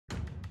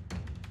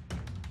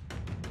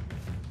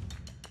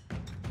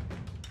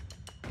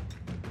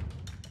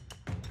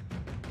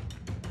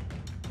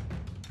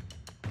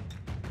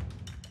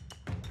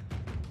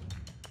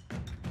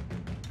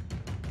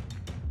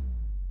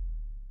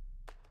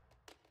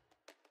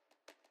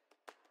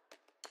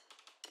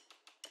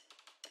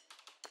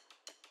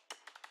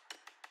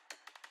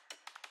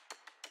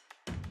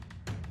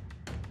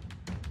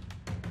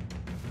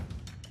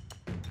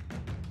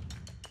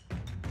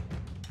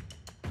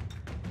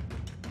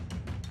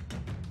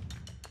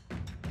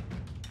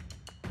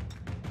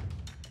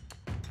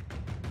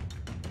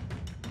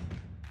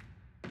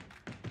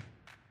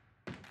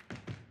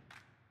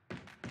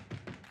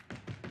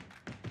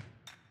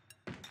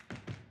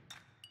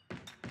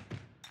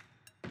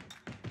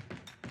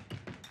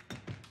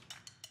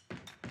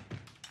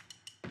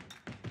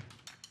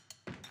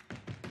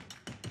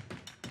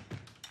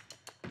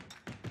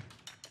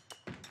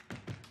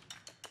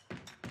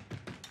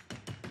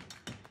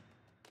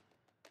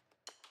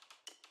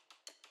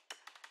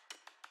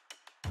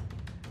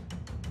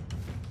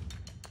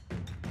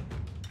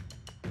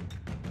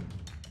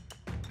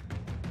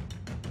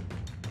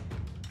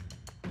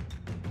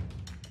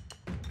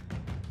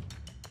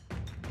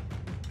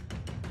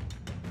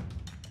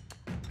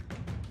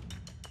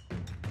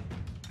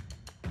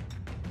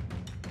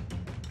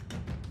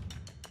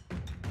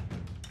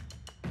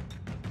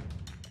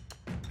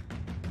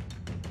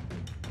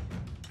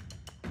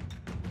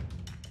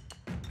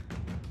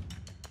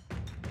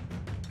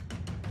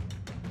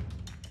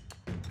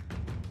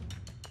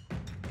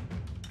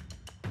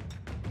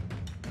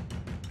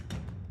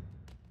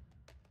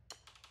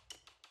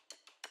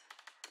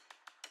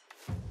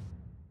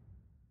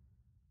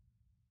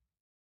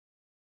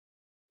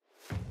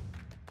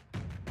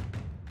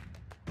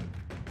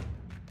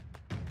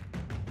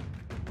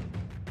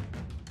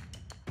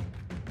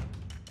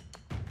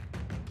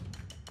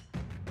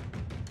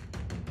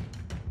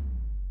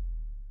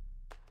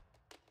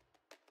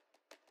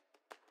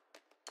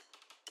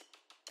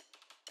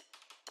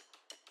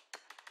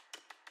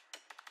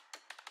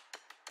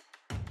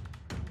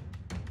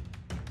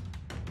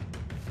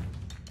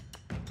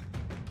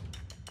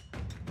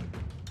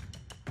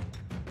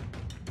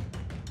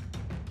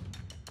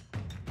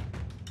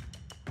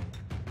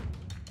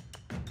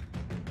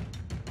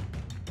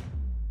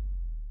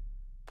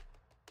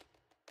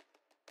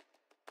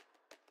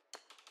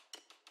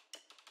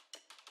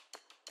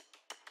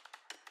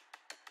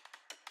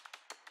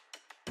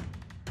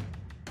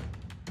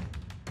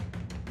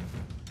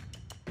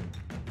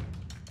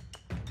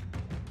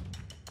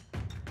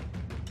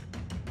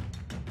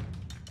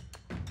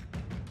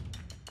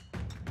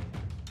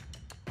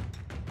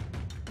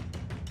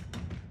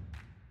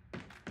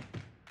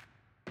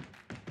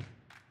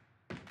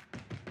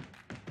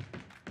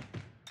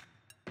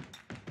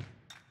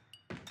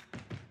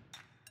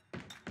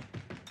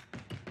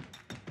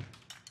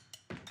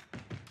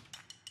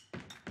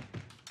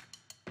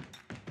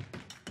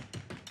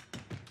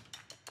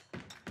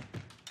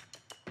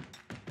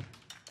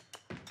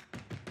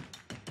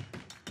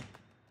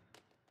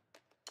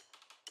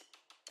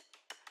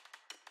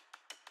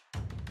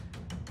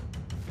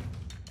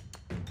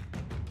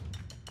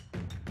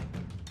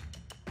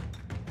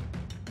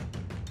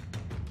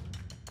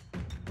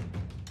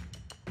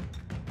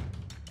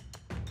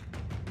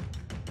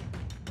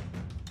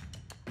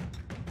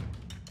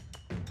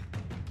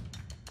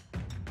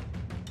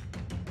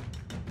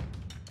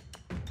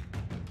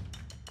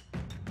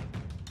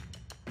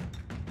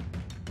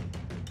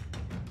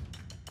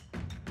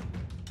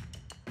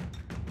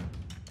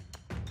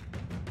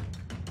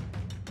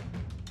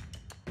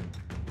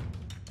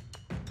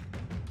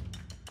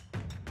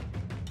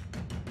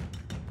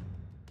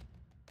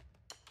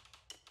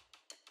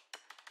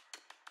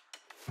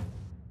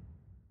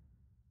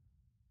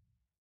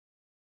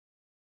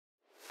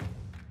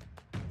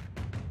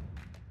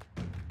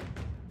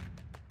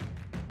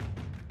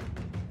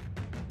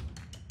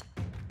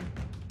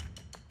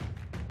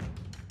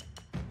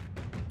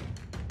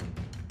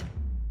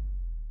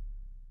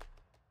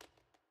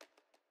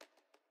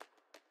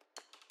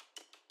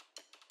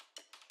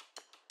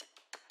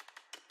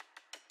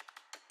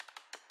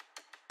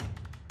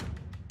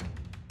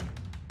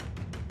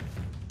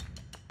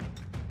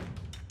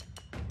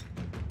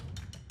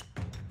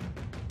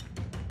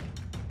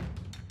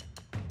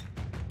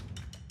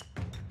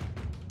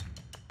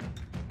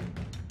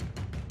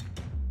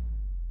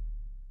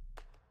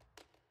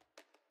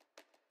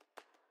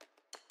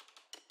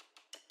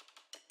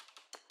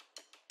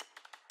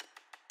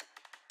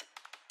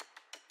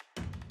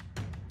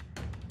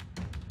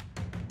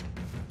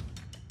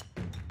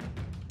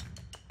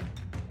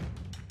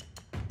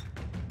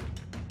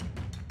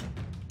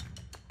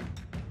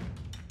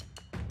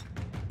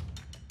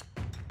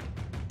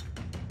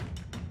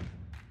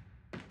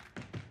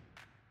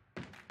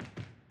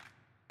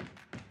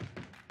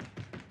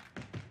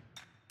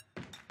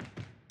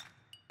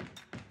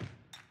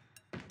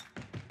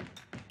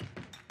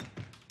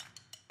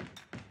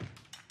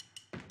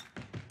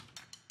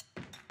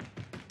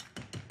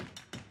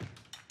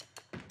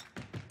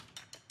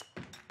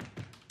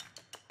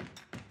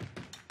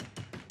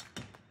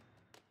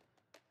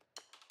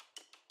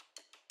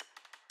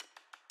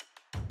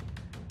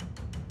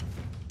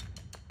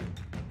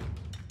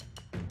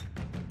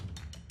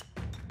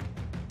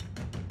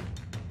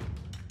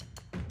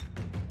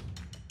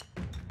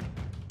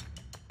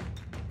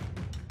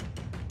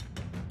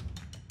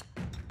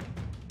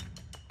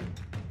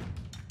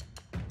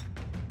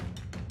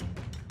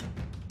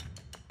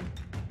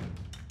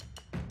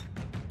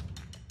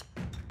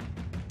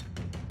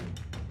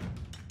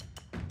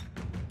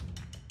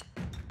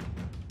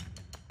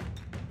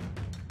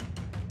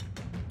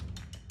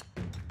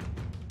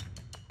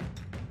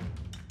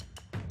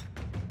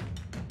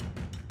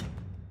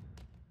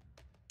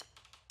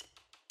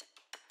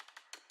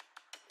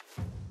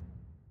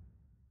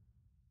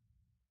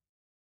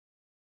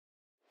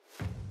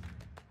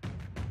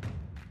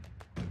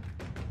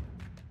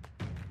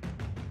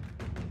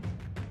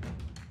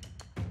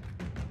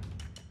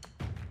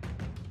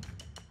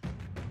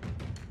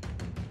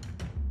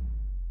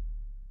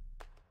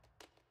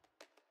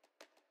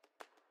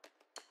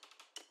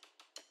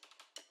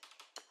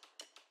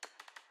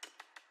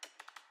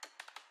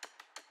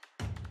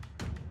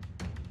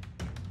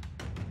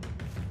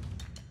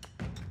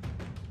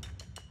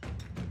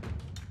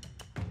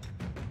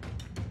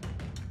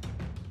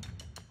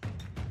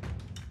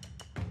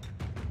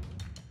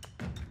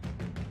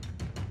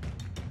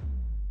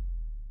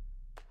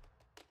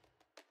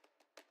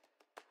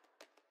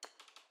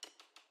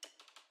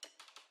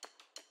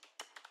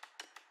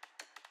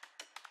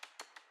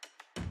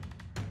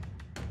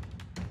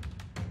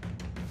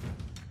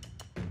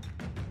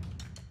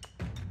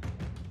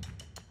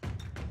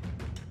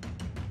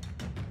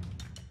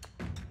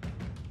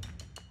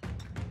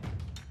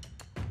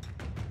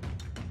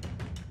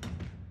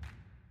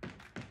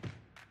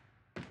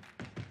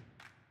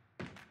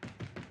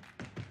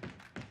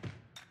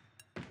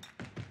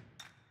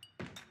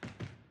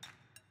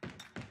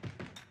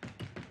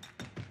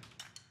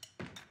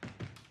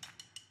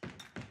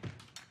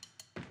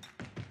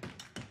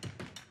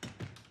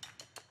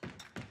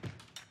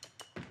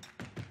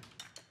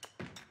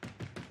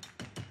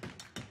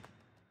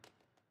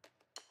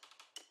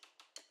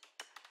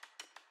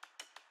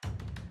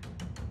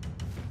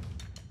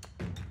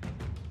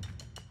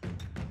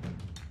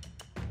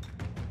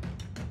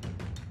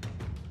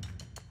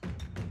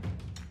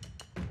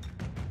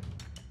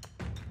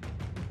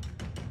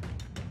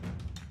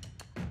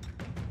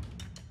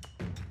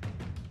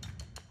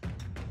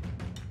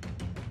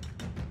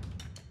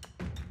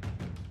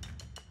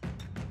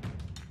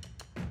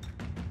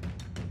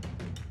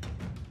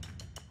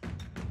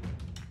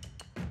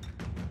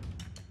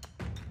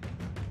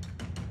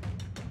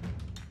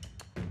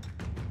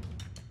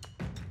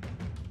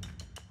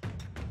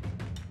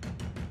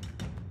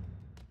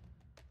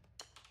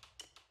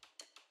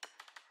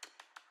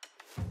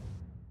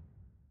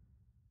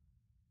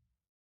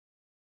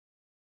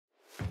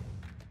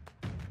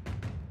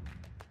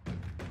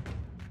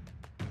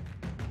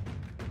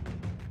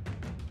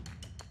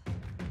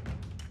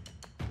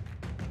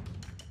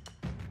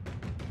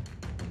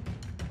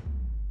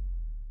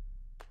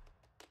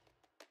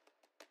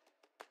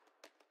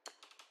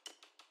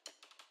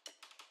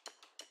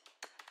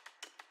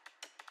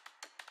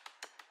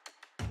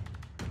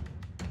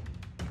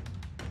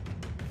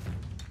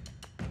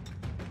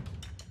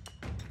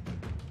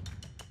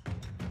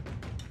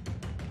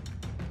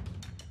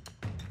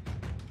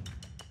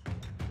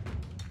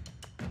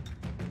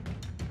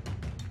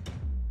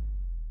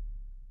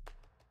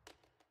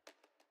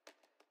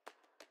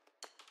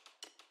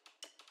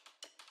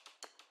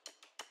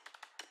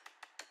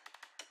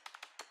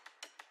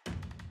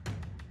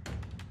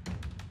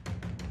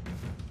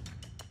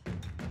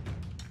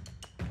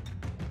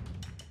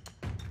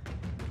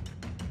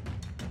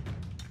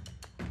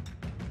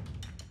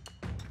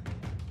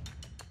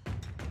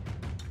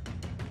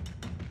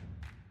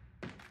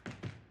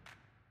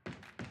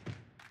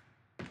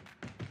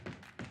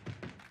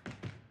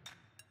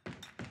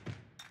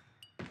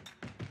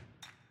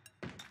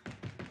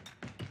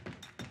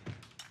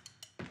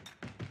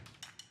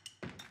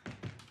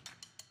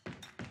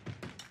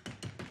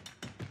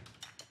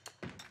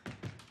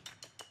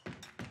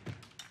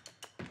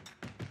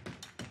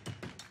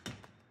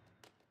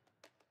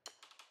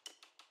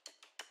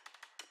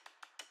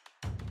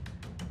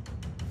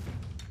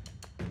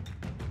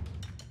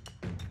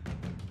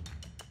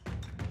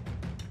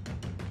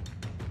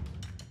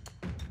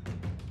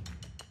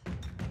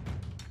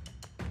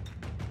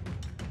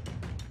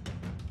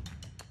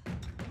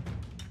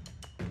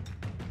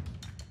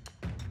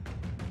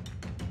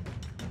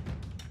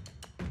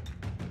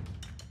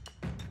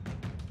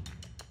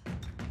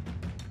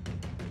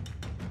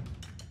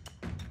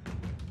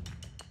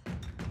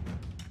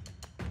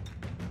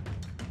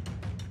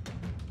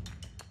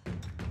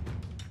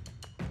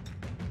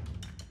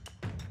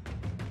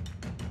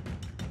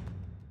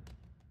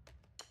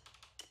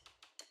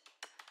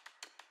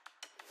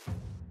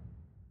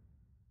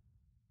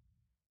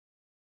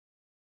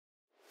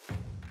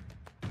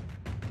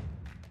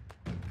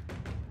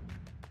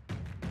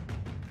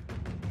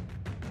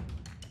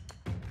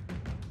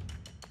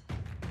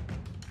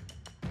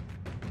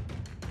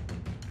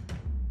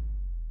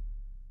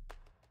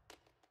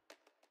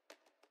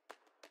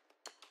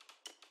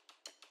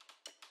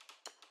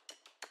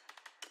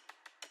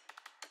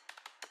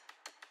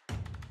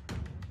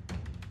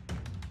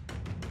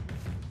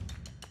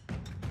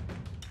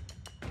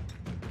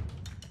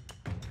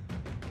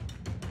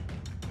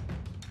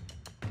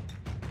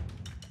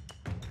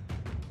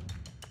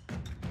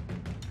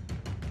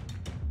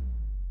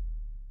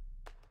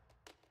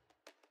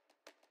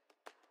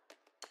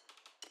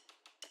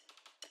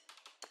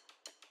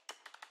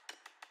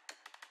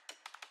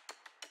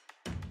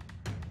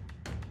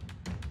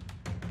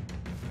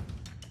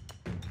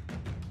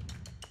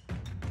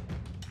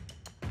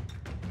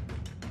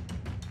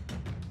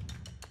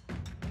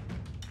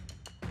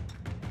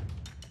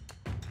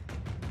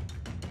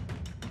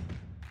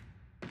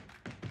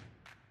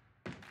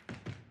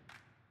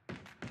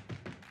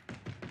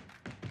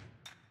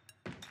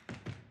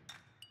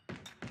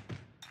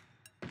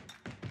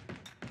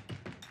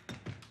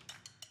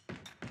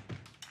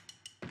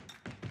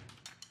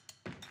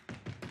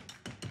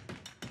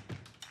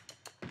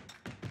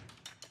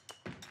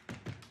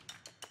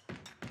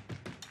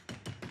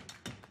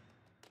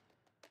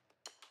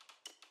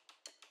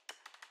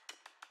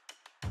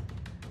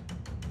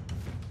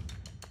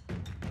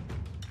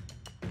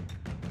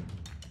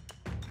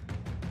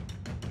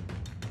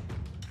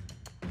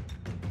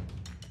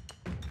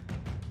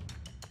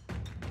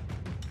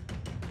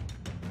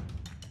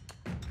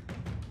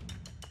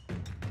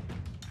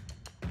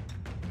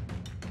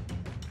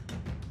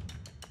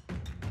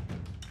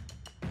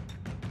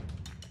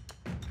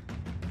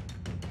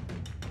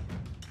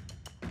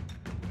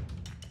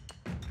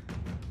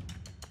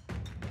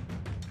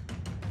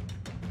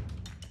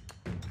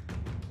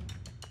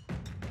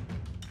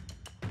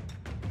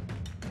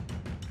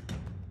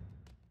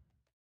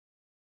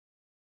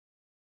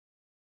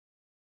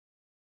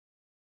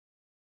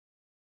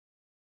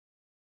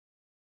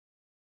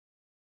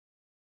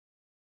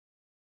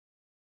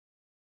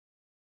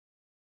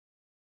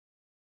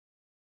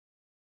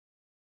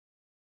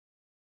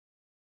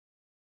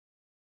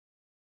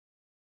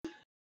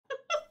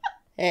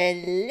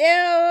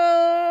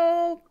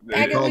Hello,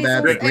 We call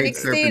that the Great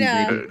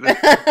Serpent, baby.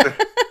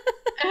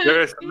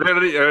 There's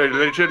literally a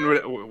religion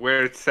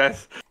where it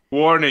says,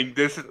 "Warning: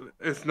 this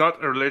is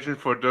not a religion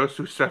for those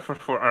who suffer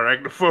for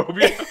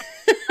arachnophobia."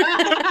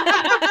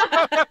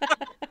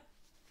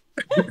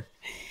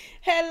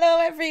 Hello,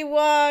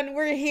 everyone.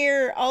 We're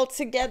here all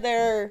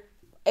together,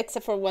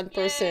 except for one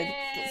person.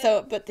 Yay!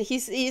 So, but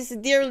he's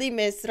dearly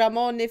missed.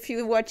 Ramon, if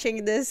you're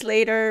watching this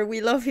later,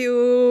 we love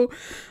you.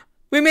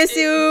 We miss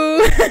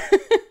you.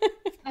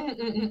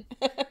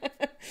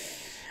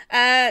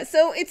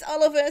 So it's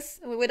all of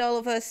us. With all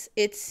of us,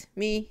 it's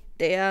me,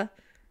 Dea,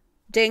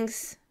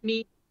 GinX,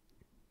 Me,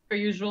 per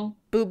usual.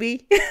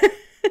 Booby,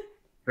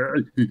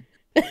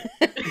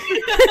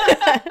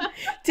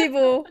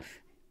 Thibauld,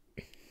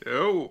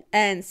 Oh,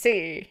 and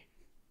C.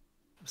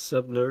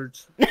 Sup,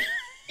 nerds?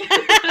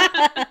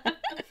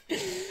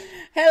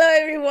 Hello,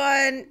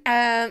 everyone.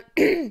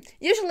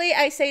 Usually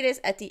I say this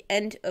at the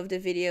end of the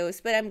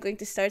videos, but I'm going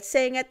to start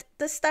saying at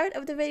the start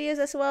of the videos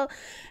as well.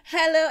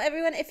 Hello,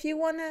 everyone. If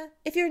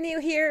you're new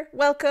here,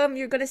 welcome.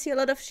 You're gonna see a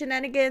lot of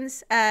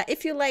shenanigans.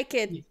 If you like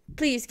it,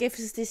 please give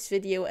us this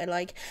video a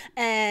like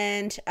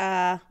and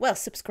well,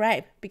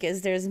 subscribe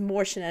because there's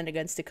more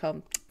shenanigans to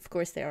come. Of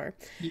course, there are.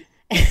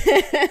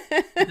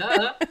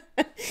 Duh.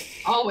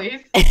 Always.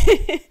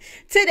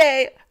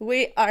 Today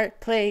we are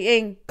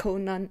playing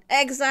Conan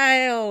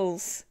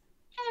Exiles.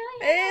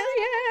 Hell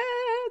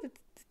yeah!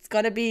 It's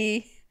gonna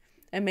be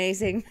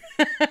amazing.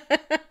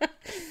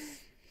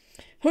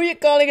 Who are you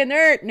calling a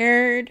nerd?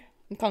 Nerd.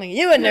 I'm calling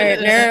you a nerd.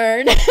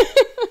 Nerd.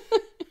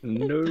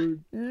 Nerd.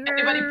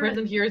 Everybody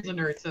present here is a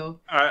nerd, so.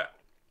 I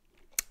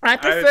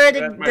prefer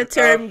the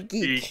term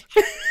geek.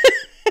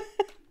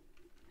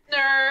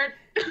 Nerd.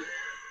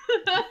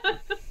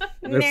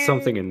 That's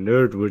something a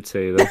nerd would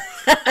say, though.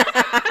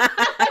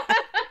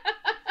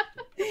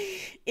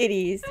 It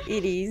is.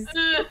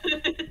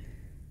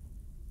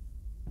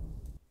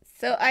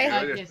 So I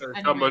have Yes,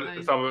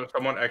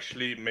 someone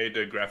actually made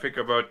a graphic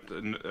about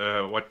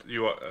what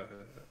you are,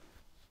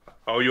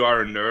 how you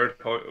are a nerd,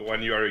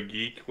 when you are a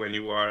geek, when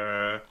you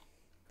are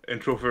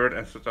introvert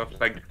and stuff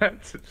like that.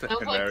 It's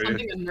Sounds like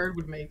something a nerd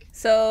would make.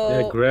 so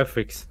Yeah,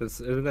 graphics.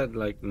 Isn't that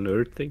like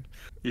nerd thing?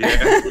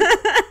 Yeah.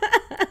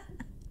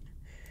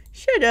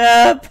 Shut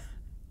up.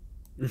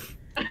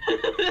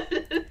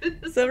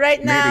 So right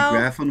Made a now,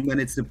 graph on when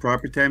it's the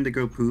proper time to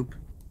go poop.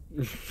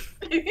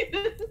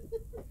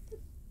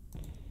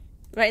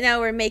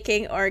 we're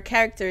making our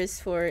characters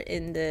for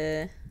in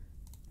the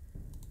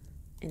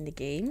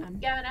game. I'm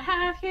gonna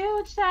have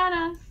huge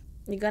tatas.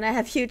 You're gonna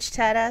have huge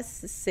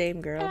tatas, the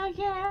same girl. Oh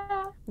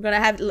yeah. We're gonna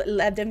have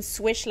let them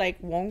swish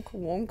like wonk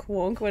wonk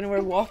wonk when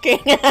we're walking.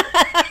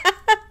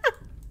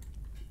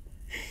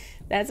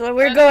 That's what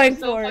we're going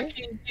so for.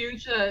 Fucking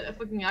huge.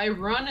 Fucking I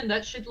run and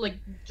that shit like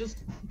just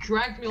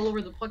dragged me all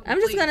over the fucking. I'm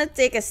just place. gonna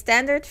take a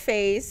standard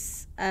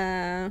face.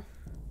 Not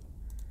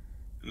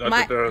My-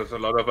 that there's a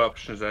lot of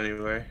options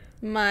anyway.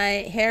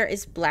 My hair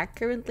is black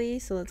currently,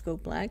 so let's go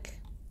black.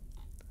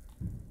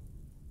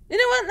 You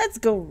know what? Let's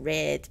go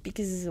red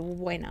because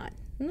why not?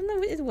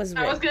 No, it was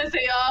red. I was gonna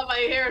say, oh, my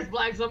hair is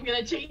black, so I'm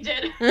gonna change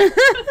it.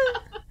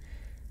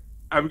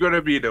 I'm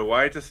gonna be the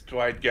whitest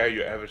white guy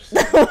you ever see.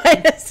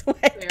 Whitest white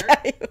Fair.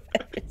 guy you've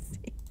ever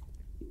seen.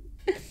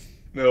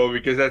 No,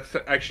 because that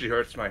actually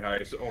hurts my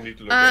eyes only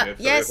to look at it.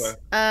 So Yes,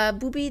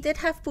 Booby did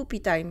have poopy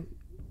time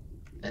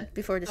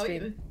before the Oh,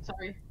 stream.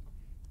 sorry.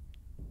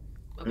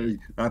 Hey,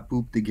 I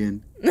pooped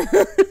again. No,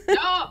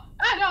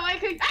 I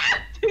could.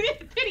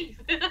 Titties.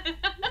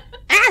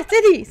 Ah,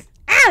 titties!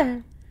 Ah!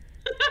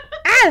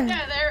 Ah!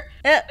 Yeah,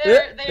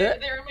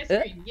 they're on my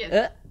screen.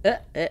 Yes.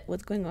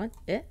 What's going on?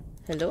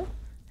 Hello?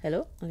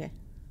 Hello? Okay.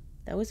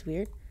 That was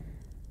weird.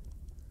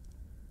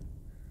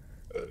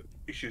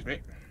 Excuse me.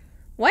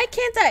 Why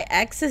can't I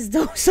access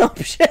those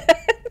options?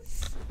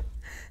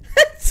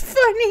 That's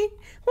funny.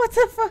 What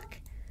the fuck?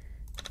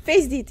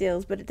 Face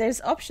details, but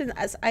there's options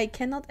as I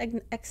cannot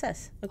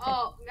access. Okay.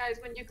 Oh, guys,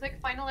 when you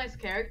click finalize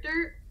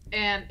character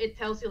and it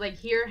tells you like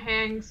here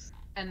hangs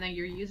and then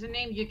your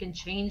username, you can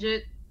change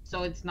it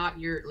so it's not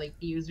your like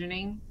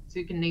username. So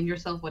you can name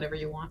yourself whatever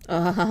you want.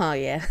 Oh,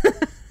 yeah.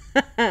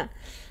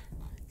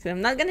 So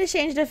I'm not gonna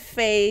change the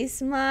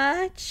face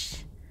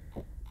much.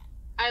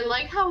 I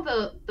like how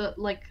the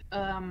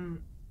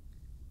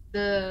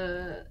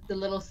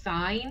little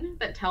sign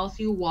that tells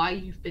you why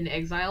you've been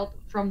exiled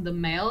from the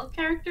male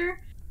character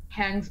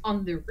hangs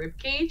on the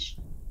ribcage.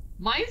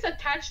 Mine's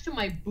attached to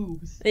my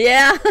boobs.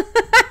 Yeah.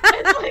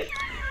 It's like,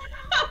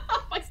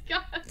 oh my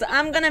god. So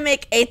I'm gonna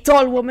make a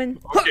tall woman.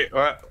 Okay,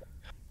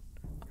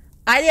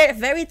 Either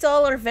very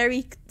tall or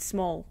very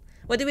small.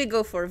 What do we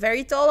go for?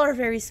 Very tall or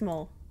very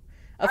small?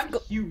 I'm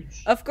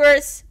huge. Of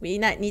course, we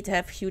need to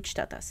have huge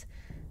tatas.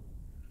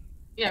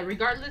 Yeah,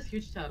 regardless,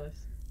 huge tatas.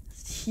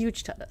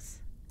 Huge tatas.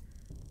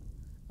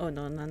 Oh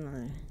no.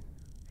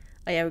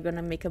 Oh yeah, we're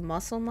gonna make a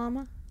muscle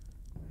mama.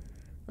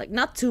 Like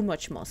not too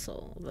much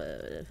muscle,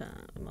 but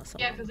muscle.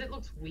 Yeah, mama. because it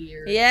looks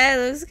weird. Yeah,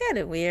 it looks kind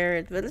of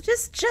weird, but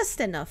just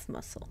enough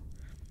muscle.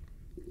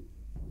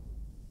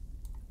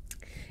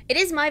 It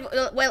is my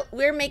well.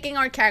 We're making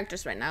our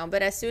characters right now,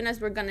 but as soon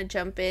as we're gonna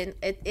jump in,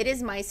 it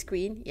is my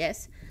screen.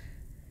 Yes.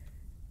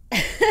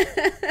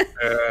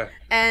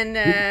 And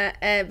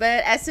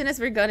but as soon as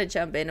we're gonna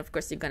jump in, of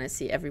course you're gonna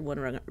see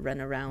everyone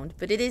run around.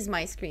 But it is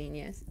my screen.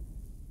 Yes.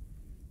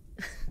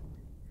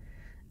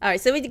 All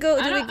right. So we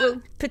go. Do we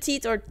go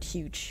petite or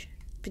huge?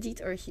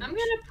 Petite or huge? I'm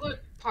gonna put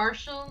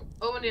partial.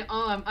 Oh, and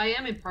I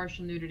am in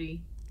partial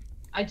nudity.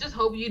 I just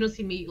hope you don't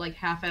see me like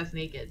half-ass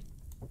naked.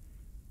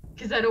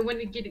 Because I don't want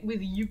to get it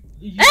with you.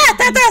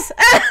 Tatas!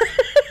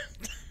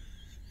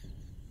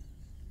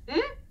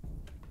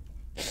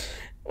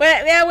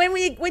 Well, yeah,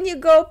 when you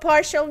go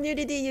partial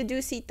nudity, you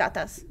do see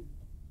tatas.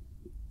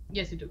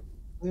 Yes, you do.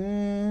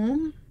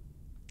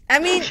 I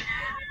mean,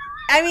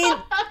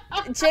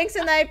 GinX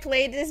and I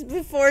played this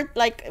before,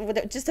 like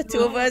with just the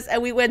two of us,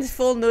 and we went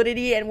full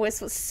nudity, and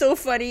was so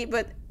funny.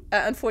 But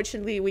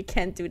unfortunately, we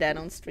can't do that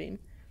on stream.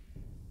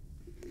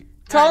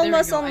 Tall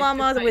muscle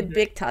mama with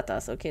big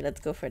tatas. Okay, let's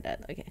go for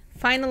that. Okay,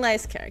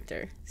 finalized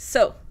character.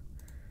 So,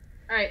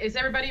 all right, is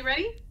everybody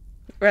ready?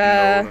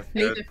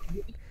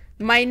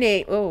 My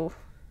name. Oh,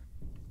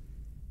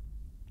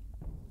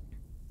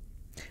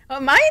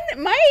 my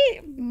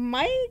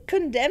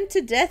condemned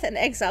to death and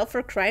exile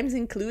for crimes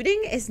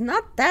including is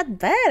not that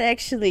bad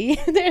actually.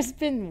 There's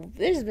been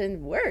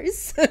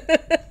worse.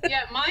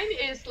 Yeah, mine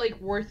is like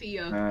worthy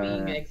of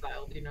being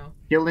exiled. You know.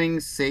 Killing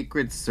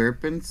sacred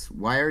serpents.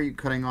 Why are you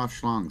cutting off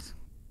schlongs?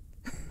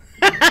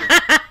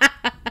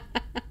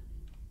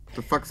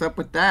 The fuck's up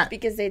with that?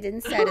 Because they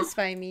didn't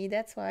satisfy me,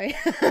 that's why.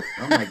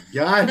 Oh my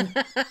god.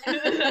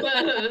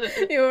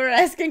 You were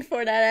asking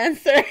for that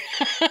answer.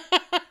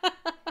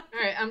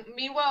 Alright,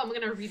 meanwhile, I'm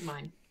gonna read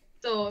mine.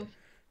 So,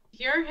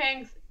 here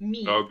hangs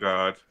me. Oh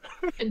god.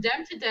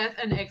 Condemned to death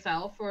and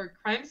exile for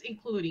crimes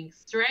including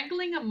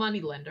strangling a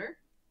moneylender,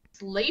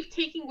 slave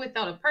taking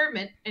without a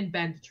permit, and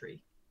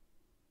banditry.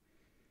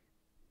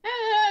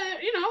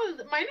 You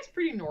know, mine is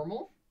pretty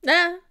normal.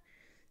 Yeah.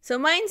 So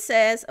mine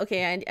says,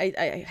 okay,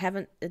 I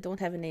don't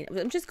have a name.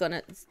 I'm just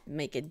gonna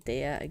make it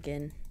Dea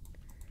again.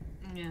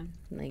 Yeah.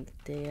 Like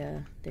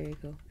Dea. There you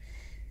go.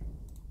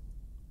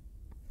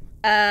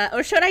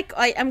 Or should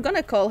I'm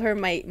gonna call her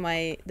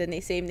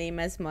the same name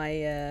as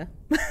my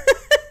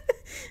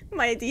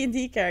my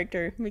D&D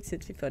character. Makes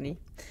it funny.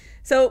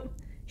 So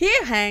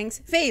here hangs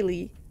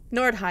Veli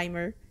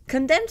Nordheimer,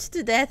 condemned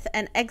to death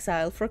and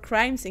exile for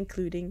crimes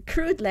including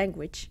crude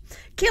language,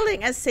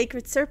 killing a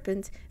sacred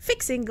serpent,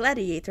 fixing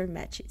gladiator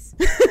matches.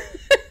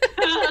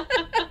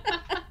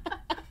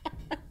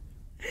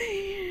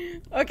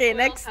 Okay,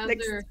 next.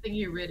 Their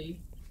thingy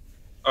ready.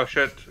 Oh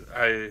shit!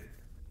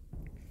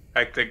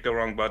 I clicked the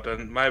wrong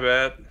button. My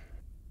bad.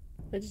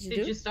 What did you do?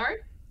 Did you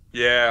start?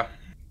 Yeah.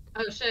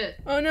 Oh shit.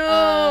 Oh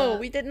no!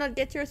 We did not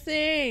get your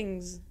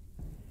things.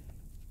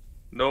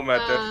 No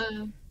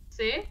matter.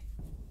 See?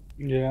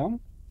 Yeah.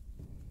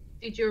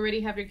 Did you already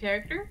have your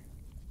character?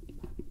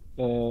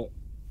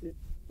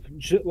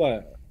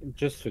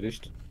 Just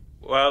finished.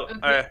 Well,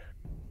 Okay.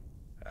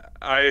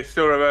 I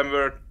still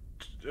remember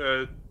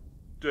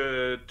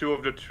the two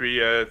of the three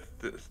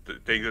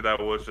things that I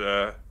was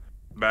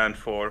banned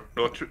for.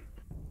 No,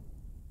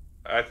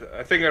 I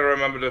think I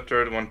remember the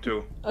third one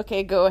too.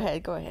 Okay, go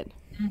ahead.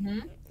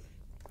 Mm-hmm.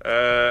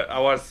 I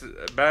was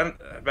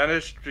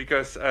banished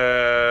because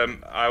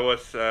I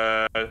was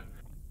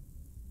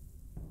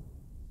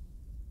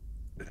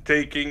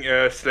taking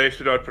slaves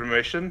without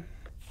permission.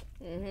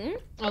 Mm-hmm.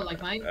 Oh,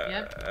 like mine?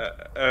 Yep.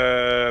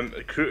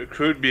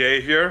 Crude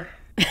behavior.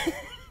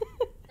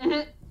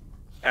 Mhm.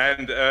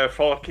 And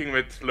fucking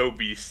with low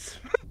beasts.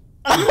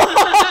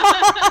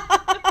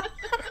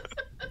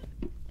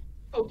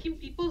 Poking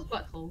people's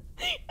butthole.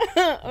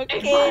 Okay.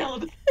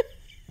 Exiled.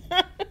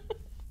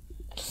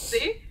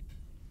 See?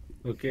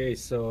 Okay,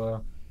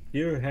 so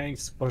here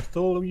hangs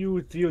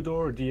Bartholomew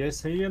Theodore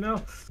Diaz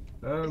Helena.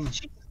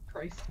 Jesus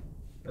Christ.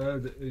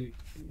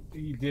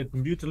 He did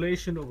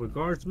mutilation of a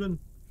guardsman,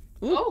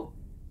 Oh!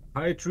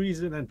 high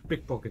treason, and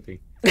pickpocketing.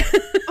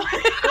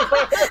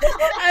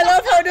 I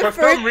love how the For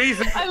some first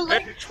reason, I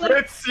like- it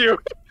fits you.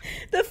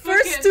 the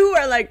first Okay. two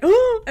are like,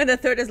 oh, and the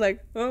third is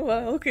like, oh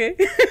wow, okay.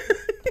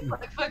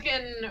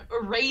 Fucking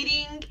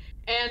raiding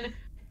and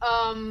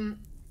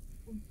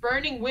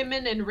burning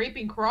women and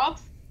raping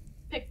crops.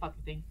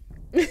 Pickpocketing.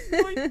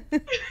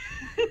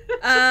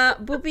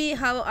 Boopy,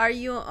 how are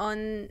you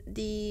on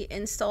the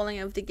installing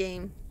of the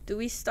game? Do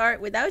we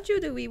start without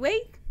you? Do we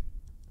wait?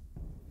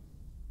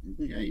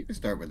 Yeah, you can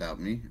start without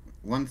me.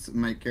 Once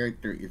my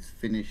character is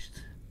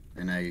finished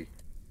and I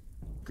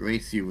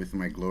grace you with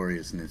my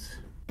gloriousness,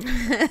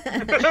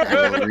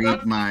 I will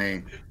read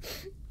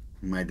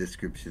my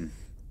description.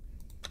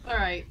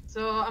 Alright,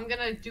 so I'm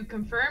gonna do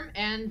confirm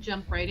and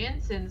jump right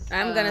in since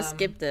I'm gonna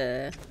skip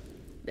the.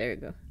 There you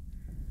go.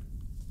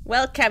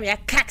 Welcome, ya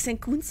cacks and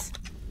coons.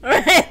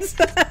 Alright.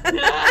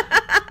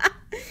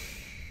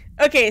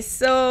 Okay,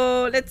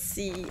 so let's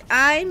see.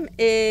 I'm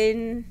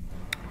in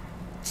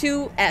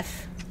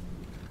 2F.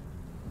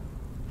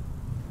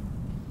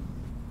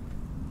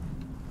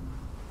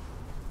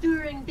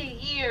 during the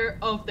year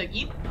of the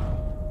eat.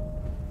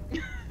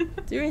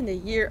 During the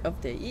year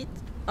of the eat.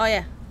 Oh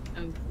yeah.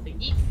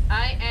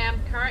 I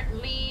am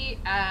currently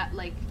at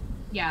like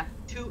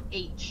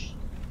 2H.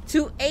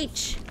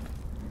 2H.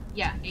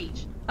 Yeah,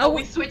 H. Oh,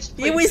 we switched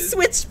yeah, places. we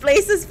switched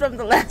places from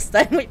the last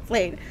time we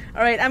played.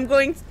 All right, I'm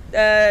going.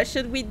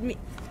 Should we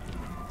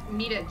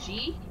meet at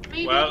G?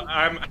 Maybe. Well,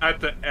 I'm at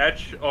the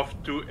edge of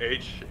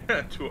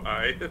 2H to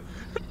I.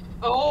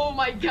 Oh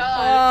my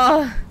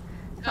god.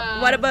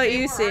 Oh. What about Dave, you,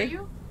 where are Say?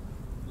 you?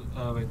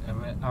 Wait,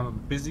 I'm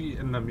busy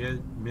in the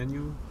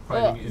menu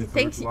Oh, finding invert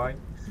thanks. Y.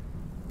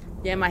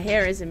 Yeah, my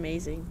hair is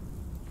amazing.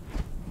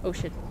 Oh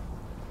shit.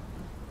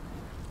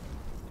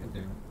 And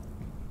then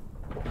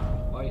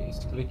why is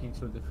clicking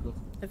so difficult?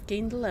 I've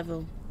gained a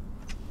level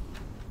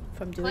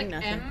from doing Click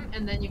nothing. M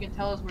and then you can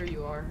tell us where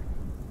you are.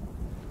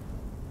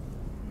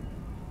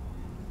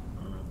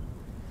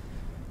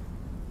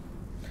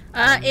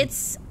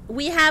 It's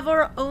we have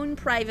our own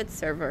private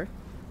server.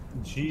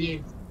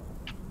 G, Yes.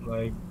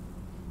 like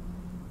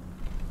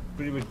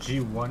pretty much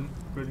G1,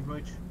 pretty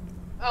much.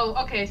 Oh,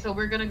 okay, so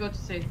we're gonna go to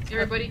say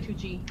everybody to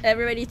G.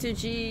 Everybody to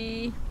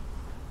G.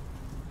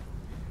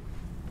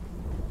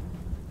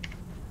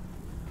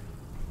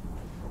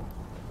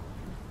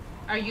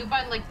 Are you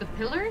by like the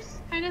pillars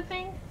kind of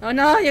thing? Oh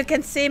no, you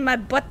can see my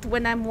butt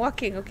when I'm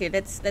walking. Okay,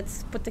 let's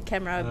put the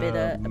camera a bit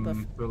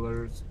above.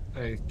 Pillars.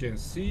 I can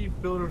see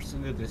pillars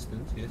in the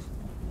distance. Yes.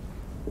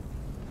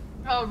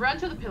 Oh, run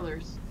to the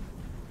pillars.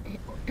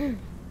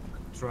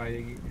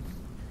 Trying.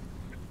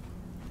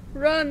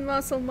 Run,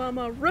 muscle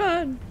mama,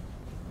 run!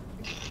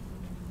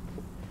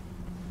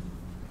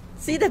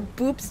 See the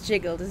boobs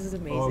jiggle. This is Oh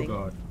amazing.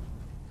 god.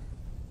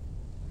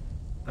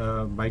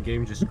 My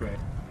game just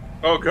crashed.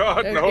 Oh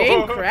god, Your no!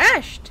 game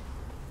crashed.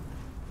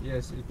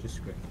 Yes, it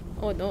just crashed.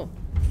 Oh no.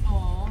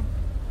 Aww.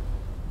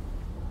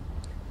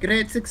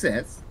 Great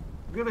success.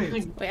 Great.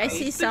 Wait, I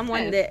see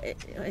someone there.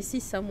 I see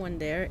someone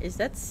there. Is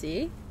that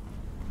C?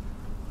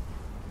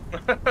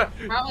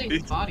 Probably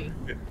his body.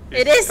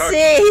 It is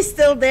C. He's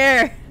still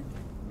there.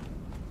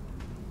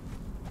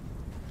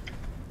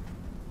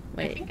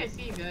 I Wait. think I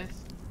see you guys.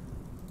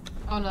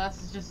 Oh no,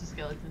 that's just a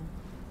skeleton.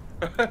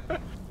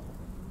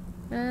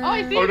 Oh,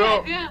 I see Oh, you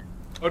no. guys, yeah.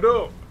 Oh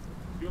no!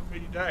 You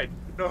already died.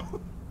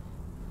 No.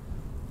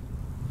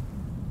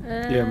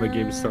 Yeah, my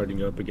game is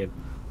starting up again.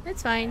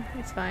 It's fine.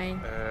 It's fine.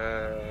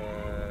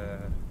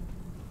 Uh,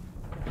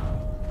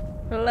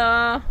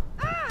 Hello.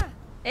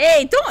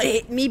 Hey, don't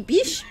hit me,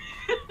 bish.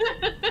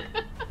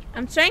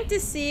 I'm trying to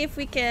see if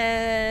we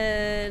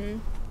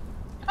can.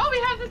 Oh, we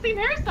have the same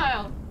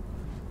hairstyle.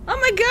 Oh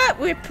my god,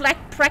 we're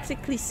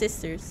practically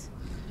sisters.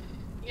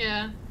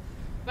 Yeah,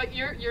 but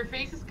your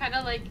face is kind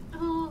of like,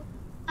 oh,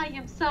 I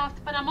am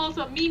soft, but I'm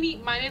also Mimi.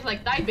 Mine is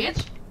like, die,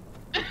 bitch.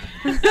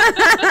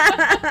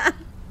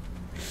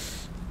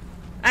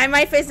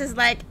 My face is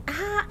like,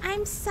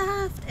 I'm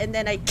soft, and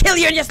then I kill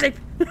you in your sleep.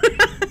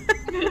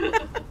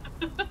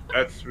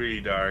 that's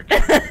really dark.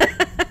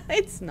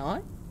 It's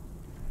not.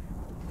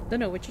 Don't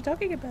know what you're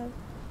talking about.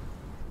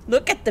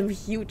 Look at them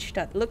huge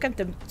tut. Look at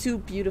them two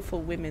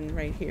beautiful women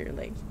right here.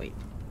 Like, wait,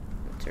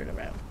 turn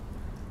around.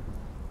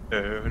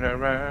 Turn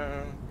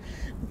around.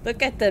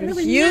 Look at them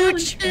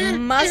huge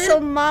muscle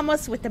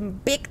mamas with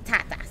them big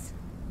tatas.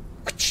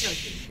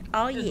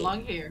 Oh There's yeah.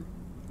 long hair.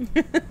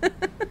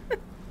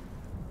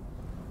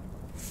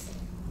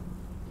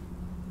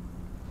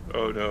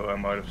 Oh no,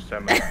 I'm out of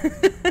stamina.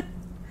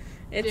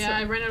 It's Yeah,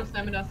 I ran out of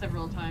stamina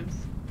several times.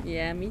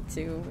 yeah, me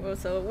too.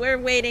 So we're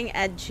waiting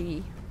at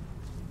G.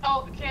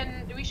 Oh,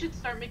 we should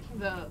start making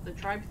the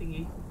tribe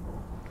thingy.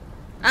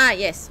 Ah,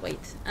 yes,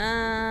 wait.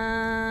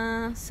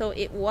 So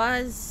it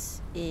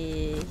was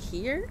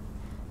here?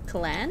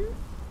 Clan?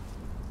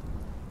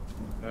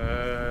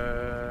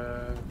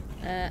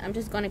 I'm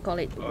just gonna call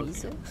it Okay.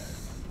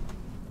 Weasels.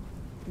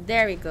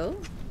 There we go.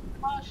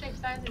 All shapes,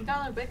 sizes, and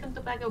color. Welcome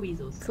to Bag of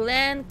Weasels.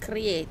 Clan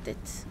created.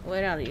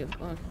 Where are you?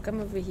 Oh, come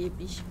over here,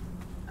 bish.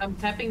 I'm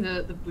tapping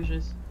the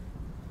pushes.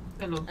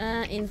 Hello.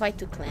 Invite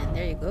to clan.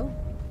 There you go.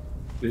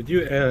 Did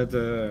you add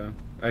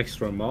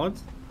extra mod?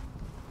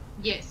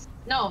 Yes.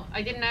 No,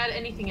 I didn't add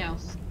anything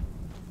else.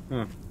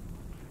 Huh.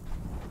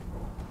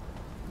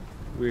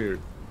 Weird.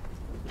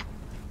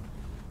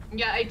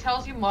 Yeah, it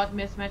tells you mod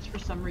mismatch for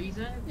some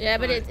reason. Yeah,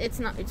 but it's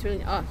not. It's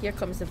really. Oh, here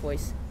comes the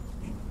voice.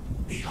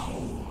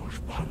 Behold,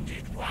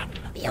 bonded one,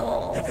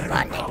 Behold, the very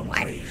bonded one.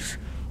 boundaries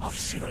of What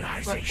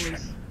civilization.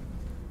 voice?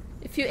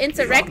 If you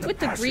interact Beyond with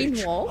the green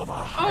passage wall. of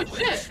our Oh highways,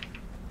 shit!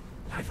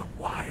 By the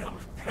wild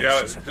Yeah,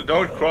 places of the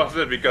don't world, cross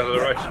it because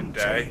otherwise you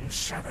die. untamed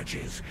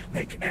savages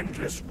make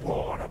endless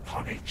war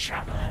upon each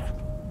other.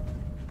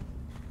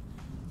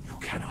 You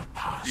cannot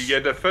pass. You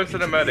get the first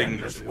into cinematic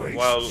endless wastes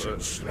while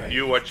and slay.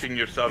 you watching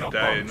yourself Your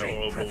die in a boundary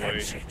horrible way.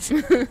 prevents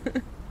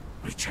it.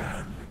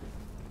 Return.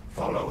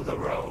 Follow the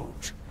road.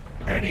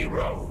 Any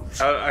road.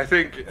 I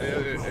think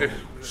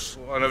if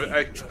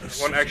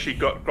one actually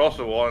got across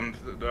the wall and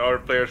the other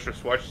players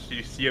just watch,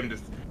 you see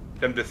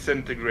them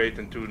disintegrate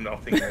into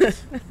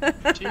nothingness.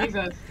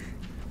 Jesus.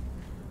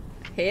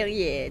 Hell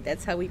yeah,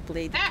 that's how we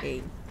play the Ah.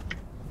 game.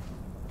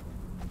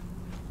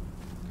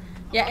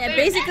 Yeah, and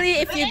basically,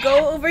 if you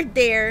go over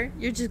there,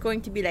 you're just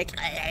going to be like.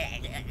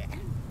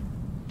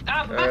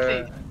 Ah, for fuck's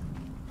sake.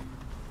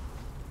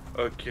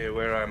 Okay,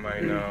 where am I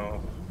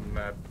now?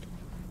 Map.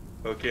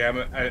 Okay, I'm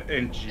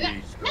in G.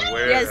 So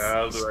where Yes, the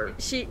hell do I?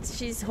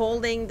 she's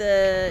holding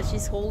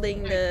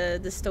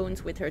the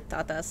stones with her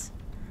tatas.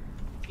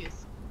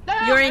 Yes.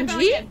 You're I in fell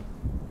G? again.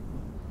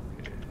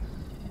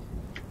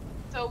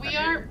 So we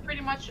are pretty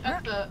much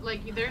at the,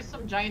 like, there's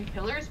some giant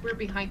pillars. We're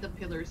behind the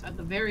pillars at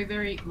the very,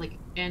 very, like,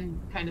 end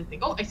kind of thing.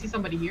 Oh, I see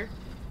somebody here.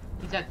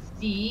 He's at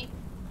C.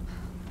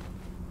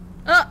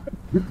 Oh,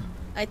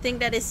 I think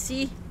that is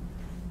C.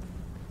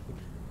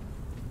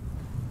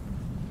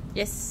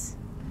 Yes.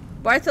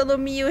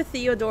 Bartholomew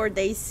Theodore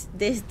de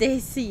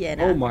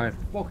Siena. Oh my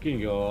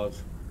fucking god.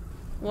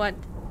 What?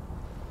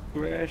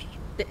 Crashed.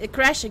 It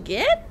crash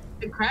again?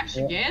 It crashed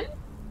Yeah. again?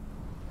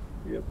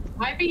 Yep.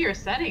 Might be your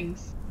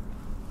settings.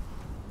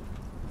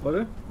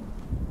 What?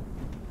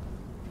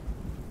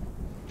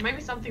 Might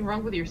be something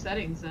wrong with your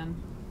settings then.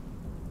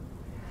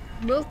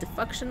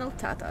 Multifunctional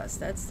tatas,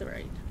 that's the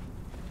right.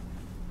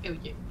 Oh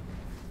yeah.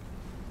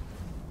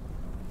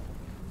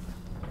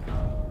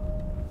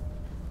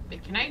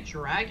 Wait, can I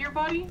drag your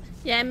body?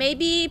 Yeah,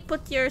 maybe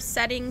put your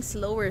settings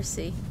lower,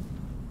 see.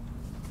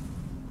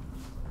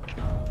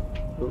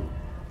 Oh.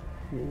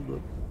 Hold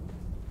up.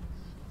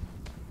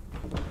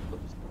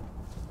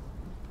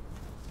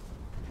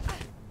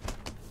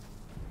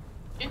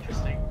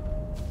 Interesting.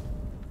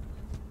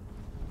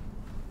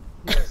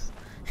 Yes.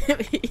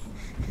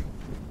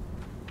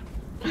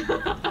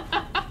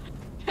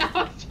 I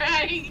was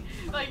trying,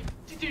 like,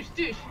 douche,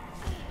 douche,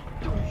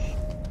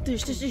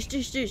 douche.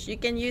 Dush. You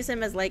can use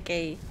him as like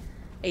a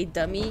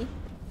dummy.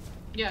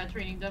 Yeah,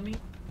 training dummy.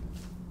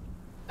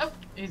 Oh,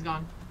 he's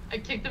gone. I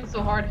kicked him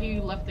so hard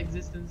he left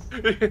existence.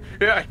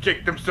 Yeah, I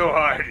kicked him so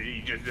hard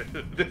he just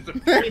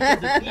disappeared. He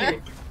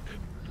disappeared.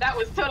 That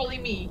was totally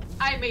me.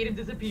 I made him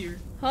disappear.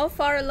 How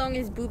far along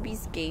is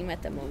Booby's game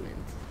at the moment?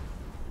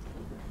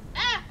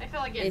 Ah, I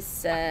fell again.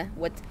 Is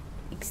what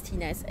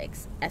Xtina is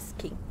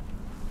asking.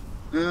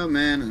 Oh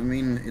man, I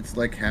mean, it's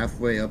like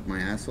halfway up my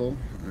asshole.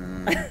 Oh,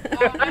 nice.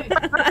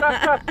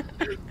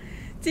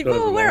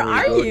 Thibauld, where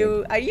are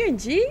you? Are you in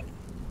G?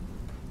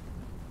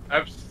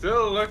 I'm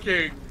still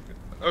looking.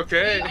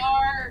 Okay. We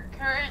are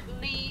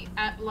currently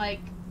at, like,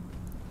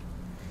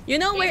 You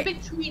know in where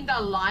between the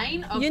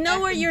line of you know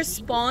F where and you're G.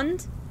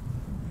 spawned?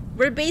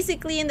 We're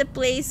basically in the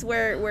place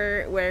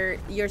where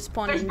you're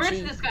spawned There's in birds G.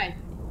 in the sky.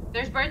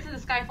 There's birds in the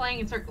sky flying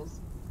in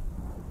circles.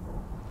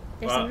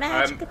 There's a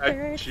magical I'm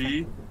bird. at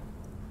G.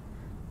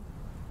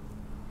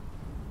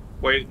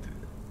 Wait.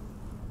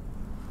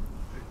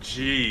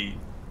 G.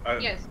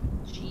 Yes,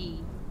 G.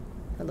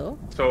 Hello?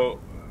 So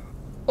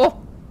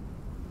Oh!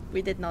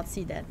 We did not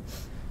see that.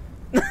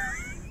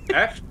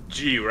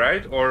 FG,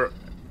 right? Or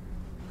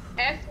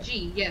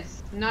FG,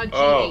 yes. Not GH.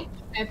 Oh.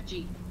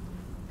 FG.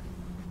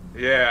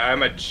 yeah,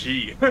 I'm at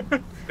G.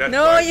 That's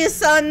No, why. you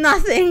saw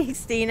nothing,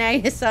 Stina.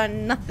 You saw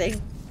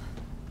nothing.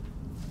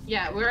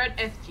 Yeah, we're at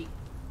FG.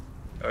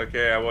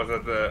 Okay, I was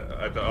at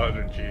the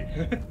other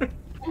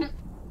G.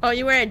 Oh,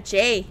 you were at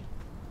J.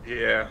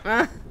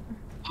 Yeah.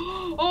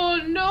 Oh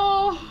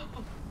no!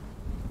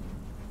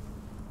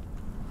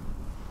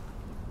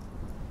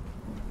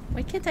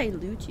 Why can't I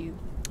loot you?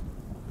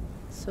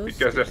 So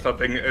Because there's stupid.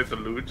 something as a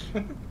loot.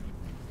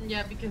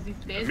 Yeah, because he's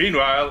dead.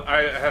 Meanwhile,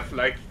 I have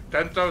like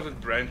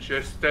 10,000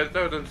 branches,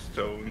 10,000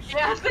 stones.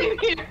 Yeah, same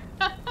here.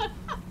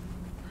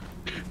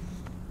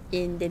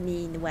 In the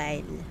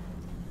meanwhile.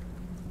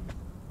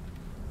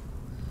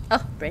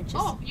 Oh, branches.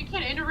 Oh, you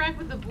can interact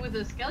with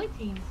the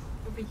skeletons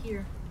over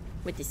here.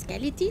 With the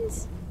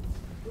skeletons?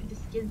 With the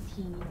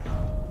skeletons.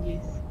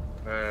 Yes.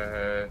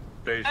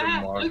 Place a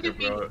Ah, marker, look at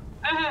me. bro.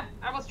 Ah,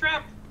 I was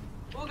trapped.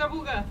 Booga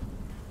booga.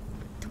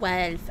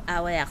 12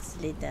 hours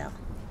later.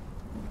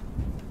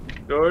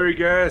 Don't worry,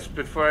 guys.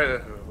 Before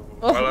I,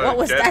 Oh, while I what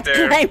was get that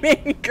there,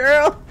 climbing,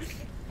 girl?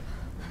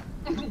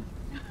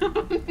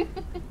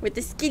 With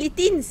the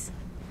skeletons.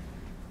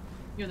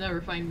 You'll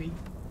never find me.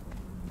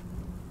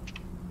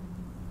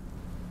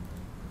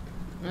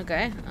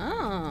 Okay.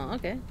 Oh,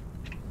 okay.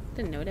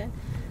 Didn't know that.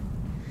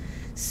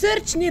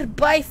 Search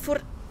nearby for...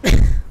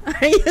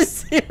 Are you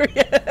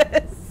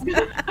serious?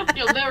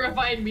 You'll never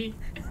find me.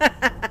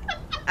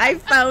 I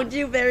found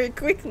you very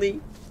quickly.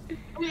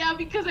 Yeah,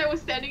 because I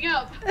was standing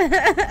up.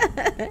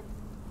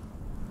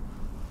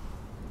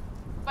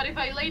 But if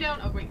I lay down,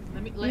 oh wait,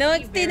 let me. No,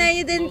 Xtina,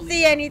 you didn't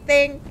see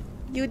anything.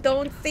 You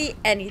don't see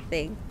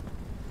anything.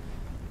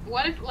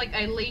 What if, like,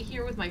 I lay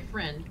here with my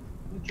friend?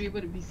 Would you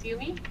able to see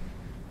me?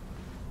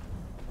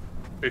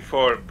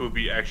 before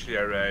Booby actually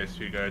arrives,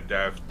 we're gonna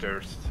die of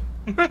thirst.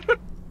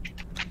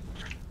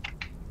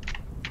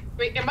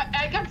 Wait,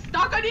 I got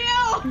stuck on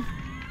you!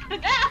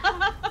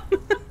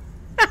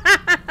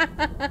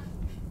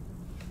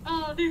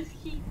 Oh, this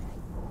heat.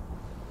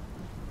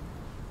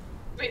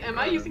 Wait, am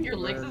I using your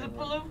legs as a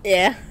pillow?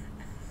 Yeah.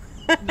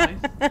 Nice.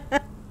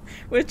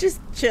 We're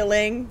just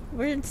chilling.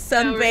 We're Yeah, we're just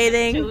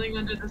sunbathing. chilling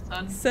under the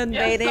sun.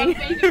 Sunbathing.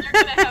 Yeah, sunbathing. You're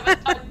gonna have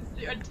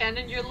a tan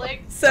in your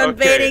legs.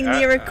 Sunbathing Okay,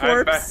 near a I'm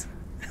corpse.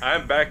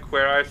 I'm back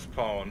where I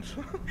spawned.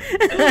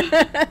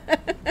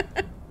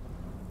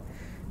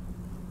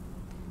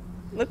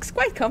 Looks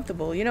quite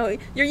comfortable. You know,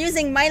 you're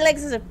using my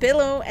legs as a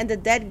pillow and the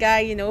dead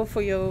guy, you know,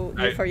 for your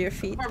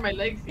feet. For my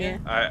legs, yeah.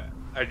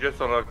 I just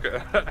unlock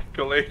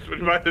accolades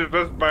with my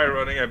just by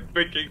running and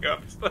picking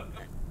up stuff.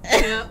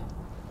 Yeah.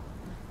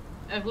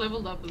 I've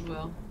leveled up as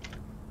well.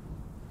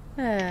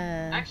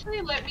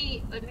 Actually, let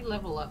me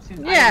level up since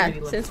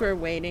since we're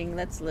waiting,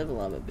 let's level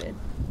up a bit.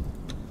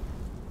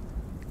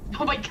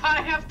 Oh my god,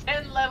 I have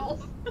 10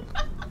 levels.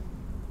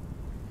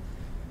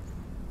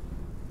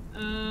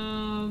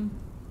 I'm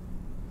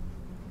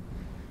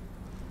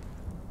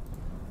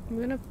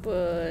gonna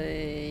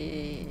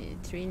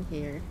put 3 in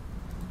here,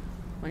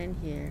 1 in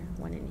here,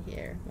 1 in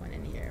here, 1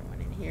 in here, 1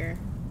 in here.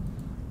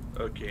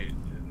 Okay,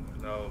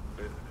 now a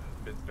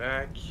bit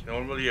back.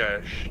 Normally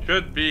I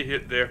should be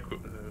hit there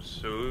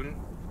soon.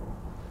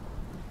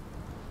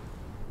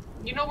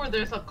 You know where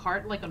there's a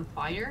cart like on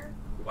fire?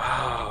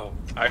 Wow,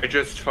 I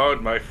just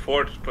found my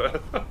 4th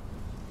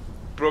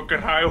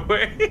broken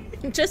highway.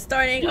 Just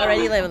starting,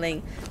 already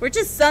leveling. We're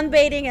just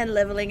sunbathing and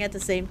leveling at the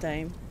same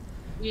time.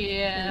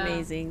 Yeah.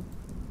 Amazing.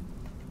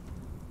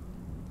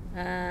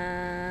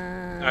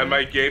 And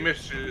my game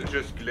is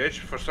just glitched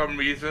for some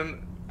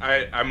reason.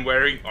 I'm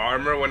wearing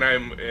armor when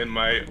I'm in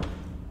my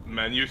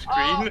menu screen.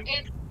 Oh,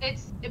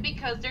 it's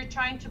because they're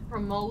trying to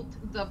promote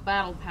the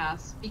battle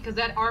pass, because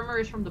that armor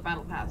is from the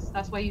battle pass.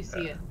 That's why you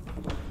see it.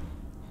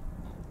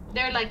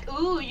 They're like,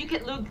 ooh, you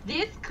can look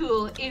this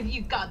cool if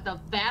you got the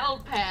battle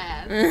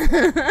pass.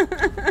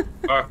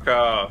 Fuck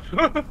off.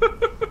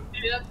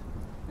 Yep.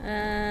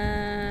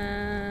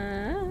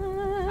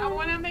 I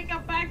want to make a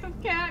box of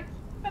cacks,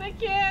 but I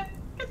can't,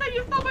 because I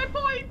used all my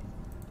points.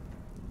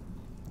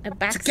 A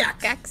box of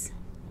cacks?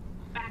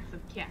 Box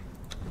of cacks.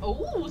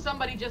 Oh,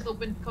 somebody just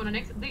opened Conan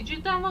X. Did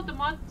you download the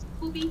mod,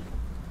 Scooby?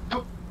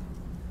 Nope.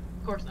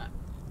 Of course not.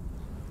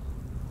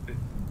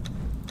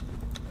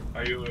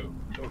 Are you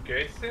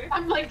okay, Sig?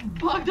 I'm like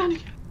bugged on.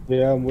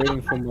 Yeah, I'm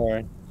waiting for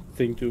my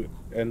thing to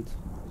end.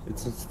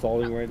 It's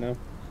installing right now.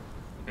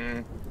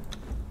 Mm.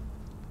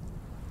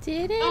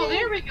 Did it? Oh,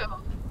 there we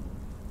go.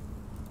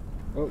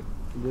 Oh,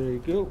 there you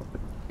go.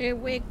 Here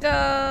we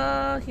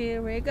go.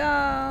 Here we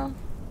go.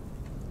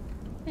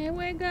 Here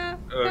we go.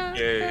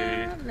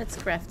 Okay. Let's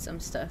craft some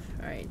stuff.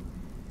 Alright.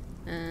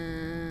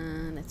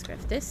 Let's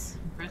craft this.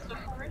 Pressed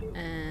up already?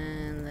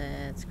 And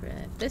let's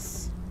craft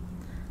this.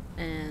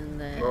 And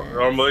let's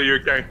Normally you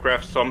can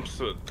craft some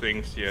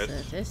things, yes.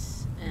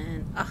 this.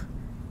 And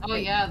Oh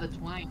yeah, the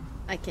twine.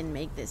 I can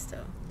make this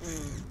though.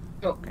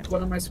 Oh,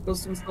 what am I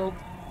supposed to install?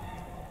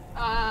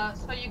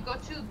 So you go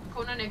to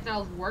Conan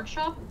Exiles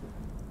Workshop.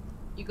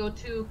 You go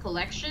to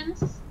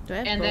Collections. Do I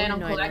have And bow? then on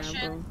No, I don't have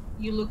Collection, bow.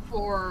 you look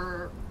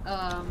for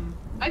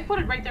I put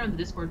it right there in the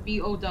Discord.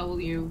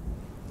 BOWZE.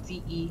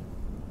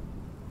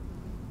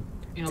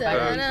 You know,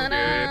 backwards.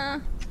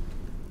 Da-na-na.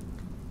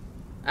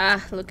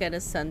 Ah, look at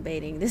us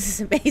sunbathing. This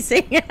is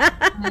amazing.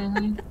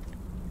 Mhm.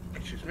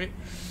 Excuse me?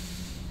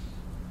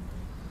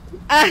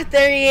 Ah,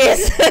 there he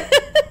is.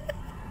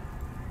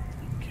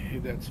 Okay,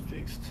 that's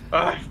fixed.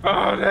 Oh,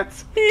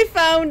 that's... He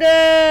found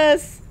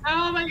us.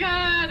 Oh my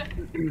god!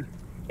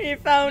 He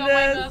found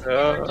us.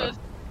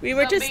 We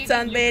were just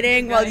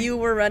sunbathing while you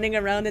were running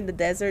around in the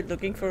desert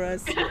looking for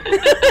us.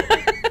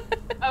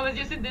 I was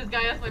using this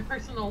guy as my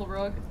personal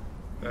rogue.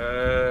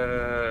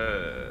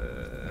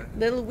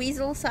 Little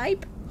Weasels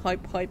hype?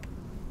 Hype. Hype.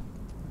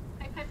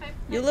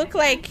 You look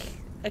like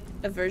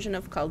a version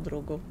of Khal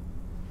Drogo.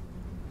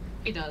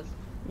 He does.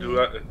 Do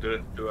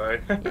I?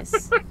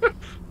 Yes.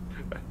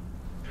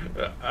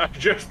 I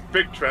just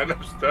picked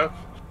random stuff.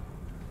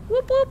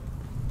 Whoop whoop.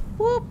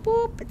 Whoop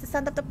whoop. It's the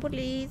sound of the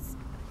police.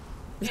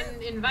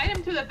 Invite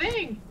him to the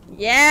thing.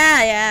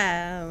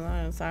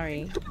 Yeah. Oh,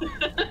 sorry.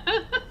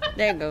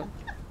 There you go.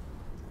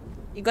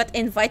 You got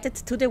invited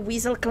to the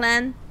Weasel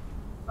clan.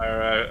 I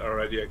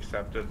already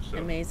accepted, so...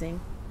 Amazing.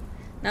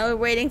 Now we're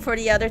waiting for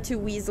the other 2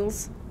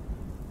 Weasels.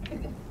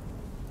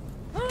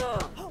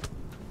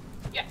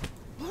 Yeah.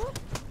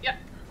 Yeah.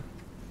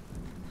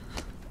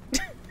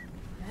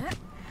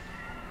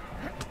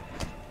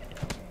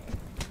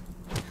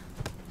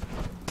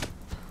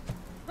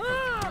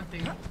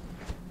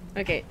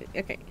 Okay.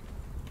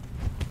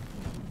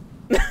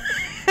 Why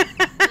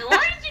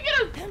did you get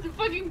a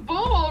fucking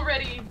bow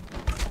already?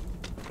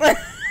 Look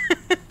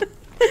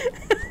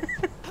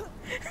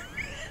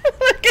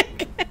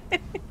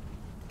at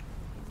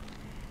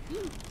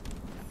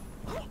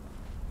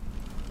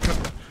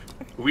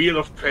Wheel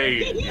of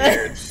Pain,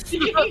 yes.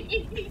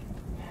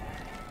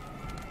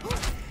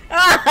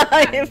 Ah,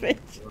 you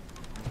bitch.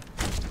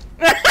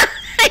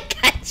 I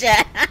gotcha.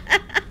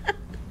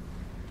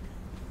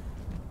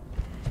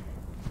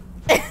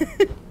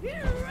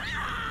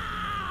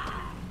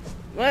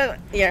 Well,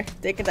 here,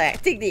 take the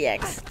axe. Take the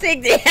axe.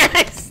 Take the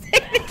axe.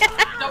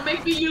 Don't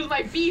make me use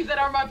my bees that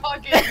are in my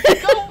pocket.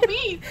 Go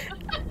bees!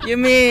 You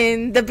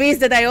mean the bees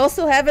that I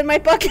also have in my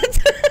pocket?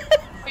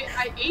 Wait,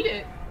 I ate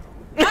it.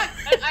 What?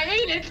 I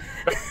ate it.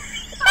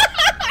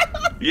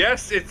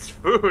 Yes, it's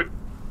food.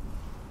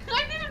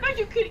 I know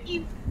you could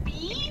eat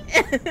bees?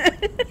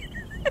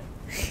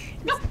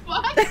 The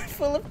fuck?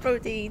 Full of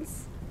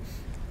proteins.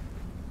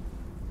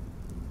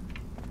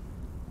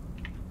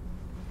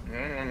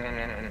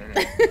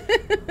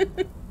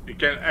 You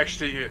can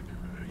actually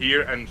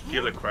hear and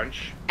feel a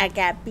crunch. I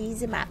got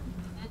bees in my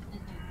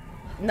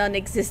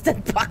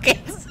non-existent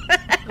pockets.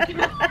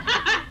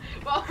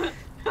 Well,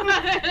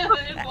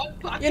 there's one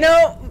pocket. You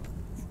know,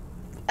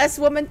 us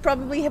women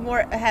probably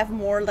have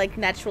more like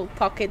natural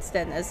pockets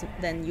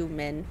than you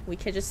men. We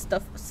can just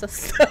stuff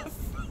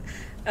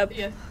up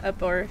Yes.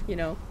 up or you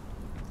know.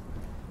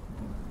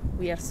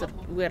 We are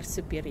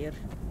superior.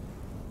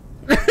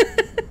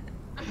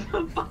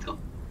 Fuck off.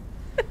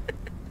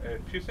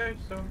 If you say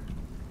so.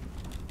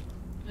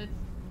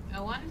 I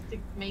want us to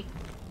make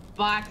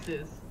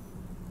boxes.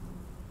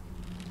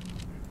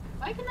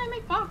 Why can I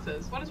make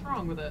boxes? What is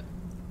wrong with it?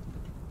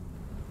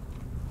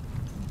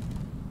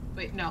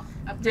 Wait, no.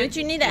 Don't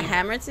you need a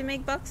hammer to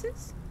make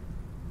boxes?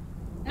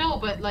 No,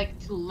 but like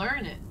to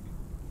learn it.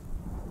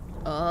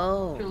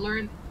 Oh. To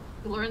learn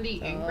the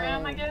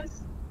engram, I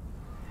guess.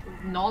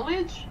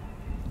 Knowledge.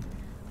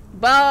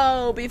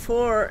 Bow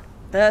before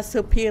the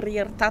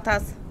superior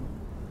tatas.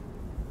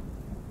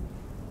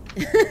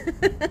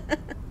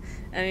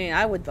 I mean,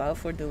 I would bow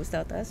for those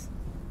tatas.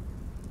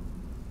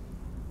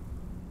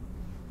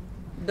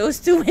 Those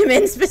two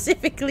women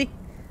specifically.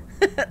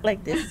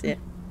 Like this, yeah.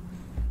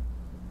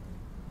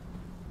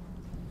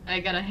 I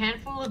got a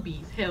handful of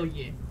bees. Hell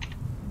yeah.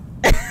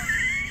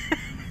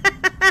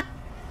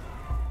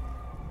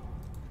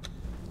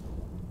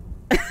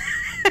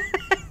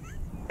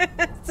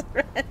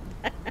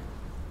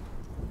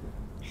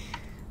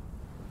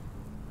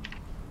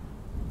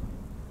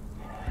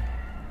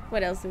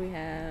 What else do we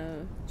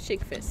have?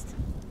 Shake fist.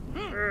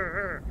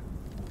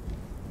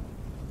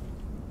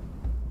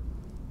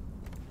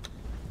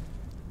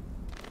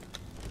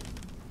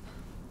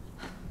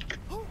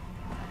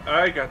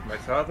 I got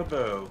myself a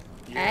bow.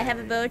 I have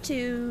a bow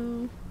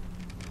too.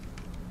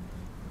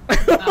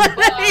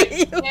 What are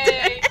you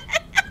Yay.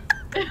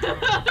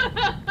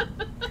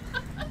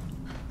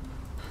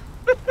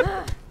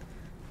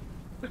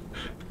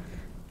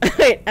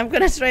 Wait, I'm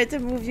gonna try to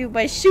move you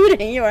by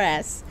shooting your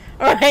ass.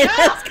 Alright,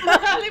 let's go.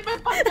 Leave my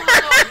fucking alone.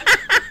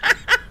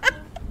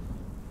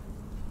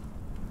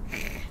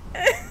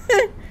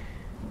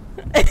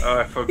 Oh,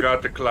 I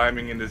forgot the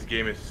climbing in this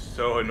game is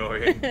so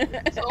annoying.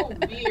 So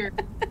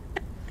weird.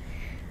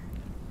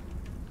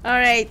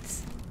 Alright.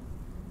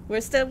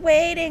 We're still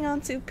waiting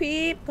on 2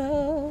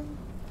 people.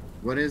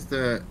 What is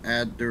the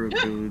add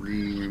durability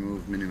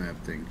remove minimap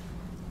thing?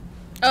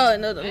 Oh,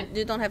 no,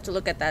 you don't have to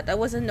look at that. That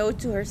was a note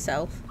to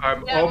herself.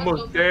 I'm Yeah,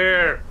 almost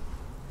there.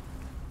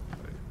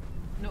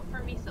 No,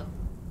 for me, so.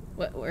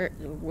 Where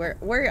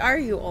are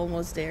you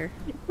almost there?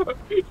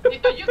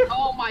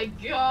 Oh my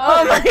god.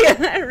 Oh my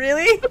god,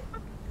 really?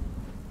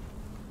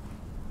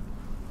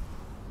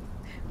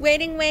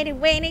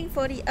 Waiting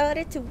for the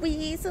other 2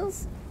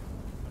 weasels.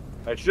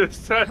 I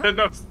just had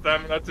enough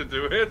stamina to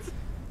do it.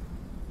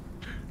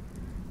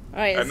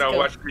 Alright, let's And now go.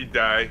 watch me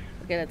die.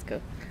 Okay, let's go.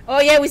 Oh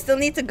yeah, we still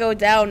need to go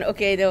down.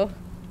 Okay, though.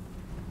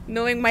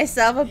 Knowing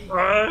myself,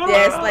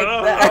 yes, like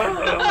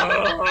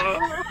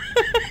that.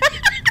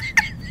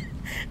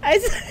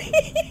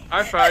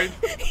 I'm fine.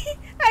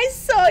 I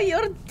saw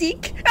your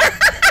dick.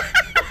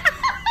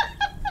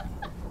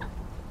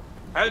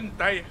 And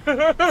die.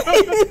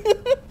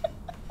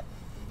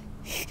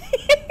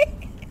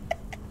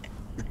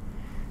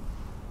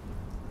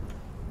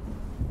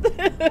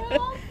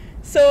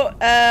 So,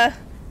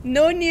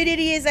 no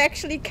nudity is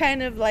actually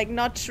kind of like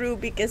not true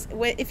because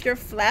if your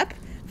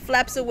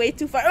flaps away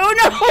too far. Oh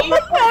no!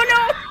 Oh no!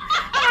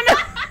 Oh no!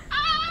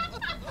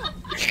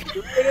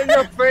 In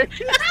your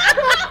face.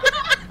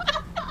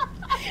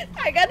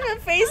 I got my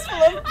face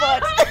full of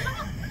butt.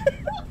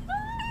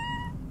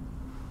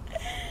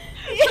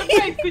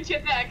 Sometimes put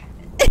your neck.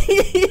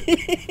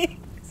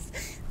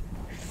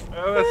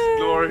 Oh, that's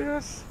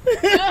glorious.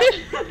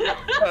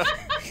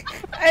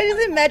 I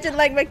just imagine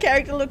like my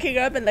character looking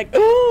up and like,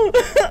 oh,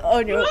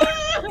 oh no,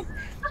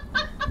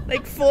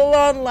 like full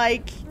on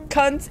like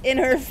cunt in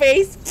her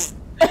face.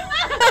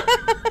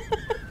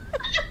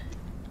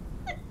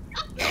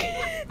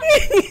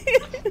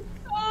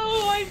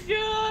 Oh my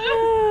god.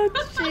 Oh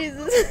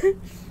Jesus.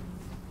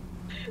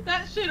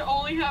 That shit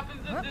only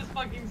happens in this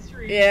fucking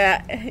stream.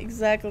 Yeah,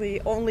 exactly.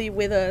 Only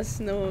with us.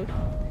 No.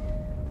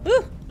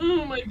 Woo.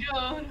 Oh my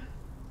god.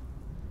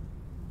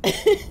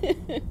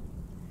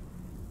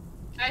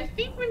 I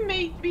think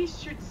we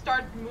should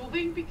start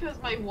moving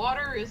because my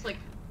water is like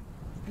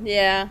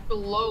Yeah.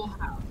 below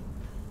half.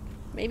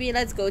 Maybe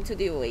let's go to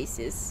the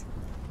oasis.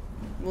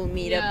 We'll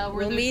meet Yeah, up. where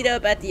We'll there's meet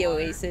up at the water.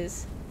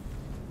 oasis.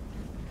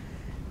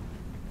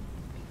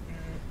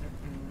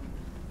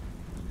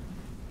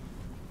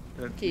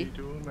 Okay.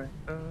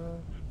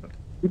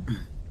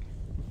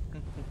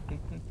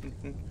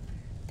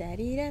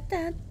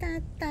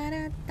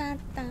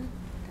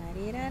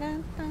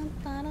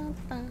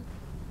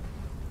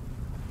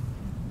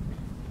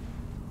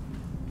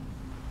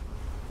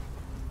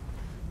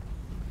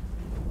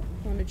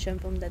 wanna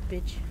jump on that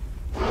bitch.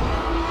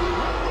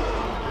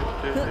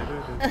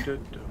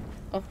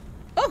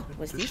 Oh,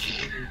 what's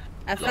this?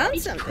 I found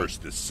something. Curse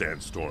this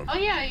sandstorm. Oh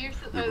yeah,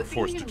 We were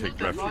forced to take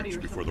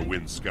refuge before the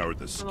wind scoured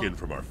the skin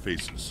from our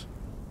faces.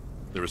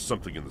 There is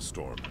something in the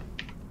storm.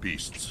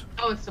 Beasts.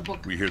 Oh, it's a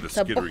book. We hear the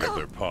skittering of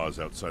their paws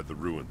outside the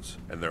ruins,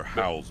 and their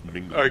howls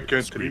mingle with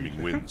the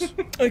screaming winds.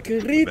 I can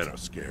The read. men are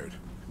scared.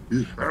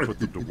 I put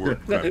them to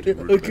work crafting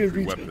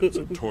rudimentary weapons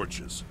and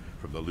torches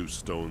from the loose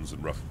stones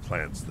and rough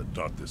plants that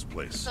dot this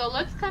place. So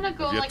let's kind of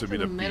go I've yet like to to meet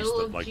the a beast middle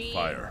that of liked G,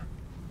 fire.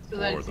 so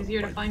that or it's the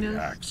easier to bite find of the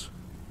us. axe.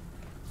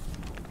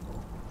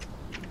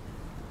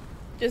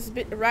 Just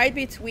right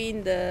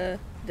between the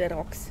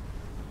rocks.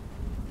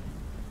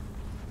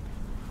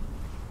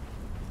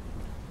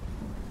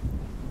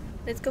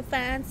 Let's go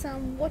find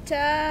some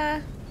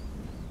water.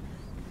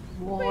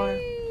 More.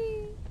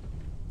 Whee!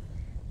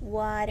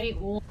 Water. Hey,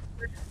 more.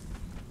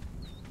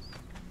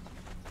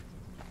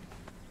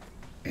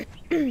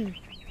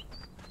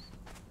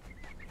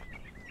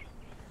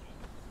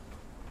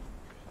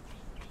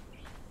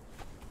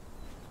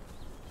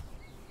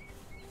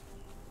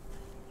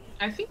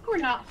 I think we're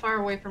not far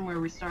away from where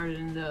we started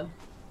in the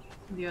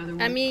other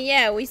one. I mean,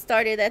 yeah, we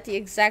started at the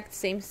exact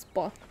same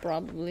spot,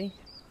 probably.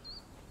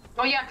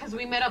 oh yeah, because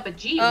we met up at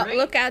G, Oh, right?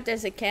 look out,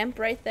 there's a camp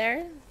right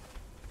there.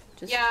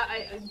 Just... Yeah,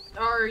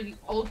 our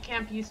old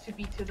camp used to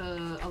be to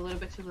a little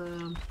bit to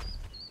the.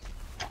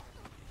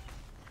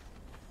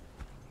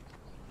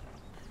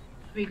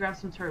 Let me grab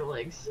some turtle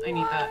eggs. I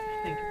need that.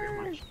 Thank you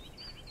very much.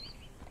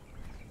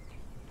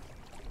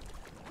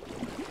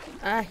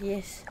 Ah,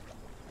 yes.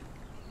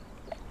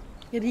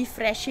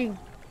 Refreshing.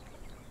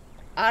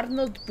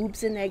 Arnold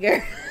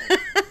Boobsenegger.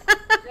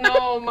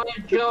 No, my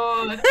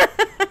god.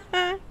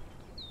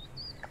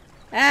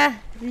 Ah,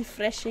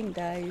 refreshing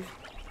dive.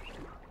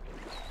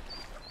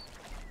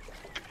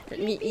 Let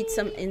me eat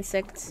some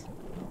insects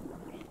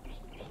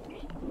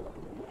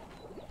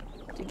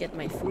to get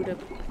my food up.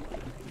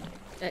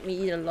 Let me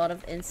eat a lot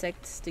of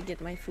insects to get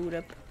my food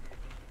up.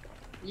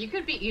 You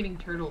could be eating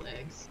turtle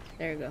eggs.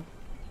 There you go.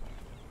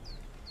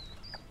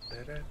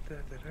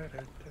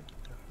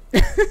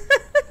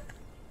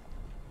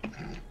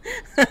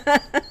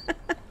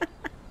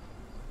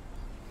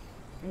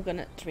 I'm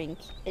gonna drink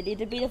a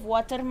little bit of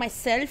water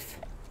myself.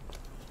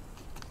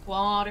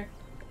 Water.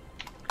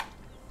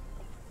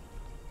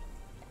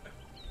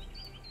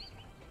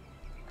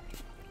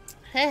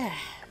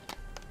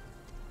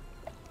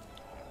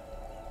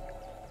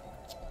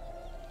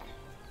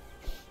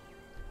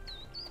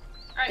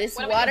 This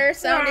water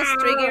sound is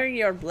triggering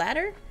your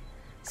bladder?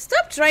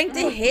 Stop trying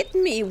to hit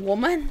me,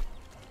 woman.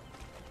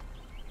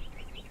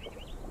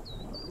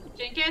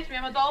 GinX, we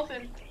have a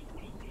dolphin.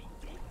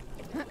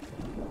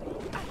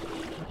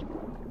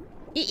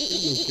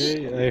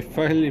 Okay, I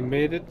finally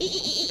made it.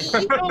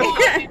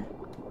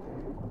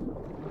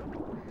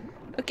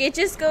 Okay,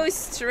 just go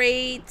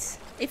straight.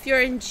 If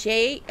you're in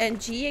J and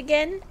G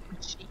again,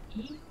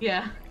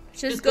 Yeah.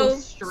 just go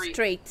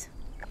straight.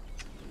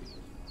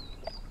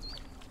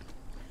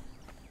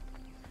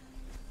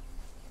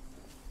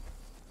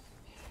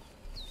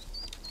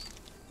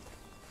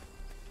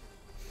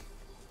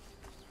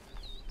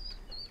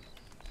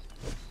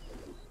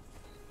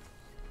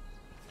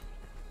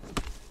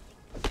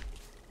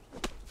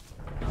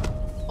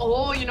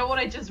 Oh, you know what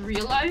I just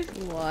realized?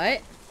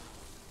 What?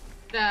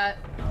 That.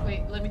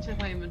 Wait, let me check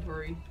my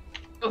inventory.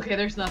 Okay,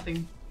 there's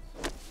nothing.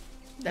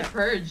 The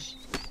purge.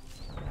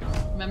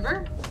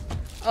 Remember?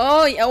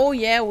 Oh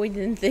yeah, we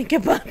didn't think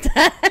about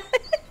that.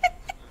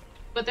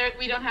 But there,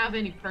 we don't have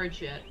any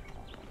purge yet.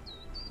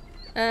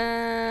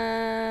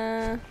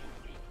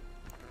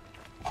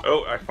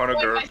 Oh, I found a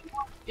girl.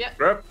 Yep.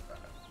 Grab.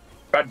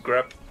 Bad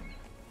grab.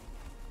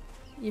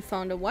 You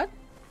found a what?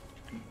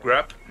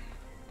 Grab.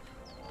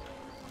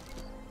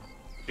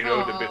 You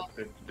know Oh.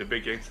 the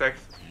big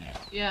insects?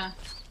 Yeah.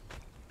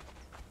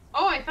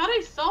 Oh, I thought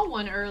I saw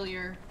one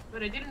earlier,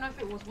 but I didn't know if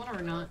it was one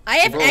or not. I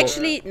have Bro.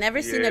 actually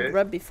never seen a Yes.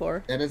 grub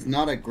before. That is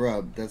not a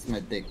grub. That's my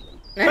dick.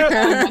 Oh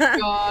my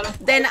god.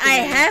 of Then course I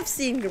it is. have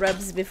seen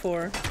grubs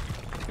before.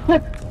 I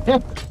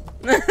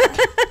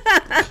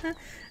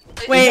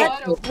Wait,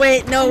 saw it.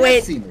 wait, no, I've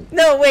wait. seen it.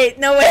 No, wait,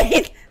 no,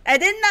 wait. I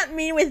did not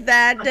mean with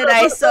that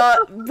I saw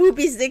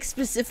Booby's dick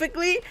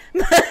specifically.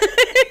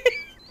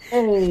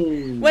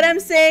 What I'm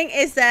saying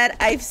is that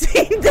I've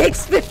seen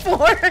dicks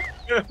before.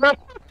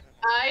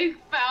 I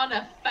found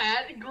a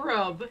fat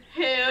grub.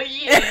 Hell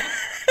yeah.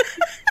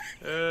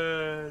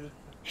 Yeah.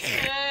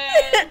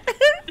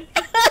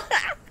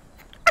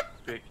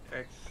 Big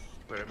X,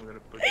 but I'm gonna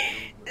put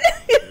you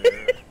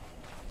there.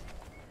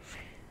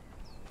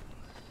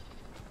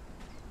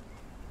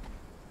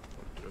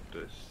 I'll drop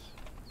this.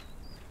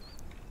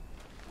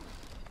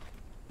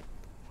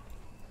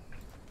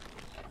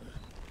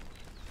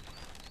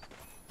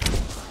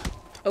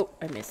 Oh,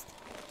 I missed.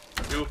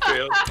 You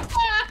failed.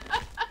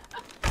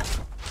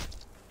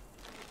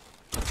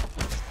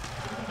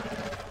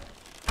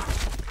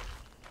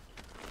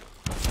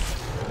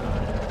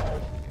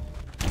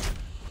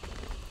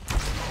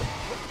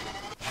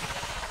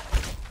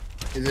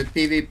 Is it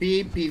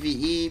PvP,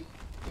 PvE?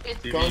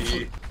 It's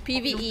PvE.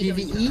 PvE.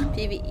 PvE?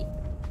 PvE.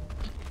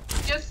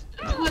 just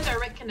do a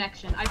direct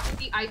connection. I put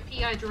the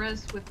IP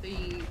address with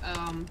the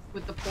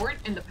port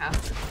and the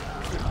password.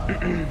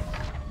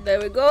 There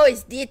we go.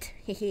 It's did.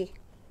 Hehe.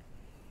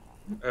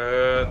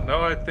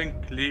 No, I think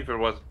lever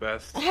was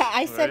best.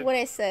 I said right? what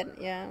I said.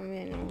 Yeah, I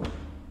mean.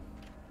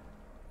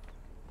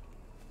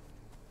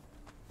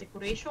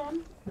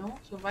 Decoration? No.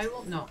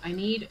 Survival? No. I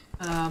need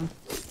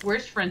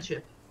where's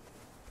friendship?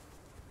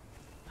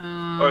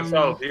 Oh, it's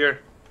all here.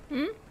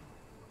 Hmm?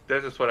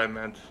 This is what I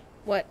meant.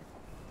 What?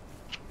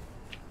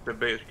 The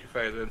basic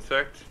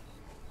insect.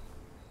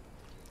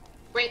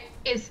 Wait,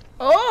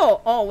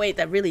 Oh, wait.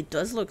 That really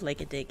does look like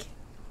a dick.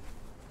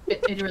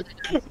 it really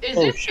does. Is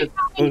Oh it shit,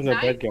 becoming those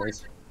are bad night or guys.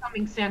 is it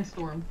becoming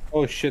sandstorm?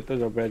 Oh shit,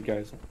 those are bad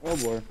guys. Oh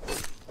boy.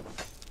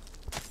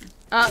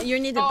 You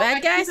need the Oh, I bad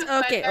see guys? the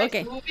bad Okay, guys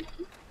okay. moving,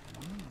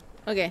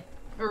 Okay.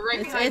 or right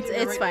It's behind you,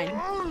 it's right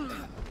fine.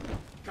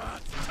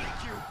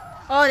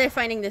 Oh, they're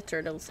finding the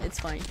turtles. It's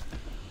fine.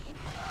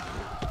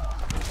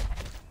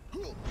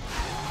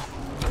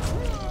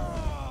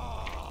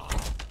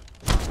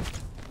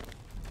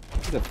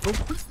 What the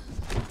fuck?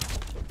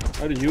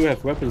 How do you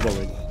have weapons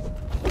already?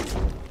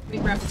 We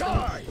grab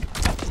some.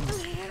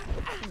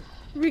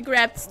 We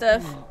grabbed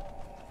stuff.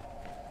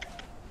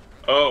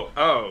 Oh.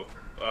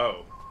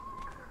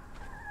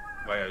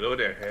 Why, hello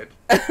there, head.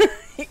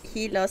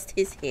 He lost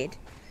his head.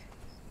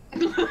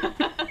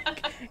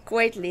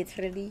 Quite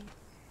literally.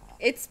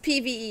 It's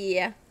PvE,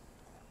 yeah.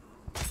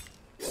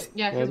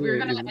 Yeah, because we were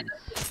gonna Yeah. end up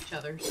with each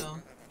other, so.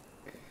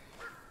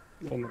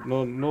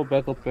 No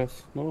battle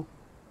pass. No.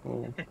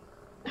 Oh.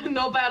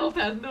 No battle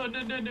pass. No.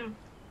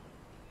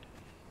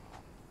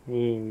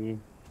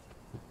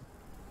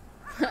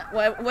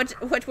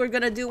 What we're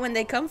gonna do when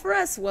they come for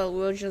us? Well,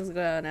 we're just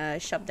gonna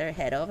chop their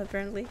head off,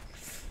 apparently.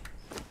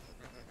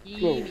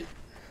 Whoa.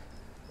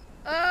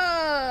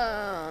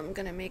 I'm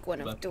gonna make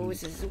one of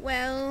those as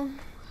well.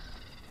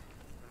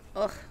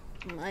 Ugh,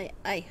 my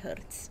eye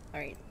hurts.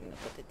 Alright, I'm gonna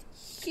put it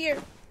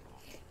here.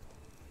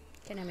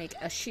 Can I make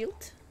a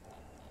shield?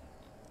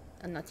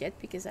 Not yet,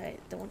 because I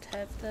don't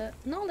have the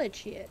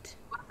knowledge yet.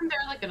 Wasn't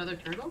there like another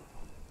turtle?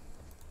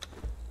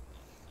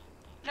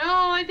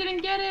 No, I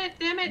didn't get it.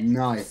 Damn it.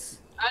 Nice.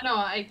 I know,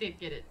 I did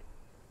get it.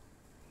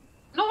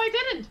 No, I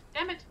didn't.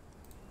 Damn it.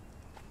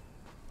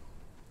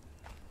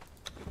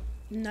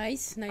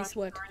 Nice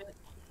what?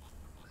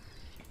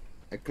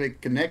 I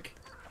click connect,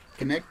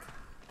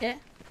 Yeah.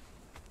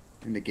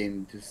 and the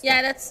game just.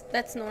 Yeah,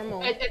 that's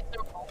normal. It's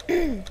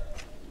normal.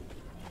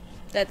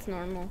 That's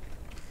normal.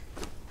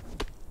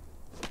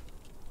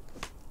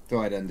 So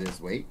I done this.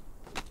 Wait.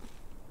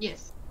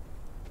 Yes.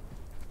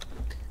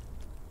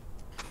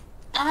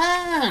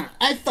 Ah,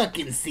 I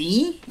fucking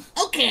see.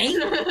 Okay.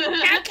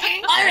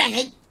 Okay. All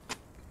right.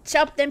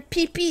 Chop them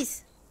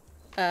peepees.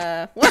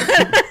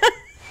 What?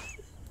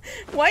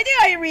 Why do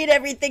I read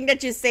everything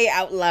that you say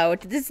out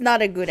loud? This is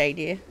not a good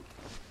idea.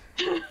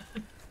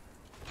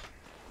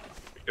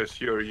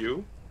 Because you're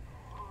you.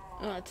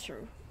 Oh, that's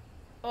true.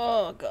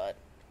 Oh god,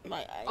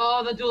 my eye.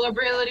 Oh, the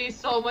durability is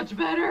so much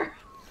better.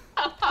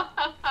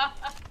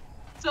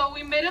 So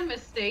we made a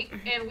mistake,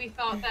 and we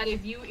thought that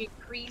if you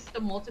increase the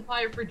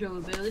multiplier for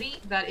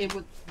durability, that it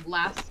would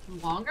last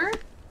longer.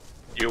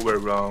 You were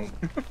wrong.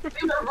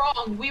 We were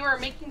wrong. We were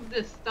making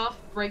this stuff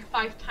break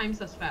 5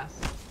 times as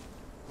fast.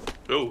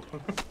 Oh.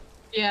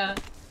 Yeah,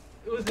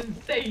 it was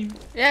insane.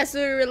 Yeah, so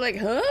we were like,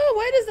 huh?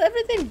 Why does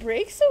everything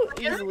break so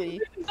easily?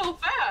 Everything's so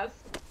fast.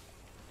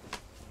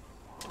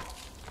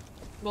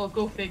 Well,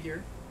 go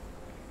figure.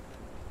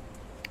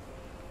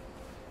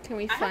 Can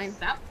we I find have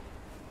sap.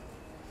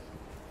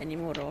 any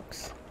more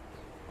rocks?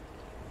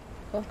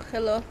 Oh,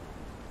 hello.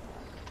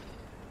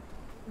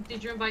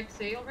 Did you invite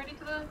Say already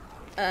to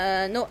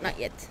the? No, not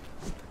yet.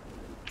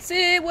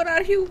 Say, what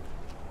are you?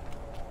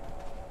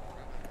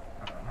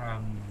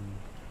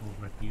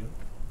 Over here.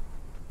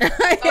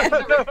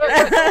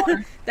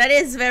 That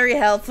is very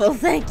helpful,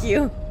 thank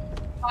you.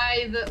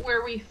 By the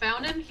where we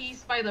found him,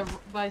 he's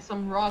by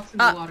some rocks in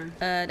the water.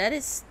 That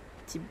is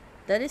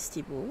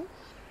Thibauld.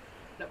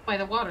 By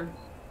the water.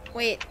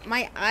 Wait,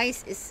 my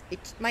eyes is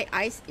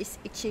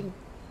itching.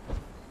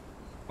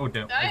 Oh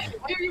damn. Why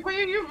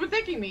are you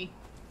attacking me?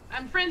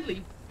 I'm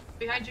friendly.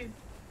 Behind you.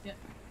 Yeah.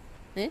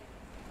 Eh?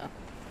 Oh.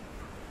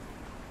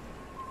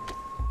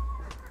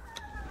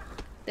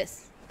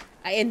 This.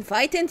 I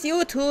invited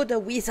you to the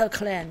Weasel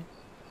clan.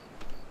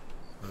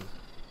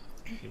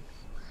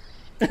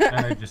 And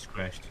I just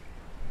crashed.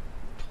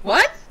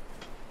 What?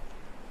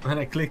 When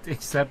I clicked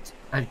accept,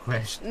 I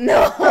crashed.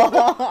 No.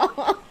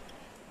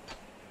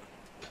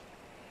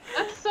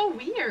 That's so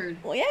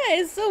weird. Well, yeah,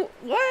 it's so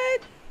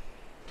what?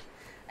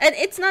 And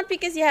it's not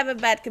because you have a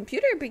bad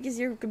computer, because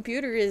your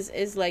computer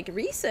is like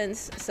recent,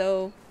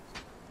 so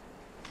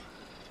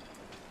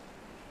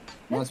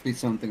Must be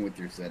something with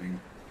your setting.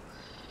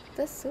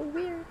 that's so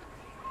weird.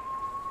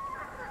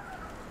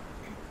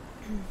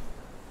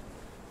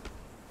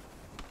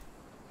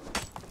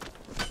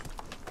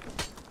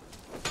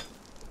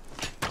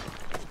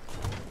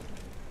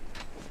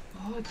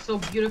 Oh, it's so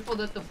beautiful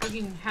that the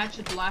fucking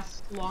hatchet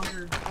lasts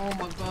longer. Oh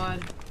my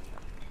god.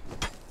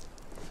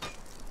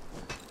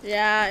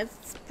 Yeah,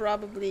 it's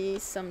probably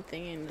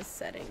something in the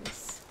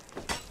settings.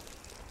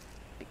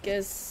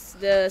 Because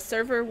the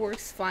server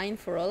works fine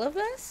for all of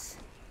us.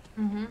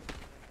 Mm-hmm.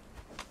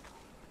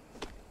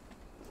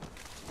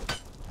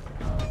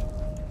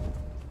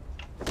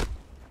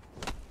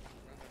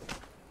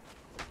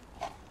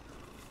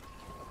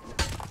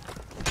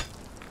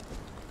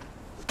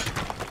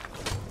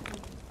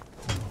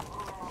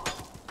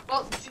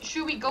 Well,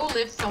 should we go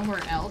live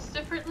somewhere else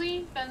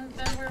differently than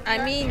where we I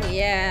are mean, here?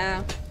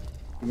 yeah.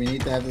 Do we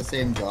need to have the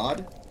same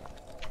god?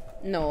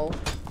 No.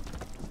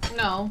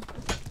 No.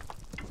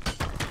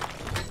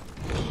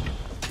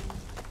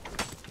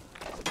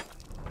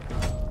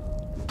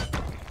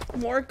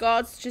 More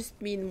gods just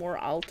mean more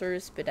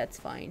altars, but that's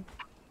fine.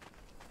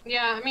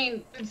 Yeah, I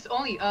mean, it's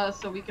only us,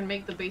 so we can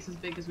make the base as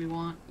big as we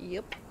want.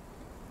 Yep.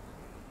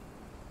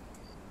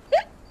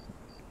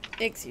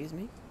 Excuse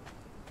me.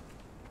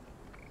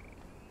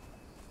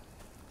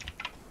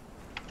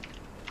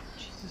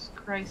 Jesus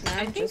Christ. Nah,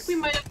 I think just- we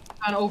might have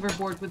gone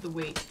overboard with the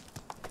weight.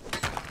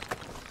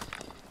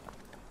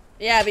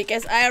 Yeah,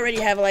 because I already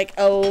have like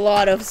a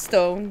lot of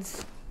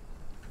stones.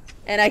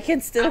 And I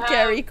can still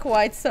carry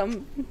quite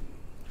some.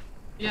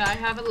 Yeah, I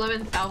have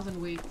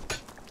 11,000 weight.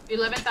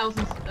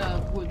 11,000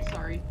 wood,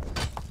 sorry.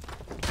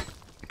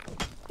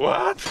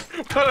 What?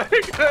 What are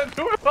you gonna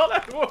do with all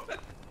that wood?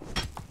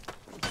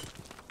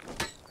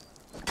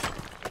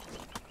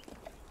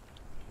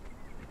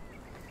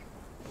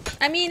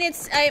 I mean,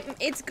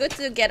 it's good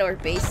to get our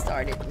base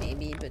started,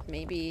 maybe, but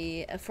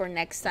maybe for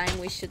next time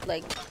we should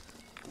like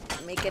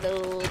make it a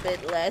little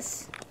bit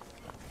less.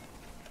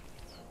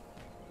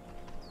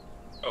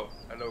 Oh,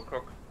 hello,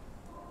 cook.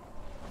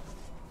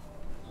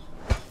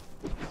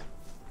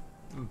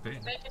 Okay.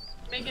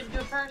 Make it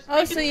good first. Oh,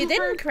 make so it you good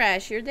didn't first.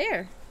 crash? You're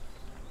there.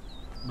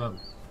 Well,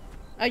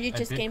 Oh, you I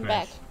just did came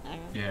crash. back.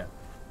 yeah.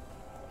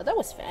 Oh, that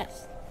was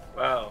fast.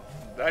 Wow,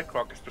 that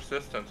croc is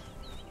persistent.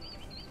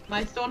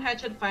 My stone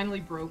hatchet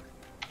finally broke.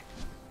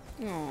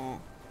 Oh.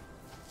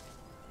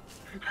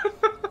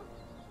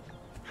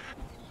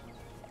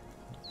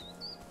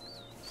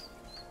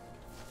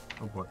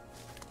 Oh boy.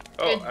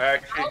 Oh, It's I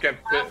actually can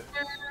fit.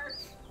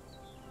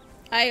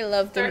 I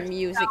love the There's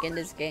music in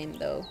this game,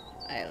 though.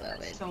 I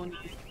love it. So nice.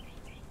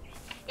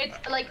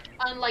 It's like,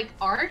 unlike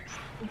art,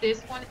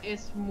 this one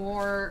is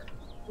more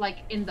like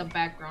in the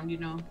background, you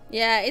know?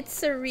 Yeah, it's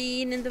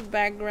serene in the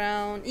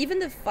background. Even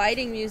the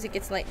fighting music,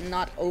 it's like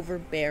not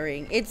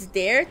overbearing. It's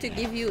there to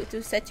give you,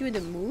 to set you in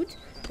the mood,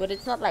 but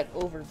it's not like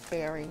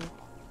overbearing.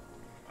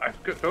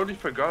 Totally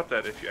forgot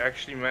that if you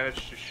actually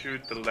manage to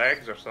shoot the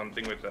legs or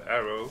something with the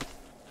arrow,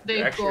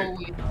 They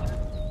actually- go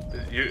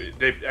away.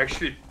 they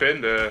actually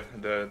pin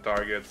the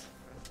targets.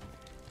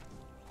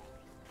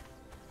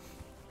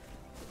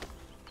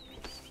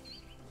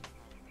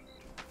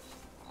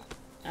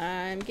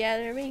 I'm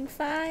gathering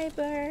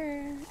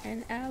fiber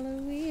and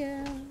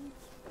aloe.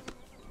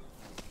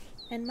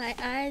 And my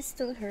eyes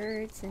still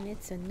hurts and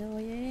it's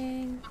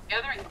annoying. I'm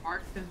gathering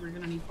bark because we're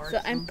gonna need bark. So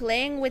I'm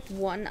playing with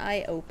one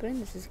eye open.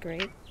 This is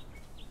great.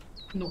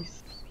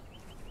 Nice.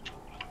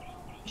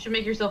 You should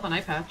make yourself an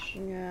eye patch.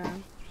 Yeah.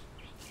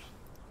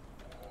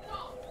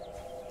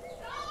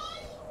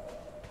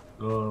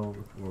 Oh,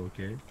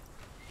 okay.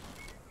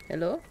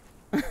 Hello?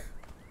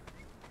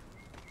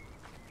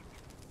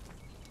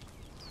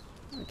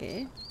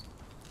 Okay.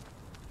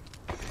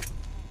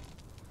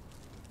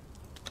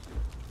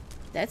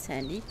 That's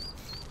handy.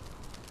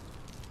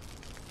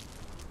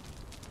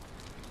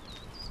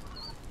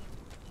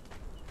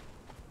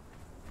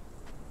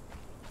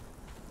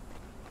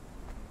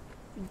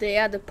 They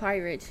are the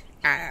pirate.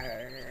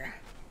 Arr.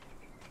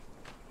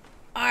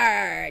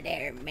 Arr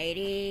there,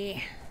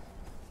 matey.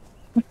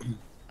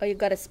 Oh, you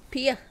got a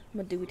spear,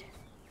 my dude.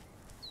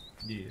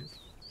 Yes.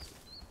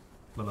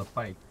 Well, a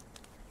pike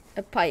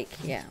A pike,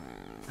 yeah.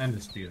 and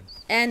a spear.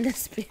 And a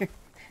spear.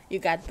 You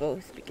got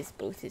both because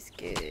both is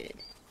good.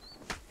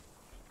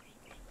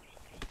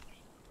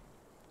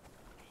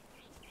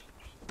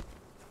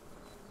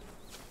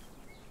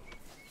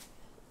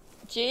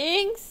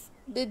 Jinx,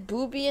 did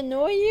Booby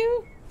annoy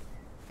you?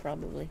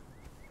 Probably.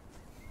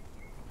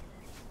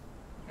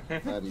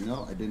 How do you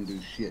know? I didn't do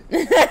shit.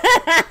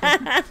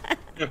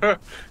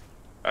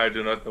 I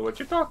do not know what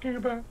you're talking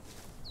about.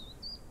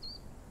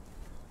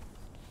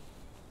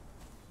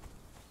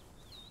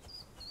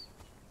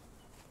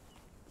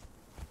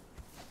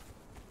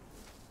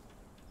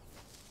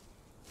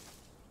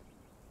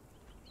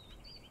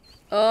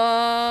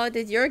 Oh,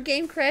 did your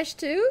game crash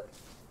too?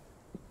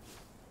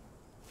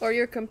 Or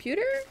your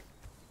computer?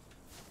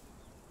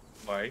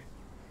 Why?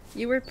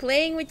 You were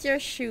playing with your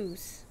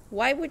shoes.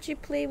 Why would you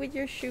play with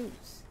your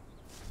shoes?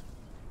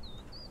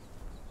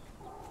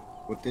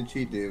 What did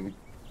she do?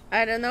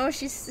 I don't know.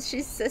 She's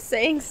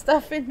saying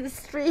stuff in the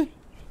stream.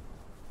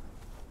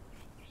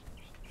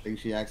 I think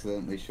she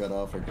accidentally shut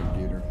off her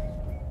computer.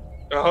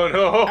 Oh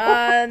no!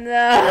 Oh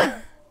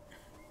no.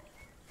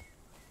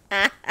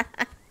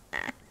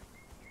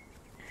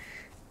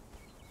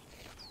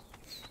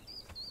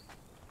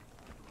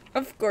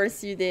 Of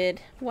course you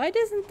did. Why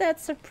doesn't that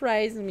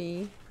surprise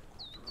me?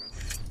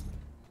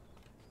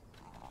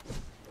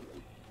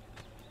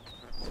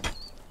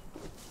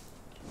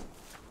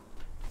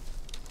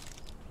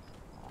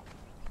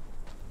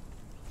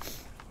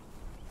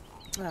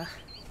 Ah.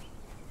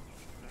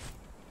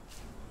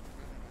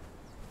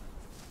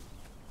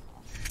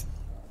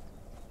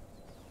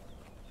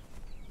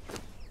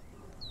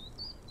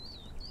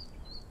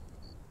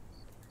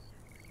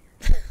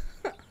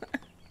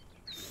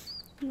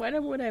 Why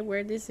would I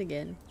wear this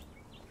again?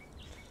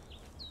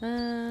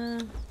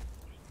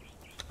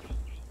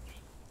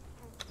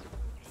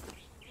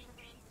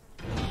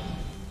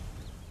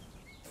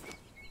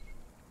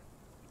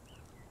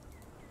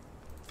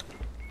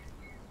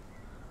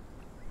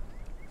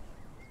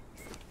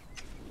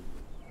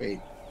 Wait.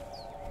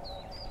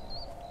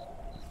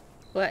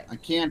 What? I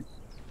can't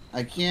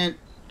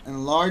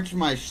enlarge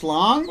my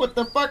schlong? What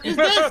the fuck is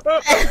this?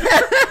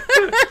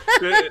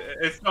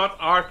 It's not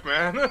art,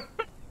 man.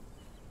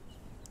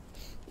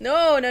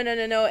 No.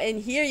 And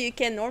here you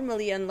can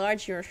normally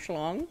enlarge your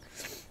schlong,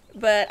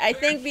 but I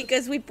think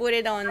because we put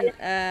it on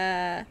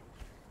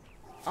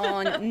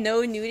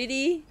no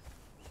nudity,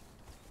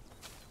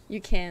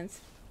 you can't.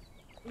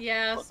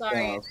 Yeah, What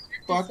sorry. the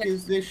fuck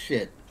is this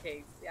shit?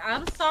 Okay,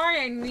 I'm sorry.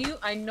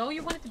 I know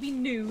you want it to be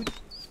nude.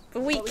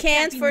 But we But we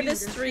can't can't be for nude the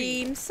and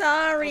free. stream.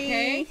 Sorry.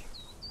 Okay.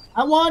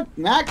 I want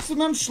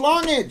maximum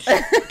schlongage.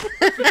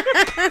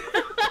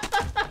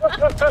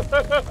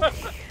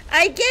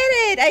 I get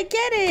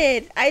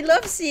it. I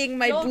love seeing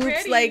my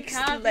boobs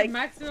have the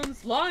maximum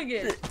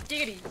longest.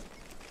 Giggity.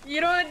 You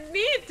don't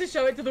need to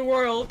show it to the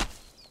world.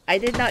 I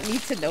did not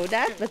need to know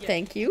that, but Yeah.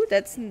 thank you.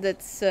 That's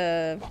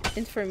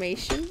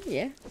information.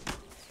 Yeah.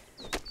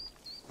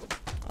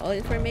 All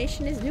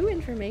information is new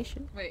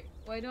information. Wait,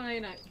 why don't I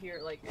not hear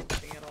like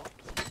anything at all?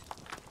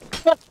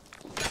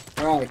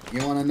 Alright,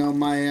 you wanna know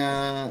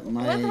my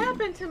What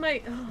happened to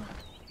my? Oh.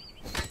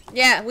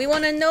 Yeah, we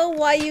want to know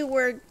why you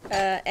were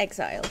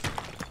exiled.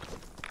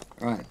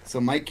 Alright, so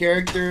my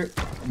character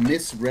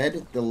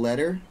misread the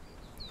letter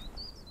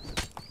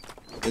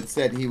that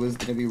said he was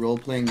gonna be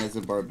role-playing as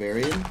a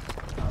barbarian.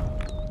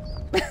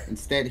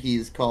 Instead, he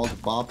is called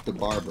Bob the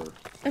Barber.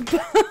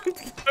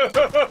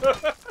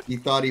 He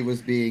thought he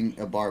was being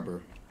a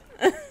barber.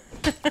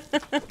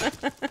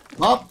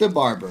 Bob the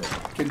Barber,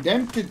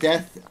 condemned to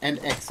death and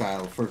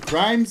exile for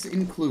crimes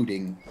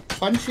including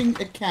punching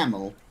a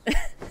camel,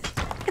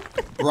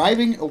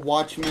 bribing a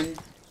watchman,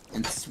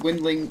 and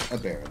swindling a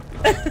baron.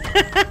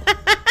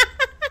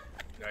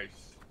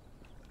 Nice.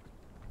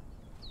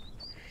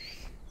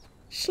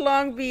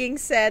 Schlong being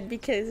sad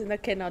because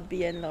it cannot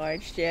be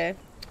enlarged, yeah.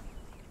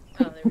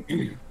 Oh, there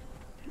we go.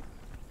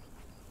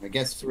 I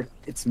guess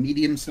it's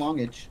medium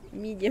slongage.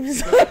 Medium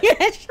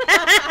sluggish.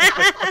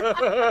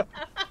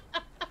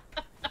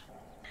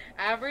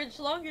 Average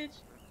longage.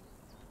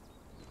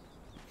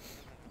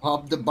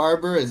 Bob the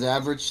Barber is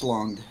average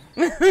slonged.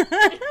 Oh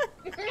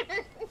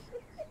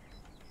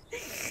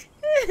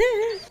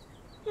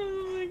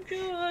my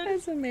god.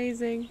 That's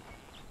amazing.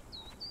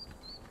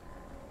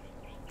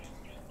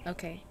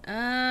 Okay.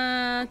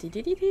 Ow,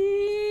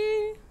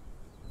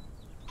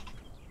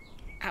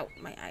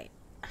 my eye.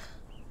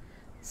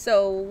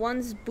 So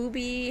once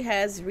Booby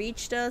has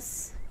reached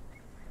us,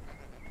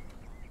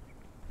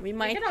 we We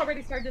might. can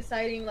already start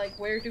deciding like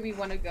where do we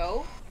want to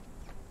go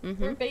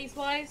for base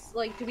wise.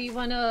 Like, do we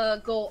want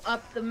to go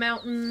up the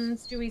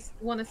mountains? Do we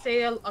want to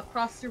sail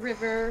across the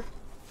river?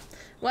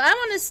 Well, I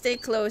want to stay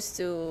close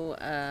to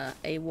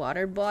a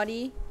water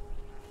body.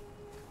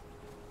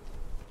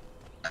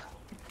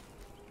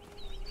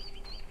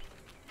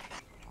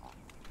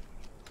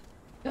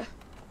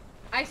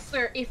 I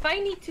swear, if I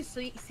need to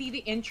see the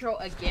intro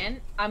again,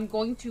 I'm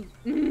going to.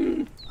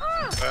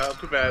 Well,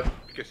 too bad,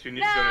 because you're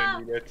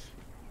gonna need it.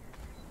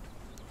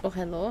 Oh,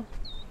 hello.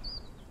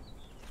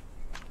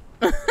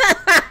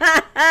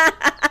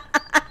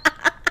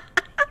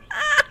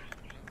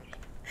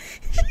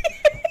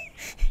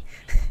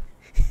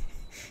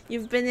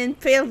 You've been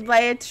impaled by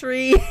a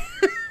tree.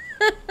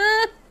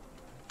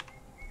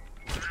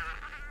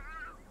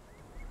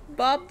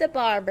 Bob the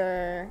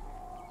Barber.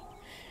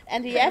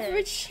 And the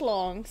average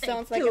schlong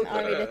sounds like an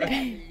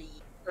R-rated.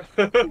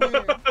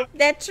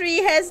 That tree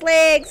has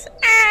legs.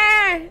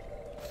 Ah!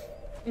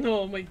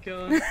 Oh my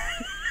god.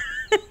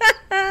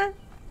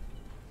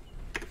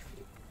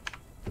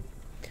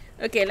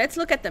 Okay, let's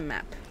look at the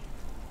map.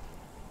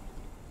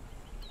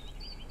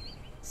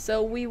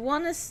 So we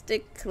want to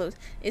stick close.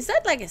 Is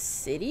that like a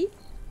city?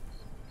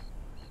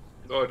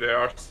 Oh, there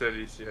are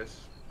cities,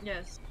 yes.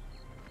 Yes.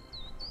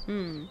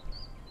 Hmm.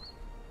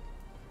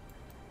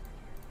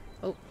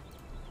 Oh.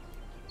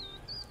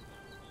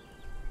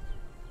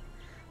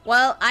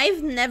 Well,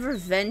 I've never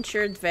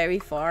ventured very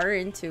far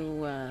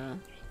into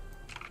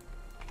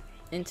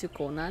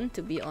Conan,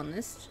 to be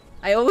honest.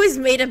 I always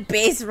made a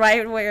base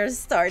right where I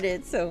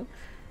started, so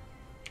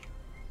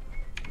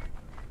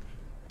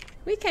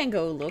we can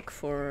go look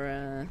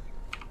for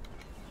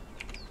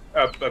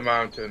Up a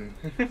mountain.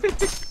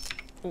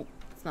 Oh,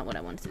 that's not what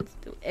I wanted to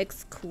do.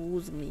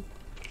 Excuse me.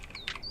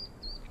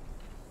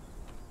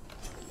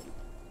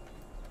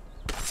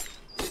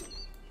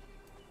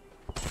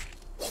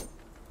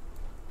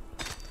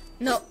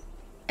 No,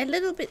 a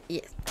little bit.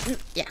 Yes.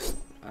 Yeah.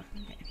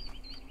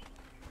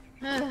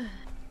 Okay.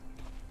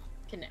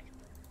 Connect.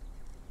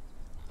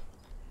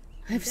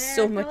 I have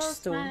so much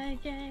stone.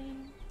 Yeah,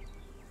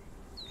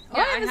 I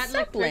had like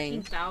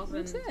sapling.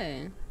 13,000.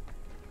 Okay.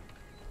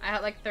 I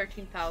had like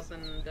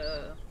 13,000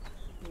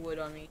 wood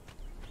on me.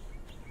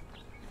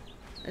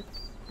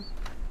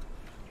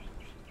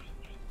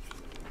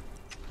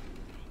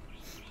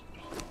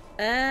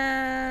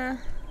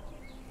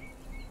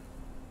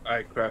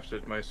 I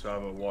crafted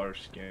myself a water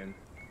skin.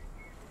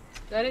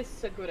 That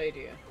is a good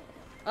idea.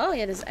 Oh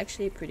yeah, that's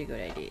actually a pretty good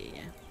idea.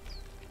 Yeah.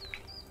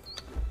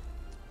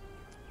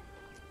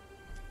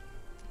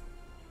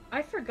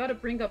 I forgot to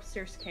bring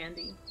upstairs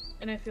candy,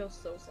 and I feel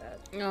so sad.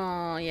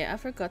 Oh yeah, I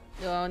forgot.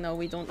 Oh no,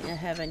 we don't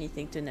have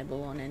anything to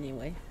nibble on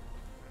anyway.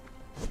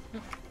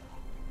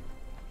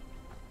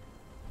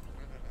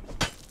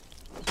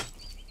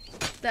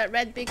 That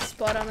red big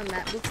spot on the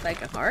map looks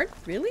like a heart?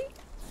 Really?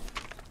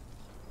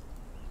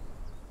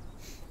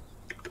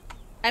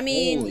 I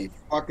mean, Holy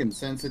fucking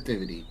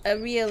sensitivity. a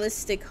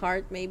realistic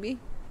heart, maybe.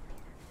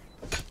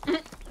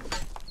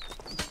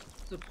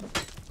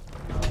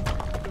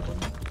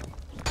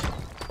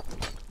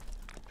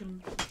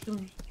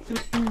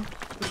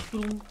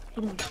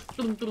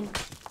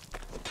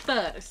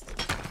 First,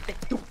 they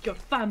took your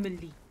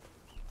family.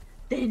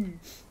 Then,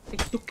 they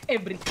took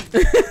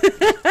everything.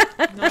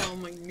 Oh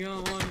my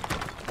god.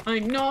 I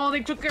know,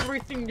 they took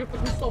everything. You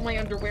fucking stole my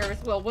underwear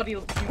as well. What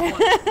else do you want?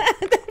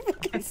 They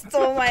fucking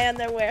stole my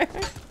underwear.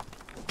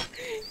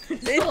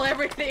 They stole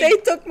everything. They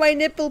took my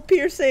nipple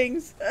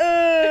piercings.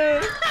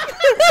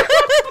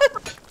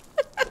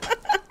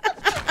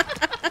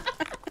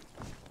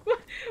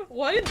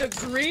 What in the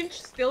Grinch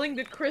stealing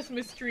the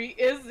Christmas tree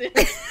is it?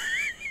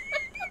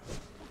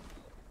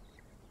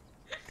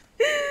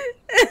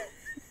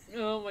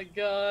 Oh my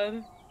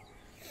god.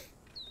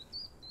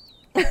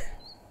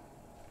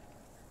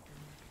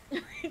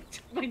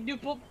 My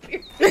nipple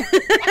piercing. Oh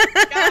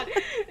god.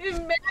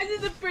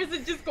 Imagine the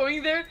person just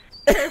going there,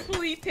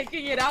 carefully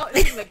taking it out,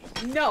 and being like,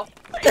 no,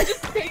 I'm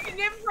just taking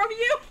it from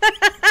you.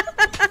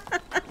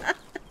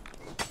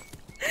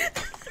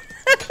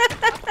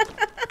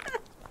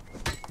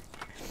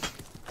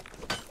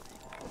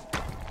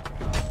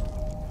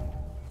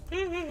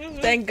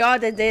 Thank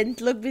God I didn't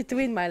look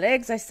between my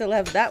legs. I still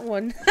have that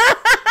one.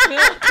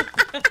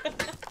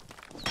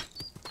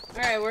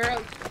 Alright,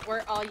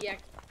 we're all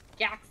yaks.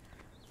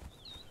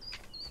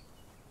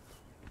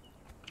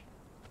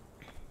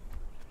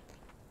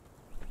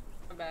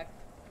 I'm back.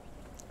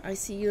 I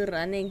see you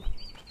running.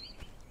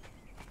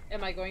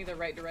 Am I going the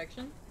right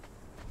direction?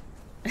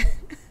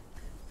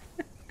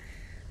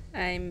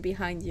 I'm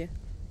behind you.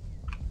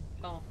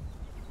 Oh.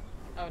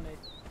 Oh,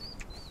 nice.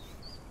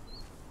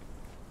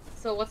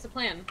 So what's the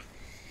plan?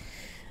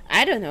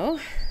 I don't know.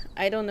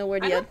 I don't know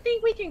where I the don't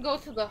think we can go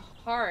to the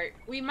heart.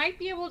 We might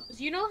be able...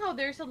 You know how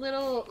there's a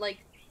little, like,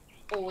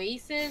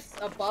 oasis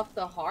above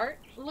the heart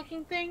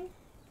looking thing?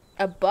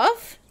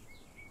 above?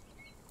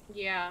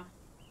 Yeah.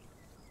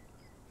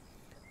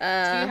 So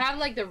you have,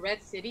 like, the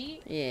red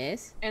city?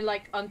 Yes. And,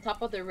 like, on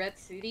top of the red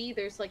city,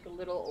 there's, like, a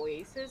little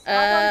oasis. How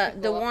about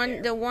we go up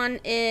there? the one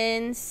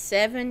in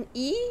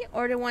 7E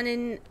or the one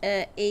in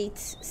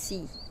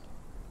 8C?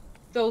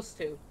 Those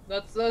two.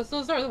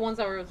 Those are the ones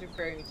I was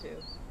referring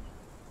to.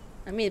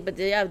 I mean, but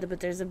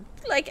there's a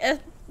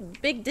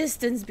big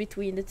distance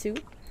between the two.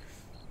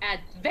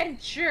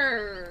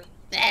 Adventure!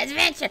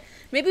 Adventure!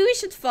 Maybe we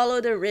should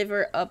follow the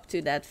river up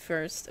to that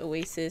first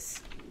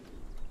oasis.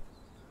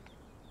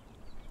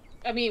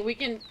 I mean, we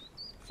can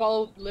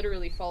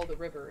literally follow the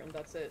river, and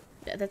that's it.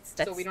 Yeah, that's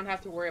so we don't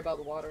have to worry about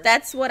the water.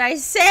 That's what I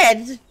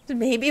said!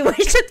 Maybe we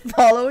should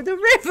follow the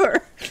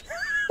river!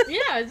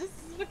 Yeah, just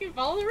fucking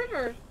follow the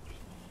river.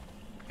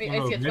 Wait,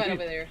 I see a thread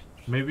over there.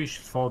 Maybe we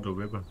should follow the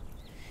river.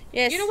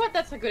 Yes. You know what?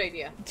 That's a good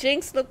idea.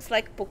 GinX looks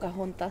like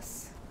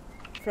Pocahontas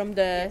from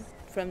the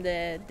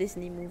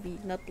Disney movie,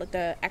 not like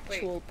the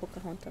actual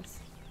Pocahontas.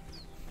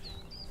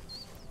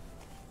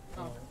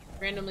 Oh,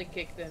 randomly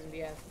kicked in.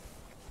 Yeah,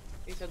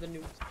 these are the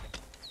noobs.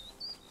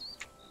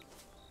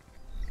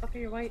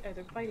 Okay, you're white.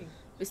 They're fighting.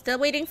 We're still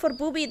waiting for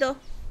Booby though.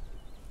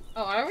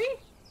 Oh, are we?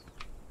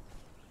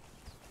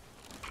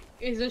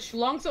 Is the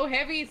schlong so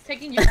heavy it's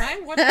taking you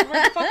time? Where the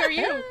fuck are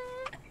you?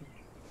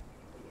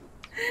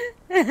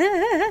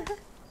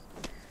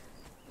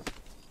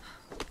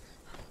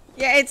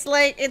 Yeah, it's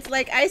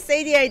like I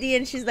say the idea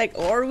and she's like,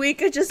 or we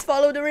could just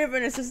follow the river,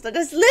 and it's just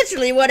that's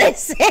literally what I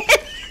said.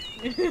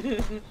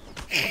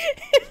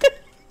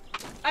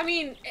 I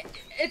mean,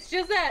 it's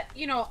just that,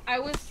 you know, I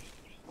was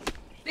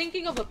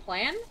thinking of a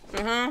plan,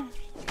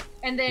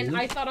 and then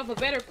I thought of a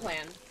better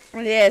plan.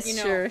 Yes, you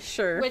know,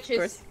 sure. Which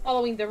is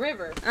following the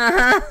river.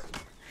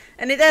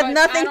 And it had But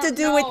nothing I to don't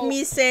do with know.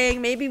 me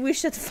saying maybe we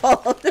should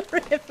follow the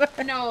river.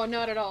 No,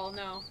 not at all.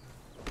 No.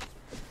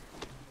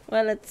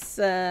 Well, let's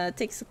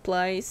take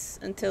supplies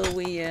until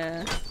we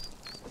I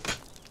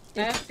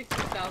have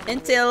 60,000.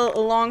 until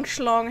Long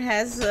Schlong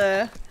has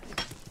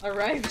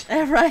Arrived.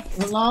 arrived.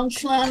 The long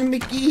schlong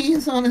Mickey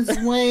is on his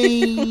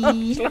way.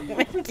 Long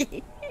Schlong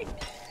Mickey.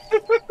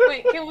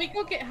 Wait, can we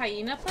go get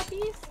hyena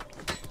puppies?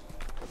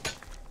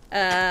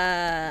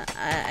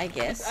 I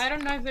guess. I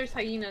don't know if there's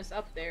hyenas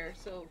up there,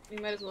 so we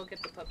might as well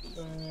get the puppies.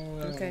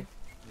 Okay.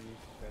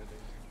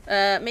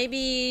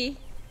 Maybe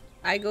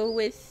I go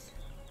with,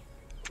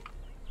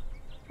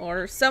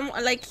 or some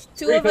like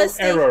two of us.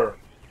 Error.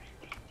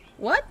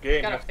 What?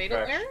 Game Got a has fatal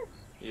crashed. error?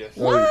 Yes.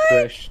 What?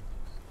 Crashed.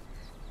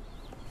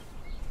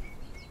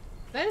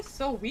 That is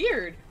so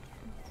weird.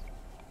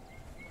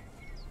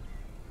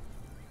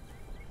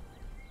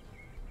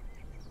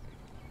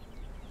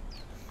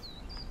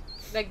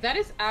 Like, that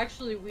is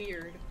actually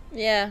weird.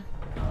 Yeah.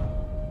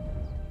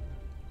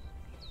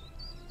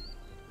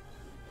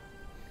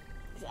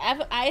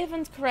 I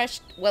haven't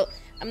crashed. Well,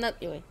 I'm not.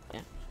 Anyway,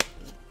 yeah.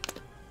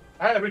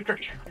 I haven't.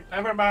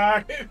 Never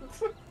mind.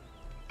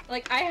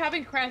 Like, I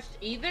haven't crashed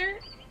either.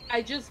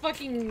 I just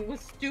fucking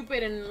was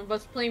stupid and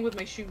was playing with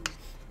my shoes.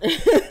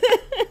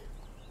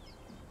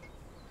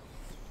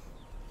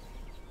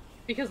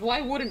 Because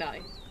why wouldn't I?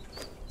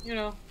 You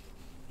know.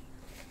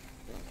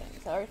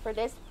 Okay, sorry for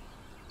this.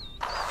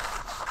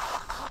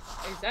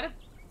 Is that a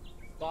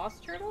boss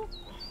turtle?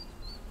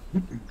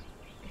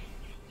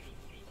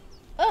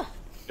 Oh.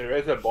 There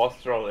is a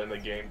boss troll in the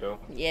game, though.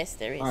 Yes,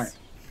 there is. Alright.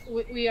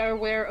 We are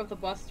aware of the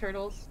boss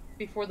turtles.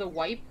 Before the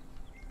wipe,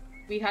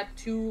 we had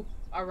 2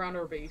 around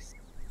our base.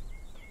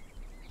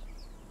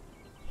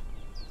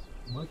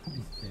 What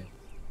is that?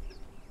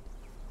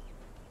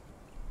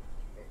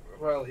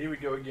 Well, here we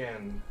go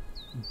again.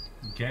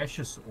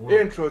 Gaseous orb.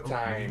 Intro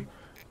time.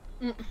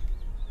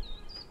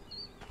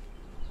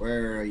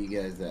 Where are you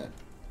guys at?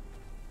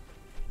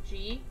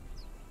 G.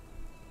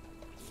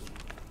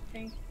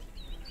 Okay.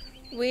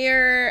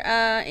 We're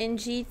in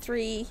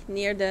G3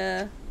 near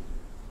the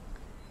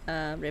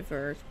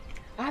river.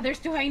 Ah, there's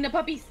 2 hyena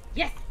puppies.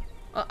 Yes.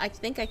 Oh, I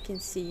think I can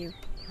see you.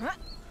 Huh?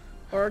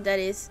 Or that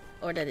is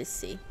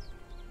C.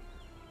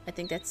 I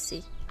think that's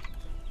C.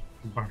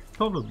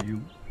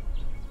 Bartholomew.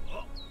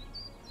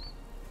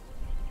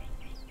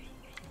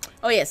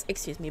 Oh yes,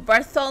 excuse me,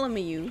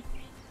 Bartholomew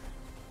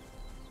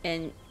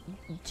and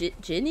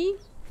Ginny.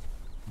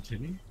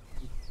 Ginny?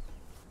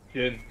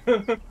 Gin.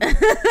 Where's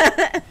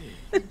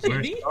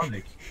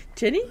Sonic?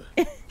 Ginny?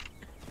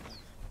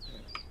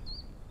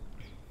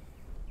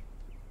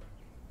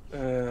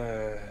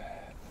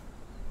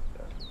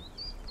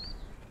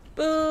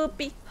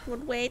 Boopy, we're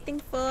waiting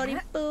for you,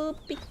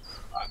 Boopy.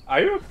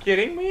 Are you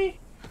kidding me?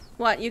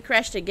 What? You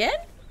crashed again?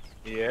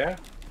 Yeah.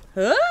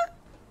 Huh?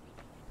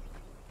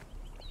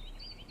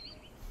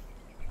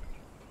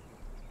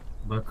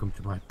 Welcome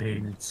to my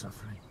pain and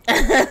suffering.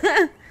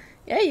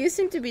 Yeah, you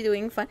seem to be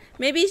doing fine.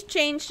 Maybe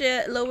change,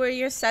 lower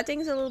your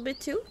settings a little bit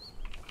too.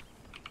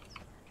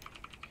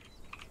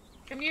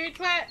 Come here,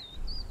 twat.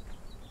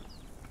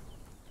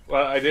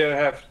 Well, I didn't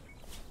have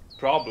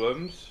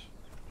problems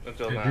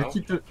until now.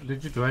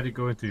 Did you try to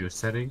go into your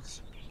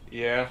settings?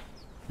 Yeah.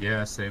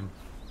 Yeah, same.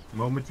 The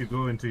moment you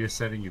go into your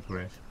setting, you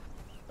crash.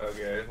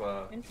 Okay.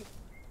 Well,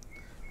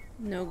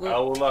 No I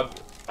go. will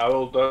not. I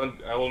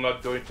will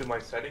not go into my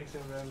settings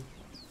and then.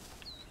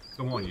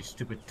 Come on, you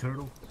stupid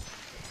turtle.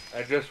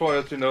 I just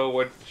wanted to know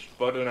what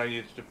button I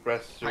need to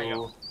press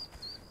to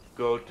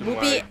go to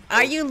Boopy, my.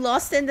 are you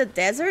lost in the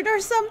desert or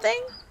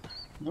something?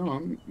 No,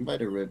 I'm by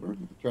the river.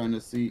 I'm trying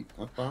to see.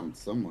 I found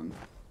someone.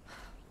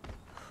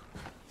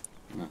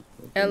 Ah,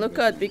 Yeah, look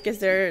out because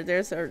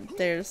there's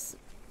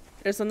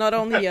not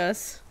only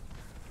us.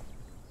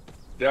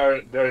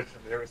 There's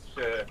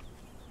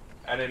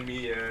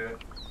enemy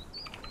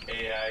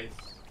AIs.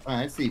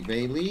 I see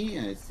Bailey.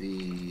 I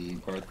see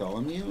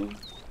Bartholomew.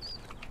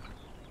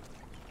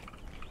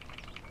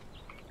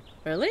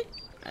 Really?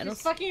 I don't.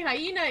 This fucking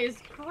hyena is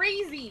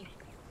crazy.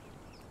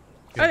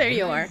 Oh, there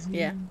you are.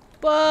 Yeah.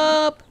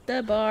 Bob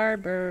the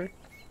barber.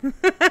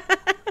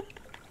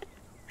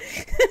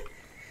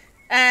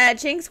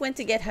 Jinx went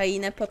to get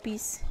hyena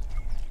puppies.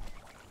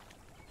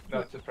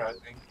 Not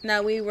surprising.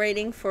 Now we're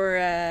waiting for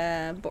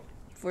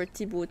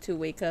Thibauld to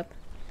wake up.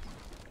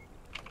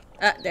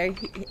 There,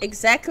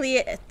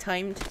 exactly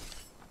timed.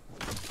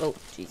 Oh,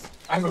 jeez.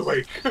 I'm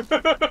awake.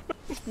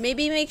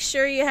 Maybe make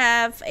sure you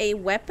have a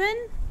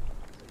weapon.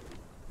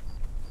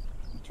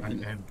 I'm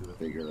trying to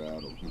figure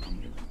out what I'm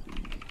gonna do.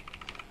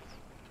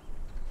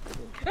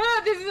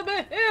 Ah, this is a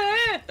bit.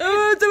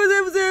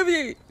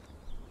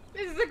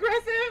 This is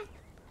aggressive.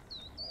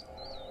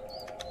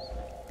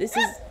 This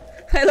is.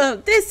 Hello.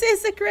 This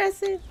is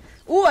aggressive.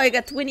 Oh, I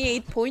got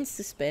 28 points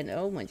to spend.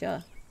 Oh my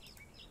god.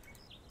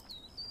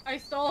 I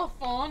stole a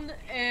fawn,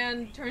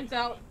 and turns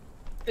out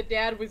the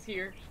dad was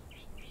here.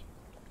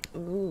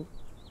 Ooh.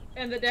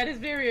 And the dad is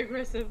very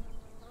aggressive.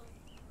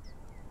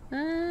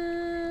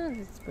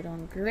 Let's put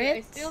on I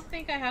grit. still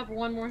think I have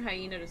one more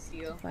hyena to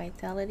steal.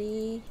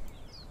 Vitality.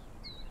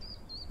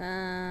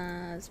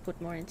 Let's put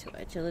more into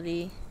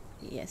agility.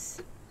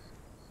 Yes.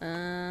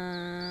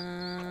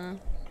 Oh,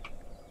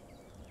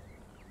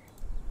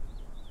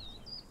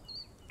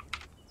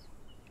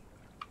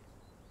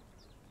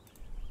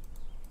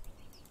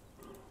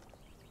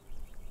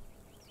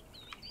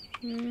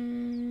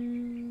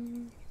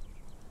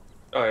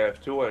 I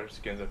have 2 other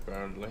skins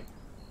apparently.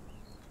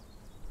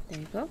 There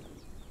you go.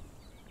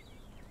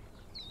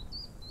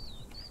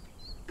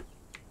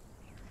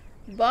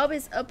 Bob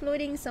is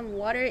uploading some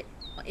water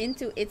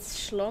into its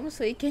schlong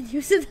so he can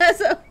use it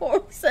as a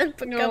horse and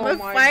become a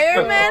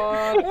fireman.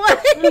 God.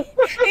 What?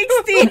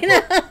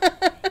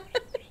 Xtina!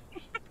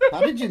 How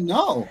did you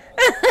know?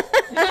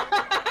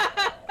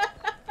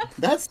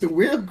 That's the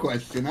weird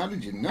question. How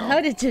did you know?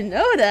 How did you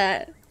know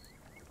that?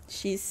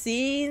 She's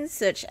seen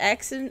such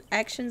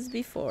actions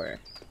before.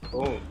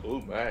 Oh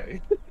my.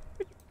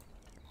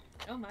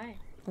 Oh my.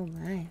 Oh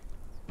my.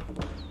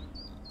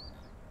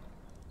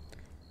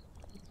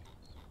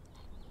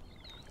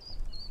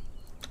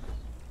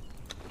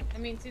 I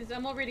mean, since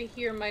I'm already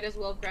here, might as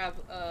well grab,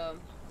 I'm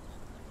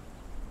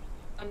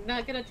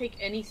not gonna take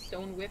any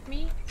stone with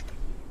me.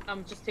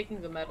 I'm just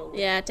taking the metal.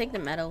 Yeah, take the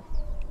metal.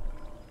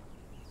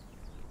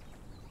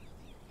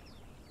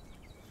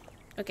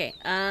 Okay,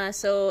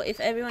 so if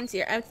everyone's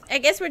here, I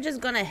guess we're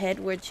just gonna head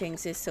where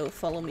GinX is, so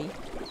follow me.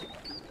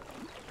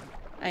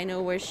 I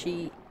know where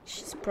she's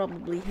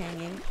probably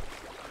hanging.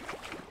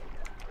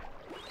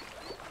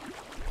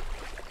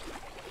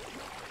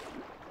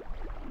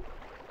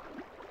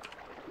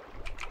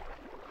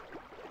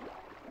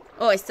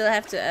 Oh, I still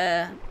have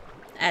to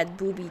add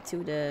Booby to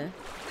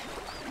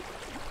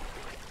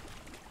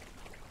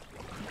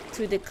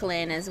the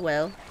clan as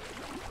well.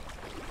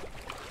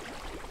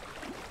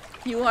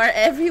 You are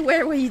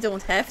everywhere where you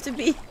don't have to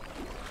be.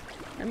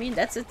 I mean,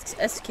 that's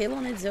a skill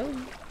on its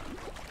own.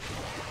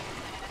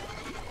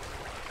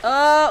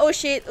 Oh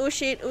shit, oh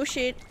shit, oh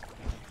shit.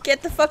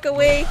 Get the fuck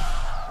away.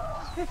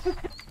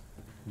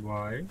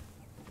 Why?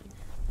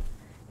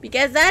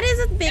 Because that is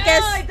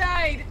I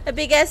died! a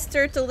big ass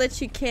turtle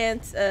that you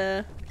can't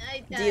I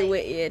deal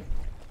with it.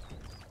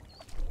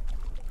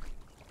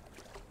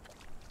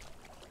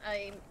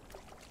 I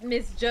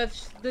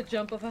misjudged the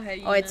jump of a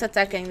hyena. Oh, it's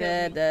attacking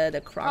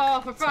the croc.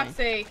 Oh, for It's fine. fuck's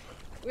sake.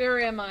 Where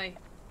am I?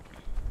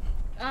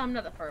 Oh, I'm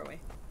not that far away.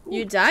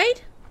 You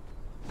died?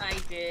 I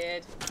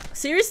did.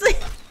 Seriously?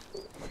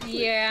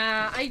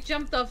 Yeah, I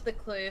jumped off the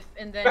cliff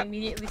and then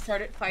immediately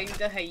started fighting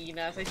the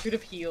hyenas. I should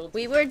have healed.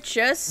 We were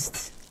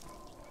just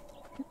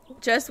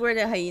where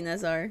the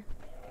hyenas are.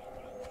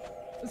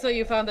 So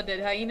you found the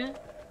dead hyena?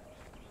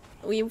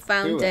 We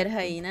found Cool. dead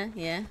hyena,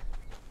 yeah.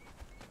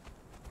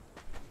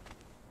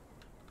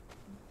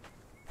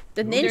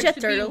 The There ninja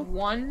should turtle. be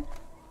one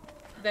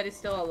that is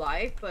still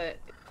alive, but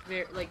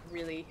they're like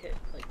really hit,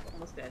 like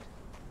almost dead.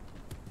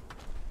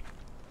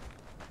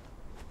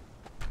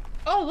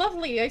 Oh,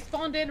 lovely! I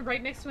spawned in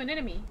right next to an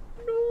enemy.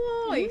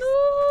 Nice!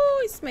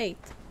 Nice, mate.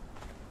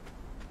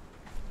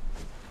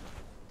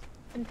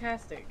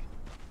 Fantastic.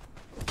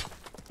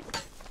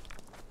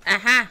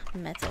 Aha,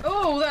 metal.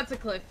 Oh, that's a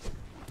cliff.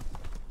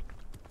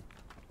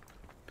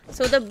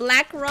 So the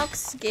black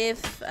rocks give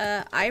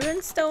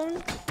iron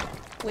stone,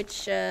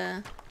 which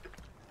is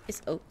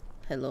oh,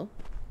 hello.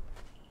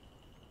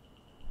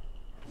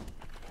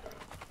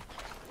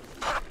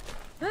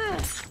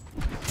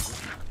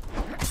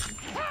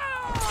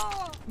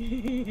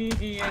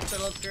 Yes,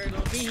 little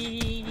turtle.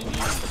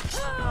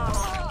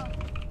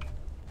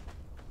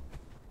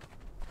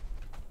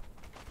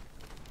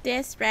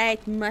 That's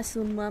right,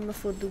 muscle mama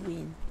for the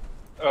win.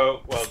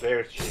 Oh, well,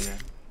 there's Sheena.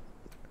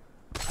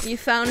 You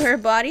found her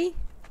body?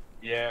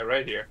 Yeah,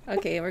 right here.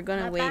 Okay, we're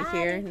gonna My wait body.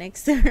 here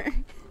next to her.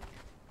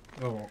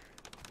 Oh,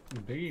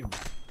 damn.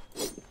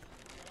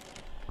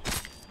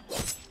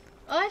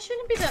 Oh, I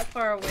shouldn't be that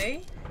far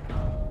away.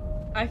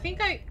 I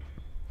think I...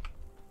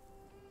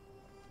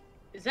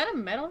 Is that a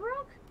metal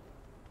rock?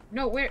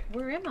 No, where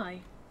am I?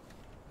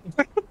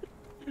 Oh,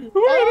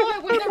 I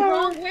went the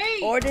wrong way!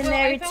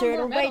 Ordinary Well, I found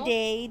turtle more by metal.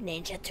 day,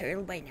 ninja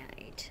turtle by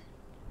night.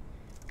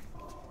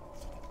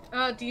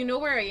 Do you know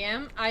where I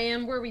am? I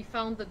am where we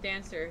found the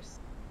dancers.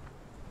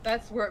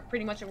 That's where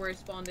pretty much where I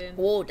spawned in.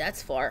 Whoa,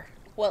 that's far.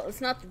 Well,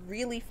 it's not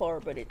really far,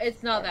 but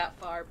It's not that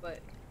far, but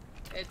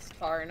it's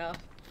far enough.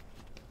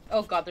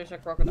 Oh god, there's a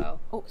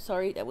crocodile. Oh,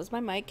 sorry, that was my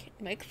mic.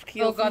 Mic Oh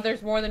killed god, me.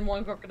 there's more than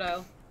one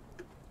crocodile.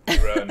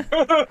 Run.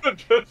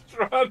 Just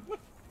run.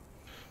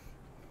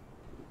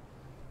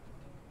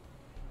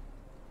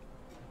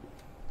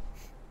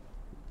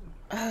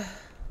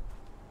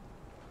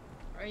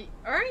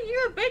 Aren't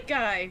you a big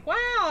guy?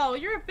 Wow,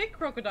 you're a big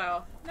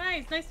crocodile.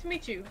 Nice to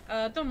meet you.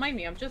 Don't mind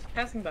me, I'm just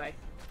passing by.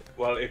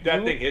 Well, if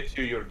that thing hits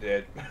you, you're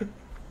dead.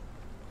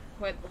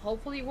 But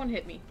hopefully it won't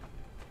hit me.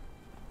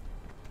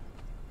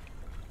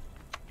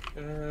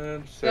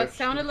 That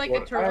sounded like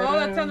a turtle. Oh,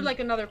 that sounded like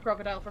another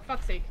crocodile, for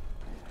fuck's sake.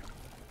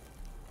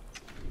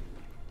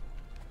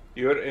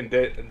 You're in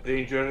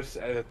dangerous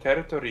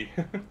territory.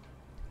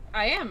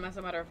 I am, as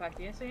a matter of fact.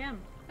 Yes, I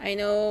am. I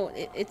know,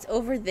 it's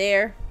over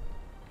there.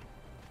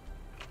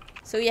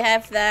 So you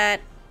have that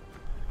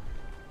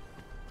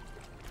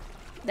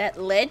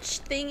ledge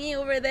thingy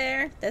over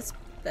there. That's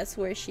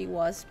where she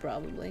was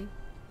probably.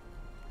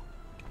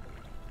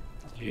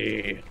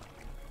 Yeah.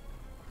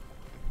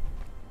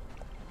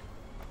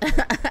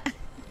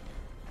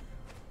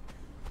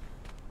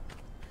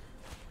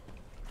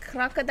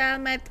 Crocodile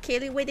might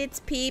kill you with its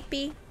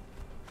pee-pee.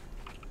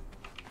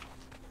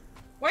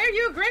 Why are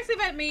you aggressive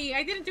at me?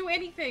 I didn't do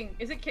anything.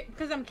 Is it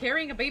because I'm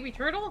carrying a baby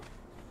turtle?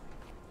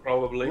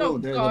 Probably. No. Oh,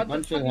 there's God, a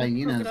bunch the of fucking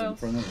hyenas in crocodiles.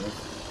 front of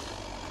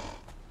us.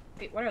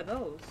 Wait, what are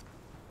those?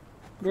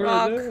 Where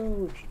Rock. are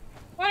those?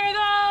 What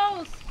are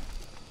those?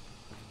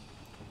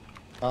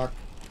 Talk.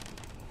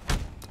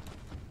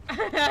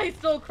 I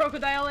stole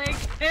crocodile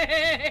eggs.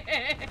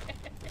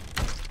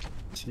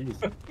 Jeez.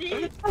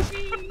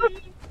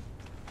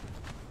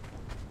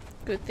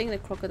 Good thing the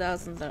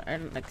crocodiles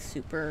aren't like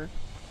super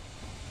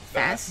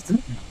fast.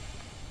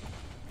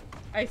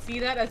 I see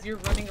that as you're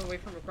running away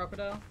from a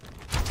crocodile.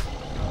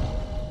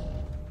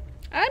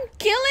 I'm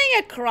killing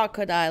a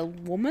crocodile,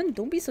 woman.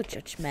 Don't be so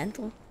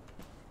judgmental.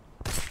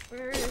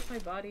 Where is my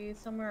body?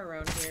 Somewhere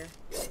around here.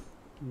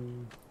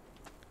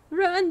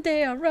 Run,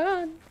 there,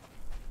 run.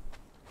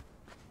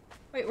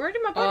 Wait, where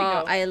did my body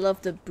Oh, go? I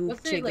love the boob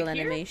Wasn't it, jiggle like,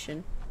 here?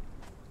 animation.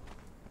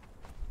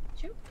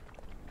 Choo.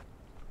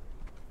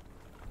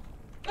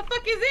 The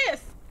fuck is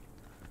this?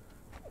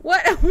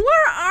 What?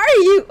 Where are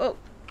you? Oh,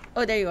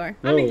 oh, there you are.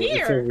 No, I'm it's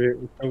here. over here.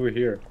 It's over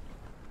here.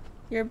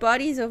 Your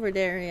body's over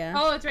there, yeah.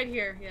 Oh, it's right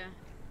here. Yeah.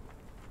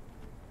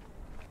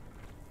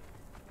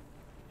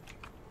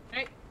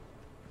 Right.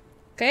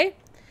 Okay.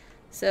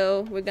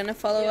 So we're gonna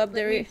follow Yeah, up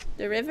the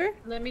river.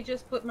 Let me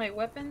just put my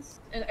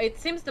weapons. And it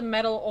seems the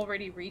metal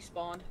already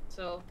respawned,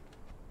 so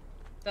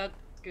that's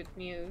good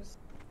news.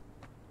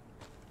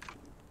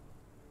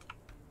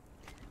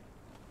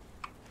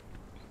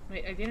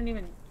 Wait, I didn't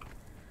even.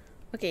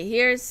 Okay,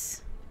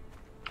 here's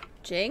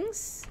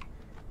Jinx.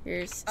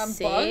 Here's I'm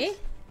Say. bugged.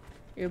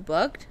 You're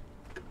bugged.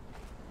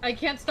 I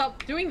can't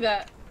stop doing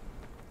that.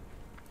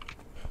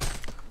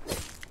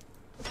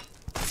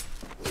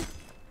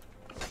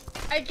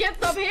 I can't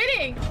stop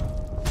hitting.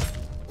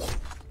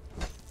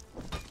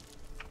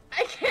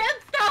 I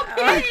can't stop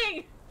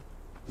hitting.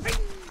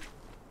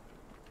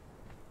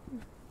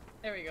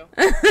 There we go.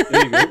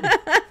 There you go.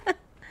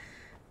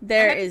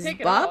 There I had to is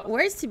take it Bob. off.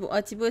 Where's Thibault? Oh,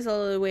 Thibault is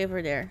all the way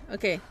over there.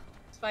 Okay.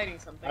 It's fighting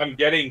something. I'm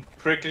getting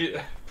prickly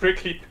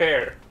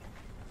pear.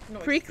 No,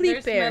 prickly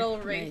there's pear. metal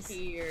right Nice.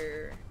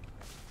 here.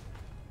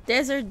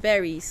 Desert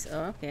berries.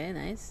 Oh, okay,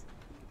 nice.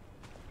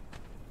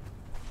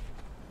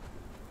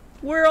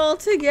 We're all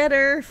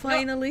together,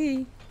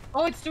 finally.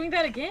 Oh, it's doing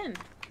that again.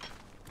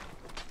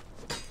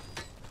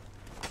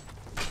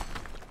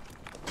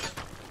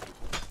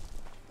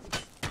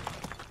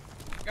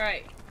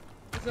 Alright.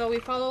 So we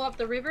follow up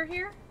the river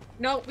here?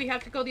 No, we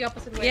have to go the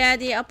opposite way. Yeah,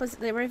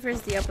 the river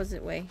is the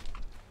opposite way.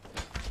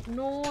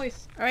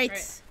 Nice.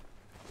 Alright.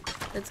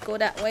 Let's go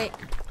that way.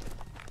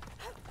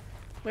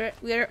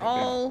 We're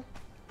all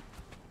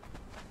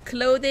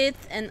clothed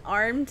and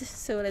armed,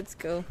 so let's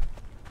go.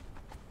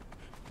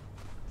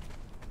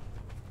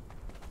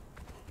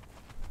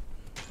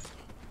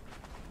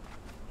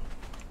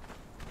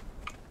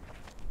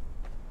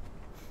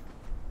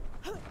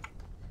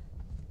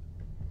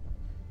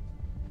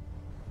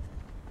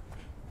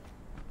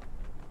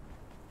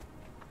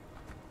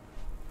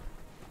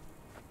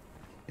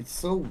 It's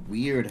so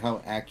weird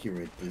how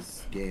accurate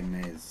this game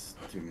is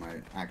to my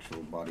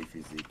actual body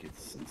physique.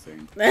 It's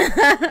insane.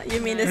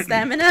 You mean the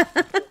stamina?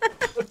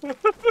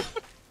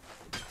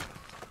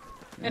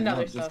 And no,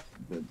 other just stuff.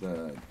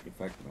 The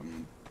fact that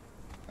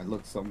I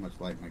look so much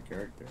like my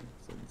character.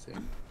 It's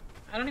insane.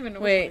 I don't even know.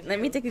 Wait, let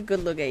me take a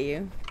good look at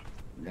you.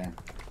 Yeah.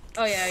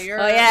 Oh yeah, you're.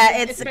 Oh yeah,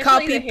 it's especially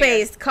copy the hair.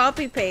 paste,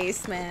 copy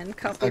paste, man,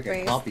 copy It's like a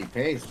paste. copy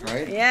paste,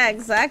 right? Yeah,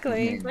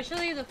 exactly.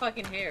 Especially the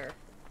fucking hair.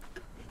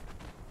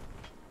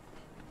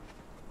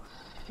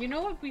 You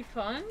know what would be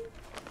fun?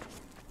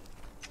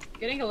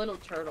 Getting a little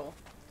turtle.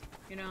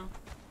 You know.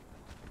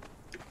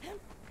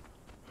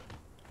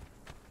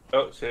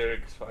 Oh,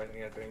 Cyric's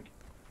fighting, I think.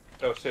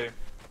 Oh, Cyric.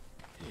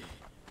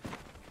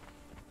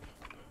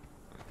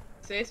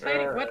 Say's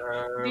fighting? What?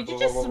 Did you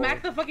just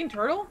smack the fucking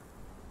turtle?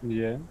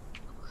 Yeah.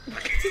 Did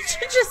you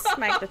just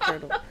smack the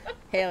turtle?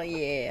 Hell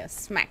yeah,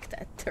 smack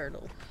that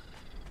turtle.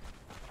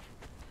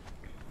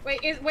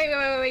 Wait,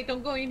 wait,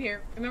 don't go in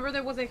here. Remember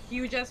there was a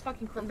huge ass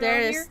fucking crocodile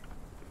There's, here?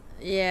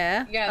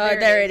 yeah. Yeah, Oh,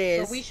 there it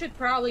is. So we should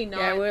probably not.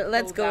 Yeah,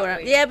 let's go that around.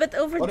 way. Yeah, but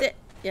over What there.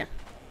 Yeah.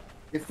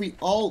 If we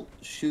all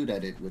shoot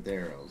at it with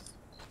arrows.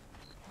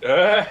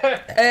 No,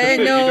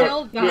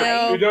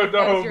 You don't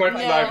know how Because much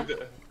you're- life.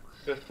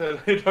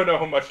 You don't know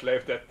how much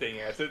life that thing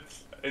has.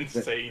 It's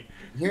insane.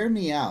 Hear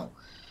me out.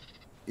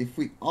 If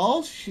we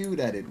all shoot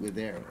at it with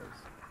arrows.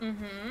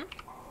 Mm-hmm.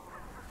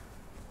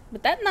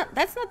 But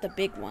that's not the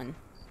big one.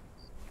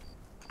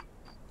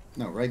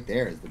 No, right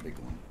there is the big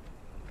one.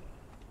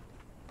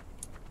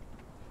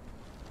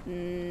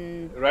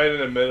 Right in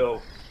the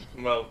middle.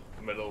 Well,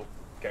 middle,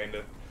 kind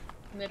of.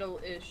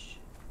 Middle-ish.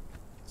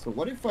 So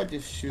what if I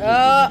just shoot it with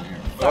an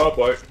arrow? Oh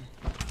boy.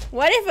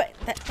 What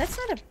if that's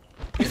not a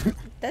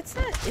that's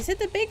not is it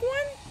the big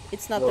one?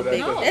 It's not No, the big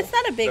that's one. That's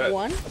not a big that-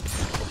 one.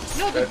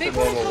 No, the That's big the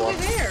one is normal over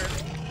one. there.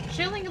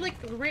 Chilling like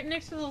right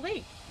next to the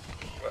lake.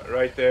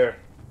 Right there.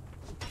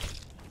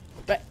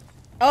 But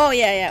oh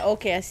yeah,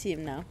 okay, I see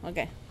him now.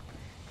 Okay.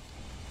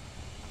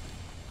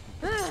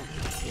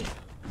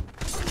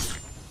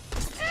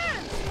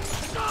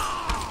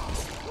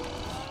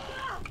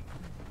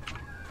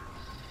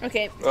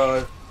 Okay.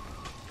 Uh,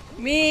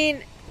 I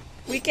mean,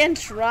 we can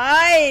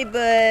try,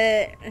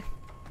 but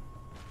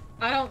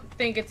I don't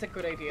think it's a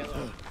good idea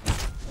though.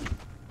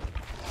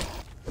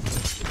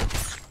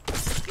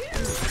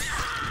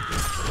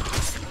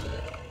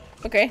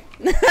 okay.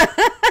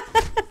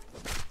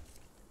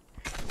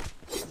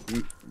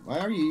 Why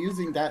are you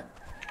using that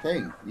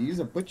thing? You use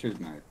a butcher's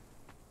knife.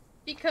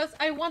 Because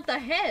I want the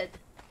head.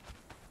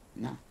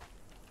 No.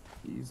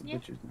 You use a Yeah.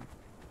 butcher's knife.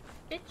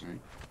 Bitch. Right.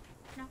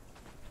 No.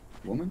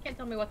 Woman? Can't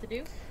tell me what to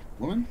do.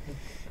 Woman?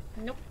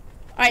 Nope.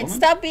 All right, Woman?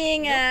 stop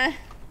being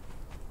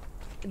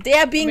They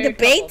are being the Married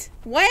bait.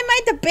 Why am I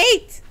the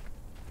bait?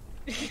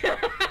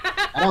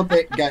 I don't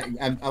think. Guy,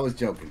 I was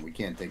joking. We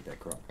can't take that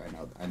croc.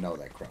 I know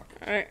that croc.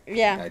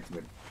 Yeah. Died to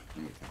it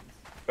many times.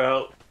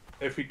 well,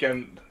 if we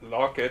can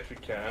lock it, we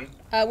can.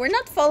 We're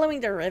not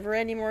following the river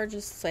anymore.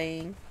 Just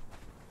saying.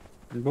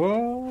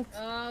 What?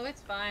 Oh,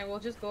 it's fine. We'll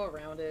just go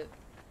around it.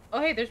 Oh,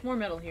 hey, there's more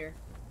metal here.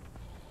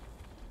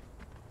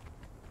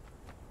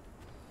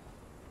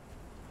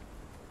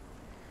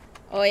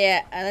 Oh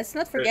yeah. Let's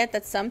not forget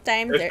that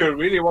sometimes If you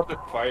really want to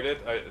fight it,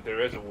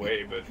 there is a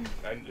way, but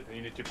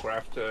you need to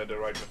craft the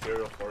right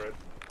material for it.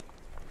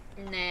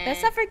 Nah.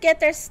 let's not forget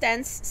there's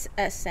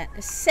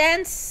sandstorms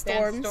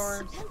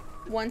Sandstorms.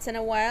 once in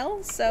a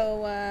while.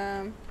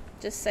 So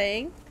just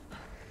saying.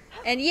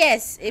 And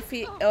yes, if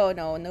we oh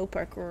no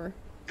parkour.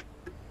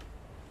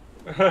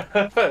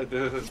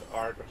 This is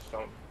art or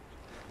something.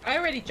 I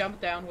already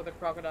jumped down with a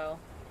crocodile.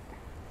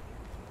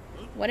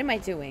 What am I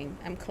doing?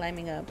 I'm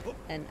climbing up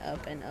and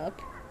up and up.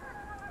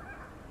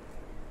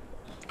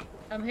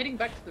 I'm heading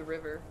back to the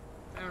river.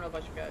 I don't know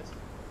about you guys.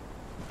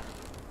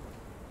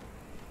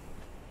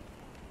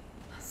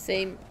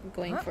 Same,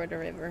 going for the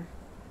river.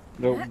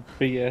 No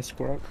big ass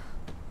croc.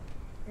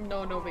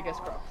 No, no biggest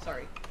croc.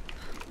 Sorry.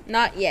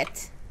 Not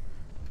yet.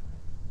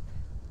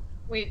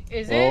 Wait,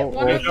 is it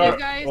one of you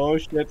guys? Oh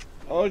shit!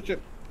 Oh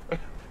shit!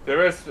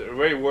 There is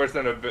way worse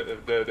than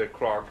the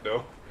croc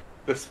though.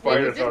 The Wait,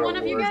 spiders is it are one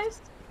the of you worst.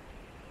 guys?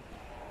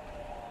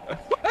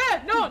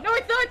 Ah, no,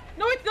 it's not!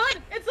 No, it's not!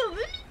 It's a...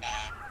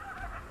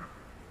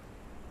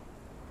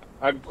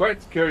 I'm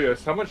quite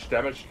curious. How much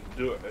damage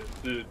do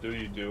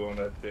you do on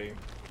that thing?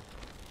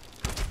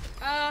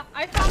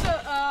 I found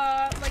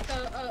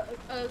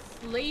a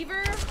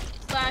slaver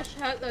slash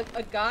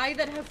a guy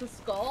that has a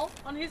skull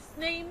on his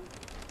name.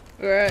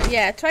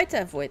 Yeah, try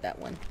to avoid that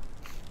one.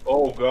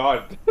 Oh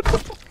god.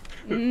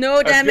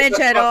 No damage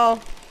at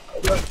all.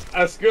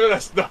 As good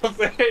as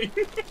nothing.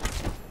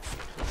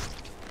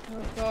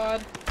 Oh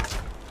god.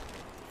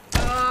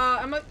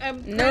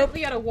 I'm Nope.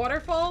 currently at a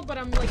waterfall, but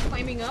I'm like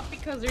climbing up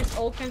because there's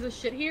all kinds of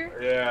shit here.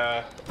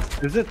 Yeah.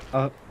 Is it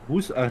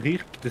who's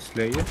Arir the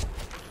Slayer?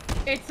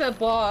 It's a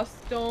boss.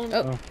 Don't.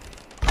 Oh.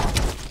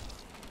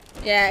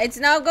 Yeah, it's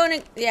now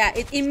gonna. Yeah,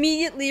 it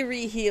immediately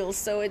re-heals,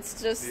 so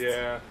it's just.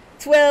 Yeah.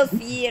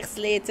 12 years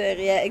later.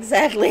 Yeah,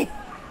 exactly.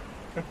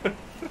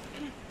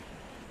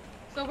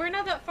 So we're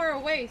not that far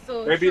away.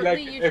 So Maybe like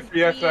shortly you if should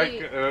we have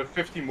be- like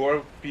 50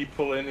 more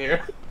people in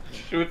here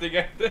shooting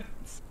at it.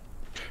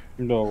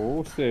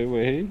 No, stay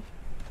away.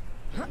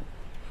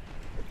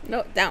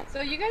 No, down.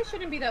 So you guys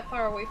shouldn't be that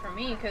far away from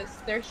me, because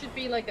there should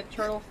be like a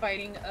turtle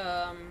fighting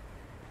a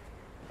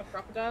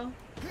crocodile.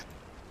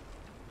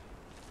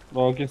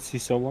 Well, I can see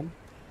someone.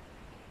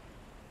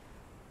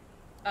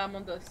 On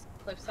the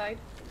cliffside.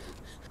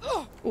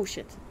 Oh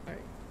shit.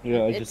 Alright. Yeah,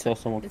 I It's just saw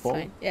fine, someone It's fall.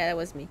 fine. Yeah, that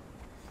was me.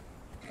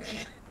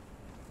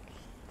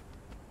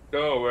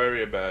 Don't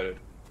worry about it.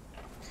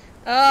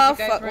 Oh you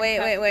guys fuck! run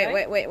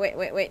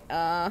Wait.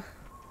 past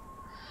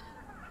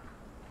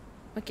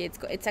Okay,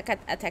 it's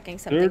attacking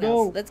something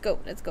Turtle. else.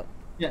 Let's go.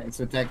 Yeah, it's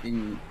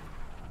attacking.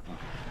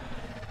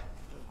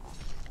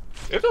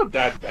 It's not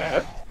that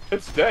bad.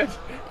 It's dead.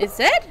 It's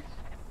dead?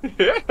 Yeah,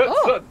 it's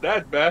Oh. not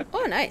that bad.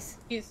 Oh, nice.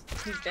 He's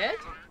dead.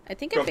 I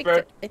think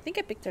Compared- I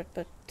picked up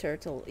a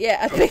turtle. Yeah,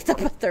 I picked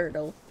up a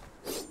turtle.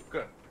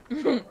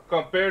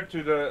 Compared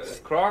to the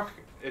croc,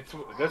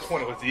 this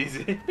one was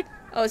easy.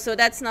 Oh, so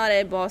that's not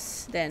a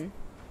boss then.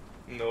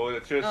 No,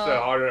 it's just Oh. a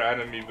harder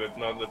enemy, but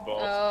not the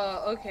boss.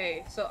 Oh,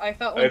 okay. So I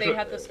thought when If they it-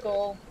 had the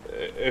skull.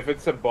 If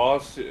it's a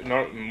boss,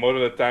 not most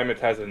of the time it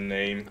has a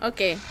name.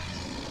 Okay.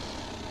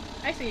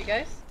 I see you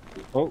guys.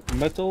 Oh,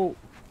 metal.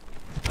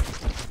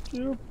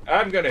 Yep.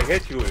 I'm gonna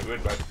hit you with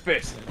my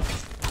fist.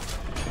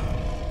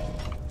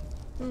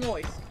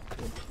 Noise.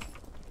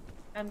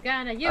 I'm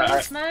gonna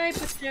use my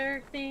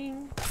butcher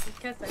thing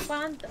because I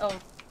want. Oh,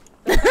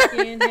 the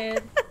fucking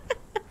head.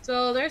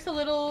 So there's a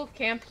little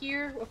camp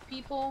here of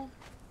people.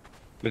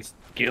 Let's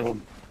kill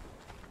him.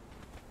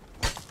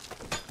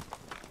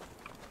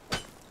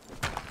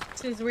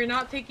 Since we're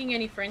not taking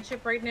any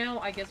friendship right now,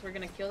 I guess we're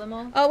gonna kill them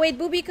all. Oh wait,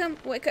 Booby, come.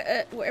 Wait,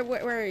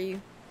 where are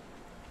you?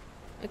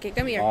 Okay,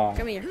 come here. Ah.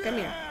 Come here.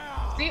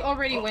 They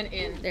already went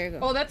in. There you go.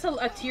 Oh, that's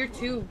a tier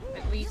 2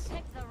 at least.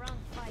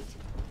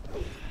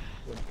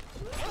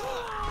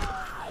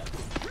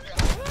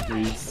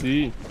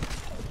 Easy.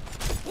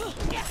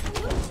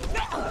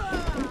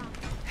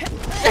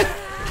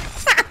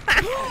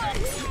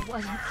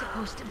 Wasn't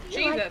supposed to be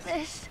Jesus. like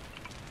this.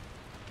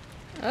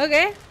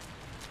 Okay.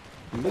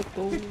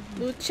 Little.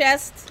 Loot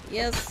chest.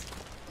 Yes.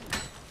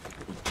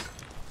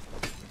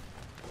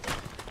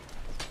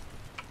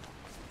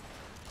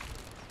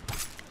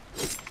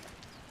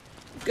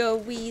 Go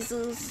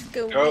Weasels.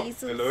 Go Oh,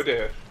 Weasels. hello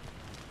there.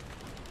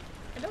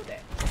 Hello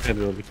there.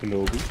 Hello,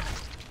 Kenobi.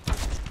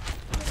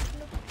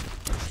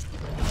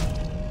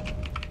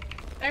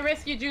 I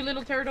rescued you,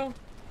 little turtle.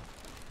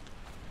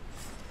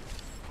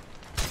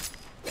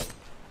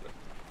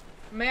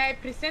 May I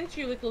present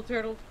you, little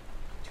turtle,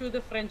 to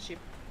the friendship?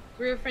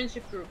 We're a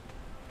friendship group.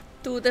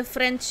 To the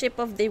friendship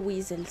of the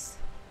Weasels.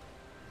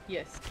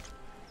 Yes.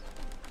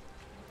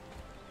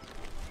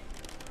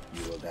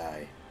 You will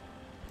die.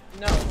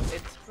 No,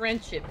 it's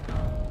friendship.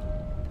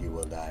 You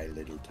will die,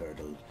 little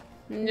turtle.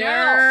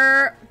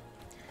 No.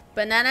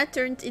 Banana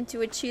turned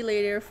into a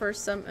cheerleader for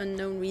some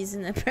unknown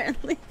reason,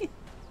 apparently.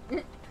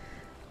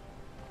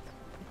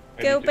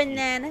 Go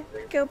banana.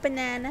 Go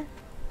banana.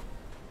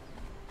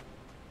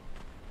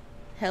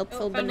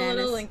 Helpful Found a little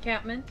bananas.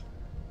 encampment.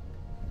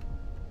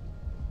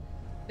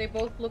 They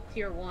both look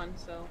tier 1,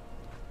 so...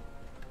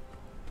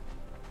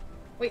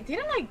 Wait,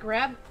 didn't I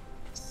grab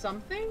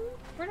something?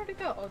 Where did it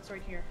go? Oh, it's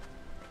right here.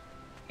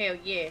 Hell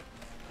yeah.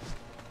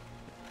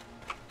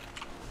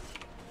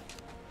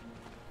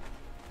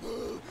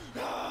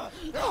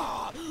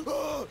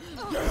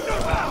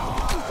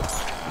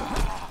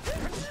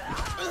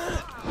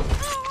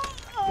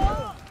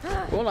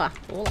 Hola,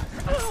 hola.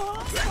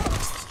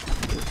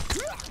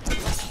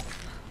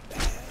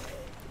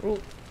 Ooh.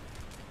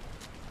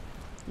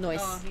 Noise.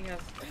 Oh, he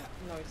has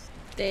noise.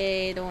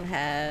 They don't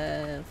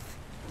have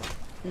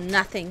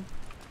nothing.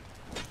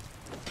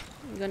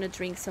 I'm gonna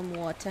drink some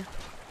water.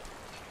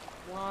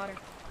 Water.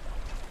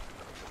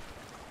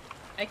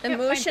 I can't find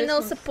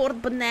Emotional this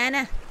support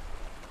banana.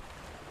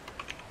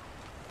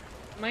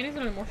 Mine is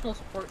an emotional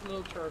support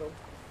little turtle.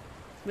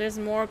 There's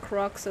more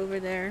crocs over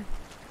there.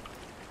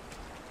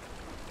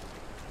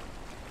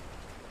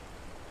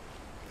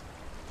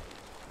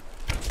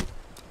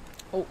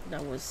 Oh,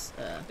 that was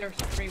There's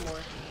 3 more.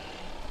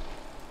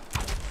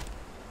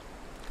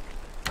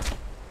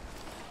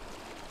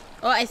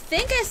 Oh, I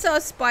think I saw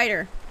a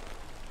spider.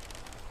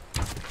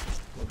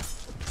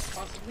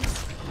 Possibly.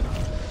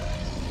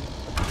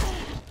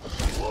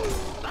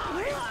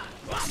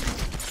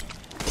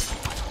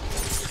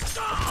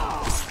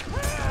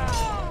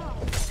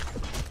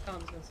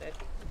 Someone's inside.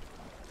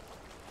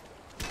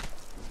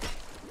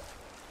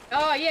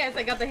 Oh yes,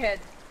 I got the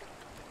head.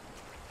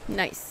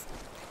 Nice.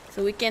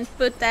 So we can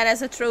put that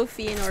as a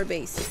trophy in our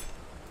base.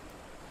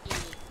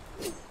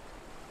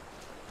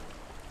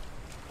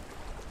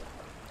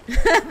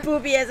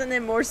 Booby has an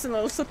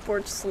emotional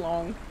support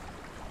slong.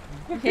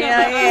 Hell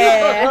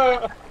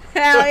yeah!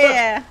 Hell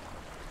yeah!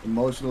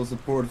 Emotional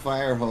support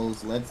fire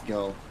hose. Let's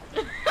go.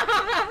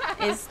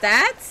 Is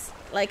that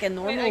like a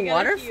normal I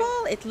got a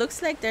waterfall? It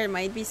looks like there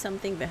might be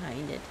something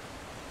behind it.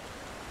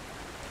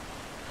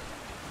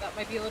 That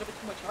might be a little bit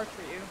too much art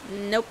for you.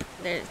 Nope,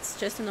 it's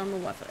just a normal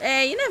waterfall.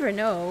 Hey, you never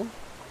know.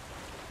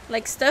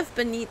 Like stuff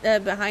beneath,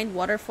 behind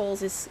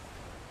waterfalls is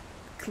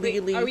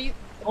clearly. Wait, are we?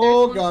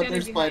 Oh one god, standing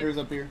there's behind. spiders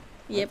up here.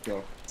 Yep.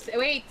 Let's go.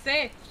 Wait,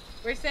 say.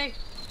 Where's say?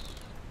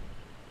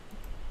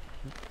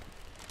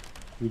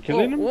 You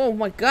killing him? Oh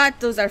my god,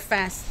 those are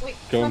fast. Wait,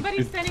 Go.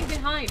 somebody's standing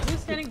behind.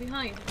 Who's standing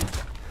behind?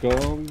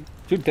 Go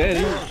to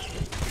daddy.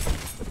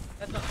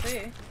 That's not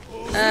say.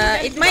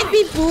 It might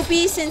be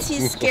Booby since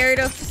he's scared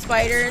of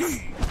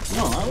spiders.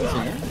 No, I was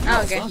here.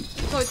 Oh, okay.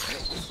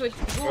 So it's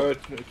Oh,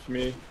 it's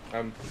me.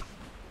 I'm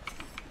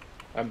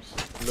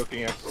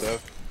looking at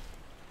stuff.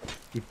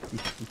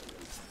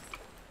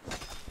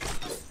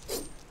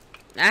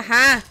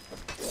 Aha!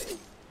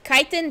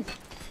 Chitin!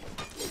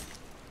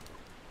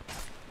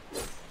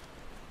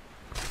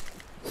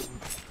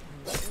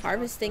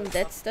 Harvesting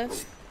that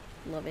stuff.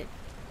 Love it.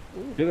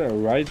 Ooh. Did I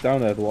ride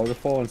down that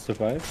waterfall and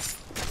survive?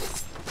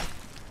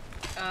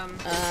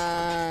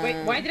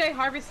 Wait, why did I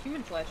harvest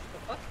human flesh? What the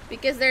fuck?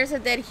 Because there's a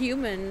dead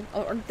human,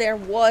 or there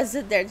was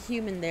a dead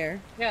human there.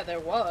 Yeah, there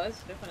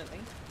was, definitely.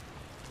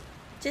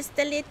 Just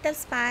a little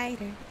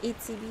spider,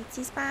 itsy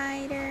bitsy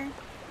spider.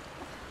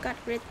 Got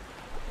rid.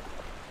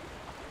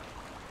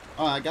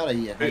 Oh, I got a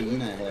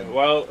hyena head.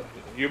 Well,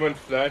 human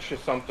flesh is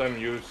sometimes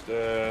used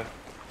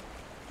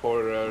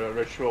for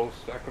ritual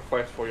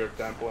sacrifice for your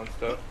temple and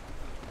stuff.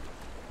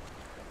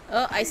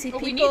 Oh, I see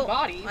But we people. need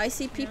bodies. I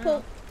see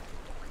people.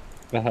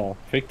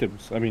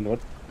 Victims. I mean, what?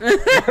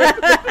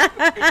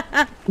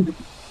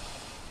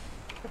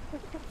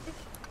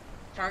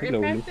 Target Hello.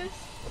 practice?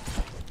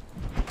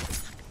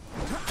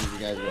 Did you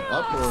guys go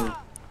up or?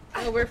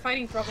 Oh, we're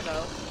fighting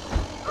crocodiles.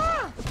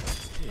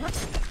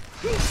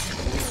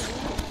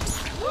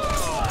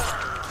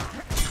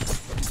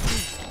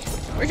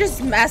 We're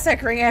just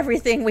massacring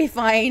everything we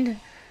find.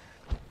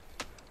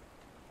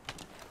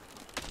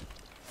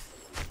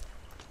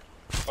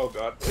 Oh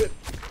god.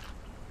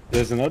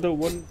 There's another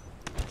one.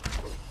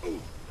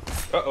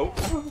 Uh-oh.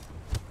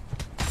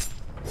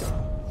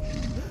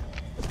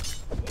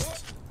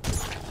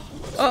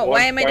 Oh,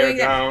 why am I doing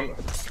that? Down.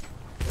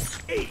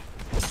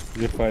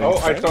 You're fighting Oh,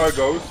 I fire? saw a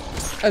ghost.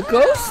 A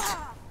ghost?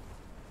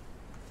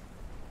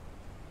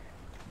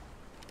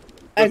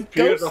 A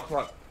ghost?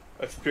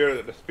 The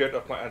spirit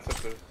of my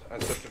ancestors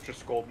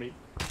just called me.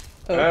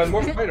 Oh. And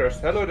more spiders.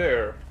 Hello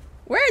there.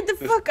 Where the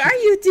fuck are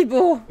you,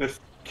 Thibauld? This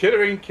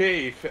Kittering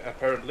cave,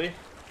 apparently.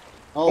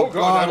 Oh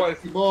god,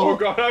 oh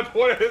god, that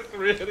one is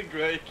really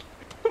great.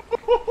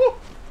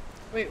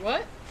 Wait,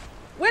 what?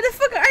 Where the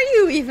fuck are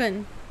you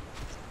even?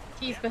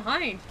 He's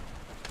behind.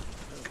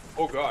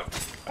 Oh god.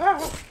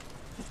 Ah.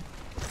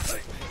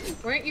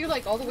 Weren't you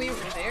like all the way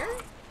over there?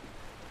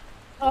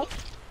 Oh.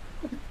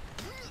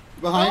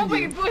 Behind oh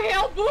you. my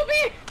hell,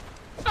 booby!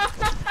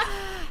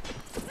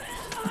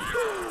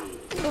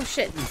 Oh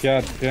shit.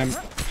 God damn.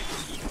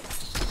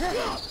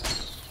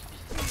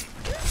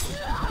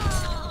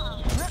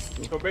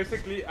 So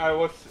basically,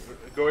 I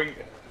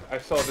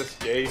saw this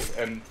cave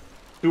and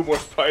 2 more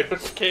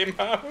spiders came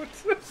out.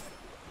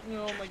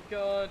 Oh my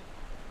god.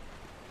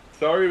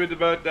 Sorry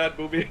about that,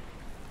 booby.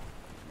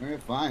 You're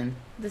fine.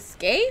 This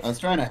cave? I was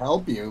trying to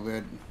help you,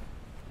 but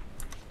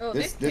Oh,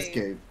 this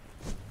cave.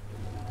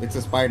 It's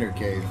a spider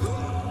cave.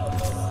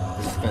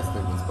 It's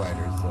infested with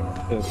spiders, so.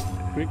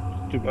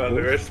 Well,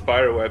 there is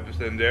spider webs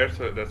in there,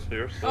 so that's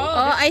yours.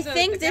 Oh, I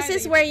think this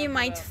is where you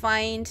might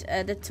find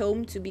the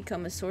tome to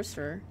become a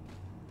sorcerer.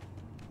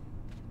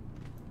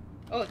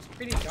 Oh, it's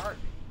pretty dark.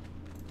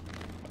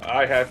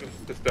 I have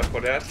the stuff for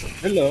that.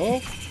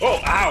 Hello. Oh,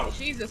 ow!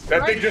 Jesus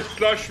That Christ. thing just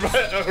flushed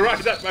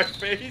right at my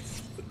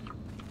face.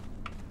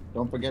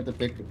 Don't forget to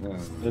pick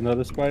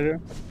Another spider.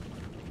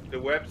 The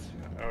webs,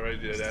 I already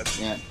did that.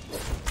 Yeah.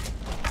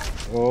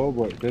 Oh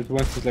boy, that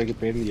one's just like a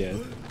pain in the ass.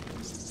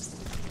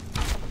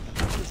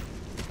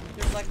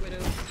 They're Black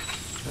Widows.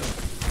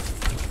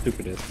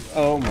 Stupidest.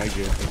 Oh my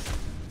goodness.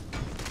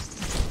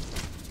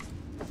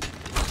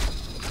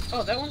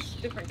 Oh, that one's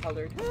different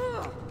colored.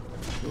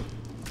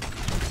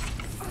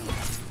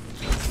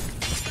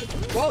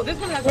 Whoa, this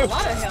one has a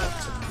lot of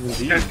health.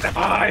 Indeed.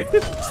 Die!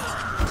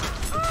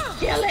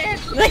 Kill it!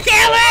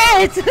 Kill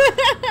it!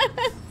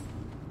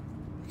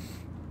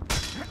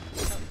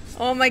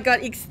 Oh my god,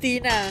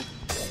 Ixtina.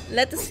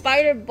 Let the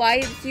spider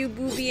bite you,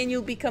 booby, and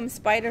you'll become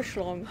spider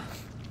schlong.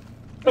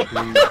 Spider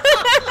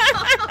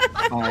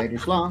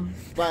schlong,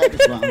 spider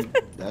schlong.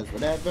 Does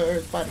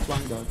whatever spider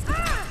schlong does.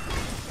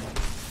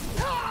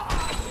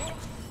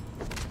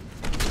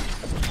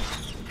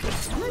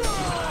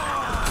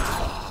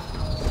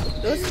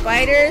 Those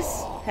spiders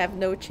have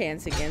no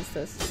chance against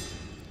us.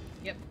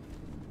 Yep.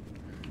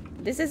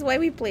 This is why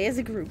we play as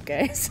a group,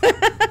 guys.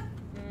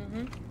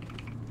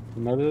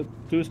 Another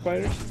 2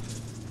 spiders?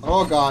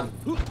 Oh god.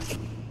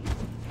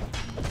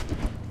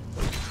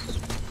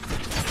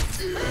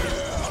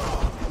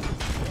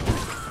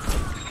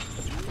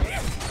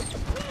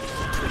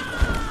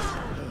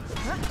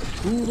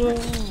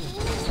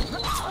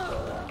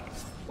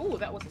 Ooh,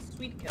 that was a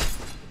sweet kill.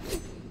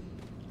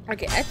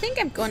 Okay, I think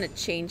I'm gonna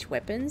change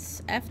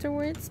weapons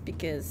afterwards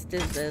because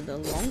the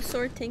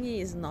longsword thingy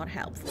is not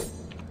helpful.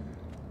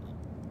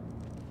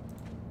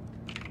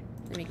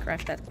 Let me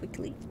craft that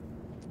quickly.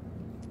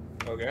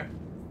 Okay.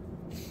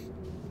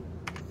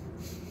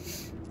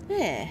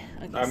 Yeah,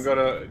 okay. I'm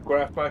gonna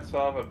craft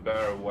myself a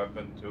better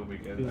weapon too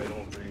because I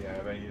don't really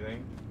have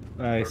anything.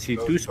 I see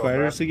 2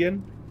 spiders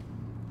again.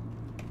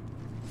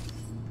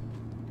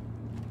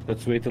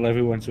 Let's wait till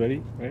everyone's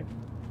ready, right?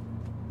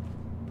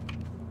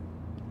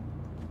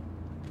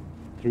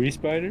 3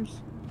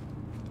 spiders?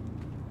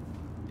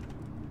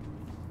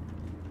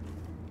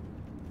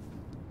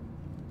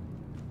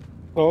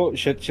 Oh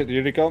shit,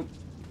 here they come.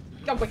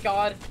 Oh my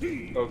god.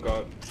 Oh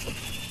god.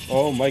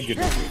 Oh my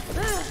goodness.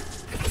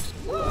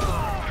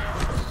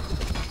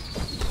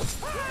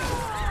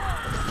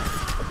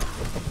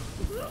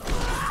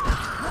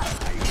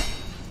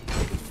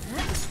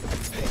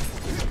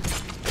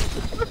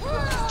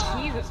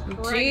 Jesus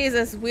Christ.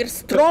 Jesus, we're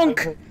strong!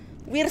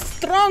 We're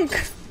strong!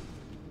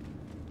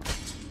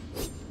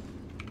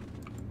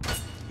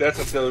 That's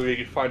until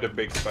we find a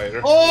big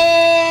spider.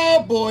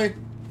 Oh boy!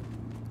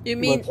 You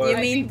mean, What?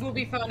 I think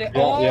Booby found it.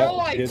 Yeah, oh, yeah,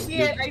 I yes, see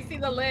yes. it. I see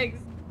the legs.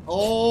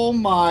 Oh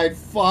my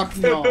fuck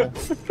no!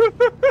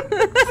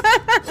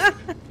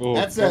 Oh,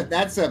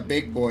 That's a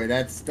big boy.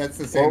 That's the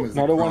same as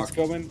another a one's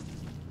croc. coming.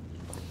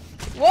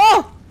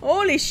 Whoa!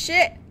 Holy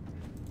shit!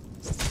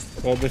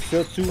 Well, there's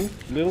still 2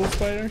 little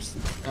spiders.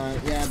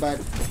 Yeah,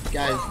 but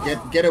guys,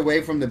 get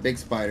away from the big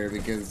spider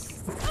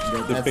because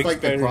that's big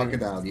like the spider-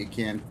 crocodile. You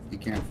can't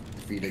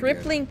defeat it.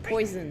 Crippling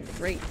poison.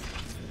 Great.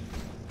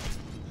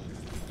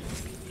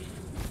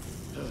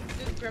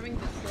 Just grabbing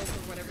the silk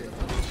or whatever the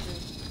fuck this is.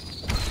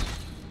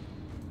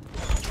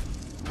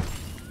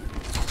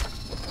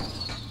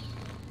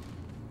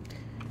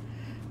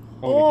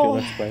 Oh, we killed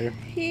that spider.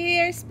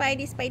 Here,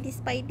 Spidey, Spidey,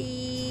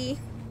 Spidey.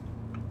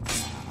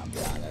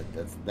 Yeah,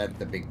 that's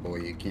the big boy.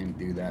 You can't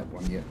do that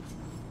one yet.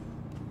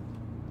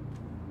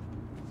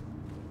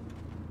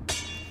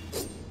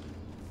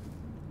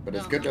 But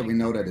it's good that we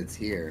know that it's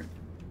here.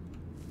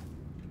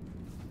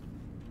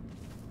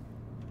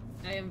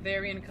 I am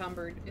very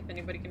encumbered. If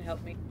anybody can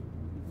help me.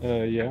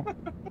 Yeah.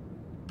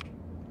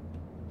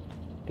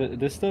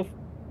 This stuff?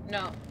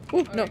 No.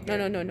 Ooh, Over no, here. no,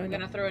 no, no, no, I'm no.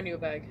 gonna throw a new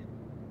bag.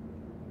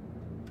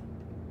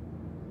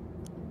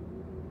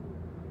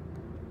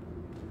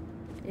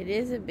 It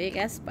is a big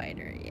ass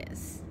spider,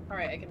 yes.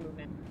 Alright, I can move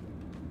now.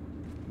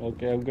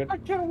 Okay, I'm good. I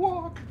can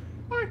walk.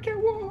 I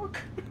can walk.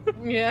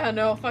 Yeah,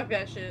 no, fuck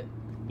that shit.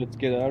 Let's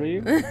get out of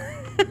here. Hello,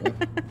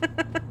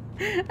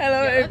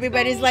 Yeah, let's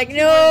everybody's go like, to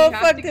no, where we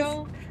have fuck to this.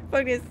 go.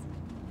 Fuck this.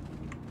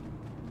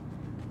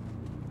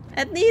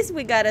 At least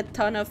we got a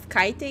ton of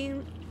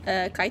chitin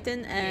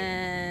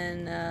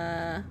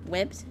and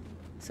webs,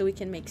 so we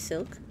can make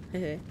silk.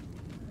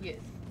 Yes.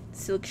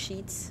 Silk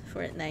sheets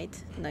for at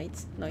night.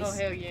 Nice. Oh,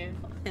 hell yeah.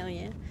 Hell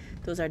yeah.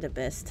 Those are the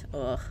best.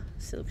 Ugh,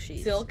 silk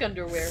sheets. Silk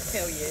underwear,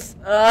 hell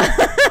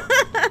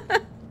yeah.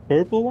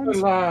 Purple ones?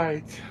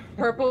 Light.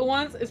 Purple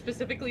ones,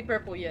 specifically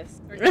purple,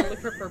 yes. We're gonna look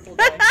for purple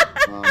dye.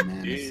 Oh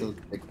man, the silk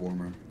thick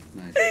warmer.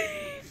 Nice.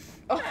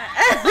 Oh.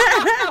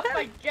 Oh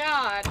my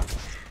god.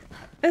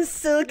 A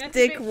silk That's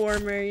dick big.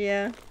 warmer,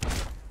 yeah.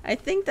 I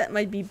think that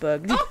might be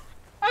bugged. Oh,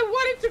 I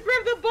wanted to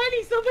grab the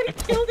bunny. Somebody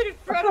killed it in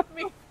front of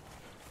me.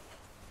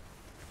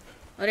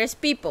 Oh, there's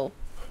people.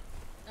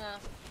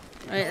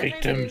 Alright.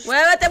 Victims.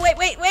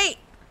 Wait.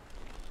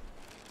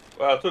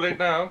 Well, too late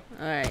now.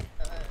 Alright.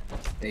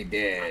 They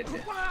did.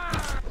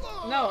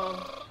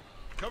 No.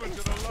 Coming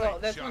to the light, Well,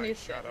 that's when Shine you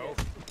Shadow.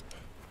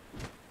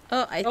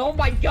 Oh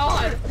my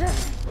god.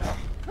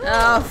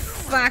 Oh,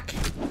 fuck.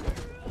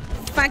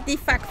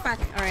 Fuck.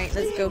 Alright,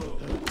 let's go.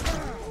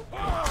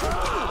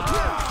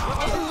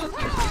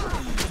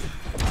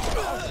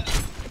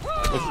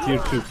 That's tier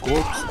 2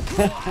 corpse.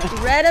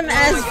 Random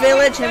ass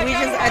village and we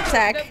just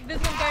attack. This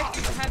one guy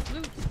has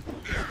loot.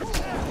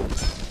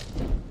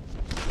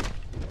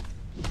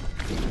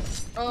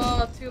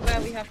 Oh, too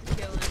bad we have to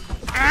kill him.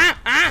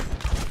 Ah!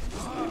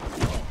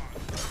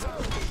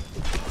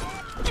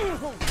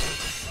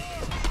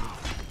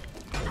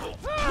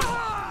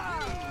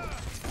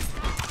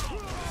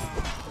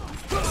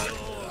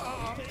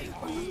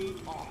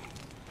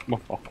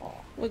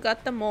 We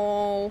got them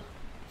all.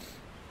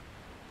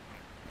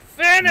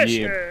 Finish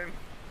him!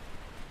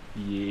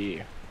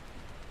 Yeah.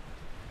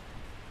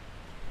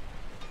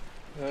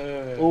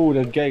 Oh,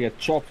 that guy got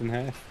chopped in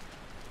half.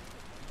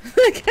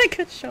 Look, I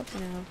got shot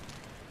now.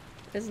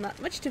 There's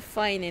not much to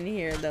find in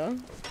here, though.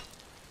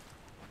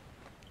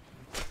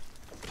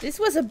 This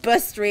was a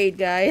bust raid,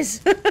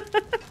 guys.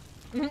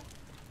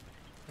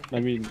 I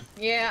mean,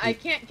 Yeah, I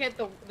can't get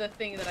the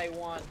thing that I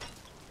want.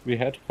 we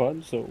had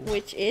fun, so...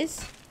 Which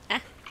is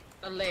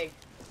A leg.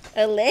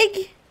 a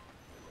leg?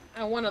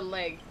 I want a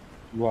leg.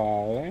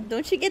 Why?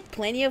 Don't you get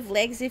plenty of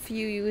legs if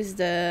you use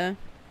the...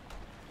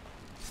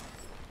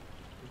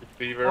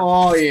 Fever.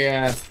 Oh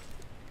yeah.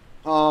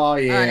 Oh Oh,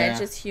 yeah. that's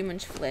just human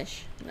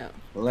flesh. No.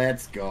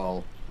 Let's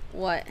go.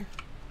 What?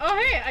 Oh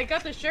hey, I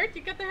got the shirt,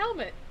 you got the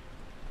helmet.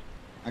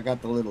 I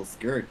got the little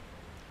skirt.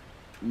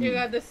 You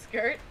got the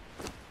skirt.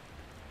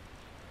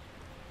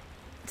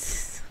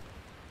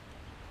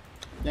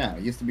 Yeah, I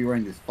used to be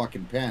wearing these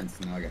fucking pants.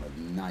 Now I got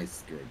a nice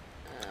skirt.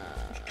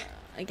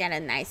 I got a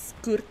nice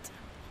skirt.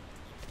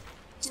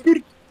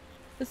 Skirt.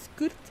 A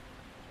skirt?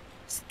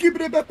 Skip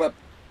it up.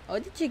 How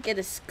did you get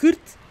a skirt?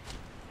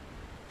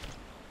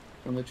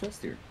 From the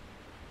chest here.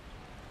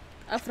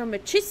 From a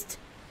chest?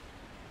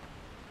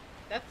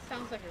 That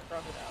sounds like a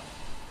crocodile.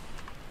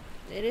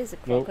 It is a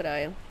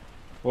crocodile.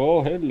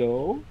 Oh,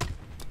 hello.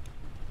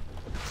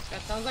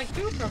 That sounds like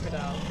two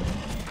crocodiles.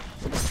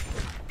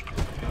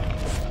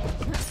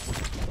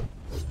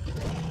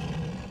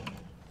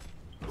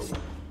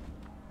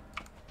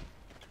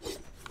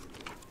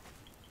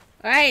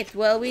 Alright,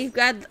 well, we've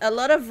got a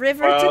lot of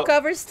river to Well-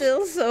 cover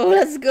still, so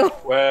let's go.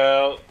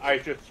 Well, I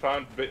just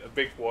found a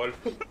big wall.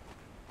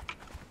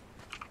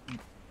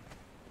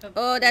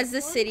 Oh, that's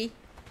the city.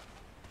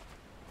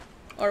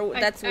 Or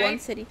that's one I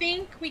city.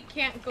 think we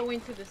can't go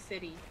into the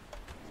city.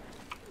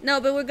 No,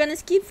 but we're gonna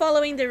keep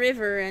following the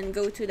river and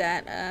go to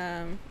that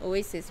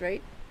oasis,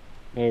 right?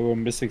 We're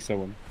missing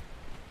someone.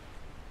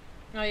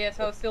 Oh yes,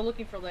 I was still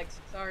looking for legs.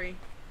 Sorry.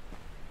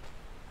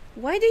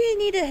 Why do you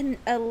need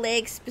a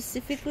leg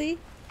specifically?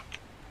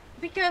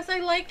 Because I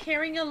like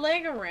carrying a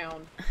leg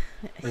around.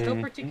 For no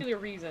particular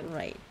reason.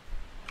 Right.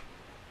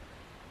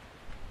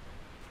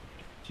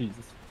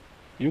 Jesus.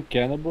 You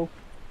cannibal?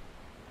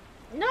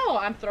 No,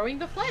 I'm throwing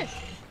the flesh.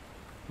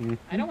 Mhm.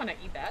 I don't want to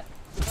eat that.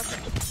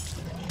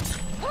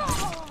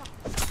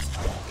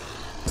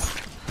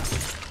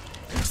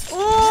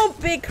 Oh,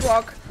 big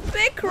rock!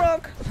 Big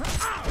rock!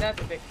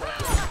 That's a big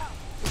rock.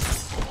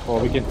 Oh,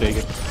 we can take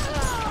it.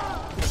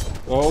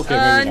 Oh, okay,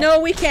 maybe not. No,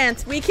 we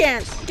can't. We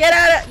can't. Get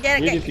out of...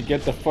 We need to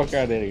get the fuck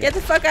out of here. Get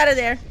the fuck out of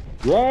there.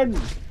 Run!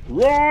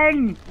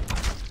 Run!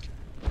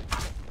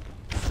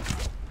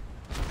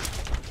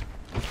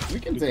 We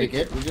can take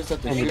it. We just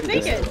have to Can we shoot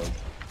take it?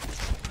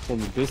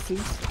 From a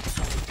distance?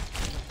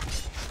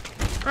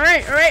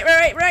 Alright.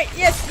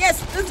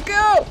 Yes, let's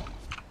go!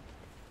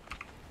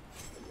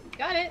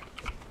 Got it.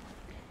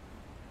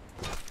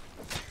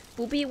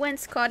 Booby went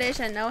Scottish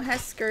and now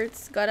has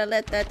skirts. Gotta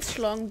let that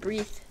schlong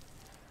breathe.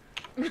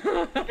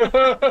 Oh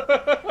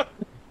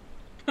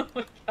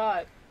my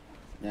god.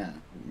 Yeah,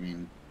 I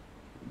mean,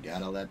 you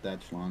gotta let that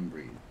schlong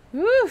breathe.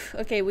 Woof.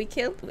 Okay, we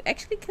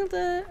actually killed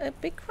a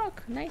big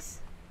croc.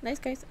 Nice. Nice,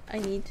 guys. I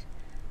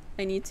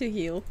need to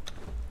heal.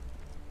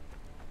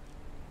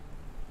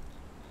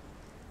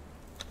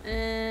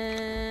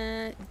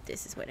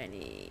 This is what I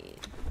need.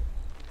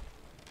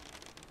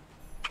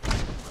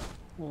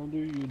 How do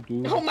you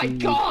do? Oh my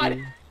god!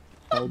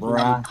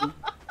 Bruh.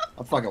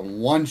 A fucking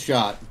one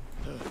shot.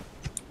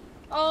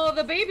 Oh,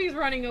 the baby's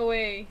running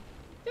away.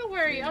 Don't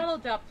worry, I'll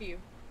adopt you.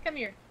 Come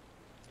here.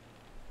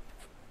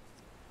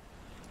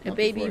 A Not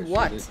baby before I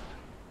what? shoot it.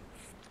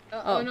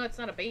 Oh no, it's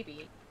not a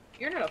baby.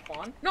 You're not a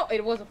fawn. No,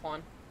 it was a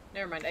fawn.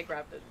 Never mind, I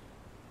grabbed it.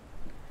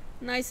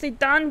 Nicely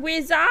done,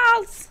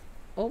 Weasels!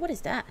 Oh, what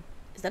is that?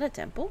 Is that a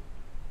temple?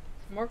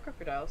 More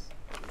crocodiles.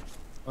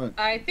 Oh,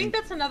 I think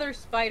that's another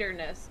spider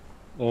nest.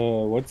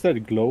 What's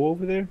that glow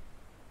over there?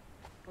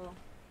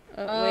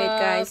 Wait,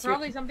 guys.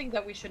 Probably something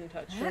that we shouldn't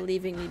touch. You're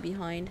leaving me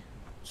behind.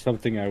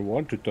 Something I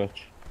want to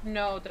touch.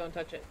 No, don't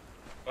touch it.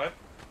 What?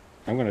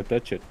 I'm gonna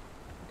touch it.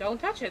 Don't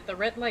touch it. The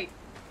red light.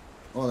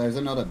 Oh, there's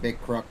another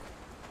big croc.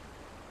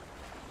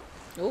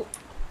 Oh,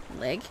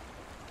 leg?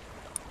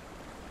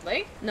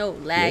 Leg? No,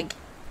 lag.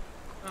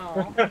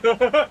 Oh.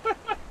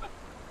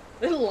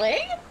 The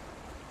leg?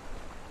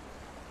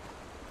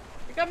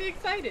 You got me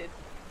excited.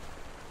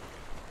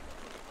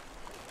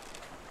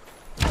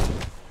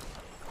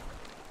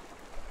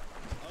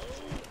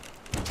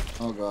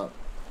 Oh god.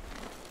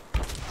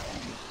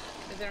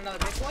 Is there another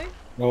big boy?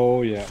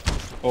 Oh yeah.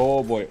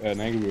 Oh boy, an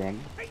angry one.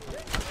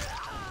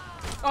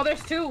 Oh,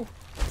 there's two.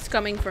 It's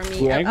coming for me.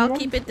 Two I'll angry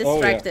keep it ones? Oh,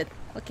 yeah. distracted.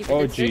 I'll keep it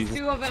Oh, distracted. Jesus. There's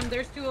two of them.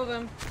 There's two of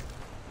them.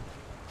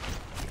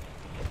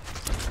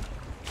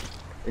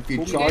 If you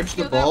You charge guys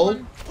the kill that bow,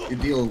 one? you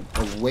deal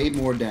way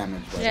more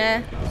damage. by the Yeah.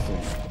 way.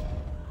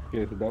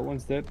 Okay, so that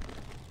one's dead.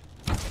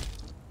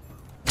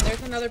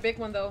 There's another big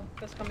one though.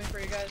 That's coming for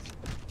you guys.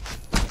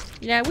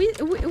 Yeah,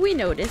 we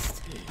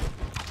noticed.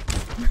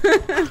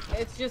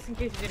 It's just in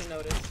case you didn't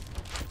notice.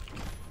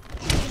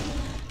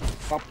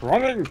 Stop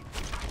running!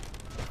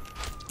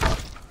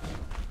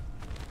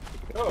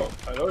 Oh,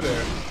 hello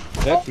there.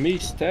 Let me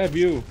stab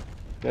you.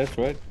 That's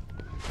right.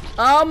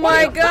 Oh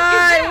my What the fuck is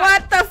god! that?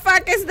 What the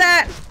fuck is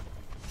that?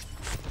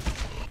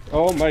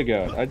 Oh my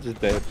god, I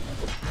just died.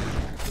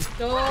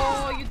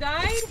 So you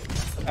died?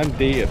 I'm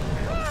dead.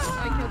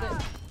 I killed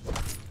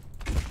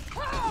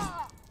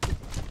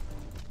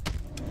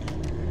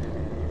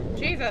it.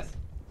 Jesus.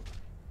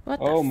 What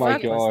the Oh my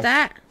fuck was gosh.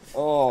 that?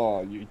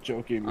 Oh, you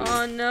joking me.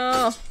 Oh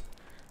no.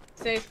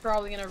 Say's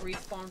probably gonna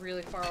respawn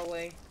really far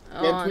away.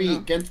 Oh,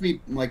 no. Can't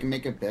we like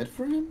make a bed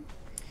for him?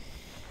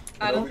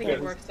 I don't think it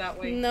Okay. works that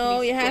way.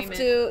 No, He you needs have claim it.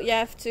 to. You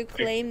have to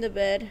claim the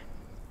bed.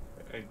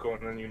 And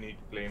Conan, you need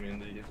to claim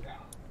indeed. Yeah,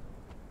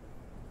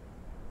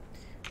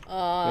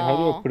 how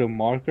do I Oh. put a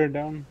marker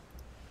down?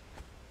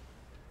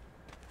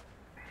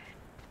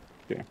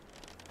 Okay.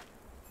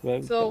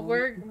 Well, So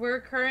we're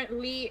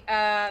currently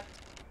at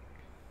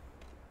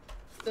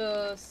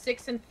the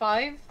 6 and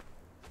 5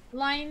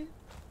 line,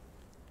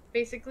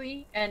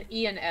 basically, and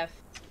E and F.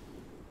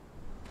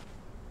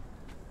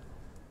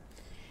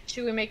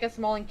 Should we make a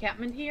small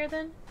encampment here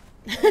then?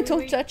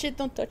 Don't touch it.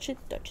 Don't touch it.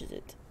 Touches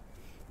it.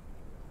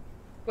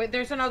 Wait,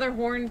 there's another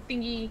horn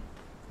thingy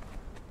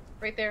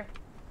right there.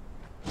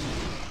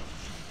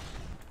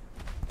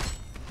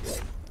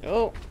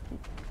 Oh.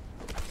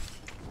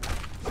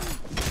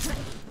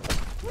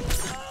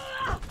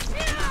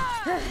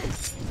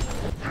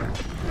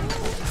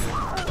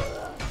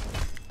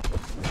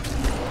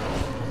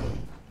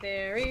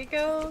 There he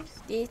goes.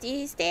 It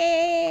is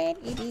dead.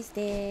 It is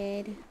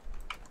dead.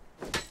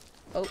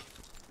 Oh.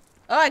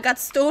 Oh, I got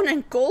stone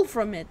and coal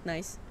from it.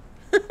 Nice.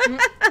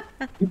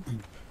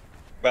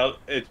 Well,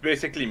 it's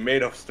basically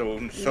made of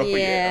stone, so yeah.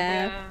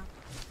 Yeah.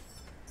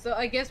 So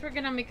I guess we're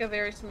gonna make a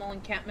very small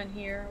encampment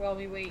here while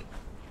we wait.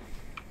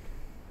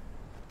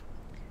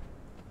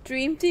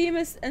 Dream Team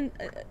is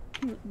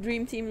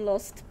Dream Team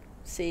lost.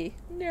 See.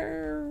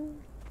 No.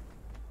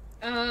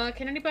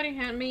 Can anybody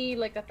hand me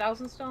like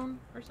 1,000 stone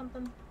or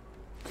something?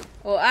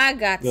 Oh, I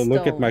got yeah, stone.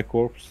 look at my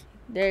corpse.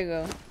 There you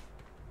go.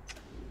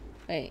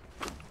 Wait.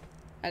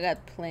 I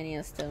got plenty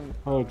of stone.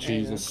 Oh There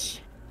you go.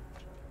 Jesus.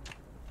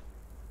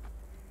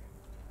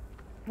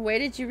 Where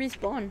did you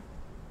respawn?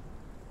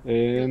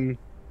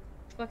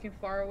 Fucking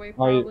far away,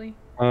 probably.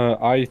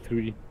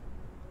 I3.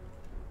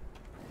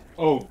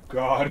 Oh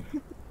god.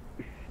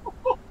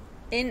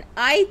 In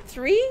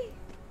I3?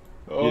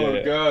 Oh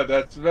Yeah. god,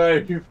 that's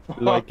very far.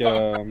 Like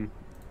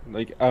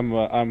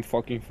I'm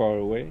fucking far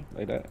away,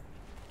 like that.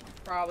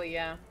 Probably,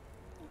 yeah.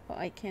 Oh,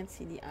 I can't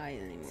see the eye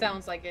anymore.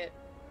 Sounds like it.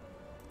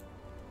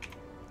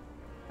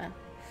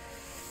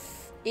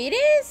 It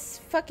is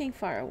fucking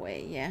far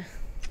away, yeah.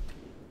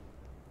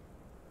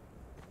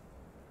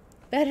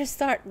 Better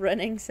start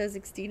running, says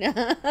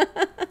Xtina.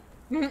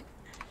 And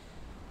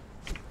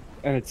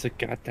it's a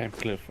goddamn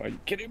cliff. Are you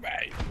kidding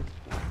me?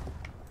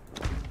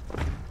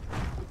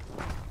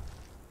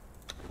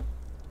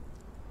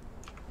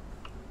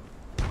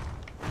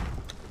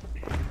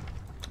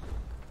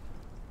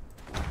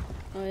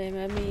 Okay,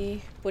 let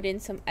me put in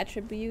some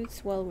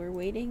attributes while we're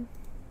waiting.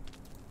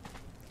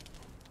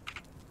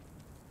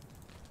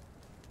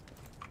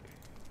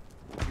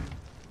 We're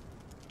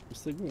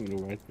still going the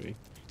right way.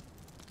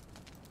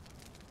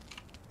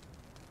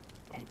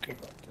 Oh god,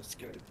 that's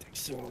gonna take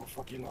so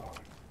fucking long.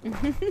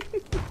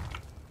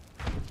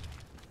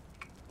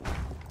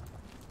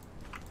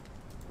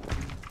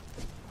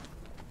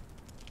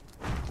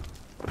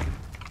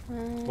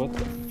 What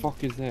the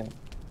fuck is that?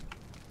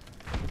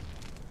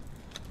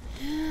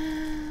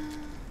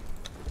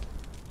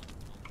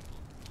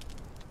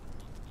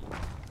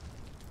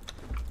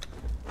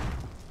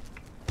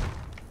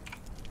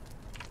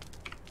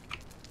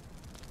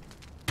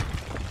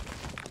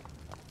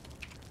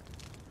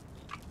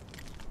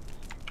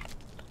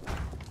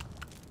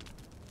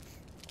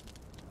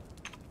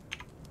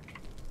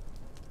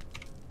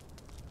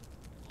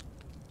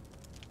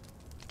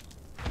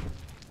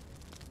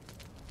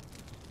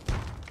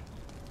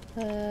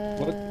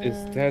 What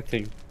is that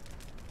thing?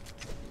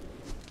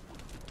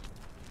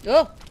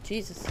 Oh,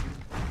 Jesus.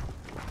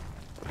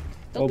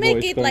 Don't Oh boy, make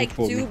it's it coming like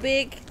for too me.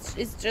 big.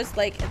 It's just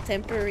like a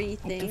temporary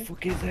What the thing.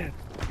 fuck is that?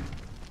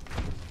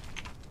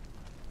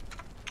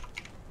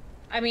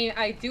 I mean,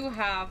 I do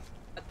have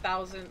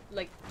 13,000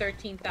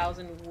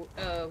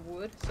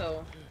 wood,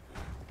 so.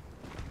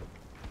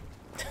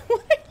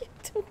 What are you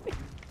doing?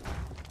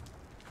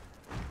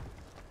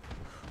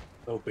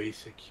 So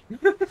basic.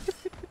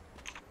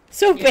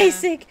 So Yeah.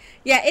 basic.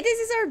 Yeah, this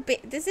is our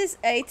this is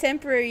a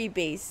temporary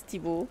base,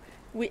 Thibauld.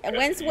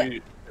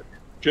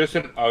 Just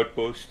an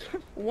outpost.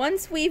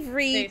 Once we've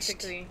reached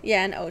Basically.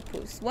 yeah, an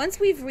outpost. Once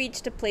we've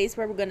reached a place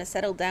where we're gonna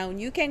settle down,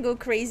 you can go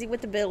crazy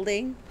with the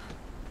building.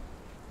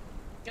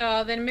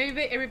 Then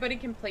maybe everybody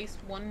can place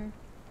one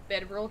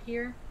bedroll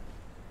here.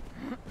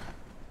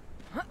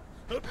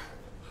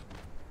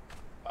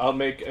 I'll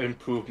make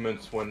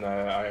improvements when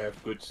I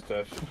have good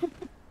stuff.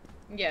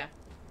 Yeah.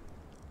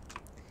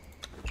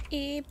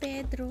 A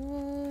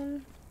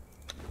bedroll.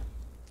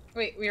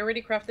 Wait, we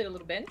already crafted a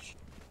little bench?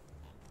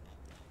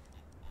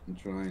 I'm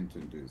trying to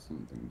do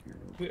something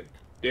here.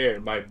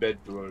 There, my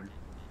bedroll.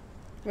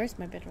 Where's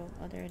my bedroll?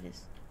 Oh, there it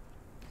is.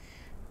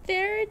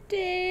 There it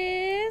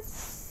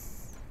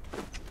is.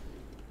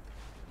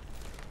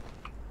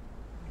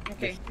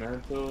 Okay.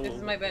 Dismantle, This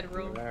is my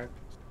bedroom. relax.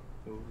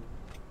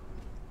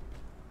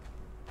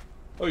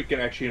 Oh, you can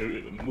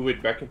actually move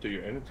it back into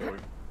your inventory.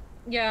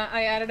 Yeah,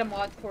 I added a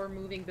mod for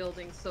moving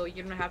buildings, so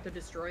you don't have to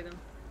destroy them.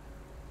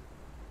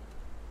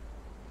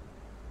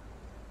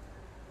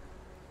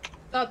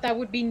 Thought that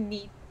would be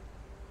neat.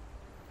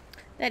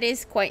 That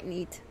is quite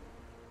neat.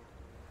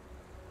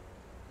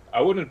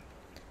 I wouldn't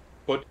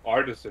put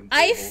artisan.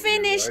 I table here,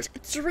 finished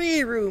right?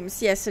 3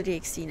 rooms yesterday,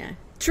 Xena.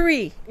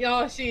 3.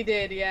 Oh, she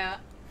did, yeah.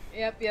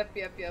 Yep.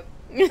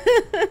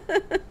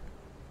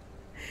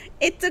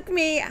 It took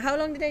me, how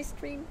long did I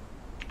stream?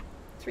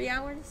 3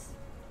 hours?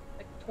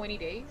 Like 20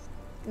 days?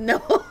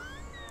 No.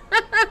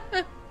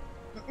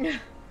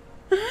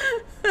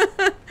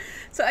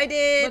 So I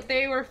did. But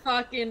they were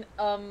fucking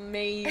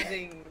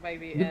amazing by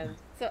the end.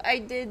 So I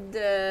did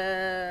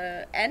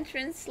the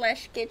entrance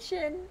 /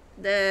 kitchen,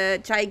 the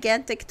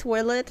gigantic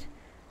toilet,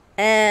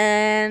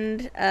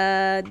 and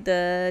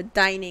the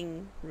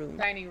dining room.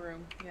 Dining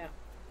room, yeah.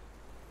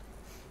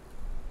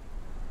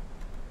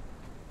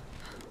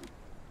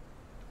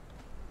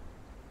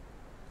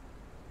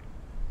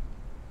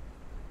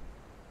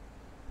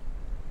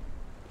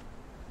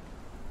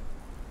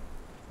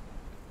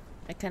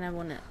 I kind of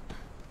want to,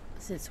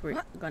 since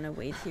we're gonna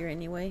wait here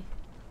anyway.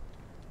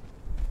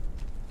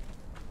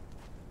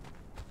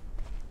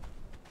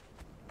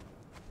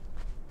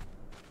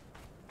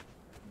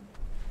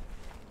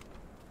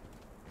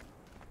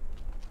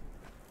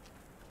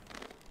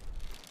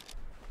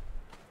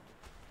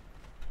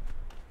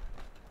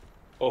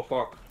 Oh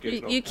fuck.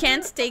 You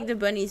can't stake the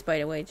bunnies, by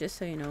the way, just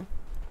so you know.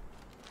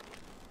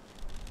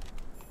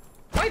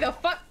 Why the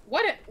fuck?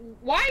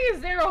 Why is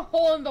there a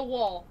hole in the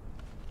wall?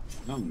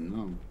 Oh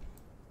no.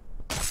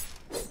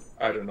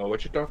 I don't know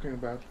what you're talking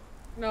about.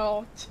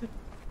 No.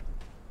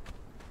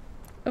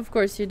 Of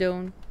course you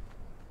don't.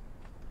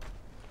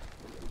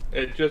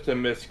 It's just a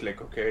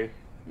misclick, okay?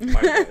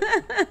 My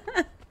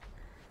bad.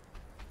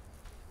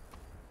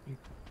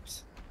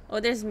 Oh,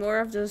 there's more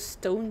of those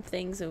stone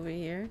things over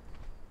here.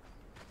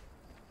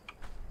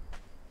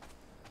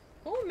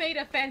 Who made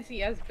a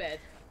fancy ass bed?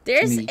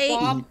 There's Me.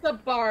 Bob the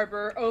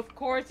barber. Of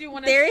course you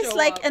want to. There is show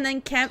like up. an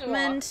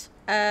encampment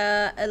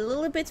a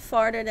little bit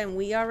farther than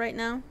we are right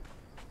now.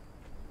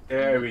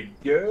 There we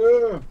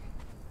go.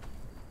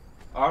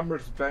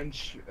 Armor's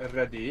bench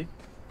ready.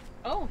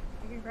 Oh,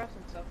 you can grab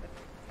some stuff.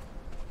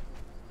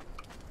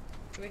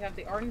 We have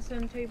the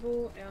artisan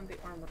table and the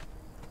armor.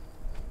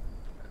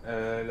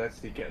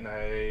 Let's see, can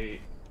I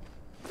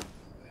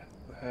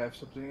have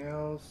something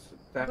else?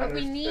 But we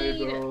Tanner's need-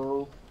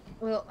 table.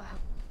 Well,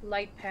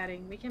 light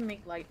padding. We can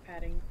make light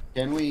padding.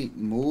 Can we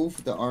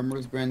move the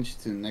armor's bench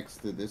to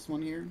next to this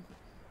one here?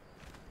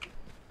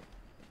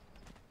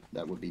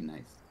 That would be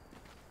nice.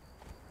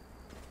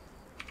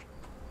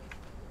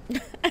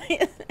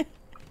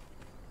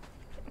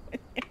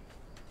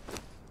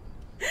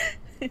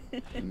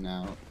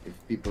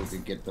 people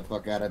could get the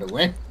fuck out of the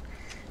way.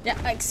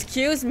 Yeah,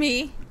 excuse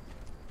me.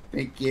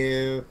 Thank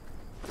you.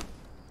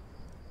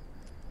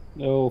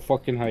 No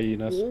fucking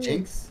hyenas.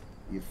 GinX,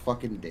 you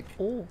fucking dick.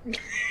 Oh.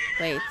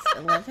 Wait,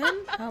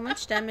 11? How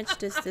much damage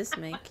does this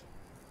make?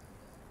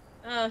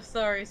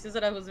 Sorry, she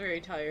said I was very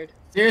tired.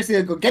 Seriously,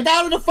 Uncle, get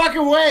out of the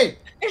fucking way!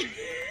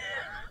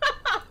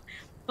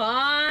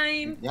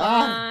 Fine, Yeah.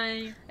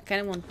 fine. I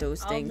kind of want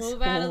those things. I'll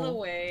move out of the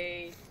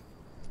way.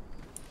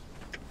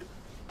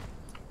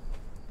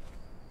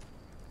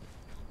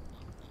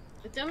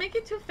 But don't make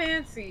it too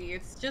fancy.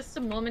 It's just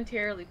a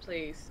momentarily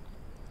placed.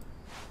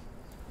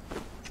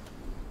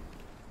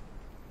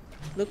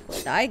 Look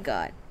what I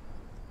got.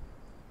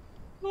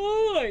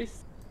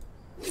 Nice.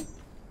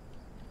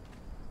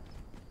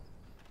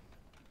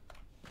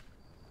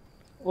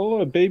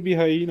 Oh, a baby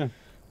hyena.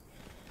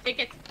 Take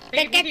it.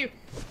 Take it with you.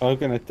 How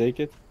can I take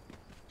it?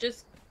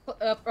 Just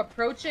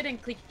approach it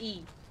and click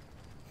E.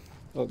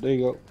 Oh, there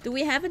you go. Do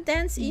we have a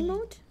dance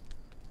emote?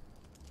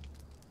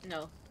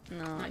 No.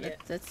 No,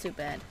 that's too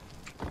bad.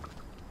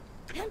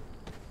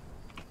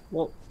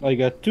 Well, I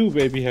got 2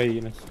 baby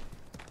hyenas.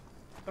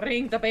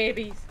 Bring the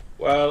babies.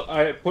 Well,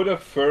 I put a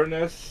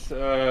furnace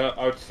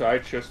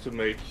outside just to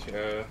make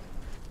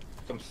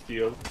some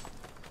steel.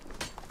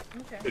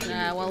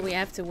 Okay. Well, we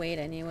have to wait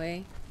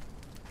anyway.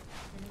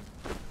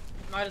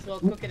 Might as well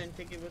cook it and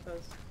take it with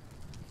us.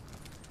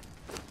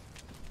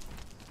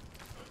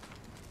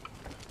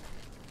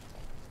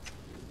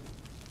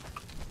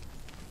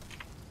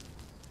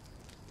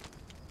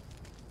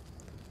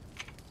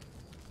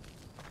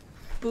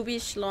 Booby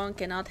Schlong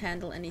cannot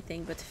handle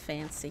anything but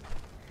fancy.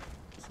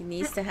 He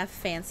needs to have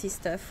fancy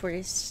stuff for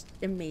his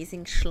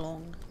amazing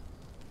schlong.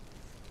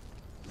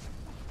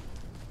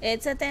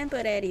 It's a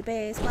temporary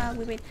base while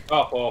we wait.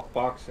 Oh, for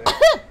fuck's sake.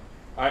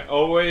 I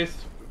always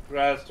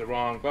press the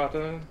wrong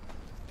button.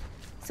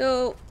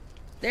 So,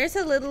 there's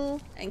a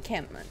little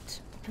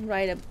encampment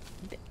right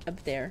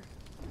up there.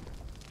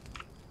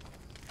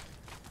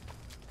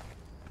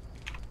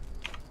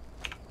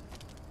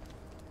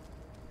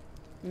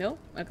 No?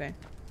 Okay.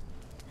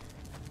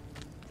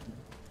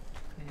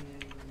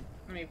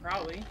 I mean,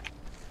 probably.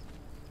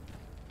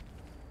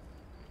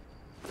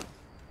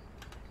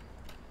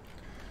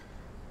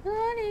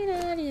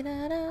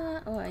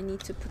 Oh, I need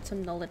to put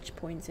some knowledge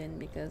points in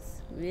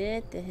because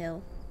what the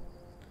hell?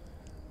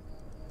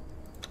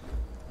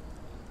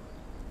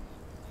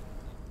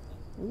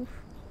 Oof.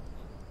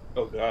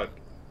 Oh god.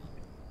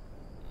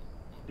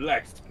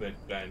 Blacksmith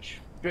bench.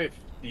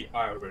 50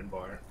 iron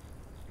bar.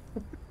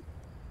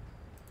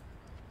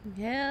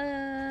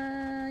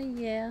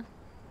 Yeah.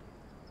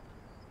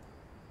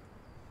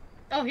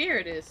 Oh, here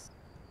it is.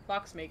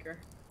 Box maker.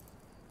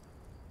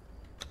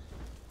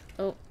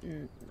 Oh,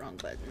 wrong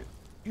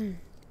button.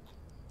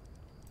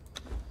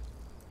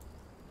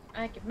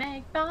 I can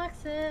make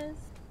boxes.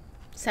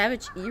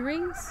 Savage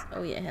earrings?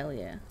 Oh yeah, hell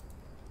yeah.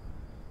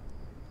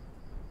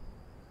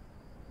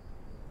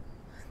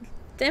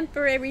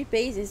 Temporary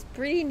base is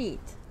pretty neat.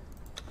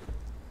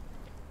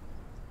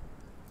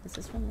 Is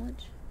this one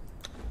large?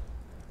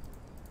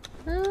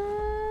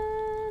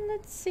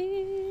 Let's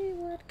see,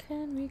 what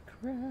can we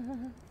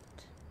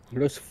craft? Are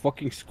those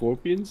fucking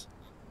scorpions?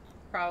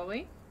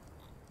 Probably.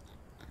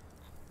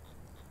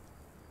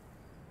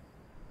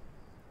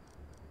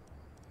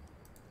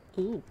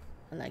 Ooh,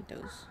 I like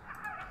those.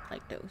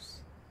 Like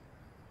those.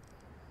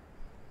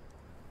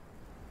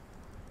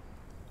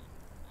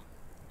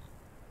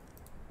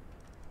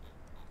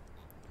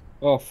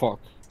 Oh fuck.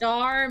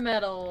 Star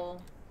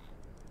metal.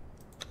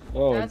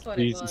 Oh That's what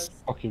it Jesus was.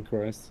 fucking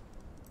Christ.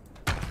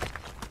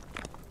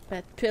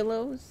 Bed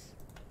pillows.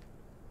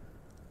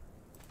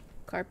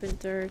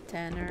 Carpenter,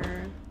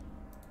 tanner.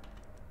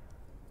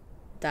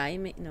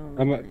 Diamond. No.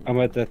 I'm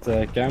at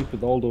that camp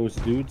with all those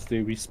dudes.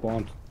 They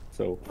respawned.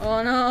 So.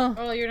 Oh no.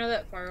 Oh, you're not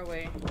that far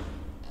away.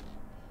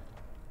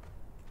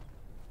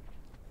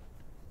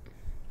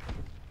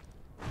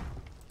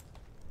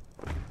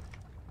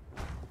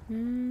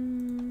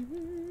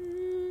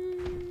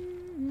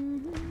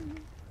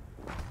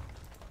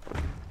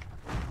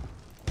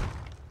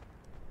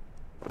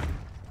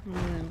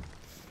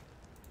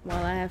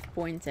 Well, I have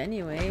points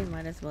anyway.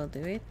 Might as well do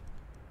it.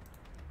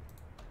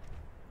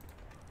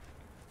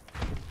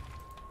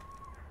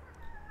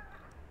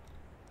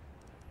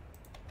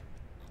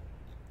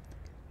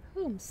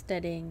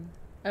 Homesteading.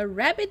 A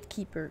rabbit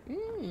keeper.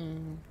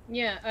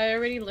 Yeah, I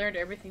already learned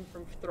everything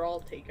from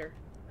Thrall Taker.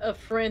 A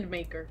friend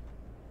maker.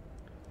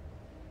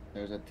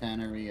 There's a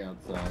tannery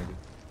outside.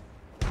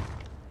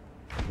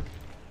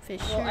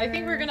 Fisher. Well, I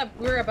think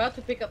we're about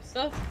to pick up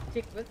stuff to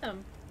take with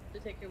them. To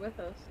take it with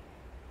us.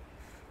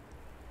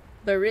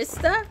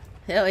 Barista?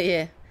 Hell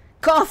yeah.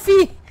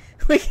 Coffee!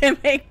 We can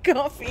make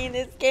coffee in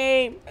this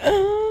game.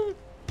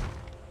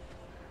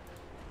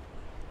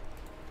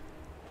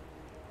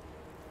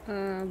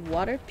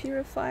 Water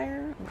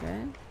purifier.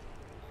 Okay.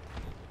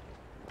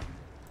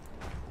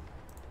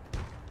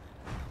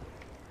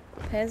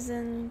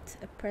 Peasant,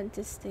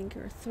 apprentice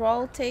tinker,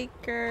 thrall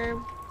taker,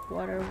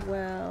 water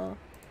well.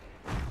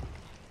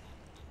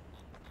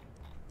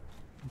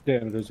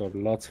 Damn, there's a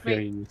lot of Wait.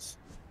 hyenas.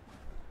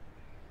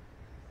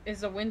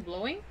 Is the wind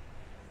blowing?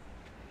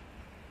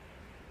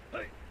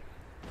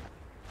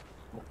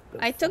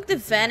 I took the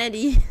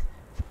vanity.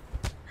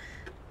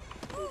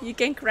 You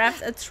can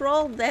craft a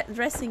troll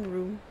dressing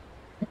room.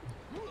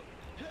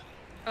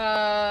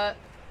 I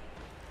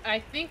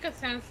think a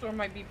sandstorm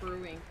might be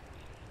brewing.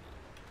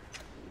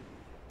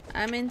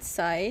 I'm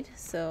inside,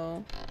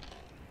 so...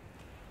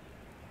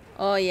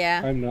 Oh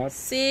yeah. I'm not.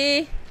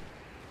 See?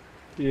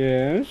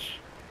 Yes.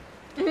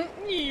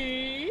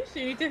 Yes,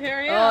 you need to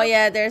hurry Oh up.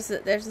 yeah, there's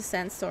a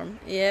sandstorm.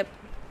 Yep.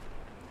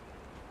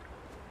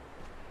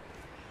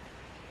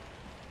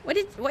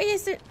 Why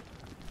is there...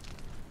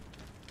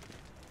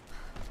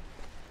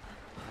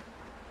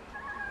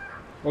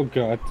 Oh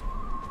god.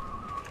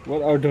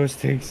 What are those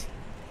things?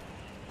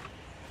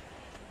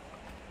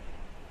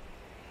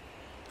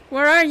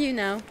 Where are you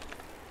now?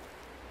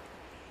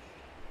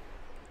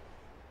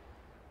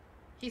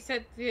 He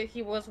said that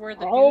he was where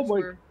the Oh dudes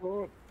my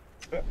were.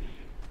 god.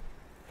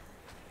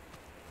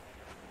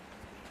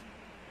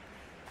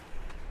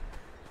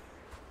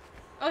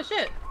 Oh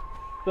shit.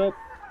 Stop.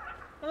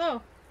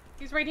 Hello.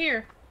 He's right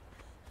here.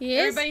 He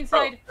is? Everybody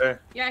inside. Oh,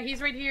 Yeah,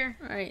 he's right here.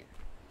 Alright.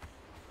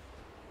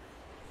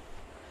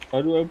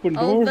 How do I open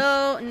doors?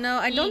 Although, no,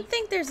 I E. don't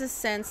think there's a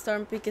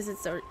sandstorm because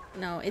it's...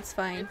 No, it's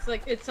fine. It's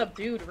like, it's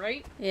subdued,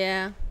 right?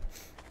 Yeah.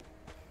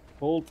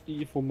 Hold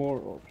E for more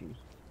options.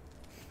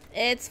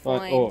 It's But,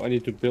 fine. oh, I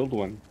need to build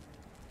one.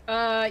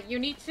 You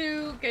need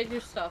to get your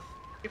stuff.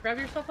 You grab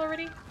your stuff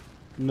already?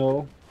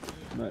 No,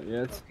 not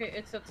yet. Okay,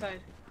 it's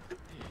outside.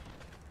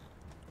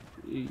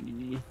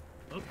 E.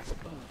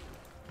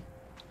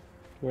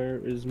 Where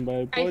is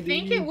my body? I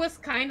think it was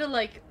kind of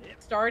like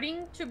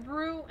starting to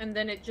brew and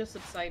then it just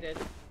subsided.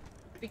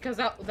 Because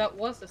that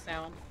was the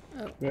sound.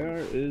 Where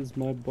is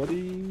my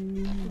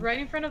body? Right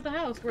in front of the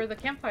house where the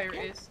campfire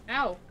is.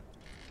 Ow.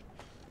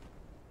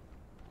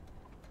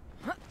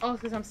 Oh,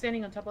 because I'm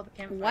standing on top of the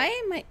campfire. Why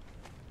am I...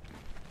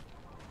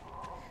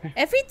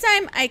 Every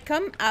time I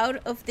come out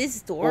of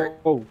this door...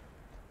 Oh.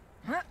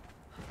 What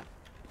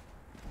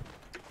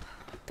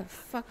the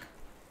fuck?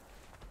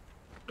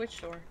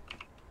 Which door?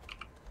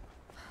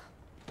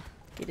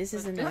 Okay, this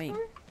is This annoying.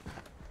 door?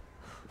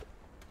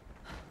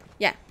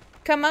 Yeah.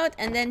 Come out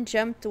and then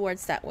jump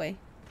towards that way.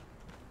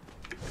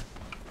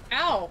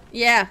 Ow!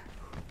 Yeah.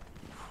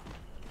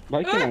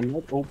 Why can I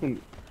not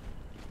open?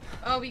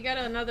 Oh, we got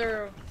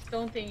another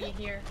stone thingy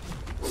here.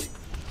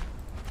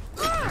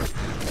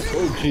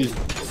 Oh jeez.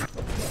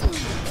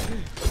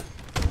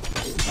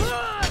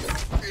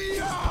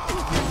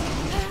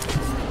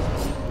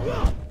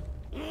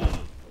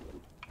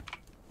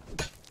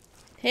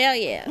 Hell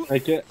yeah. I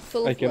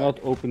Full of cannot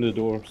blood. open the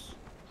doors.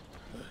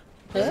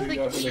 Just You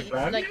got like the E,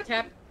 crack? like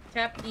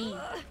tap E.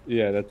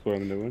 Yeah, that's what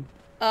I'm doing.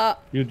 Uh,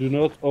 You do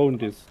not own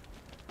this.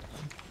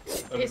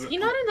 Is he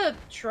not in the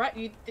truck?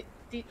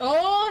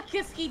 Oh,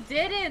 cause he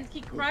didn't.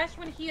 He crashed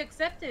when he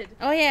accepted.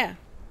 oh yeah.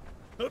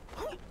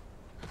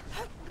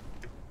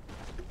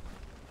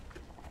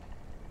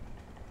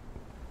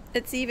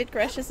 Let's see if it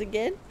crashes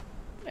again,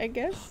 I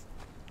guess.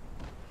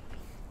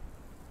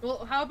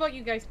 Well, how about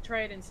you guys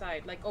try it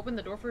inside? Like, open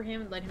the door for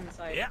him and let him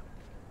inside. Yeah.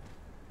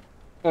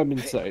 I'm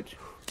inside.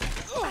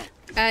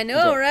 I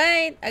know,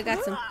 right? I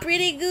got some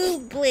pretty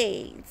good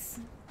blades.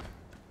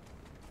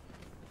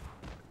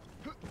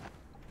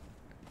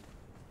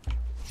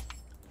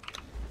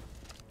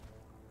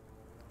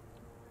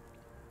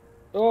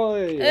 Oh, I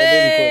didn't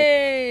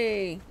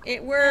Hey!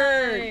 It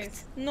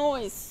worked!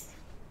 Nice!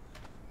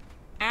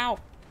 Ow!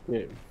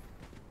 quit. Yeah.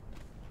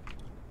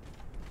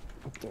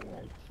 What the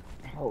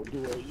heck? How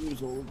do I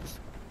use all this?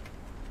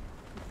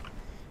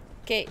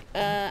 Okay,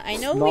 I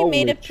know we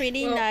made a Knowledge.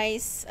 pretty Well,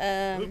 nice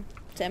Little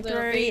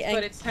temporary... base,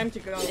 but it's time to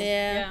go.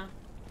 Yeah.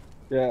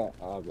 Yeah,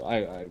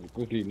 I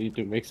quickly need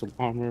to make some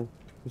armor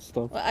and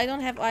stuff. Well, I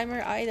don't have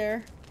armor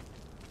either.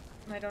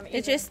 I don't.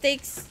 It just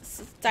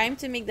takes time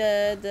to make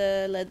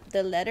the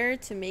leather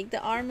to make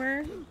the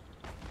armor.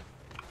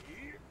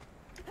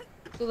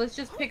 So let's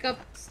just pick up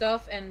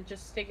stuff and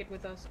just take it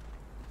with us.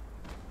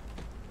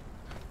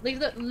 Leave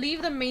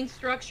the main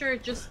structure.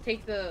 Just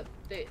take the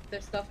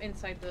stuff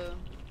inside the.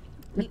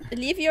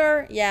 Leave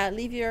your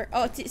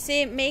oh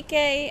say make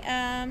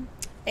a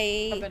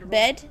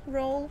bed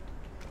roll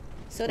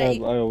so that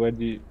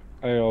you...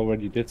 I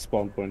already did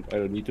spawn point. I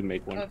don't need to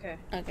make one. Okay.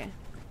 Okay.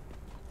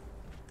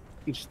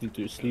 I just need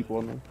to sleep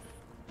on it.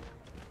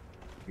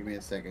 Give me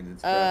a second.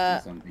 It's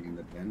crafting something in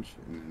the bench.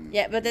 And then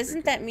Yeah, but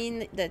doesn't that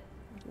mean that...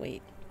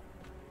 Wait.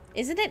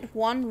 Isn't it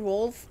one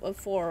roll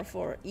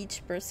for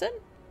each person?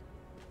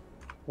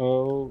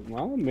 Oh,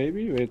 well,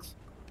 maybe it's.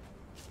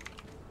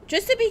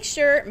 Just to be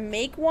sure,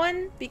 make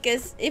one,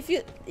 because if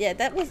you... Yeah,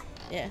 that was...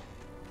 Yeah.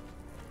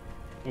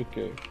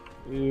 Okay.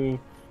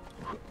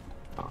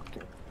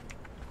 Okay.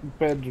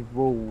 Bed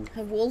roll.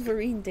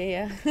 Wolverine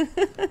Dea.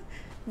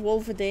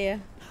 Wolverdea.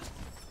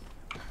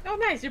 Oh,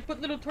 nice! You put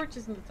little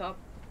torches on the top.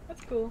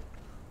 That's cool.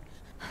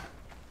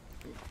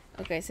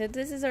 Okay, so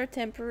this is our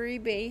temporary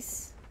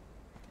base.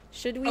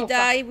 Should we Oh, fuck.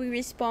 die, we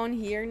respawn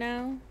here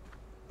now?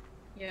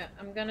 Yeah,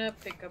 I'm gonna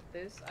pick up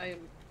this. I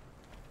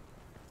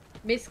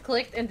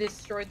misclicked and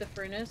destroyed the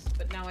furnace,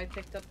 but now I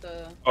picked up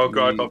the... Oh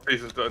god, oh,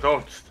 please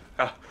don't.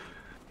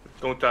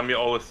 Don't tell me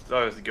all the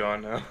stuff is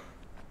gone now.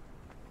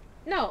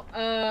 No,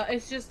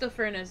 it's just the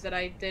furnace that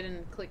I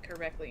didn't click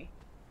correctly.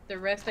 The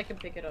rest I can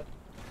pick it up.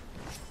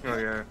 Oh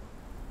yeah.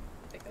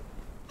 Pick up.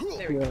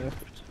 There we go.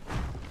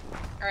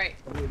 Alright,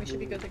 we should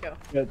be good to go.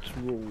 Let's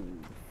roll.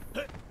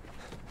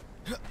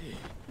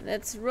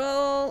 Let's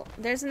roll.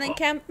 There's an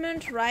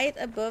encampment right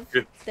above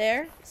Good.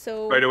 there.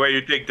 So. By the way,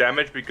 you take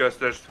damage because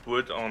there's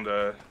wood on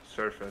the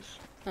surface.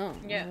 Oh.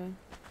 Yeah.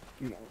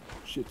 No,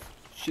 shit,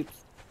 shit.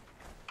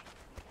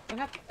 What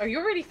happened? Are you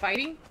already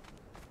fighting?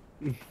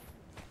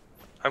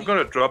 I'm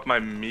gonna drop my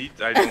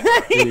meat. I don't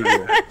want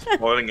it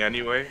spoiling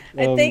anyway.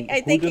 I think.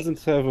 Who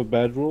doesn't have a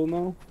bad roll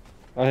now?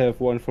 I have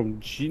one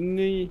from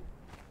Ginny,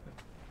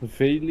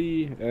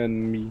 Vayli,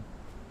 and me.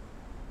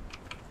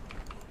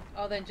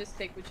 Oh, then just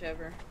take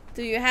whichever.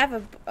 Do you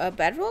have a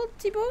bedroll,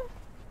 Thibauld?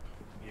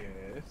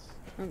 Yes.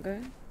 Okay.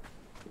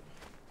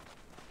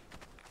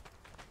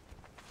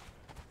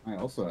 I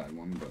also had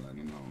one, but I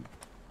don't know.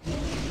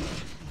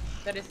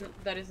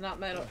 That is not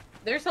metal.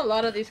 There's a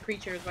lot of these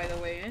creatures, by the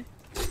way. Eh?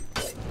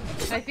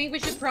 I think we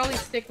should probably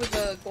stick with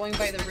the going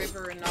by the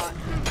river and not.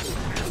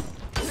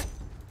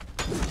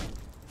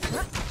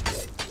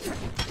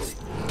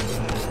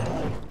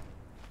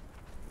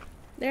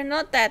 They're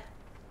not that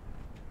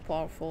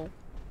powerful.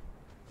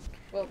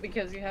 Well,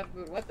 because you have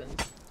good weapons.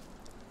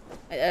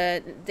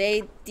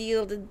 They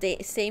deal the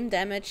same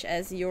damage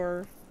as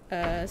your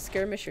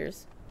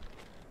skirmishers.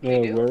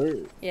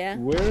 Where? Yeah.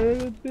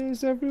 Where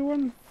is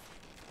everyone?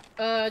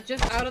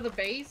 Just out of the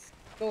base.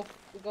 Go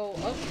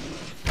up.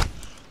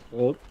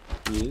 Up,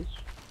 yes.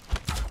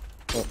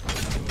 Oh.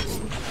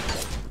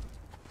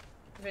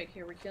 Right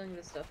here, we're killing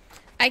this stuff.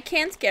 I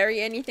can't carry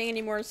anything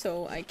anymore,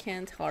 so I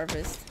can't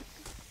harvest.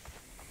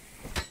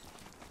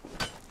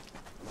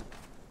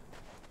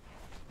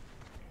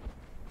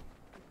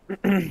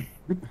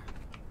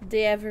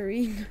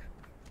 Deaverine.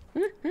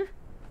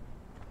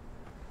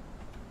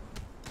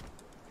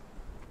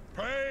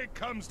 Prey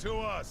comes to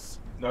us.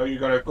 Now you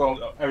gotta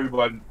call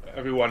everyone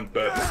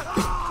bud.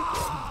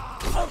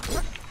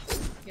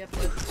 Yep,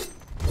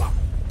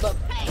 but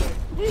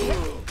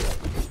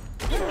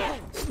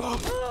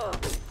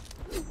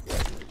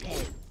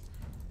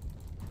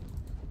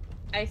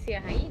I see a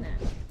hyena.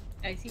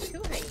 I see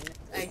 2 hyenas.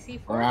 I see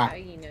 4 Bruh.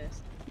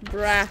 hyenas.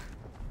 Bruh.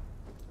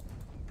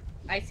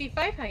 I see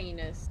 5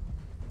 hyenas.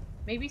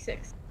 Maybe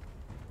 6.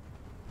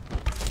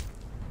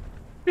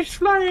 He's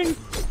flying!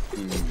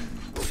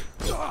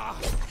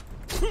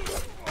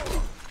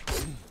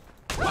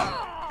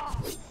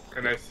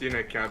 Can I see an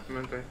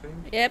encampment, I think?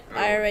 Yep, Oh.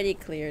 I already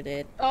cleared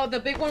it. Oh, the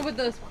big one with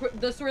the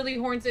swirly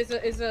horns is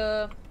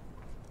a.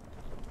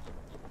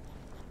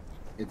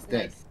 It's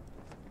dead. Nice.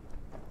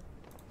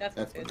 That's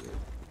That's what what it it is. is.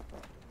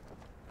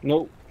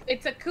 No.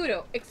 It's a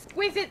kudo.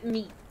 Exquisite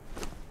meat.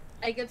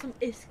 I got some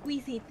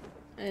exquisite.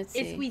 Let's see.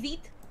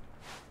 Exquisite.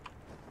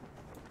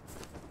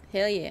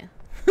 Hell yeah.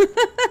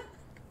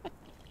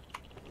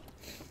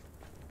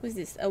 What's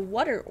this? A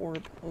water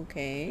orb.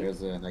 Okay.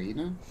 There's a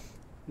hyena.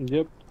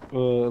 Yep. A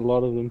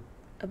lot of them.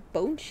 A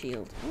bone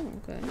shield. Oh,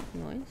 okay.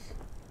 Nice.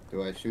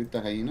 Do I shoot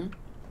the hyena?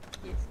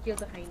 Yes, kill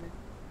the hyena.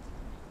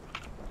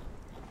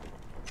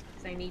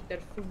 'Cause I need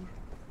their food.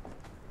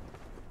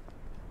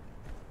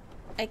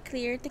 I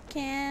cleared the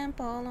camp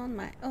all on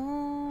my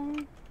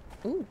own.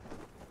 Ooh.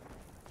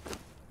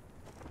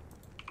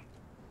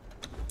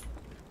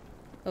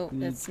 Oh,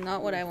 that's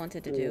not what I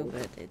wanted to do,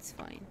 but it's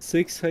fine.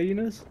 6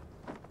 hyenas?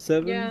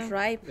 7? Yeah.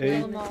 Dry Eight.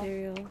 plant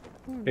material.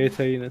 Hmm. 8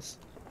 hyenas.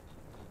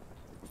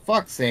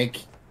 Fuck's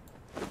sake.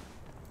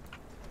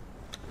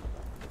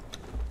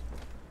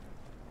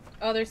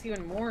 Oh, there's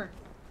even more.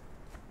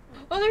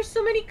 Oh, there's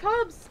so many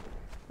cubs.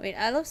 Wait,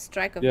 I lost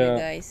track of Yeah. you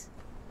guys.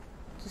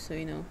 Just so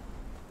you know.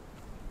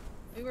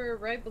 We were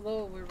right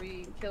below where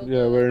we killed.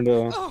 Yeah, we're in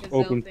the gazelle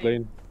open thing.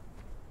 plain.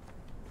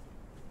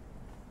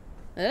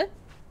 Huh?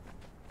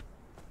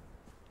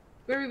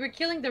 Where we were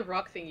killing the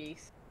rock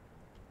thingies.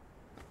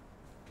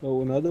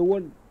 Oh, another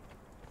one?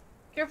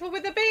 Careful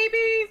with the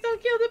babies!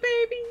 Don't kill the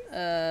babies!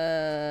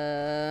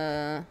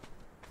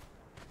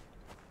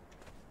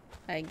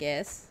 I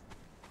guess.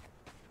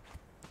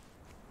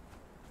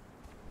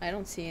 I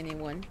don't see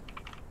anyone.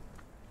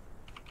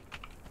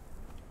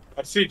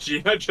 I see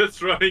Gina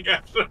just running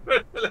after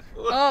her.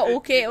 Oh,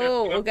 okay.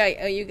 Oh, okay.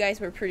 Oh, you guys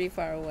were pretty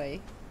far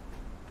away.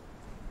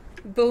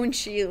 Bone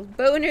shield.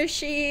 Boner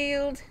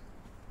shield.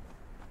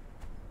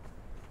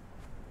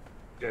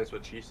 That's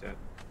what she said.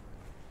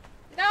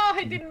 No,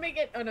 I didn't make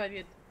it! Oh no, I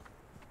did.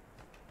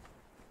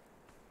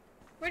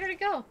 Where did it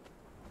go?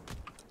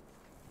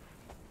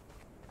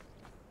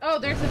 Oh,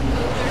 there's an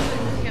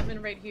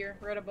encampment right here,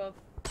 right above.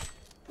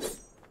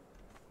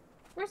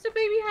 Where's the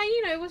baby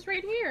hyena? It was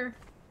right here.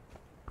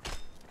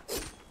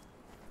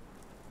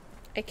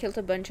 I killed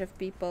a bunch of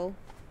people.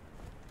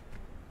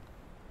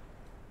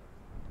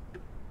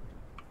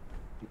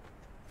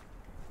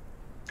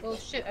 Oh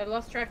shit, I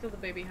lost track of the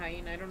baby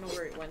hyena. I don't know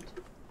where it went.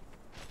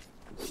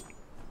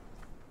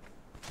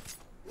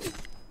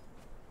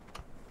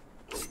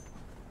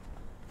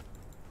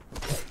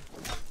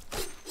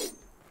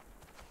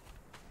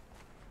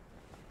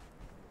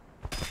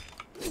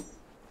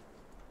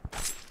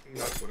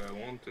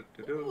 wanted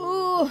to do.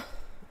 Ooh.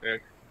 Yeah.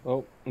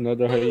 Oh,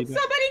 another hyena.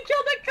 Somebody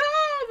killed a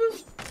cub!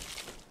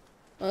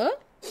 Huh?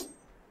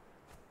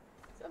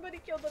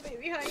 Somebody killed a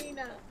baby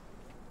hyena.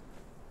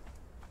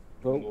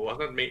 Oh.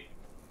 Wasn't me.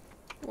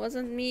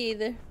 Wasn't me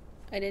either.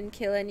 I didn't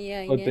kill any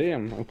Oh hyena.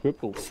 damn, I'm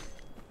crippled.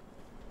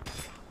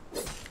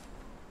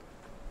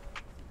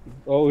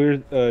 Oh,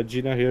 here's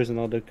Gina. Here's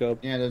another cub.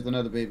 Yeah, there's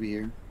another baby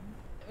here.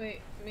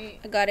 Wait, me.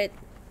 I got it.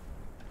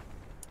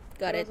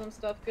 Got it. Some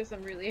stuff because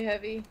I'm really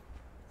heavy.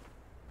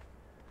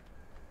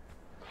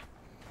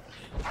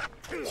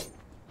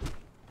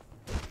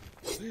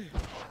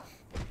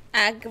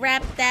 I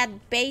grabbed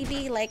that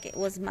baby like it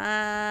was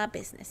my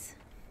business.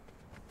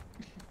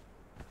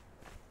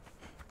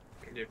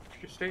 If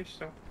you say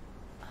so.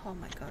 Oh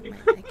my god, my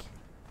neck.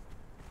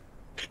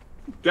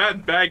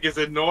 That bag is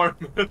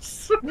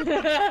enormous. There's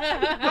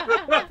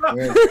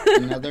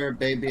another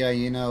baby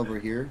hyena over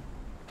here.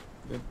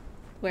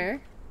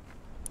 Where?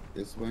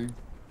 This way.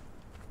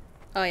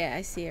 Oh yeah,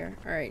 I see her.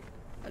 Alright,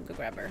 I'll go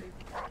grab her.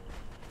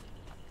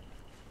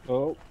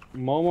 Oh,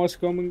 Mama's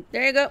coming.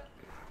 There you go.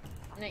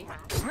 Nice.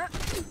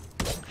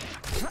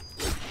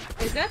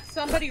 Is that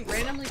somebody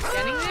randomly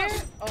standing there?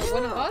 Oh,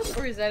 one of us?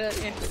 Or is that an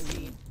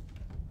NPC?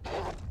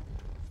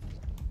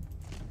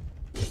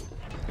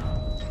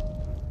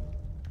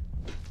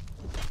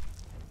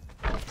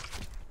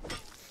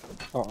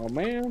 Oh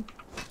man.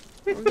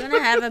 We're gonna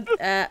have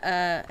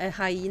a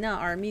hyena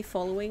army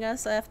following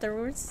us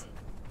afterwards.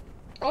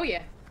 Oh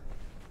yeah.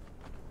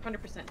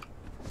 100%.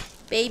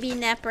 Baby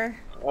napper.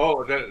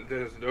 Oh,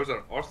 those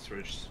are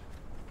ostriches.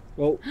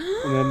 Oh,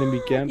 an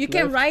enemy camp. You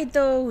can left. ride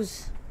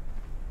those.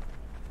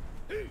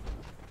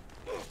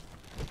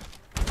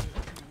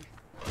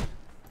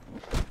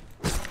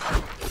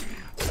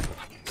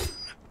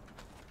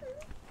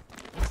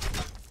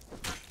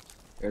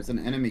 There's an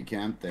enemy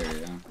camp there,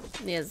 yeah.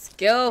 Let's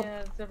go. Yeah,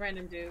 it's a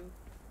random dude.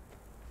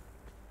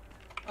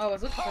 Oh, I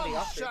was looking for the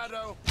ostrich.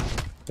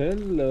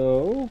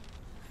 Hello.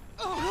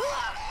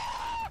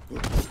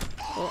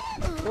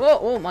 Whoa,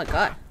 oh my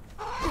god.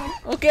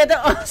 Okay, the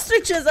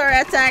ostriches are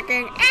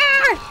attacking.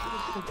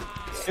 Ah!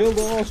 Kill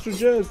the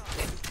ostriches.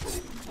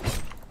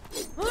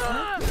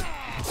 I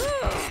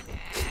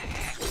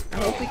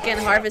hope we can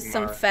harvest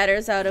some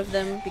feathers out of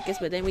them because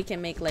then we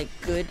can make like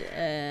good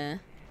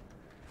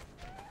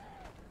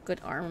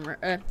armor.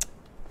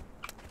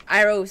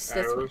 Arrows.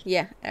 That's what,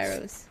 yeah,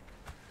 arrows.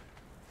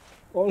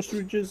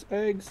 Ostriches,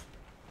 eggs.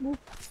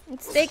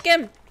 Let's take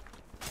him.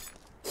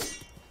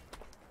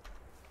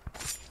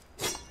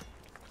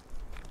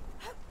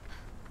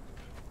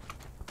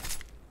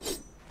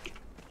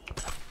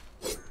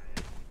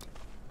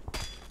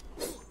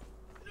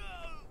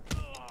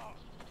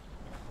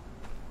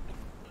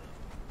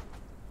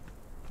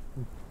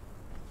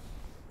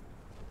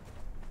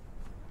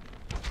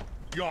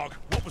 Yogg,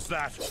 what was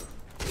that?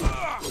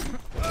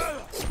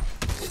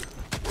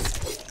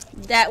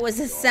 That was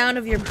the sound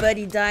of your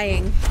buddy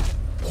dying.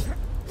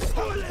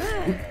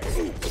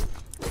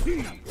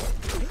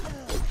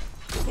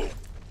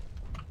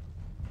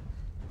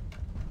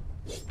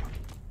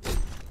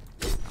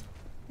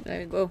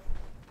 There you go.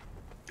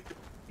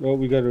 Oh,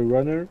 we got a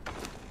runner.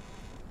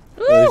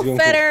 Ooh,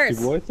 feathers!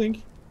 Thibauld, I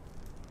think.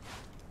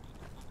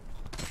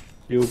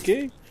 You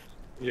okay?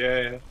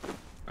 Yeah,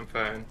 I'm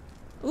fine.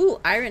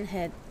 Ooh, iron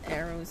head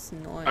arrows.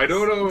 Noise. I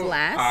don't know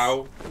Glass.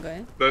 how,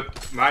 Okay.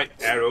 but my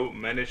arrow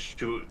managed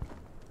to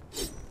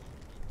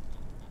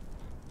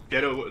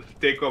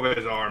take off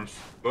his arms,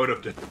 both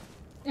of them.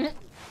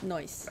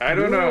 Nice. I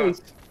don't know.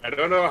 I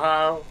don't know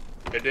how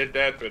I did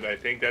that, but I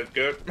think that's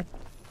good.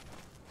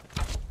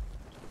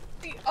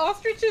 The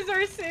ostriches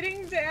are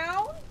sitting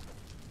down?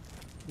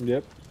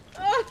 Yep.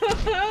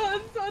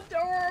 It's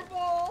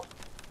adorable.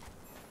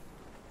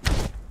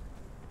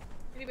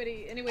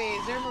 Anyway,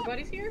 is there more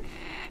buddies here?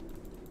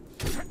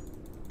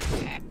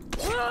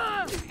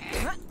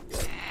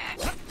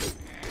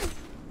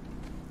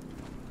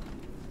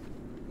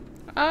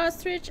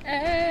 Ostrich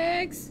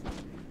eggs.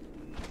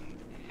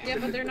 Yeah,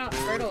 but they're not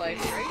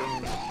fertilized,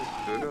 right?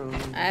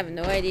 I have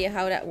no idea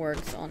how that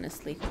works,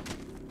 honestly.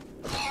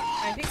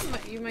 I think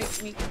you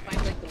might need to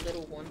find like the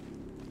little one.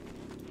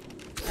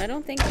 I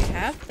don't think we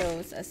have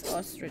those as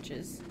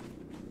ostriches.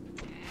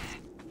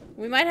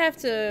 We might have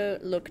to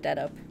look that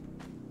up.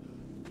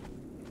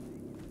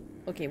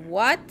 Okay,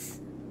 what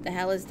the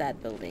hell is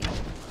that building?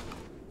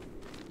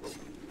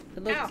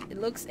 It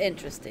looks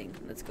interesting.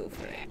 Let's go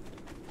for it.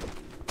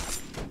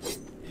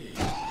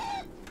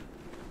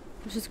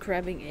 I'm just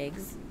grabbing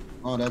eggs.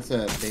 Oh, that's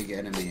a big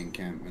enemy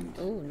encampment.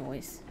 Oh,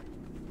 noise.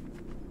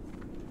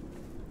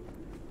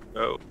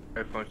 Oh,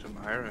 I found some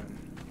iron.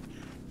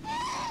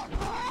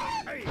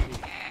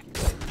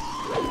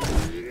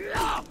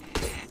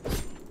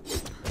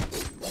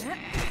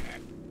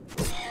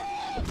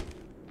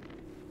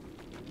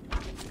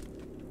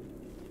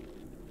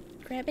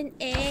 Grabbing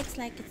eggs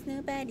like it's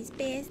nobody's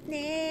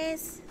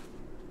business.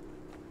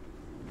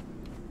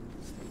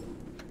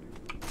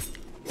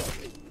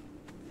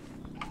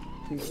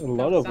 A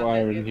lot of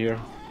iron here.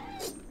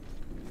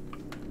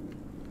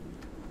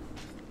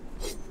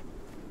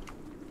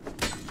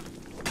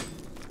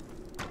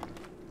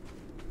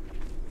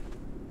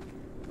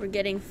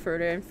 getting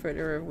further and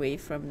further away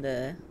from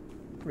the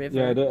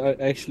river. Yeah,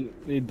 I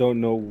actually don't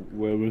know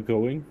where we're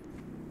going.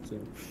 So.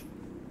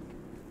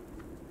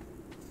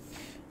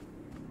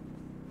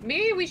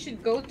 Maybe we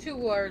should go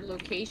to our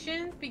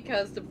location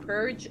because the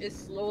purge is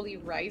slowly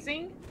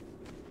rising.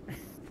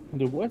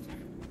 The what?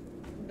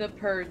 The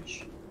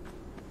purge.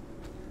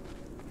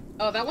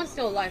 Oh, that one's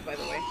still alive, by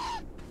the way.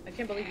 I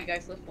can't believe you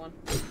guys left one.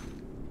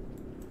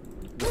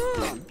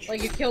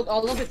 Like, you killed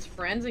all of its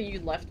friends and you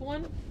left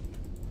one?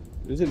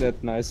 Isn't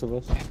that nice of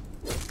us?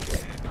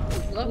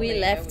 We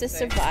left a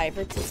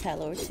survivor to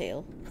tell our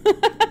tale.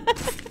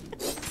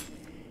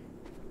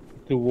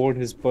 To warn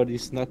his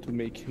buddies not to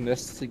make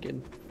nests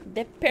again.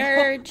 The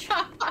purge.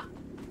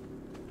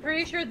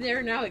 Pretty sure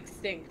they're now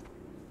extinct.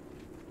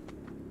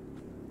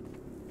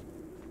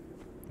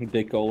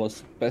 They call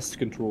us pest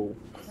control.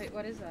 Wait,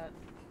 what is that?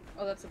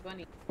 Oh, that's a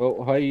bunny.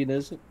 Oh,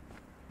 hyenas.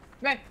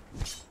 Hey!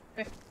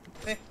 Hey!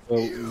 Hey!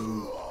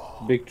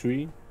 Oh, big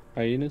tree.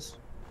 Hyenas.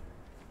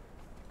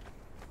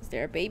 Is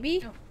there a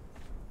baby?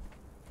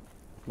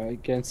 Oh. I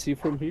can't see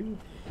from here.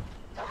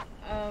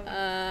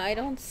 I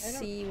don't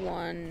see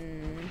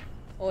one.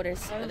 Oh,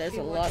 there's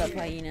a lot of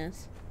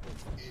hyenas.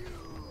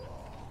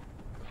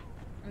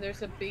 And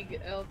there's a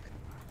big elk.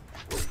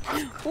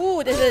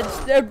 Ooh, there's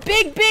a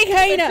big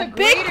hyena.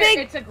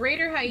 It's a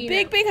greater hyena.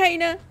 Big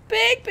hyena.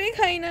 Big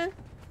hyena.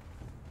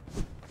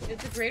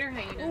 It's a greater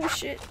hyena. Oh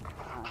shit.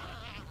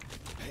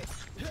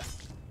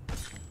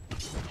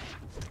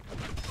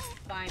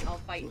 Fine, I'll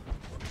fight.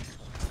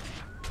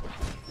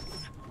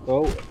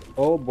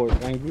 Oh boy,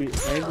 angry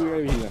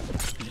hyena.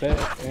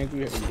 Bad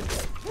angry hyena.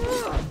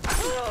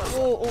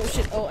 Oh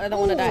shit. Oh, I don't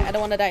wanna die. I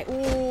don't wanna die.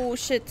 Oh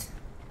shit.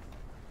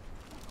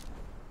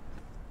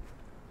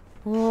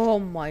 Oh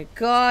my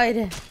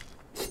god.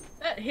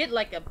 That hit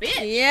like a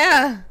bitch.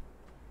 Yeah.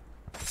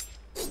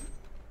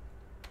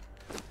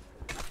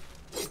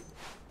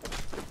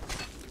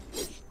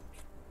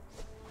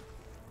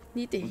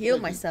 Need to heal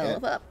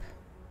myself up.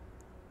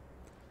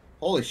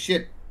 Holy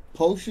shit.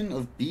 Potion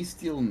of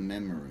bestial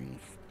memory.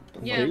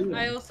 Yeah,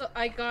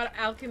 I got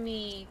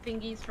alchemy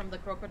thingies from the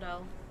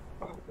crocodile.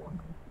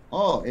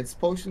 Oh, it's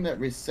potion that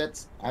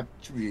resets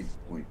attribute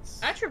points.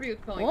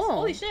 Attribute points. Whoa.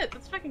 Holy shit,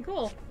 that's fucking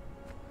cool.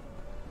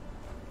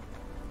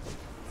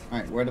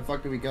 Alright, where the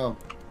fuck do we go?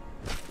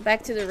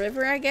 Back to the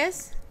river, I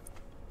guess.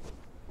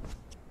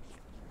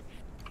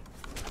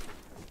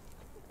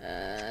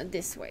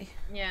 This way.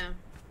 Yeah.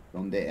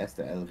 Donde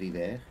está el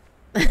river?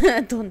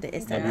 ¿Dónde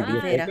está la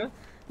ribera?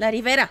 La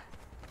ribera.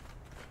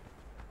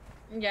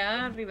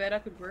 Yeah, Rivera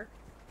could work.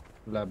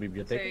 La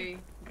biblioteca. Say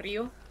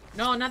Rio.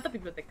 No, not the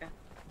biblioteca.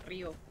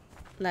 Rio.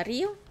 ¿La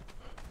río?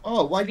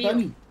 Oh, white Rio.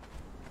 bunny.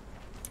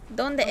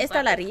 ¿Dónde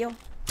está la río?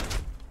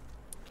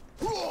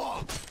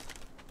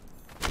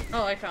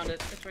 Oh, I found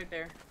it. It's right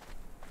there.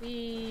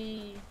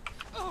 Whee.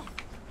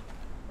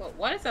 Well,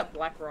 what is that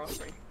black rock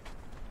right?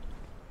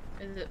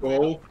 Is it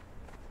metal?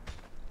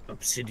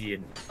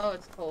 Obsidian. Oh,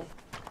 it's coal.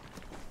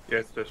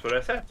 Yes, that's what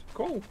I said.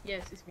 Cool.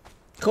 Yes, it's me.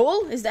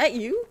 Cole, is that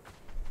you?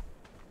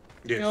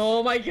 Yes.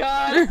 Oh my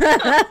god!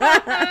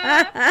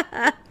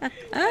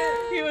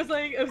 He was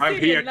like, obsidian, I'm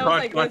here, and I was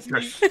like, that's me.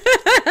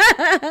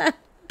 Ghostbusters.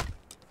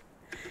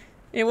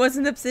 It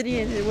wasn't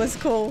obsidian, it was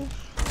Cole.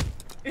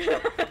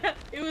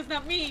 It was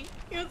not me.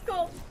 It was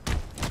coal.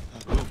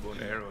 Oh, bow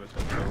and arrows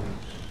and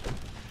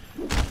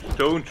stones.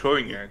 Stone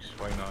throwing axe,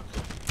 why not?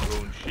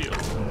 Bone shield,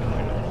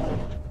 why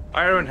not?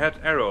 Iron head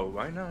arrow,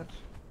 why not?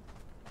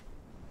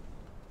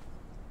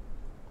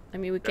 I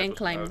mean, we can was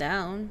climb loud.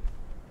 down.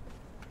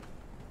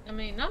 I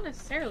mean, not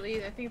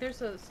necessarily. I think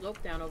there's a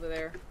slope down over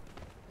there.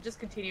 Just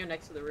continue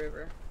next to the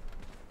river.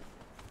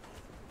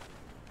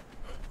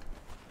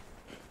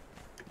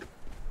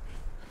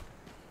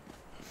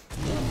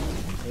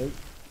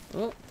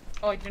 Oh,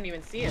 Oh, I didn't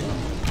even see it.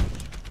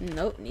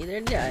 nope, neither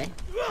did I.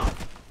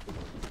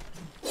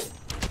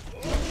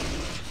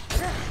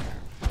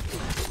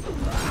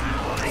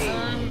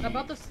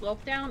 About the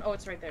slope down? Oh,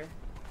 it's right there.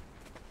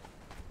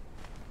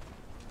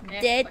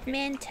 Yeah, Dead fuck it.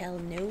 men tell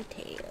no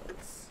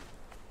tales.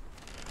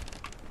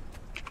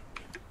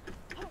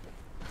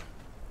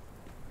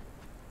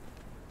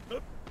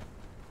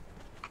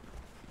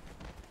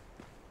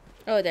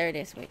 Oh, there it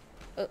is. Wait.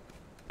 Oh,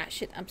 ah,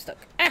 shit, I'm stuck.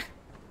 Ah!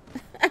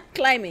 I'm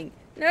climbing.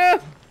 No!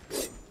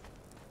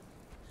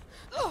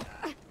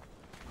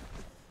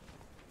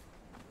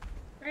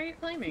 Where are you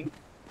climbing?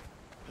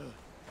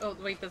 Oh,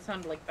 wait, that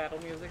sounded like battle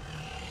music.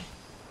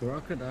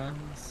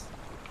 Crocodiles.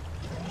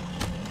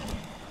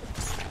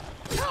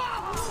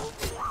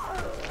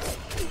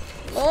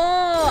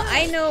 Oh,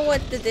 I know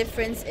what the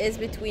difference is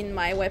between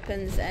my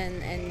weapons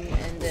and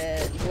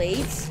the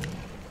blades.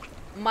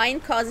 Mine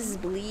causes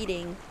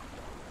bleeding.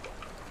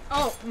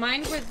 Oh,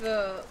 mine with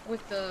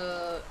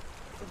the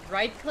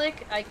right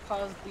click, I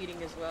cause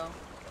bleeding as well,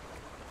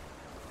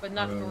 but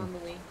not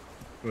normally.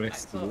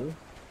 Rest So-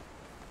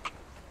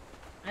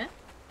 Huh?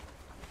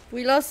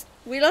 We lost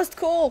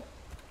Cole.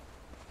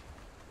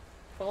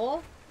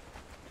 Cole?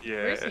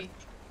 Where is Yeah, he?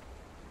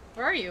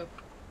 Where are you?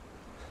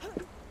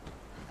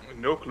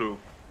 no clue.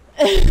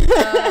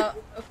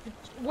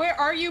 Where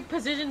are you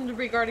positioned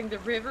regarding the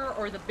river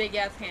or the big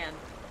ass hand?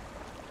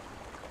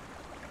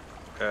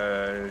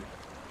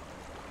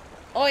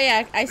 Oh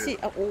yeah, I see.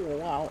 Oh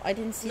wow, I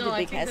didn't see No, the I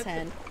big think ass that's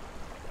hand.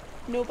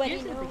 Nobody You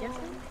see the knows. big ass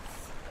hand?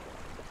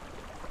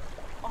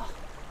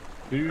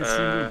 Do you see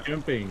me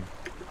jumping?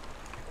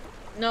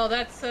 No,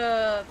 that's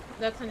an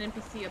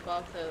NPC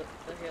above the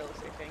hills,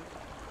 I think.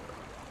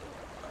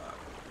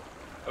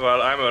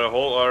 Well, I'm on a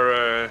whole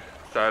other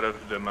side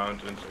of the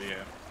mountain, so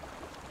yeah.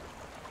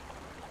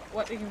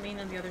 What do you mean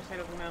on the other side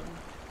of the mountain?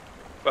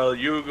 Well,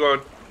 you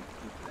got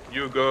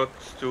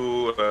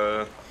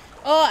to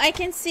Oh, I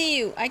can see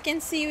you. I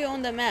can see you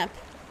on the map.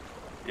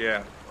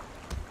 yeah.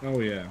 Oh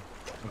yeah.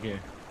 Okay.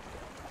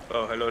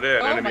 Oh, hello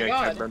there, Oh enemy my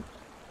God. encampment.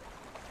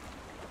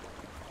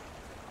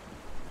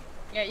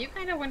 Yeah, you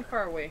kind of went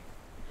far away.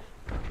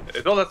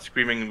 Is all that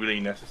screaming really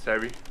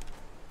necessary?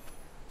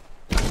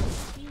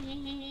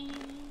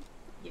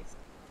 Yes.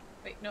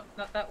 Wait, no,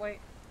 not that way.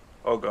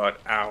 Oh god,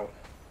 ow.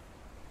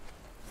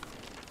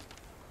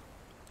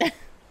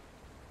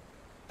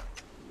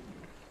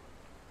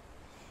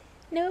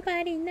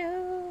 Nobody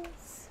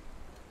knows.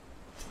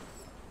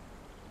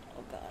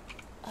 Oh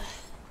god.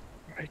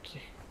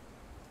 Okay.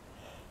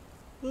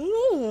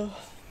 Ooh.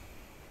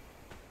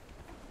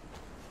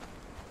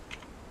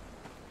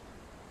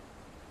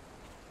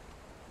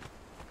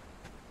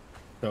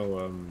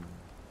 So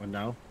what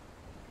now?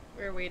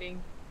 We're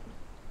waiting.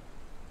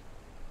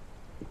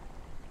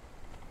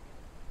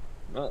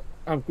 Well,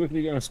 I'm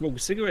quickly gonna smoke a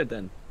cigarette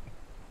then.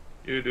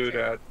 You do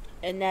that.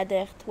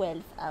 Another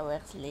 12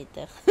 hours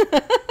later.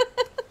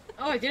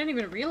 Oh, I didn't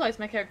even realize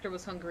my character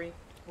was hungry.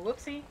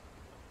 Whoopsie.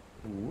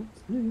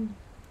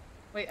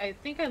 Wait, I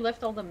think I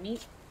left all the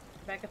meat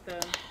back at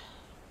the...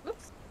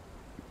 Whoops.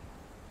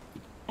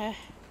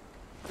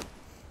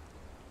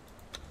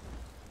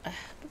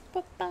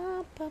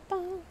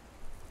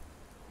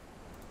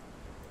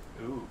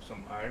 Ooh,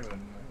 some iron,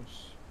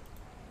 nice.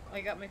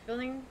 I got my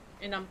filling,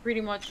 and I'm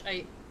pretty much...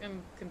 I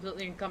am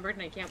completely encumbered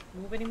and I can't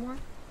move anymore.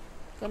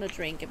 Gonna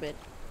drink a bit.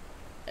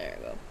 There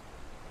we go.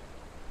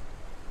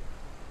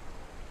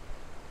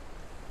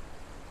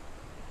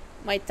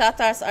 My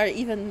tatas are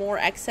even more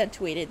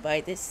accentuated by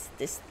this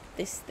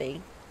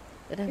thing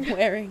that I'm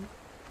wearing.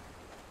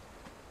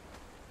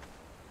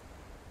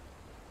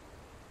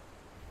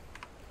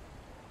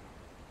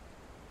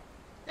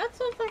 That's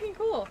so fucking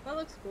cool. That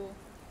looks cool.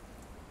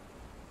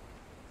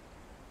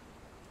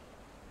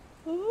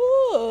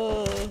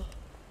 Ooh.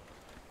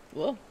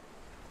 Whoa.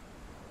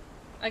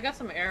 I got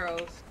some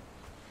arrows.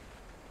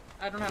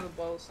 I don't have a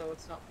bow, so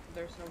it's not.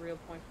 There's no real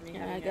point for me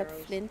Yeah, I having got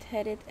arrows.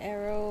 flint-headed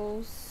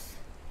arrows.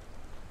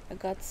 I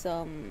got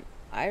some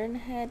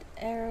iron-head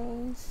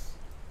arrows.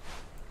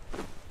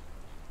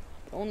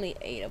 Only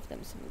 8 of them,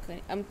 so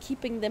I'm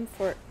keeping them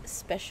for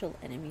special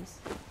enemies.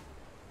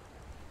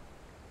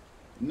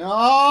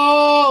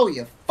 No,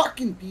 you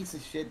fucking piece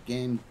of shit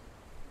game.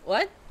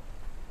 What?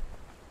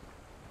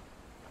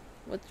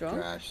 What's wrong?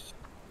 Crashed.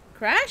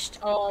 Crashed?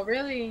 Oh,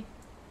 really?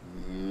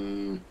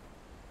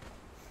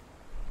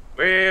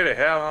 Where the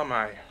hell am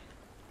I?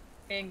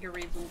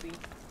 Angry booby.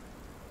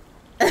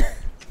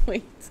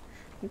 Wait,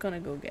 I'm gonna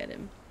go get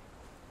him.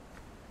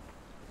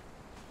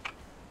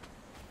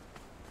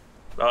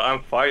 Well,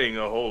 I'm fighting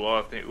a whole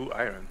lot of things. Ooh,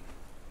 iron.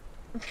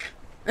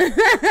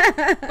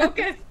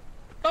 Focus!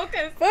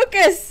 Focus!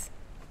 Focus!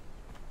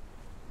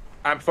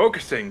 I'm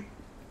focusing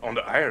on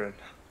the iron.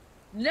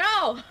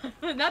 No!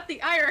 Not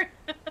the iron!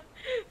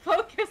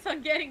 Focus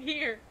on getting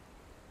here.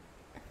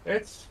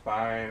 It's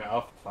fine,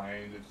 I'll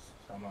find it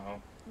somehow.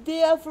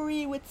 The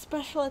Avery with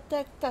special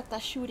attack tata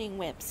shooting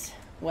whips.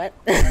 What?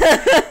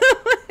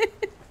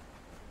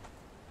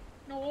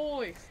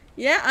 Noise.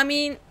 Yeah, I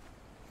mean,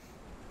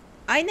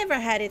 I never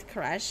had it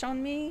crash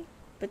on me,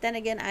 but then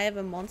again, I have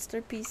a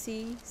monster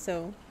PC,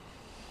 so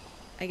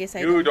I guess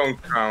You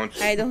don't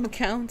count. I don't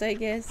count, I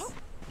guess. Ooh,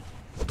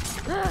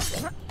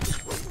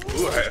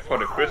 I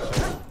found a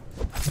crystal.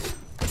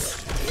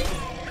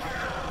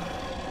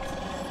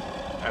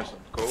 And some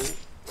gold.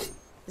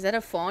 Is that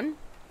a fawn?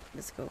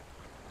 Let's go.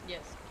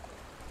 Yes.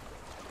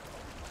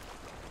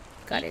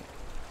 Got it.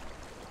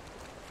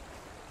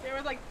 They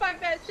were like, fuck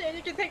that shit,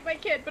 you can take my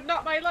kid, but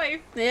not my life.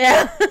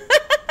 Yeah.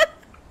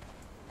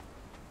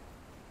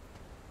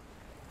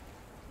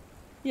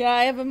 Yeah,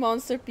 I have a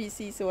monster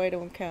PC, so I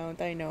don't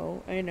count. I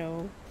know.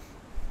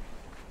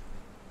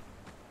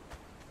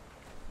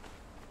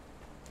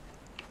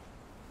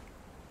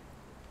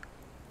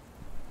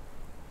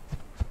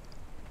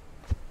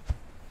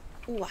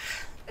 Ooh.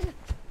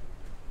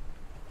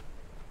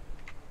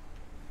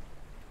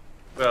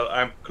 Well,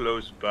 I'm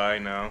close by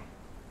now.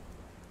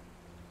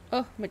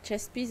 Oh, my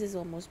chest piece is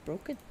almost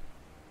broken.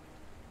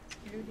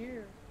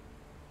 Here.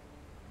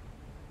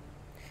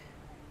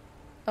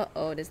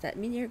 Uh-oh, does that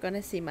mean you're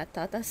gonna see my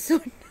tata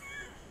soon?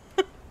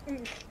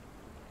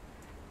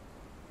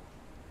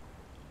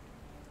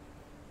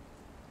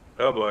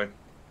 Oh boy.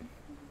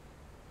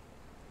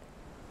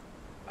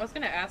 I was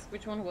gonna ask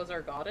which one was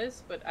our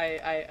goddess, but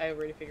I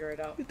already figured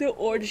it out. The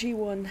orgy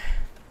one.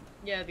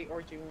 Yeah, the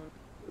orgy one.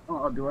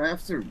 Oh, do I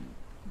have to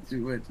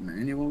Do it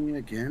manually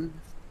again?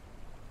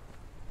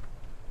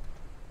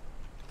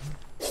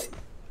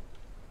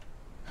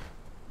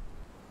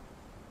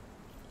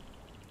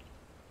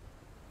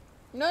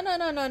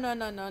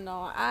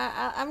 No.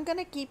 I'm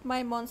gonna keep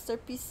my monster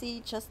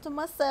PC just to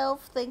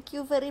myself. Thank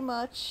you very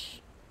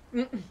much.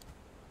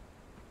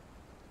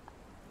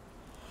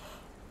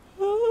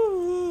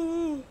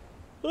 Oh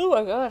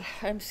my god.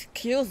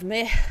 Excuse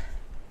me.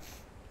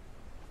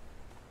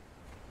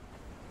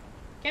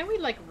 Can we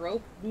like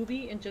rope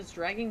Booby and just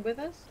dragging with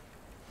us?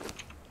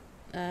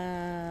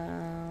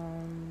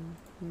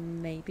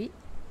 Maybe.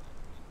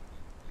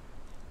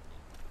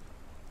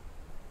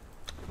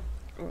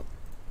 Oh.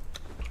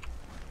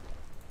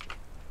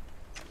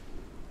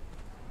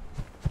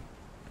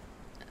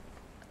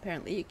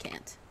 Apparently you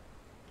can't.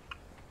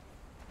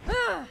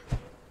 Ah!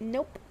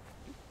 Nope.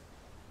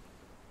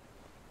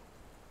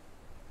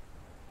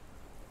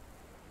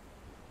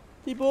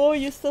 Thibauld,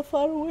 you still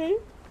far away?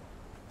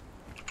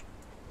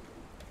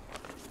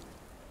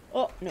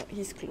 Oh, no,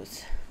 he's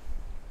close.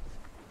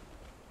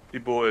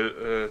 Thibault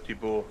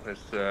is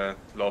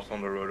lost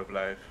on the road of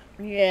life.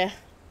 Yeah.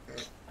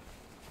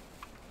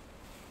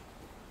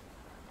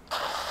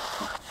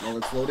 While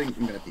it's loading,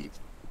 I'm gonna pee.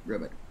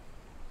 Grab it.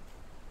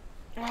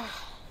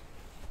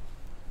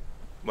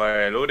 Why,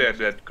 hello there,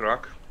 that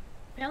croc.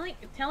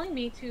 Telling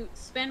me to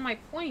spend my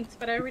points,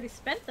 but I already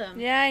spent them.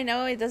 Yeah, I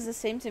know, it does the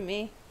same to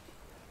me.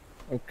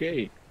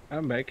 Okay,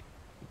 I'm back.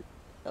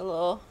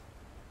 Hello.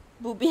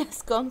 Booby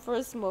has gone for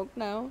a smoke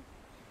now.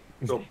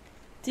 So,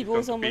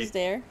 Thibault's almost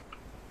there.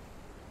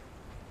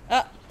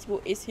 Ah,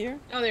 Thibault is here.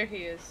 Oh, there he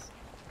is.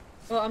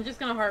 Well, I'm just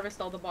gonna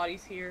harvest all the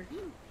bodies here.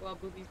 Well,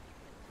 Booby's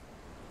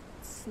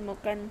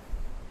Smoking.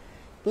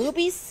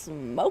 Booby's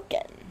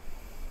smoking.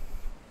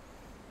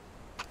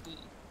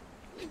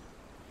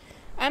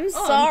 I'm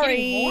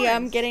sorry.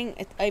 I'm getting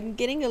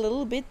a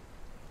little bit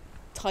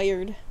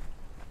tired.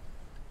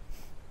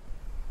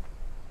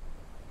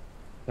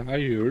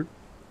 Tired?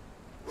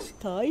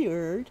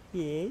 Tired,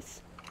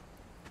 yes.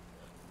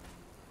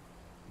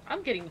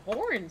 I'm getting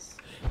horns.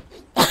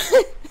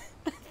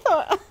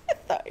 I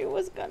thought it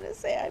was gonna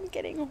say I'm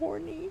getting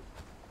horny.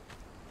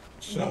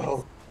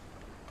 So,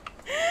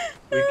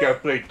 we can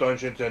play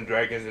Dungeons and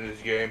Dragons in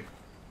this game.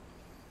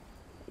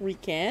 We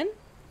can?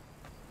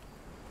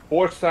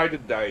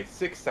 4-sided die,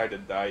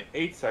 6-sided die,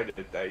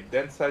 8-sided die,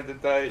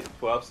 10-sided die,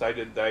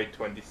 12-sided die,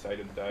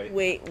 20-sided die.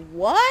 Wait,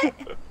 what?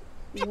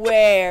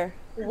 Where?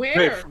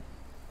 Where?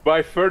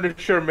 By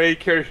Furniture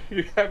Maker,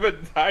 you have a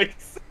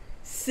dice.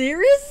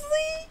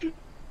 Seriously?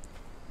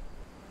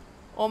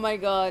 Oh my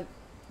god.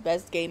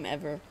 Best game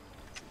ever.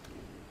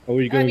 Are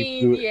we going I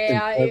mean, to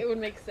yeah, it would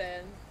make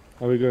sense.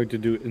 Are we going to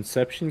do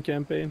Inception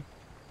campaign?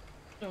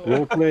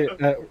 Oh.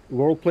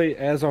 Roleplay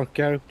as our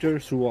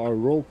characters who are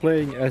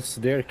role-playing as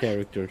their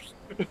characters.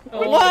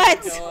 Oh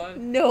What?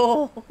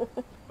 No.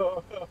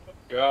 Oh,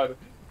 God.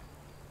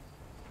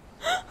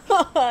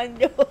 Oh,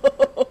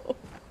 no.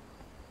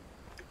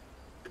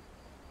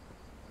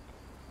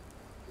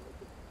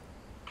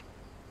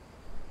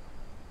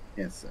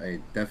 Yes, I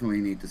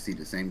definitely need to see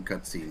the same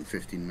cutscene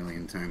 15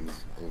 million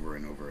times over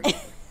and over again.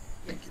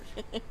 Thank you.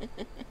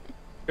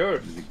 Sure.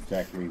 This is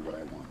exactly what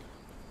I want.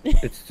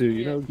 It's to,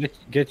 you know,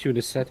 get you in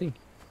the setting.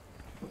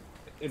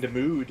 In the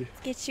mood.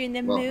 Get you in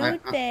the Well,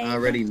 mood, babe. I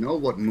already know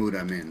what mood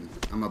I'm in.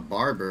 I'm a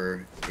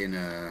barber in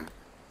a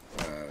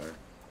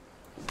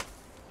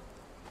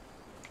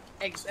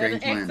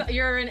strange land.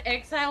 You're an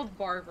exiled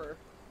barber.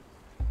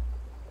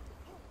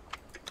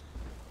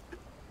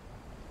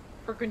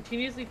 For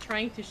continuously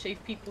trying to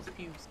shave people's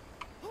pubes.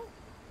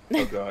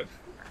 Oh, God.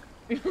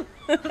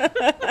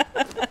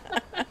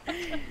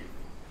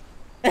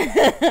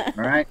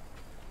 Alright.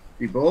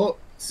 People,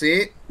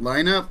 sit,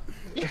 line up.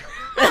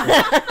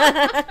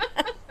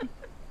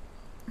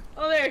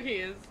 Oh, there he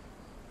is.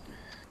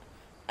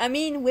 I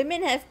mean,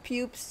 women have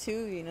pubes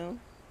too, you know.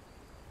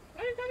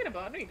 What are you talking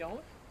about? No, you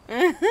don't.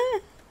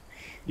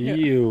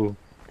 Ew.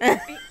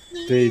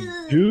 They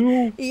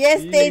do?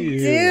 Yes, they Ew.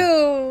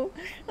 do.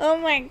 Oh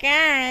my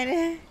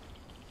god.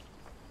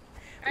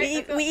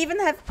 We even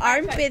have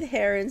armpit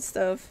hair and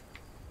stuff.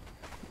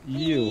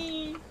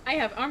 Ew. I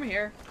have arm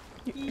hair.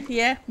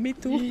 Yeah, me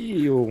too.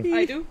 Ew.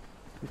 I do.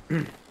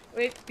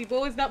 Wait,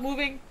 Thibault is not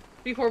moving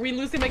before we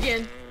lose him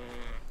again.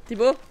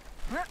 Thibault?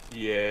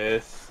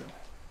 Yes.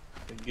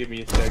 Give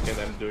me a second.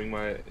 I'm doing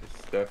my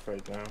stuff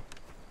right now.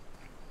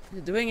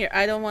 You're doing your.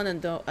 I don't want to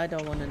know. I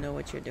don't want to know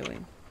what you're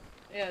doing.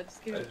 Yeah,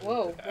 just give me.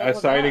 Whoa.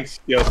 Assigning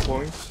skill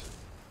points.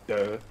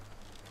 Duh.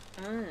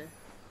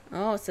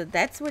 Oh, so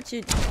that's what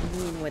you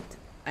mean with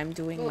I'm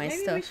doing Well, my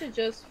maybe stuff. we should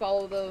just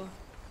follow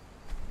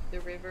the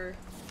river.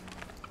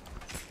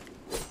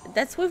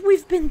 That's what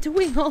we've been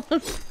doing all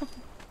along.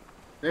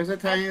 There's a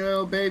tiny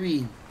little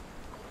baby.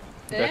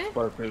 That's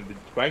what we've been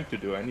trying to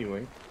do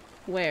anyway.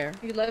 Where?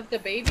 You left the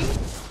baby?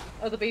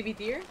 Oh, the baby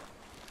deer?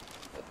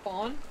 The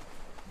fawn?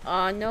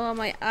 Oh no,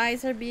 my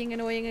eyes are being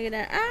annoying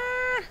again.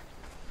 Ah!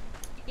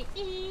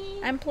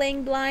 I'm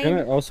playing blind. Can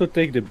I also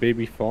take the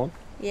baby fawn?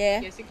 Yeah.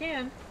 Yes, you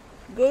can.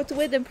 Go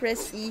to it and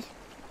press E.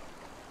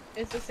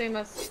 It's the same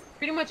as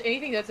pretty much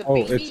anything that's a Oh,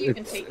 baby. You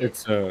can take it.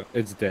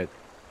 it's dead.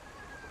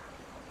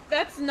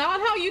 That's not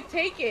how you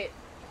take it.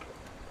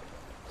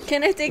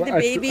 Can I take the I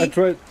baby?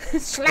 tried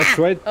Slap!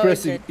 Oh, it's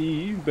pressing dead.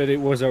 E, but it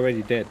was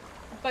already dead.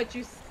 But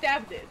you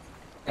stabbed it.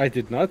 I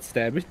did not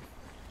stab it.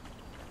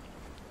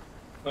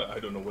 I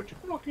don't know what you're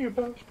talking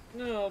about.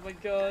 Oh my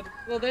god.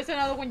 Well, there's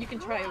another one you can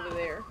try over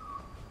there.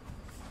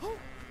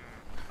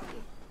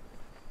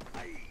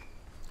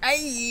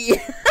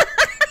 Aye.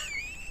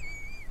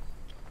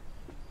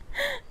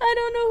 I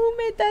don't know who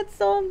made that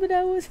song, but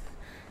that was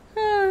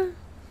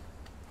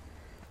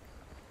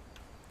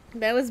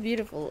that was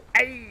beautiful.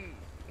 Aye.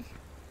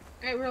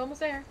 Alright, we're almost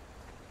there.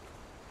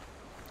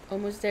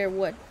 Almost there.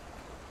 What?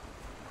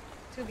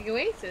 To the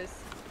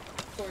oasis,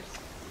 of course.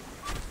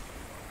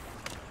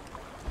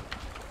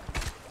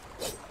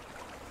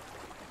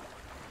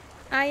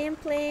 I am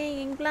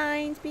playing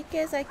blinds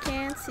because I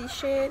can't see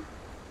shit.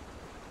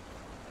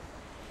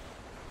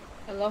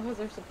 I love how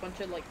there's a bunch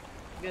of like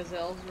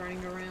gazelles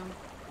running around,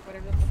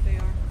 whatever the fuck they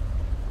are.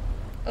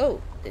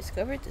 Oh,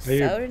 discovered the I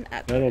hear southern metal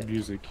aqueduct.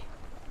 music.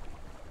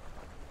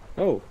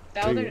 Oh,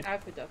 there you Southern go.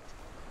 aqueduct.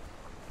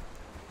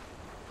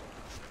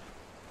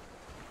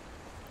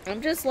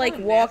 I'm just like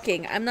Oh,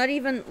 walking. I'm not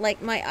even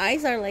like my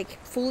eyes are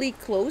like fully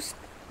closed.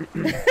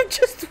 I'm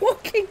just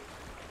walking.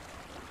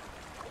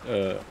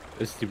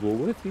 Is Thibauld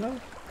with now?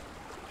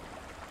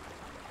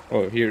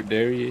 Oh,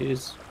 there he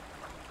is.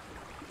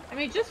 I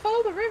mean, just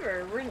follow the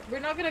river. We're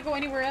not gonna go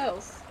anywhere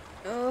else.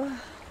 Oh,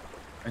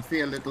 I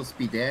see a little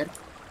speeder.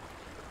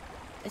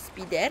 a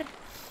speeder.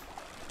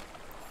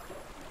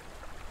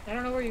 I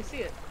don't know where you see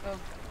it. Oh,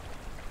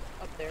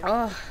 up there.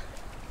 Oh,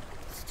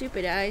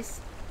 stupid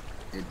eyes.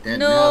 It's dead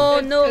No,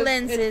 now. no It's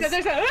lenses. 'cause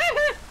there's a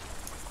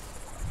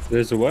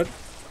There's a what?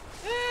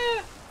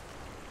 Ah!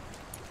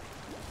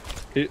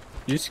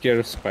 You scared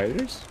of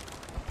spiders?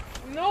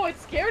 No, it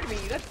scared me.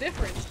 That's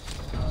different.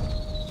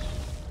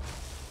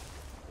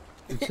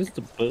 It's just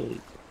a bug.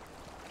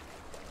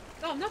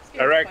 No, I'm not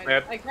scared of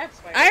spiders. Arachnid. I grab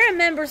spiders. I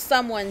remember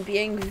someone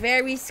being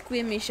very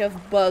squeamish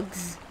of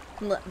bugs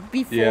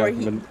before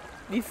Yeah,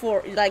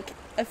 before like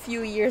a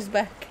few years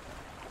back.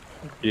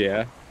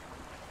 Yeah.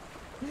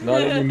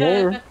 Not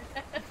anymore.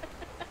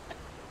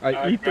 I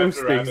I eat grabbed those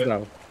a things rabbit.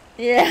 now.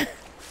 Yeah.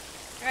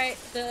 Alright,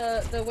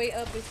 the way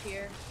up is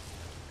here.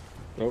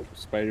 Oh,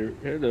 spider.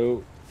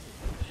 Hello.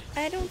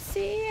 I don't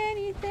see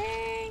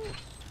anything.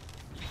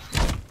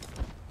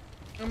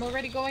 I'm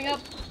already going up.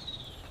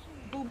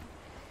 Boop.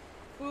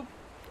 Boop.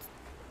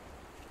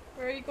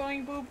 Where are you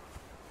going, Boop?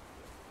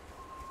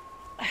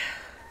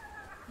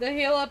 The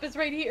hill up is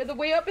right here. The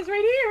way up is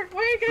right here.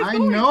 Where are you guys I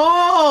going?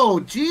 know!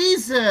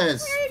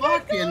 Jesus! Where are you guys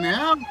Fucking going?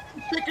 hell! I'm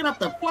picking up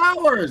the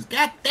flowers!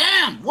 God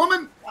damn,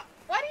 woman!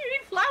 Why do you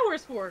need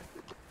flowers for?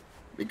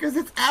 Because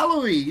it's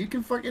aloe. You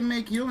can fucking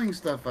make healing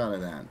stuff out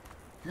of that.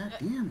 God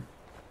damn.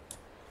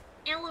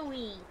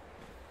 Aloe.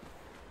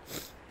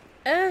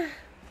 Uh,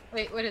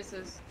 Wait, what is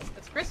this?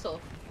 It's crystal.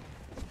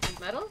 It's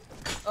metal?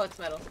 Oh, it's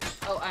metal.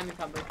 Oh, I'm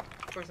encumbered.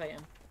 Of course I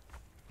am.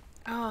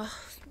 oh,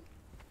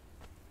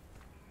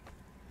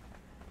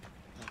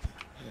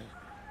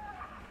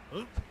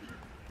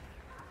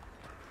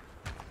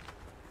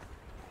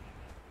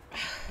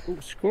 Oh,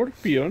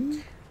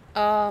 scorpion.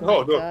 oh my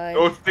Oh, god.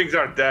 those things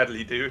are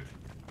deadly, dude.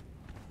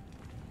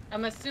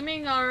 I'm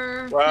assuming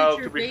our Well,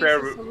 future to be base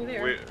fair, is over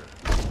there.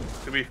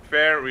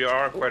 we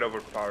are quite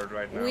overpowered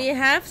right now. We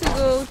have to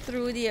go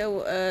through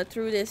the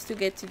through this to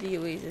get to the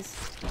oasis.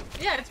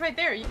 Yeah, it's right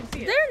there. You can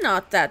see it. They're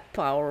not that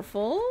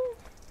powerful.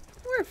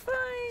 We're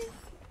fine.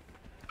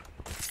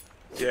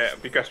 Yeah,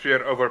 because we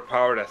are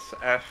overpowered as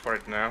F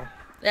right now.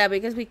 Yeah,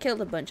 because we killed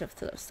a bunch of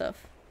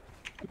stuff.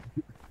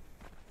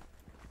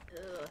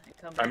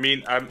 Ugh, I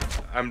mean,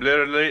 I'm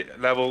literally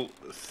level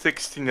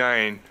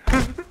 69.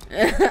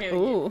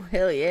 Ooh,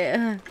 hell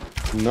yeah.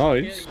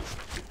 Nice.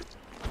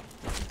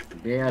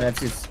 Yeah,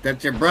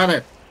 that's your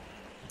brother.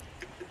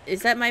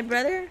 Is that my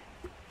brother?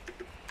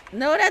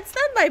 No, that's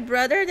not my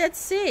brother. That's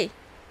C.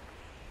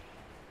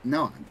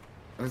 No,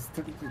 I was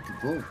talking to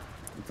Thibauld.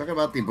 I'm talking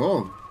about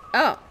Thibauld.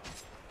 Oh,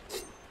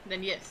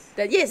 Then yes.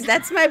 yes,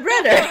 that's my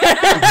brother.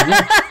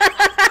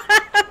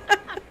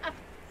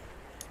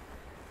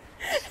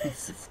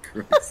 Jesus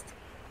Christ.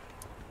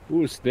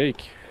 Ooh,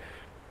 snake.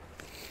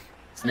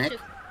 Snake? Touch it.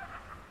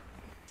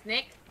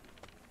 Snake.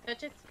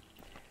 Touch it.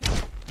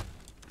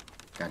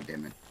 God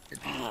damn it.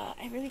 Ah,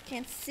 I really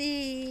can't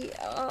see.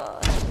 Oh.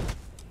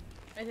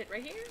 Is it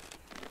right here?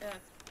 Yeah.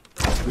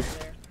 It's right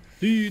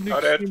there.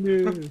 Got it.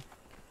 Phoenix.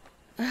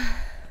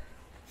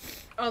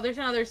 Oh, there's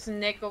another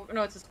snake over.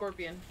 No, it's a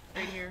scorpion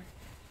right here.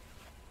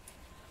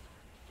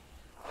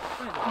 What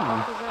the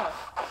fuck is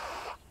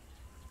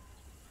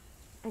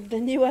that? The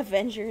new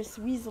Avengers,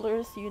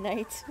 Weaselers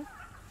unite.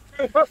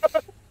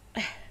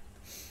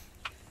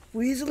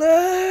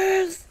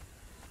 Weaselers!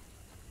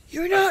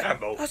 You're not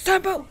Assemble.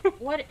 assemble.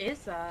 What is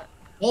that?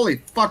 Holy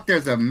fuck,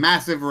 there's a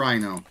massive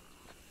rhino.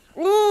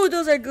 Ooh,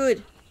 those are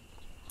good.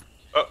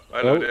 Oh,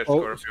 I know there's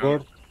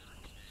Scorpion.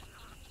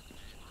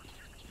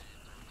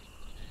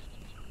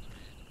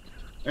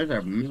 There's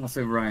a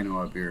massive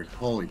rhino up here.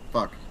 Holy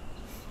fuck.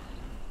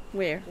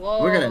 Where?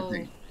 Whoa. Look at that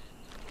thing.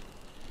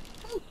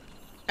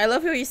 I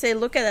love how you say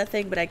look at that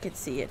thing, but I can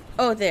see it.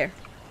 Oh, there.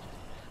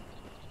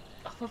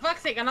 Oh, for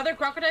fuck's sake, another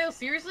crocodile?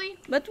 Seriously?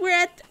 But we're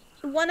at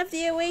one of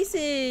the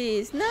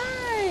oases.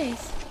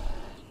 Nice.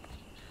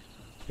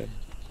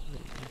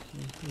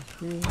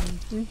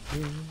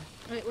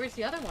 Wait, where's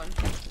the other one?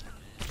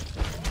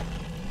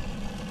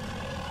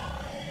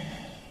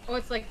 Oh,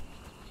 it's like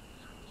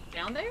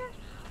down there?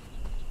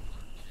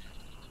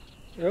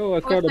 Oh, I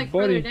Oh, caught it's a like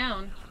further buddy.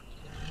 down.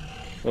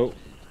 Oh,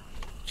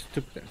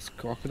 took those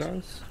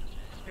crocodiles.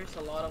 There's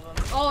a lot of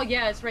them. Oh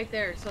yeah, it's right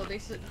there. So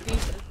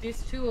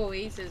these two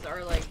oases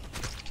are like,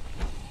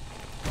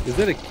 Is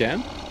that a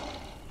camp?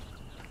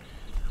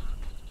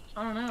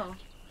 I don't know.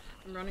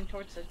 I'm running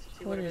towards it to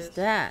see what What it is is.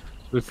 that?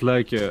 It's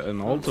like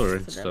an altar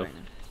and For that stuff. right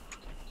now.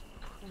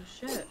 Oh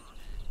shit!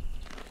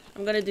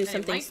 I'm gonna do It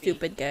something might be.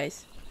 stupid,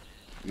 guys.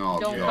 No,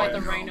 Don't God, fight the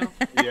no. rhino.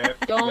 Yeah.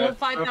 Don't that's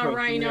fight the definitely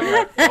rhino. a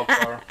red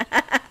bar.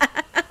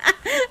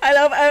 I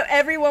love how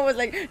everyone was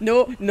like,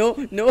 no,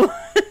 no, no.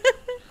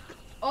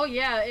 Oh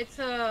yeah, it's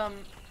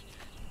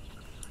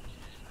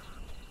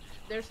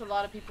there's a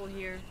lot of people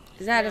here.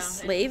 Is that Yeah, a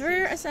slaver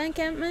NPCs. as an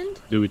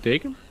encampment? Do we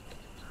take him?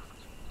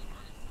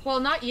 Well,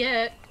 not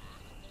yet.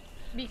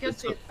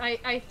 Because It's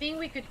I think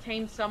we could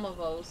tame some of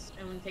those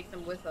and take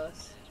them with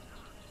us.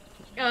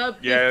 Yeah,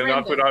 Befriend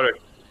not them. without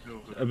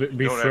it.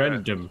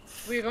 Befriend them.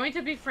 We're going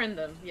to befriend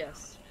them,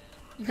 yes.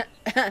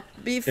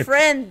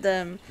 Befriend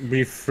them.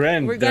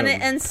 Befriend We're them. gonna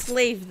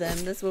enslave them.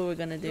 That's what we're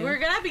gonna do. We're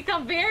gonna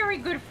become very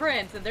good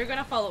friends and they're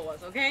gonna follow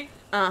us, okay?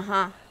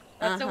 Uh-huh.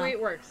 That's the way it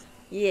works.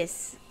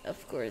 Yes,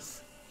 of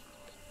course.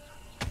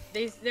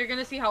 They're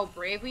gonna see how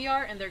brave we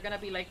are and they're gonna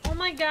be like, oh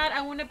my god,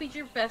 I wanna be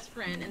your best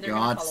friend, and they're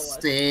gonna God's follow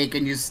us. sake,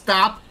 can you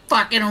stop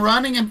fucking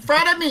running in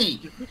front of me?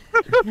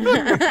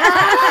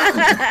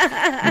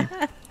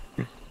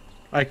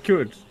 I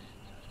could.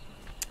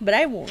 But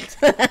I won't.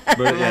 But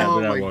yeah, Oh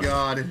but I my won't.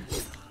 god.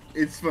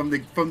 It's from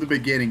the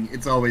beginning.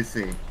 It's always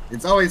C.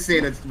 It's always C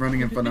that's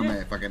running in front of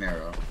my fucking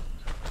arrow.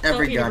 So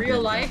Every in goddamn real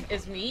time. life,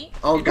 it's me.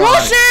 Oh In- god.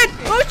 Oh shit!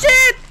 Oh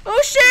shit!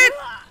 Oh shit!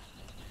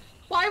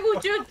 Why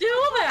would you do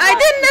that? I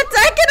didn't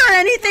attack it or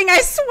anything,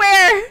 I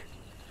swear!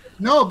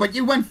 No, but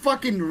you went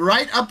fucking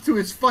right up to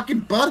his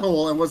fucking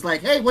butthole and was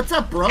like, hey, what's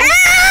up, bro?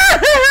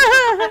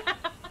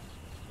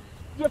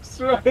 Just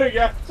running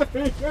after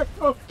you.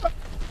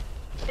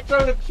 I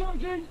started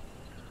charging.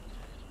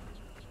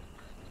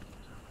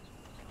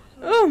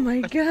 Oh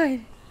my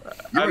god.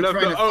 You I were love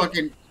trying the- to oh,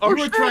 fucking oh, you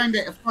were shit. trying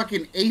to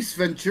fucking Ace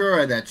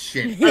Ventura that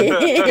shit. You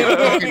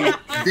fucking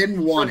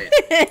didn't want it.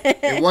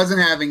 It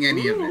wasn't having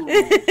any of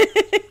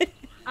it.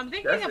 I'm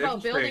thinking That's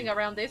about building interesting.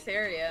 around this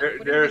area. There,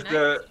 Wouldn't it there's be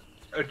nice?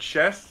 a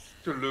chest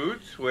to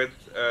loot with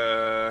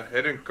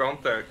hidden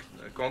content.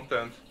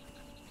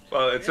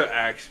 Well, it's an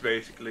axe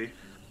basically,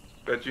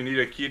 but you need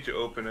a key to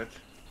open it.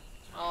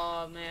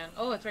 Oh man.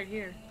 Oh, it's right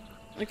here.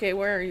 Okay,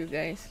 where are you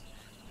guys?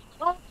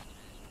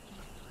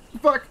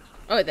 Fuck.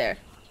 Oh, there.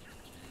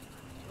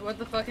 What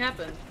the fuck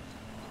happened?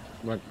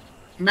 What?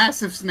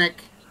 Massive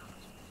snake.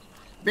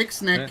 Big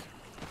snake.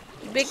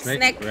 Big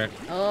Snake snack. wreck.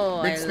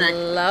 Oh, Big I snack.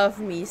 love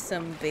me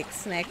some big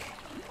snack.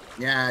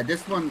 Yeah,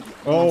 this one wants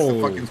Oh.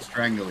 to fucking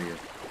strangle you.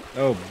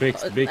 Oh, big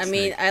I mean,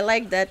 snake. I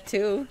like that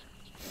too.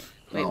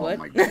 Wait, oh what?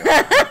 my god.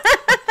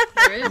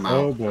 There is. I'm out.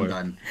 Oh, boy. I'm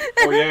done.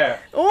 Oh yeah!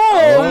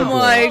 Oh, Oh,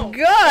 my boy.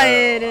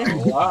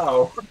 god!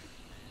 Wow!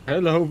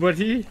 Hello,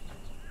 buddy.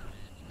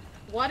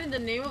 What in the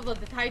name of the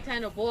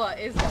Titanoboa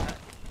is that?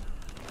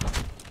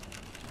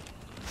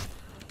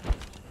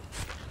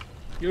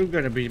 You're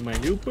gonna be my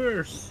new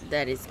purse.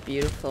 That is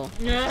beautiful.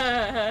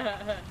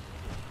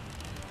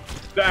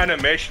 The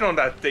animation on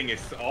that thing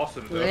is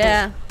awesome though.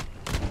 Yeah.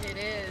 It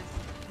is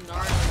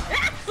gnarly.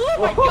 Oh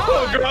my god!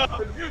 Oh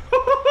god!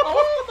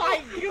 Oh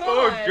my god!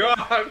 Oh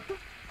god!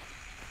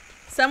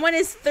 Someone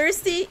is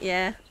thirsty?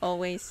 Yeah,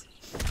 always.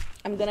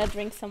 I'm gonna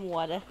drink some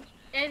water.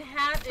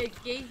 It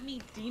gave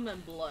me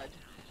demon blood.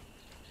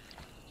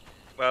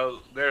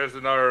 Well, there's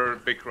another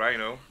big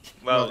rhino.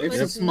 Well, Well, it's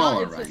But a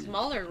smaller It's rhino. a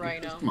smaller It's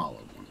rhino. a smaller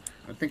one.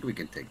 I think we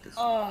can take this.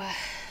 Oh.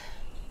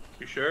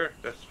 you sure?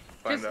 Let's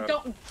find Just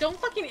out. don't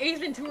fucking Ace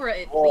Ventura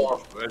it, Oh,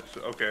 please. that's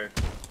okay.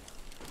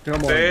 Come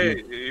on. Say,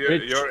 you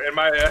bitch. you're in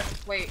my.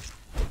 Wait.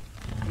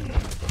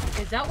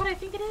 Is that what I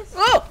think it is?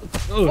 Oh!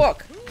 Oh.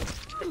 Fuck!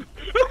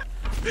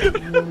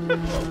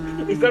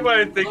 Is that what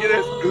I think it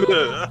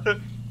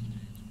is?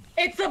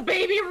 It's a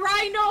baby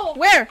rhino!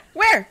 Where?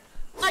 Where?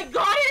 I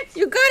got it!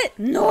 You got it!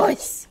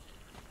 Nice!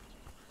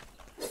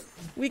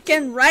 We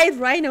can ride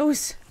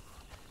rhinos.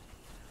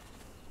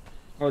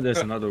 Oh, there's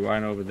another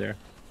rhino over there.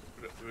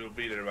 We'll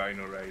be the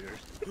rhino riders.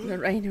 The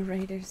rhino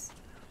riders.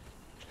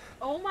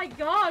 Oh my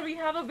god, we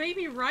have a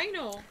baby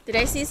rhino! Did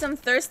I see some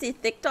thirsty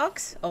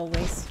TikToks?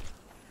 Always.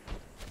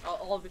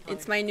 All the time.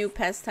 It's my new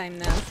pastime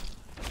now.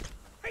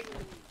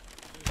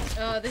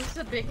 This is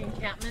a big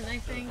encampment, I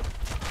think.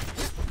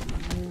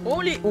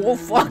 Holy! Oh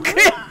fuck!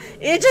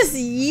 It just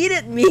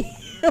yeeted me.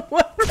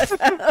 What the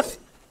hell?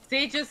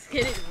 They just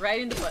hit it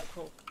right in the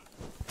butthole.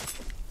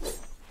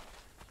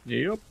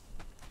 Yep.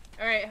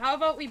 Alright, how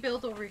about we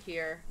build over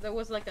here? There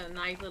was like a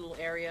nice little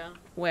area.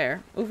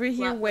 Where? Over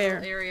here? Flat Where?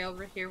 little area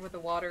over here where the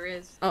water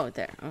is. Oh,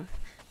 there. Oh.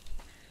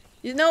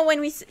 You know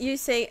when you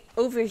say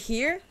over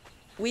here,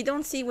 we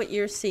don't see what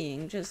you're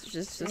seeing. Just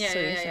Yeah, so yeah, you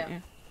yeah, say, yeah.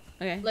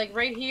 Okay. Like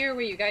right here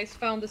where you guys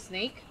found the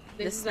snake.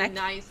 This is a snack?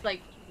 nice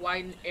like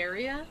wide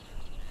area.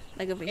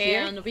 Like over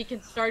here. And we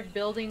can start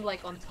building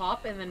like on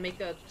top and then make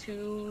a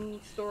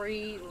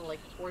 2-story or like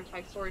 4 or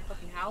 5-story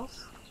fucking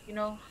house. You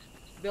know?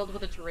 Build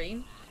with the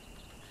terrain.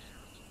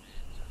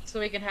 So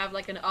we can have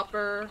like an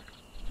upper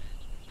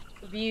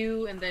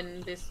view and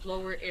then this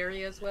lower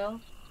area as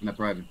well. And a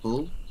private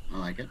pool. I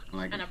like it. I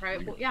like it. And a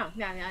private I pool. like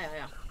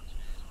Yeah.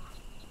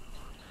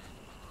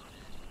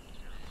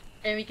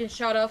 And we can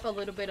shut off a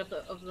little bit of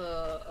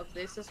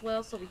this as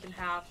well, so we can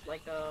have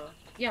like a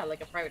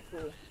private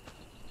pool.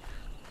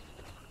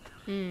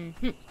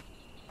 Mm-hmm. Do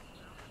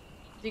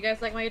you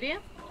guys like my idea?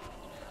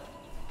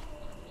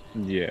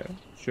 Yeah,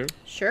 sure.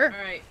 Sure.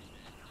 All right.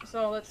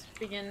 So let's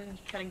begin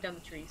cutting down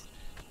the trees.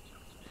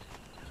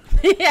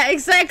 Yeah,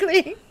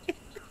 exactly.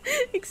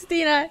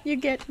 Xtina, you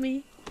get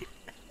me.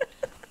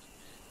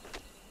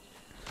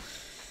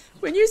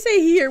 When you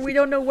say here, we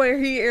don't know where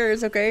he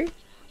is, okay?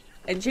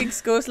 And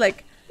GinX goes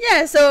like,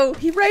 yeah, so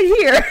he right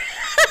here.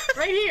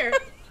 Right here.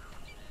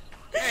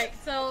 Alright,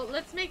 so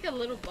let's make a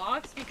little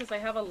box because I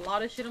have a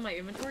lot of shit in my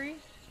inventory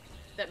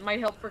that might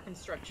help for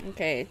construction.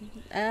 Okay,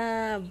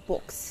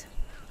 box.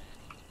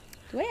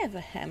 Do I have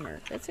a hammer?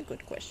 That's a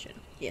good question.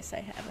 Yes, I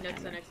have a hammer.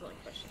 That's an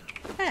excellent question.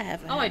 I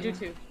have a hammer. Oh, I do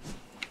too.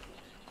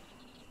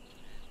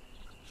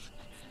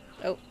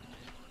 Oh.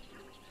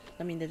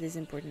 I mean, that is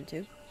important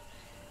too.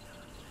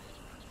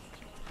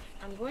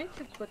 I'm going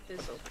to put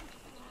this over.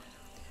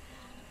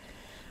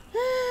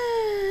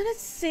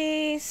 Let's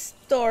see.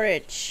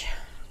 Storage.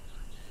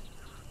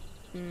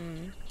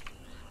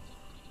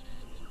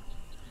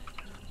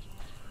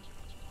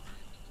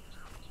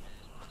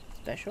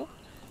 Special.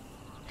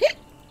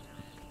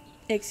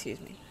 Excuse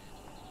me.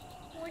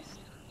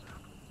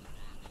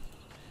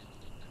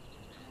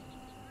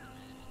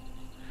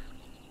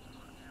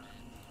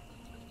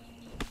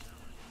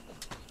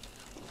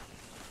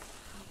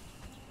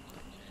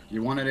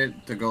 You wanted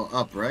it to go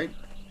up, right?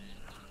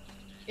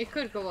 It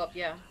could go up,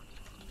 yeah.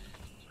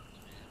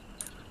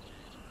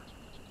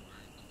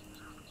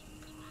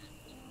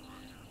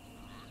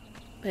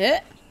 Oh,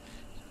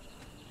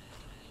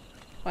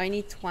 I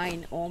need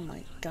twine. Oh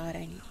my god,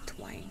 I need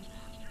twine.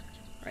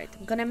 Right,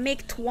 I'm gonna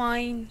make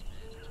twine.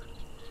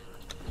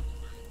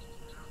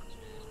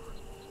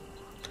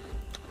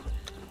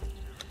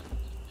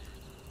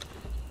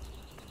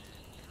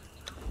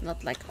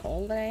 Not like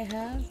all that I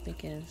have,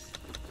 because...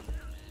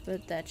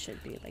 But that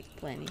should be like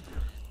plenty.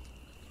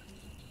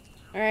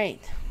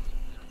 Alright.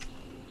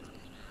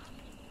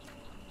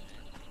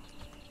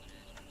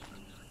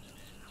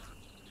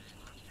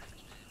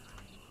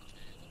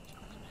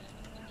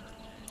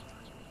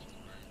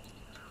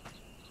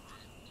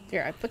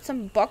 There, I put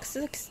some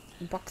boxes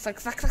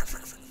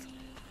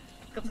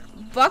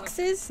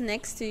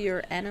next to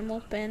your animal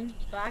pen.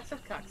 Box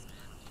of cocks.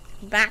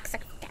 Box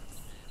of cocks.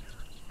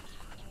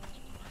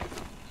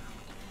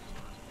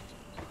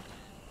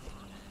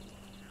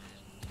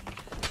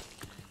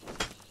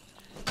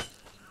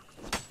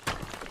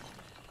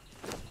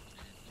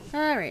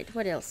 Alright,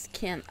 what else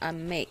can I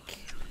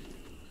make?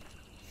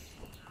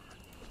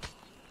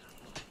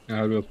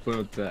 How do I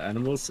put the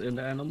animals in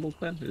the animal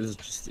pen? Is it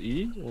just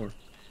E or?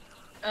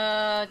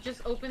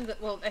 Just open the.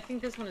 Well, I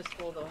think this one is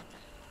full though.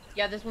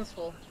 Yeah, this one's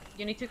full.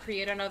 You need to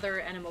create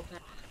another animal pen.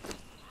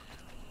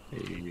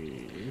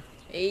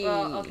 Hey.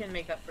 Well, I can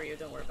make that for you.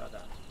 Don't worry about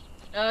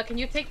that. Can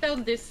you take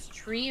down this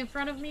tree in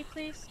front of me,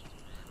 please?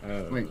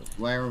 Wait,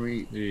 why are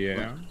we?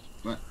 Yeah.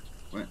 What?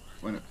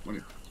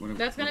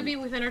 That's gonna be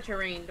within our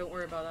terrain. Don't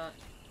worry about that.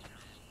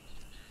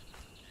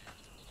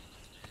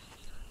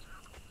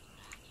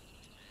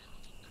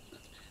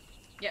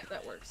 Yeah,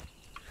 that works.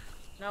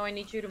 Now I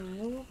need you to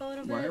move a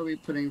little bit. Why are we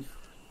putting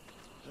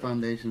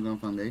foundations on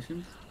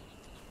foundations?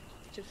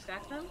 To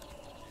stack them?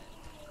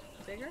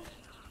 Bigger?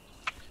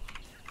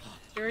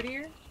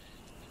 Sturdier?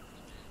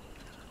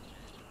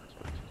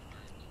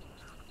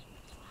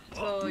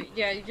 So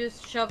yeah, you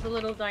just shove the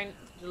little dinos.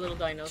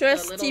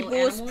 Trust the little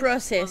Thibault's animals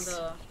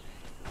process.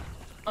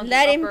 on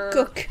Let the him upper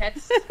cook.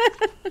 Pets.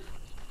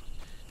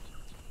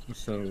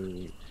 So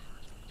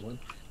what?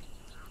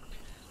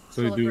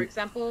 So, So for do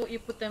example, you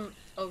put them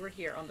over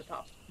here on the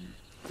top.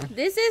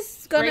 This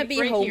is gonna Right- be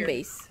right home here.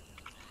 base.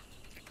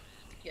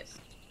 Yes.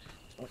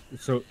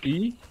 so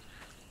E?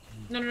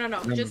 No.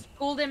 Just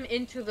pull them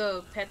into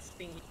the pets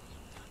thingy.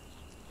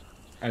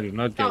 I do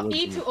not get Oh, what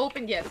E you- to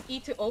open, yes. E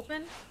to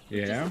open.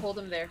 Yeah. Just hold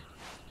them there.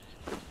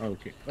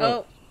 Okay.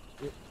 Oh.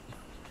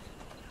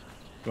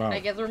 Wow.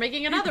 I guess we're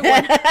making another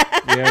one.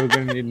 Yeah, we're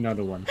gonna need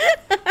another one.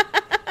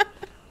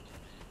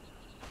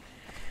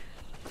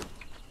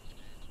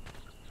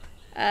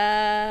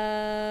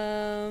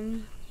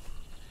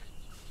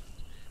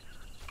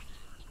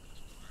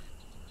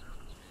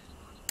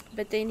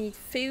 But they need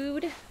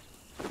food.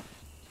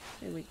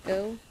 There we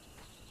go.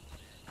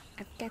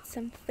 I've got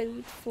some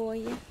food for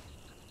you.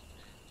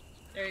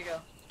 There you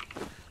go.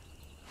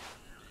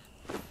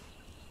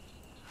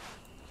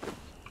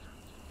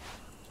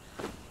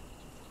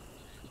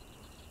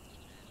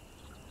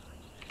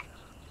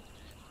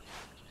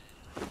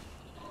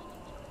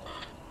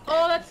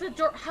 Oh, that's the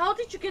door. How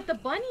did you get the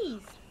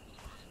bunnies?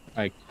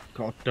 I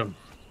caught them.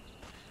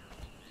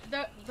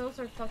 Those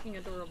are fucking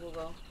adorable,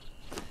 though.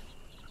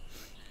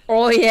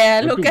 Oh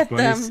yeah, What look do at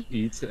bunnies them.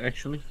 eat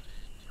actually?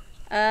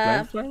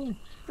 Uh, Plant flower?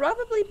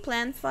 probably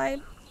plant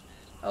fiber.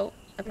 Oh,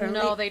 apparently.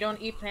 No, they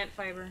don't eat plant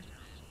fiber.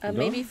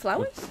 Maybe No?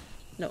 flowers?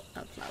 No,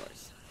 not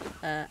flowers.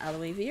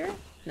 Aloe vera?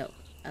 No.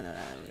 Aloe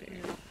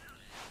vera.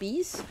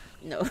 Bees?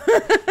 No.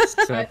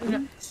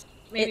 No,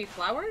 maybe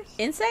flowers?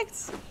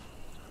 Insects?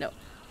 No.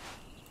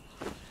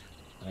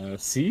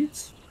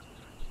 Seeds?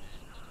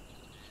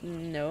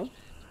 No.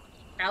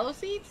 Aloe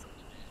seeds?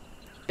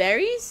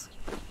 Berries?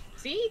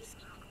 Seeds?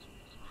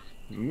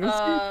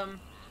 Mm,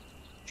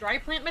 Dry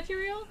plant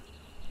material?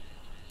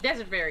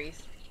 Desert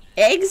berries?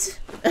 Eggs?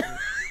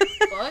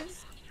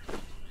 Bugs?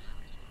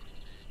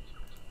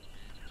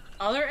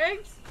 Other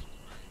eggs?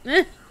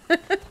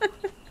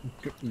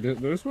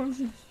 Those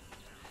ones?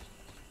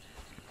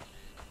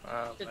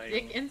 The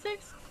dick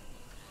insects?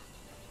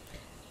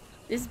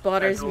 This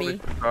bothers me.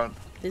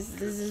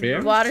 This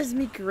Bears? bothers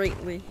me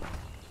greatly.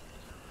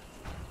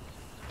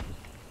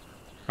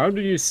 How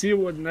do you see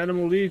what an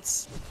animal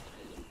eats?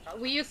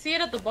 Will you see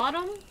it at the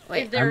bottom?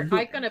 Wait, if their amber-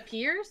 icon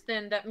appears,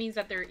 then that means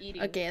that they're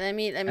eating. Okay, let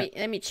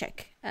me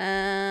check.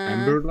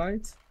 Amber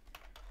light?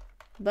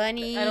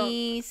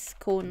 Bunnies,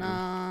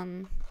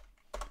 Conan.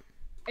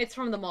 It's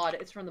from the mod.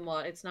 It's from the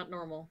mod. It's not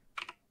normal.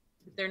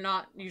 They're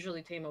not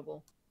usually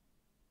tameable.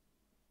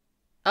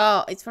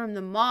 Oh, it's from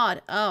the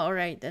mod. Oh,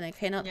 alright, then I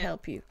cannot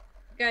help you.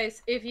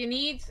 Guys, if you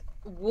need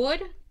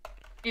wood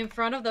in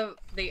front of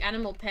the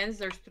animal pens,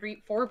 there's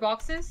 4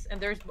 boxes, and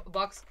there's a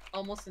box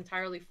almost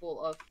entirely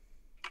full of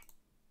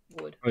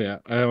wood. Oh yeah,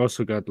 I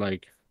also got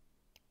like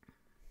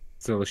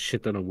still a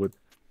shit ton of wood.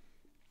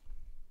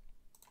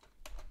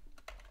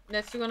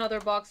 Let's do another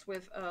box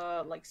with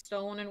like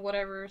stone and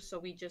whatever, so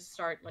we just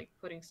start like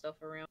putting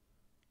stuff around.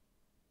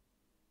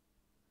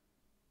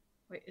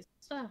 Wait, is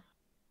this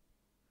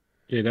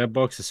Yeah, that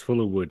box is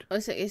full of wood. Oh,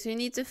 so you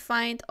need to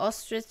find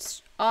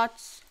ostrich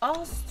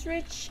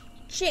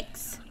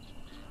chicks.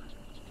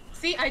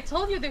 See, I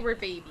told you they were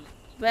baby.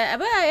 But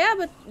yeah,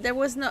 but there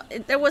was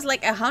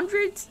like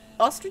 100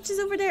 ostriches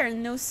over there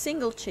and no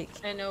single chick.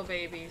 And no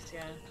babies,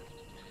 yeah.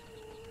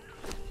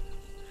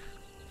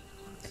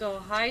 So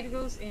hide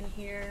goes in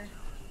here.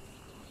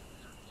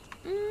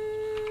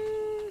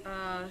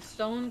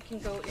 Stone can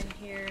go in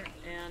here,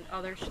 and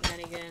other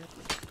shenanigans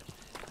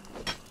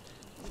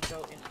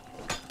go in.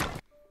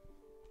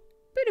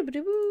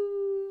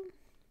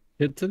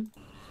 Kitten?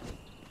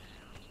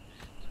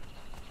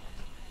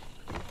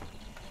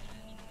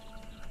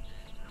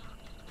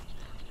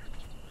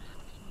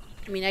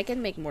 I mean, I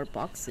can make more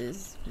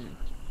boxes.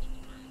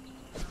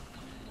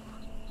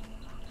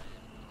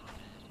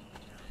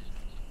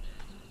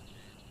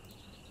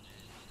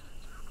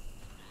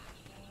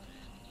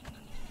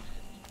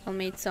 I'll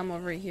make some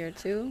over here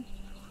too.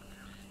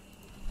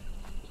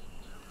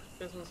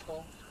 This one's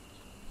full.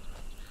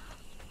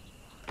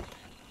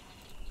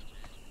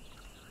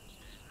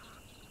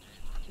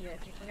 Yeah, I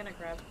think I'm gonna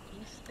grab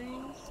these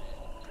things,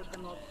 put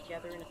them all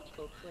together in a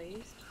little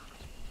place.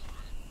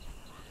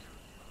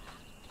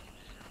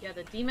 Yeah,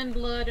 the demon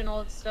blood and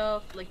all that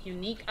stuff, like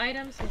unique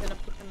items, I'm gonna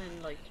put them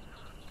in like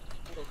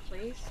a little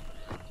place.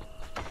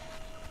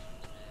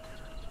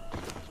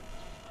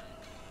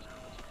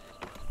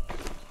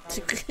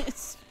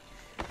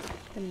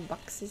 Them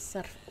boxes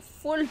are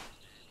full.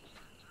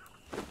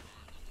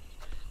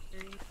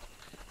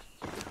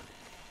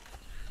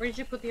 Where did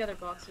you put the other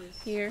boxes?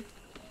 Here.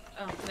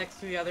 Oh, next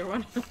to the other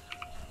one.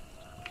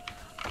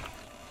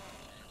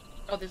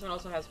 Oh, this one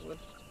also has wood.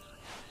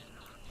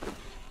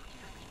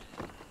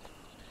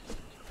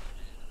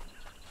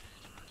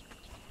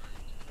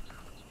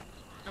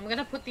 I'm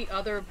gonna put the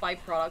other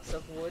byproducts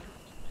of wood,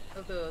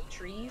 of the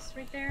trees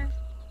right there.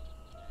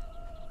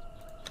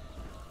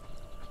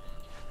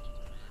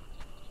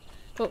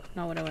 Oh,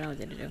 not what I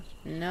wanted to do.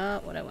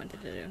 Not what I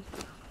wanted to do.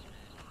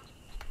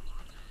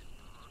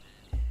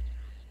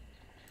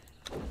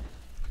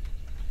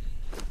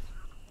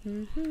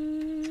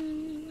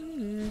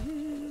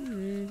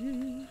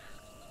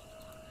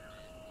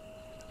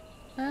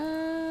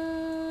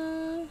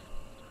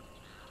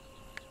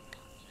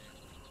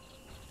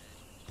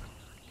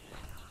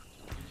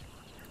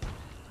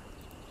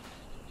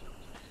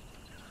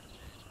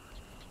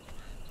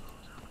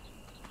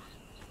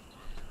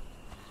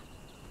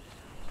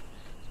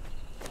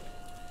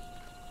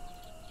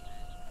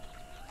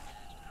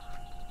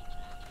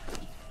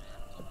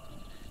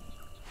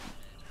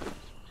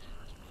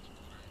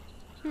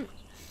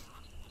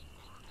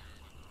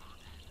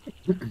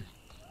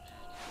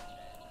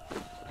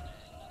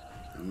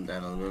 Isn't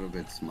that a little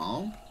bit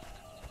small?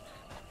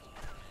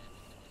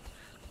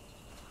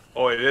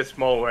 Oh, it is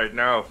small right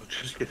now.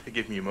 Just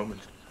give me a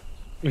moment.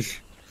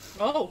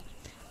 Oh.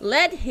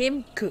 Let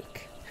him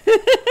cook.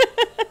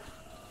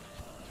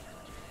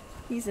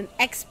 He's an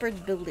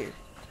expert builder.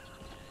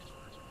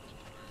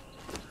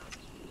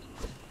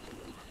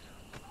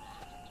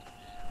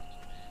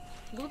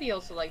 Goody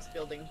also likes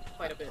building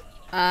quite a bit.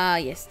 Ah,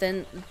 yes,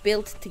 then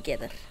build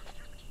together.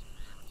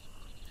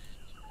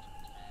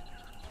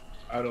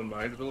 I don't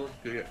mind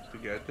building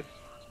together.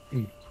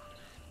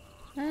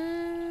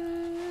 I'm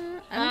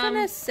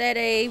gonna set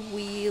a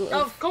wheel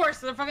Of course,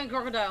 the fucking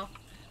crocodile.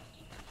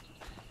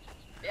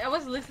 I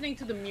was listening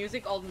to the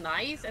music all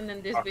nice, and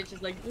then this bitch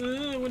is like,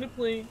 I wanna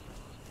play.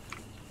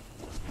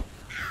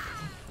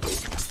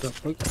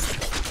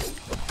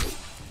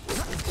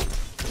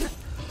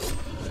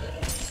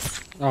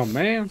 Oh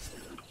man.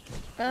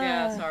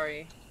 Yeah,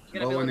 sorry.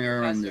 Bow and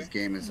arrow in this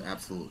game is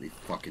absolutely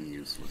fucking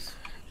useless.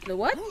 The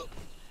what?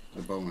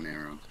 The bow and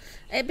arrow.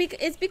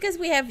 It's because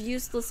we have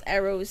useless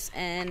arrows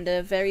and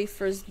the very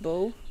first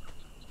bow.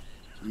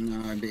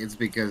 No, it's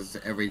because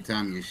every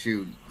time you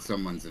shoot,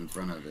 someone's in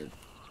front of it.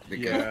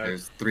 Because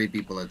there's 3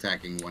 people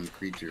attacking one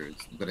creature.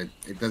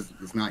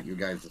 It's not you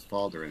guys'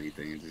 fault or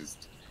anything. It's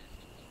just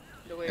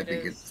I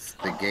think it's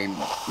the game.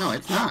 No,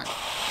 it's not.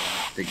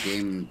 The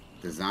game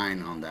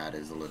design on that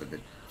is a little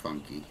bit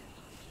funky.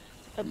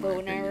 A bow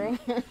and arrow.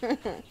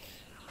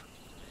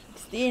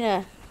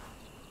 Christina,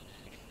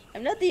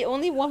 I'm not the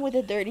only one with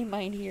a dirty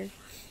mind here.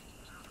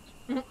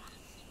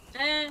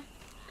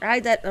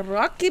 Right, that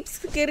rock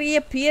keeps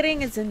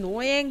reappearing. It's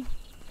annoying.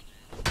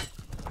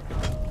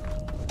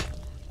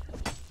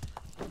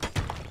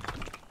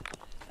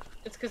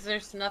 It's because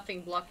there's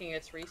nothing blocking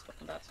its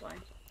respawn, that's why.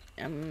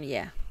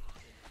 Yeah.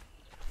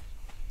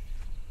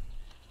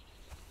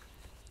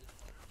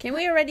 Can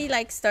we already,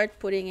 like, start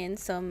putting in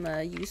some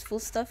useful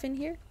stuff in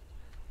here?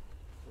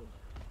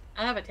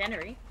 I have a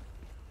tannery.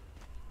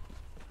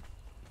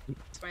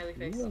 Smiley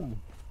face.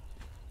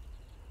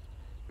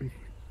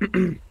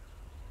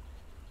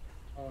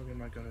 How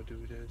am I gonna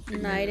do this?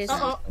 Night is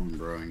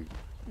brewing.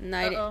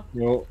 Night.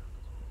 Well,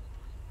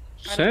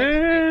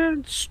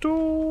 sandstorm.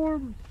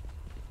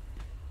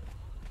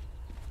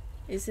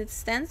 Is it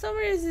sandstorm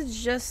or is it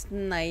just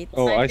night?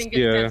 Oh, I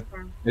see.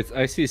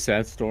 I see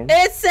sandstorm.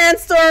 It's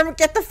sandstorm.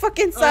 Get the fuck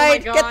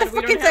inside. Oh my God, Get the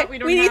fuck inside.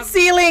 We need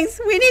ceilings.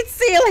 We need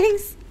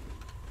ceilings.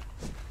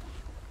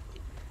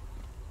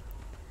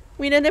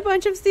 We need a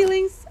bunch of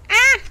ceilings.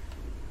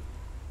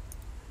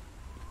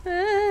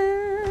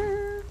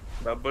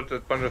 I'll put a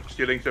bunch of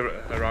ceilings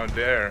around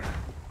there.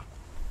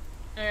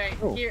 Alright,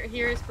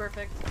 here is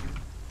perfect.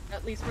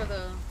 At least for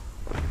the...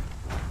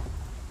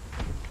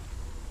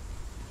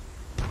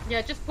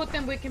 Yeah, just put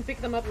them, we can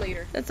pick them up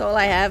later. That's all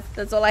I have.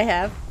 That's all I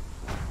have.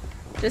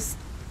 Just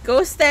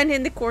go stand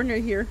in the corner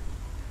here.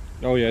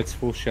 Oh yeah, it's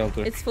full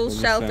shelter. It's full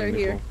shelter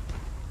here.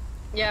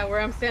 Yeah, where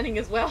I'm standing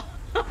as well.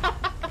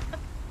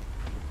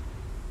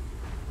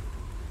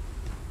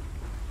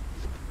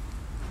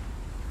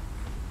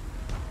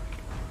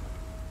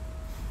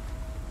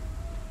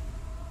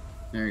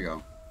 There you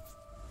go.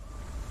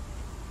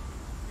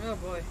 Oh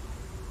boy.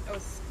 That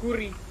was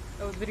scurry.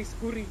 That was very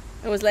scurry.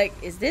 I was like,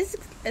 is this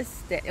a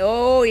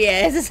oh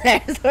yeah, it's a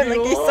sandstorm.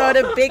 Like they saw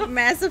the big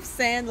mass of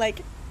sand,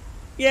 like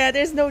yeah,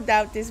 there's no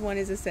doubt this one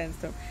is a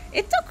sandstorm.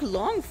 It took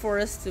long for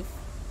us to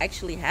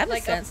actually have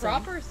like a sandstorm.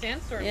 Like a proper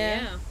sandstorm,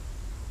 yeah.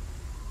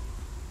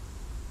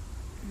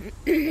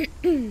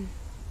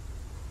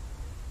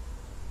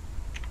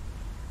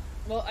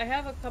 Well, I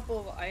have a couple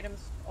of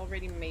items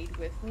already made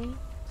with me,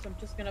 so I'm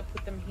just gonna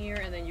put them here,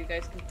 and then you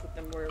guys can put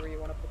them wherever you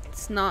want to put them.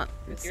 It's not.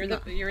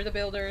 You're the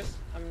builders.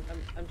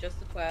 I'm just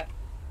a twat.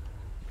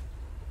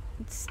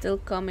 It's still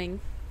coming.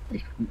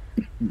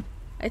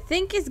 I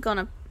think it's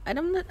gonna.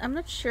 I'm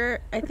not sure.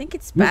 I think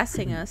it's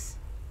passing us.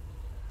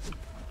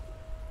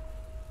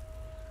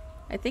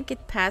 I think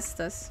it passed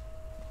us.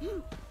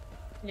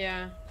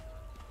 Yeah.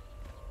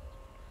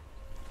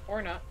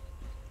 Or not.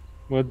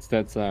 What's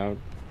that sound?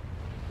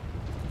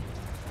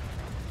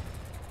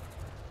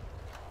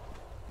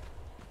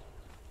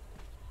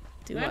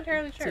 Not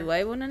entirely sure. Do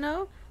I want to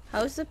know?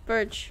 How's the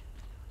perch?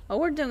 Oh,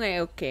 we're doing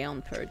okay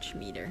on perch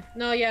meter.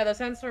 No, yeah, the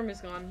sandstorm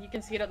is gone. You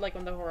can see it like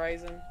on the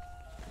horizon.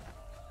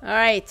 All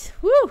right.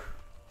 Woo!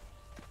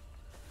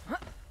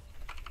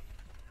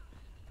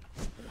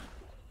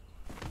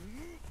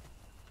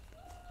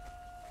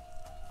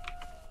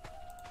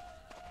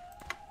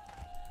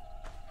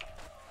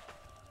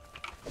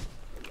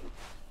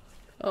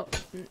 Oh.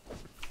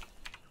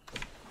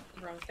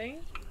 Wrong thing.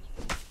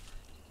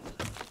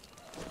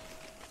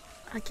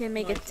 I can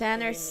make a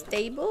tanner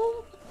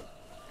stable.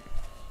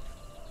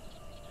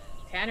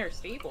 Tanner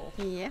stable?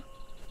 Yeah.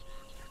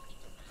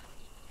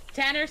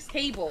 Tanner's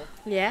table.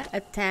 Yeah, a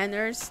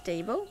tanner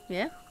stable.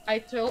 Yeah.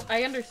 I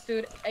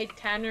understood a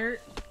tanner.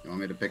 You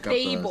want me to pick up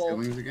the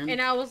ceilings again? And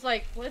I was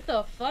like, what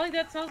the fuck?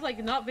 That sounds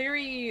like not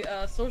very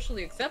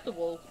socially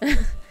acceptable.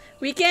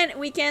 we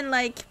can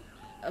like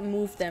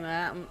move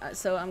them.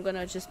 So I'm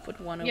gonna just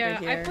put one over here.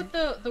 Yeah, I put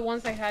the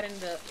ones I had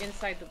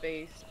inside the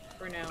base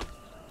for now.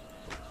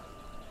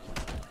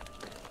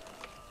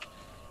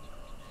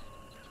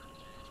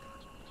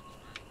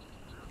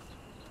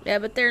 Yeah,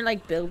 but they're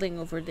like building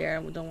over there.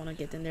 We don't want to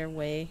get in their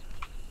way.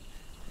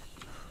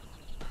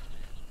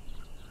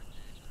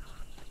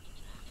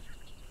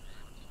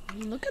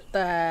 Look at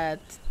that.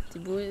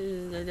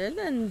 Thibauld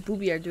and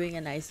Booby are doing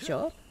a nice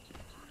job.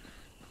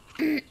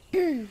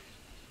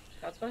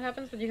 That's what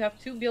happens when you have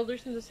two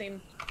builders in the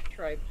same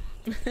tribe.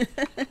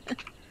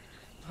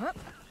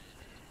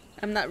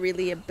 I'm not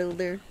really a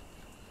builder.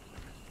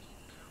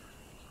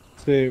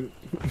 Same.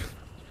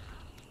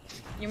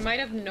 You might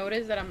have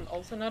noticed that I'm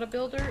also not a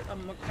builder.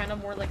 I'm kind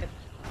of more like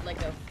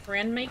a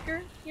friend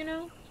maker, you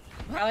know?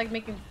 I like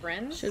making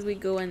friends. Should we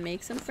go and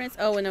make some friends?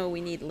 Oh no,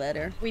 we need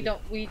leather. We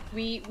don't. We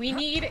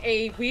need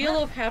a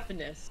wheel of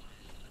happiness.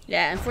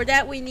 Yeah, and for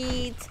that we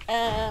need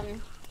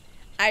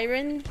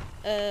iron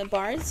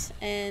bars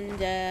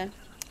and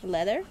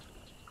leather.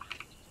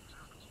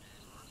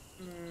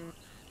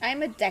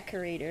 I'm a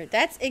decorator.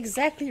 That's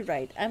exactly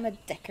right. I'm a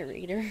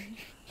decorator.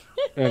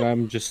 And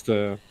I'm just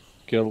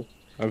kill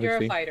everything.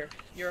 You're a fighter.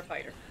 You're a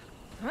fighter.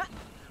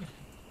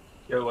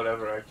 Kill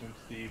whatever I can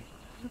see.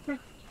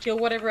 Kill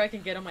whatever I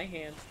can get on my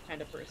hands,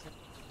 kind of person.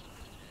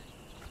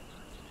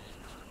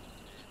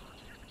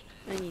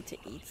 I need to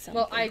eat something.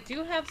 Well, I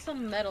do have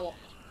some metal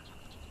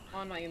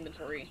on my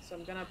inventory, so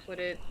I'm gonna put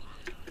it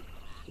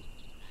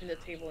in the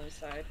table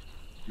inside.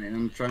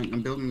 Man,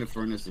 I'm building the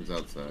furnaces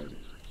outside.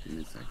 Give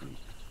me a second.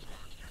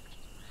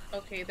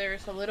 Okay,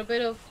 there's a little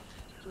bit of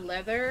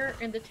leather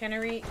in the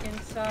tannery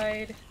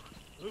inside.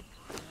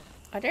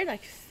 Are there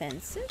like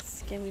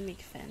fences? Can we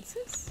make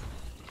fences?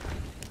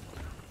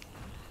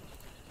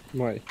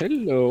 Why,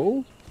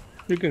 hello.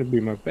 You're gonna be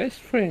my best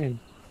friend.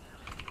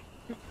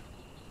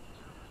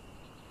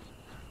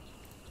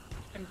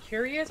 I'm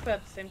curious, but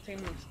at the same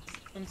time,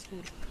 I'm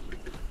scared.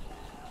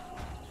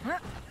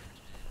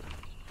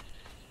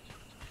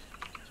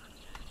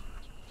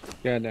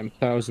 Goddamn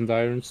 1,000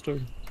 iron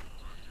stone.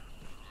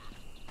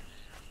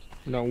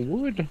 No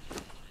wood.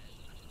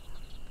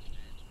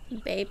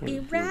 Baby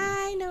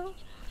rhino.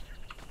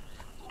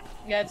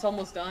 Yeah, it's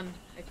almost done,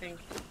 I think.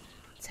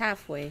 It's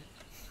halfway.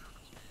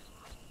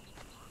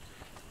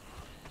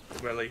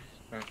 Really?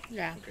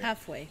 Yeah, Okay.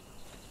 halfway.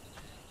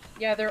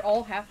 Yeah, they're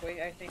all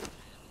halfway, I think.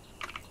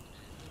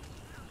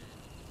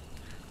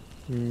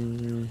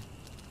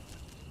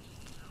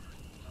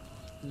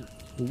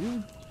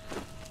 Wood.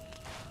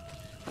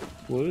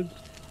 Wood.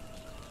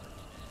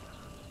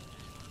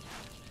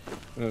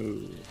 Oh.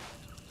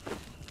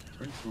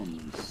 Where's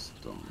one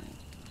stone?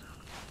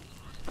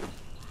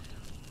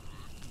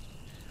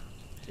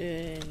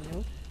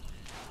 Nope.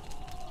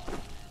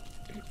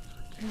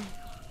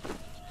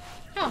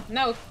 Oh,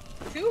 no.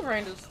 Two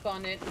rhinos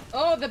spawned in.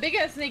 Oh, the big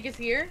ass snake is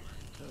here.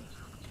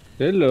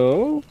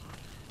 Hello.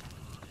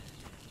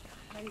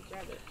 How do you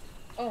grab it?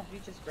 Oh, you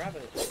just grab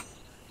it.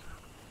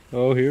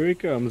 Oh, here he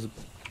comes.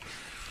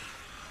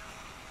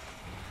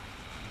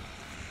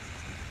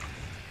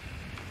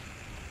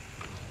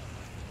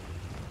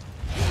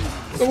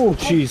 Oh,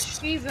 jeez.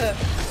 Oh, Jesus.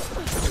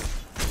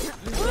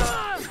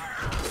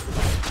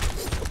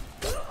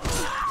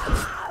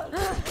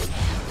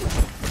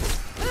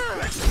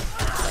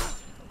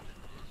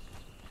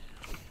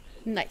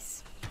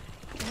 Nice.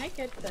 Can I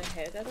get the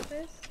head out of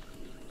this?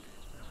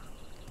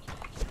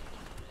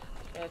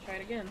 Try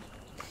it again.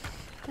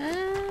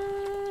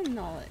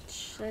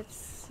 Knowledge. Let's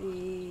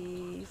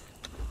see.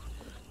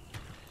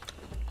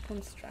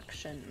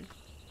 Construction.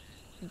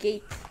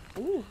 Gate.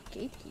 Ooh,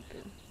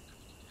 gatekeeper.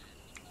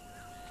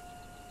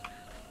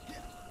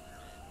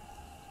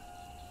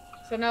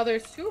 So now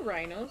there's two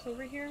rhinos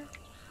over here.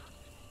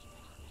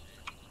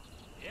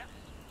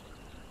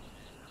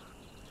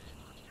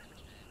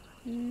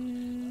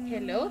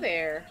 Hello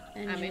there.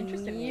 I'm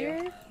interested in you.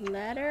 Engineer,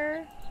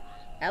 ladder,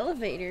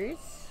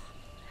 elevators,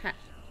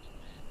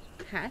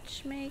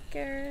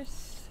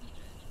 hatchmakers,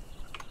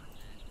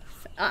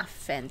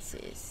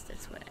 fences.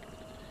 That's what I mean.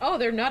 Oh,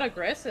 they're not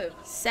aggressive.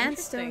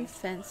 Sandstone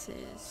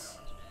fences.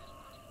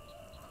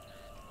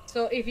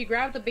 So if you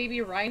grab the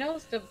baby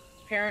rhinos, the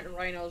parent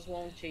rhinos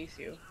won't chase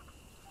you.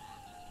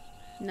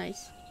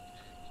 Nice.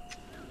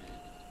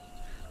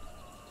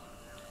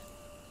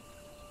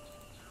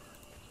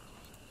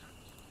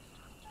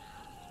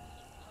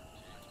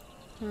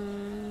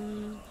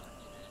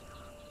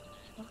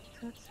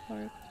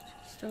 Spark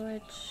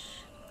storage.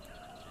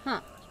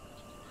 Huh.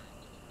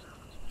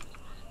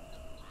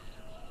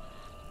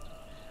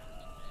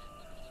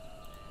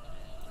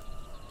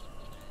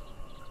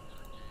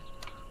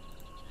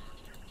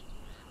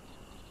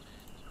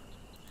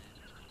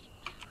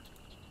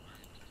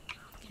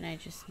 Can I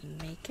just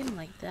make him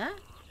like that?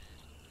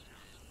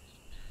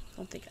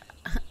 Don't think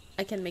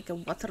I can make a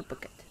water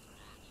bucket.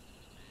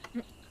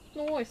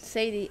 Nice.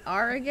 Say the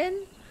R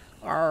again?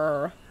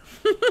 R.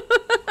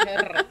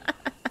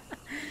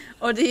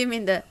 Or do you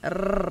mean the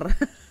R?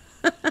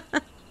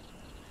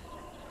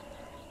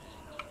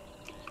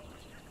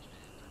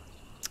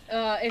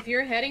 If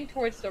you're heading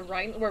towards the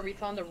rhino where we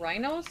found the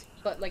rhinos,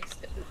 but like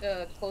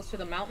close to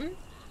the mountain,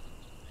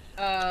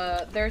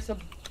 there's a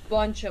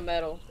bunch of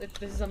metal.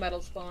 This is a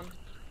metal spawn.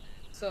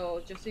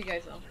 So just so you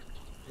guys know.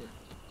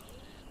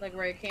 like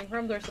where I came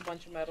from, there's a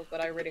bunch of metal,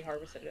 but I already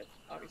harvested it,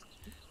 obviously.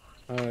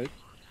 Alright.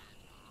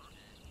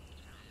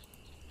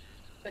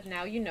 But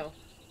now you know.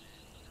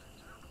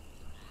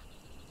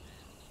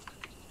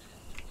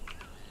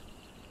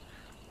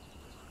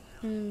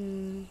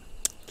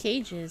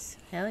 Cages.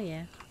 Hell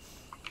yeah.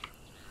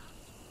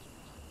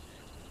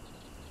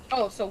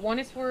 Oh, so one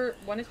is for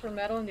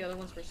metal and the other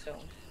one's for stone.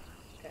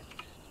 Okay.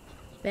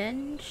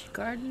 Bench,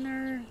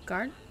 gardener,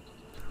 gardener,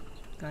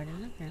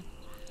 okay.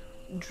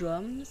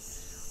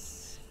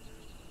 Drums,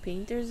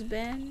 painter's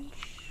bench,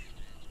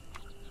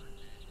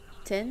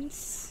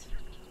 tents,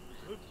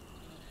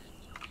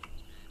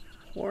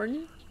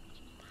 horn.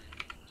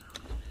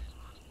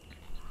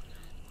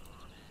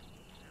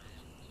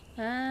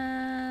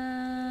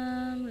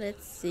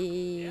 Let's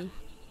see.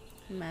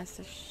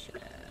 Master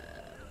chef.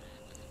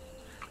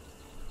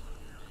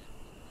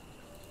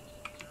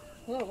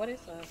 Whoa, what is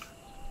that?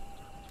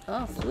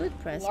 Oh, fluid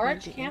press.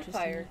 Large might be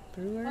campfire.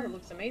 interesting. Brewer. Oh, it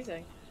looks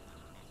amazing.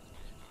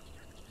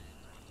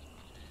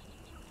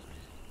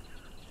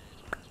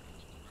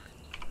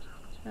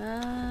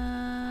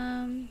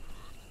 And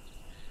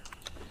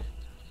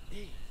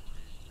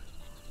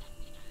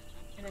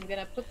I'm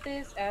gonna put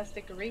this as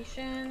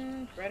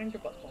decoration right in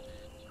your butthole.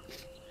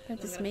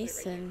 Got this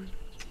mason.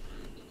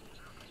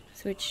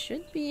 So it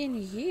should be in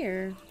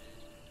here.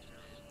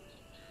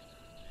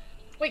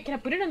 Wait, can I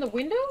put it in the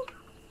window?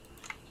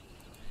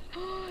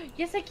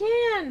 Yes, I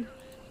can!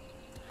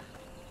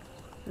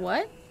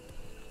 What?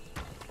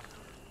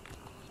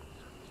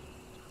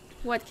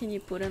 What can you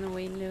put on a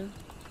window?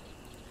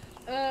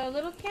 A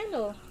little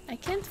candle. I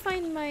can't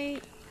find my...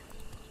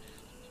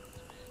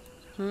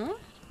 Huh?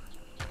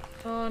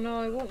 Oh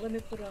no, it won't let me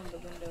put it on the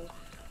window.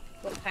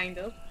 Well, kind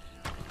of.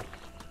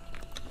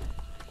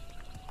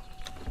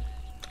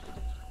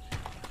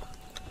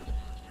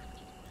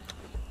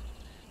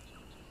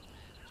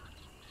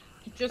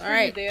 Just for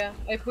you, Dea.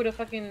 I put a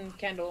fucking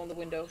candle on the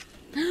window.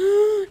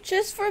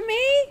 Just for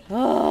me?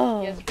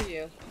 Oh. Yes, for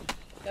you.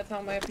 That's how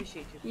I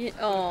appreciate you.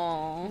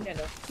 Oh.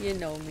 Candle. You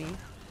know me.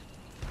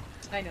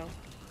 I know.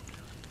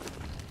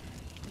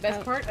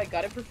 Best part, I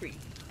got it for free.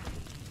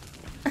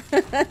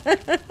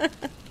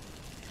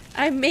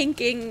 I'm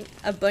making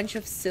a bunch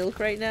of silk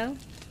right now.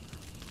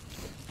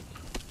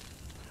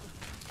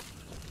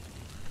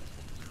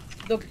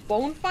 The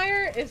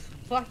bonfire is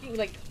fucking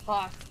like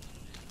hot.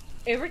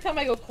 Every time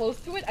I go close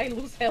to it, I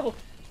lose health.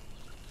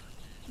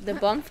 The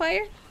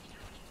bonfire?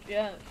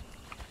 Yeah.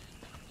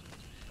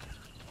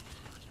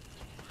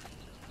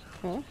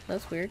 Oh,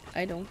 that's weird.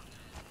 I don't.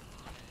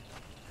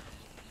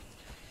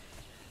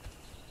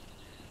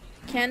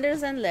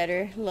 Candles and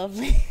leather.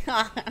 Lovely.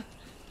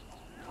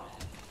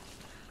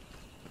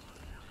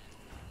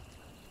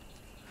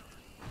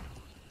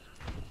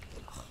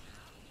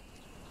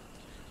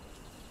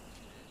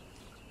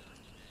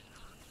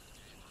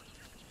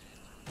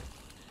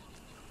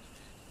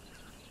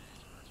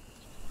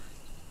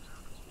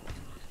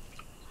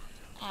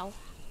 Ow.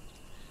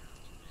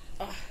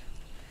 Ugh.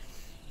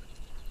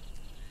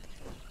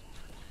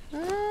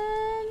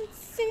 Let's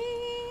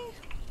see.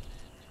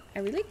 I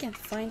really can't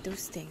find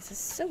those things. It's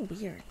so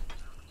weird.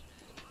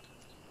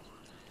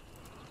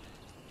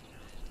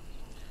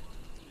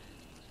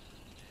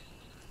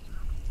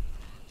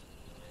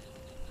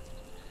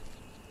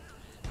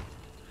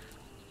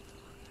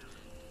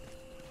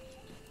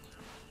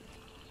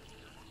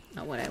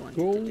 Not what I wanted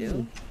to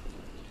do.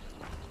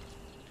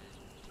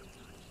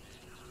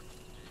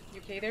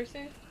 You okay there,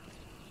 Sue?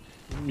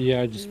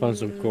 Yeah, I just found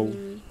some gold.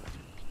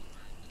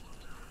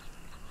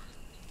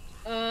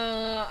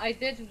 I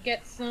did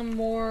get some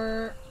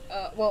more,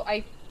 well,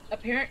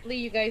 apparently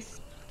you guys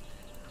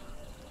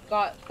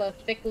got the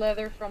thick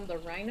leather from the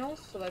rhinos,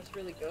 so that's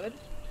really good.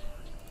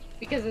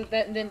 Because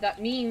then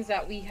that means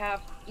that we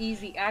have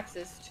easy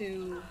access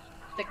to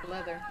thick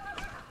leather.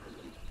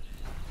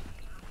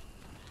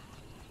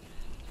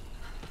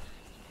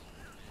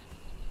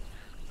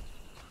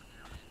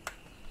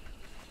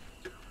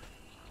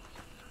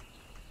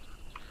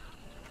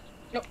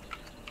 Nope.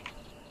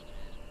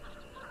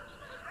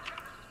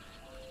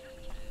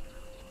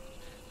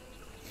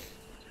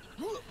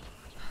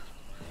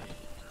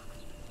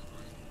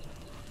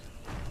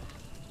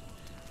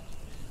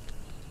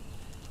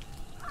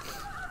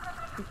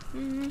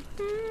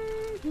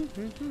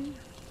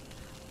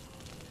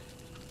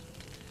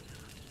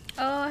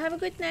 Oh, have a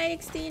good night,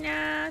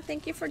 Xtina.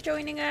 Thank you for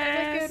joining us.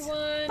 Have a good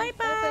one. Bye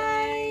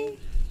bye.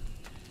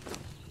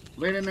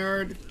 Later,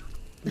 nerd.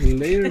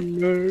 Later,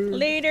 nerd.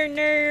 Later,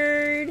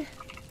 nerd.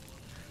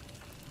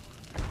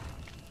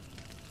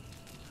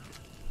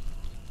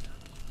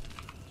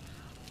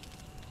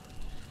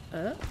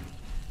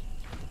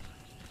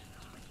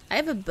 I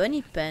have a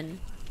bunny pen.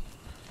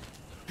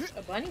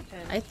 A bunny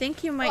pen? I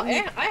think you might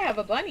need... I have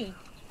a bunny.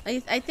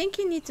 I think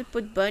you need to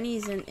put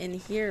bunnies in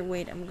here.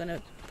 Wait, I'm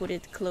gonna put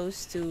it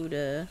close to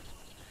the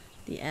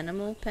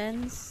animal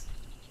pens.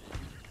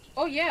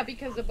 Oh yeah,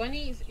 because the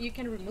bunnies, you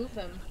can remove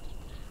them.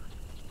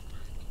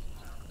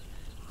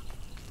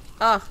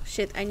 Oh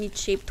shit, I need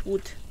shaped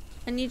wood.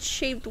 I need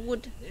shaped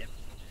wood.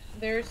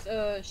 There's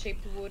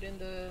shaped wood in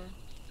the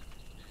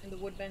In the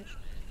wood bench.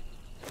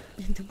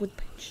 In the wood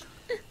bench.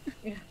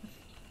 Yeah.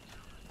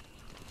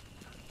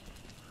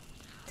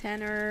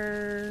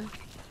 Tanner.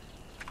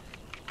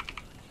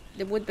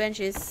 The wood bench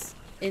is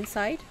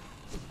inside.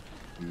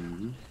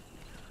 Mm-hmm.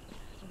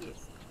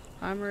 Yes.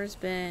 Armorer's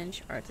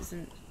bench,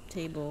 artisan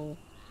table.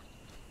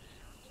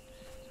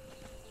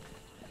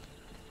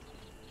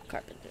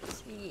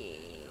 Carpenters. Yeah.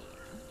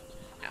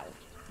 Ow.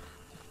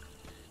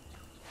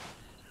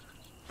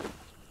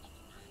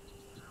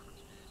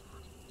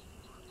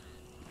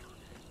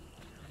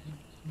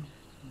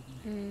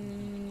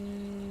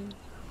 Mm.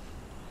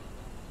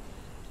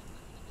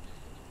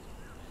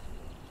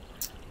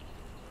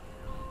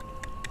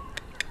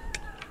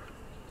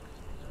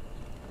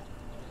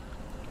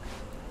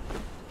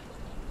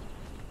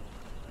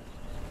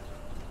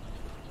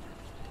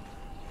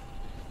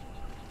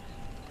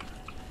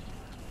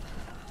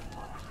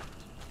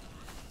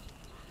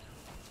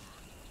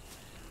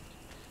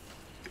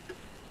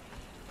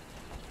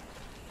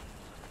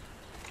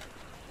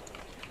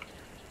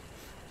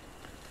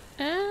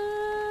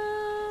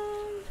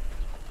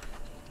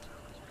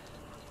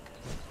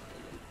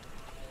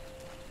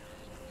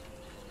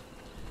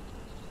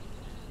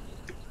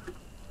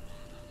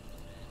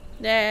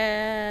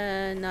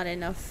 Not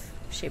enough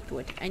shaped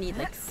wood. I need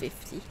like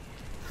 50.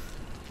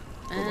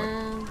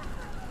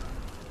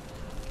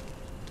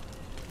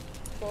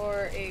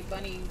 For a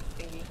bunny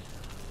thingy.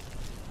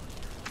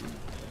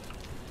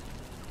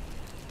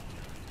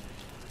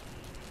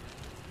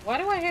 Why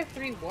do I have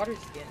 3 water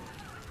skin?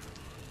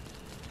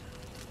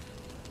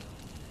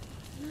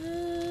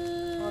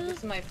 Oh, this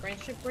is my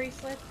friendship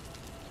bracelet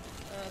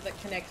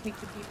that connects me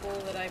to people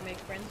that I make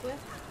friends with.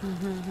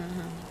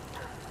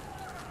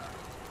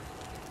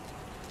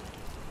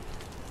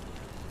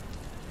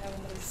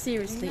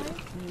 Seriously,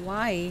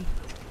 why?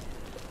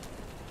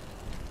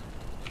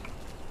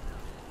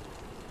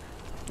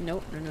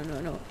 No, no, no,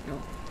 no, no,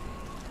 no.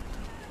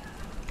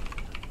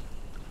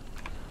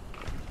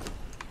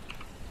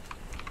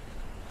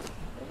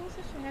 What was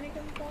the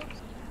shenanigans box?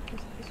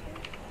 Was it this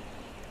one?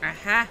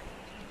 Aha!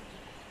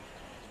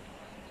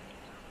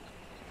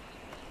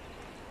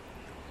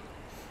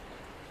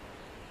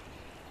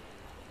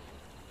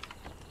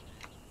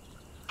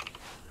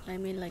 I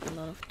made like a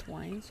lot of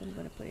twine, so I'm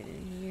gonna put it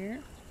in here.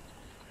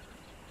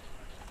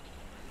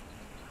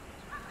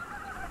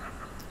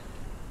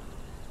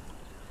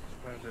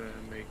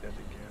 Make that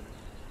again.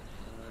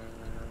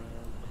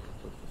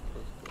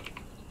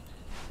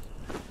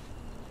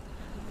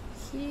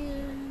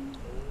 Here.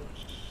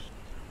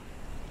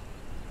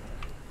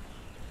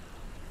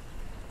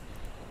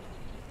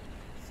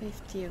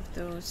 50 of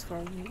those for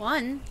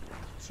one?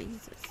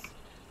 Jesus.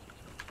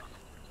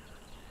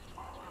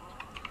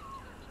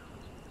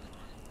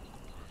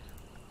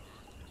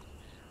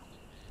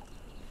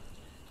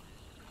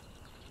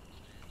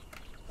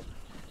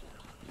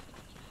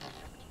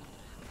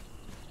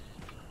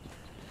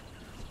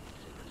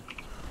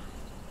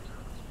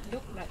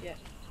 Nope, not yet.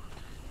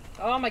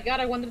 Oh my god,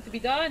 I want them to be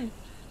done!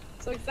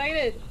 So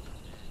excited!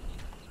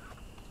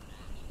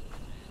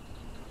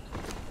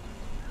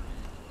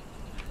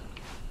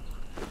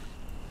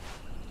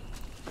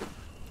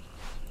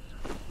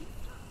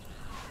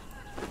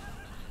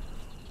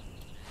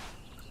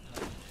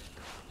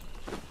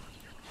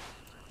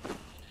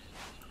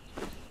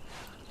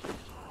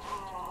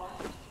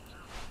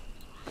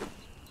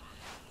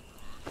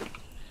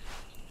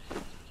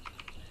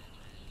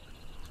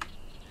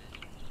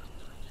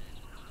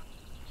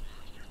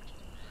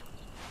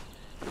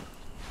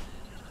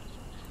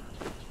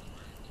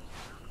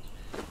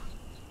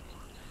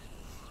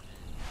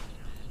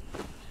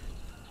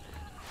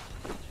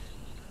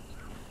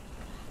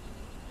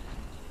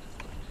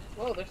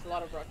 Whoa, there's a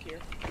lot of rock here.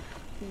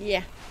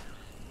 Yeah.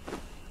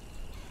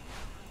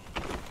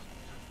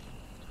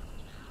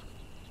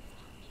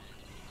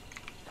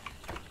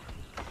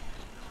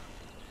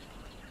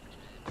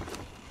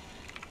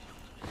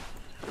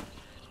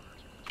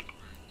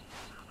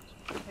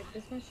 Okay,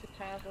 this one should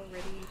have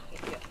already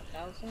maybe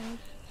 1,000.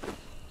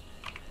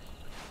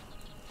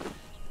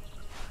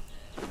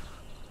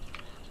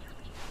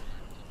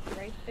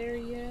 Right there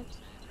yet?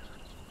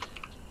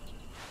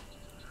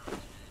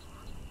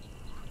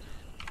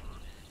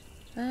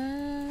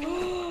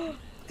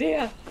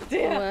 Dea!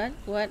 Dea!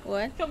 What?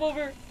 Come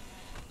over!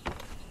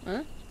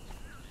 Huh?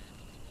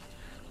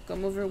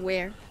 Come over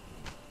where?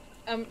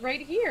 Right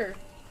here!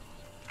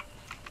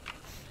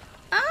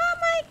 Oh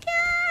my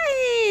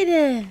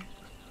god!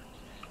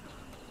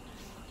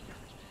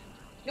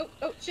 Nope,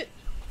 oh shit!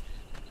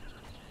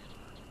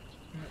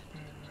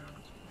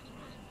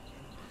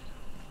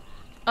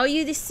 Oh,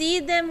 you see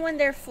them when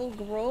they're full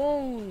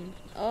grown.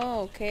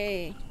 Oh,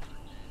 okay.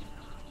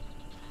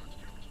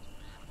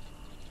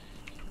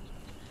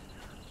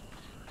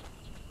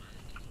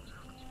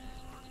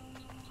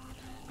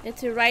 And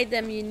to ride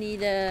them, you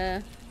need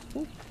a...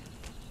 Ooh.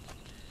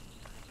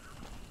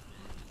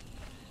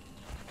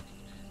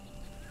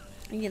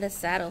 You need a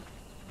saddle.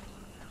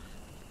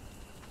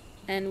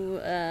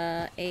 And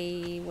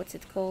a... what's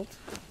it called?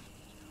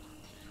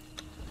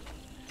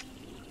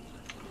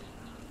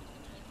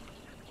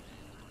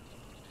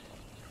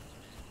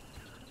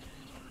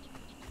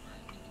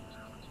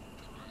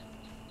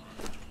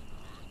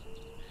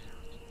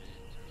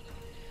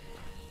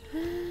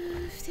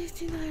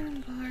 need an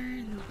iron bar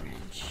and a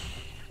branch.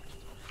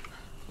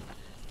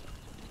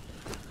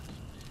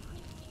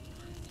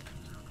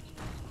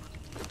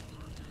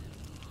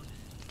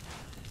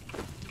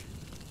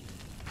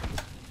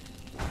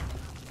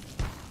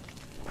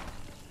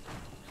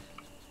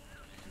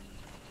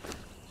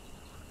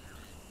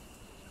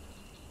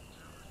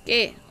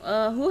 Okay,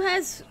 who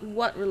has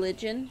what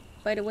religion,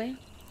 by the way?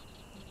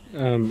 I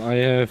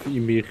have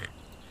Ymir.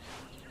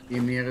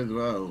 Ymir as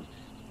well.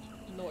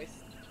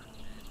 Noise.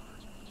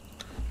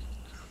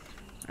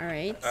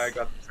 Alright. I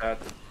got that.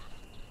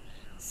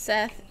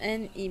 Seth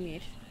and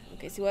Ymir.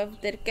 Okay, so we have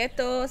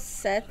Derketo,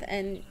 Seth,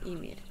 and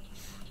Ymir.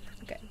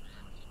 Okay.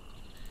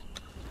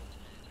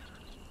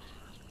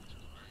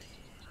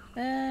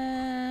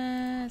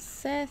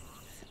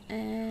 Seth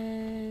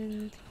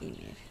and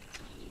Ymir.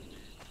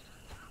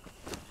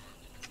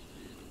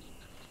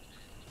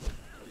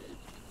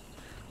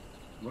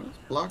 What is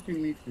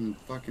blocking me from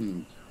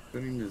fucking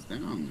putting this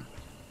down?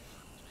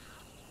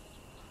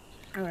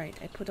 Alright,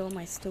 I put all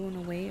my stone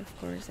away. Of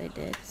course I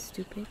did.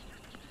 Stupid.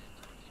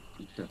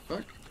 What the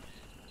fuck?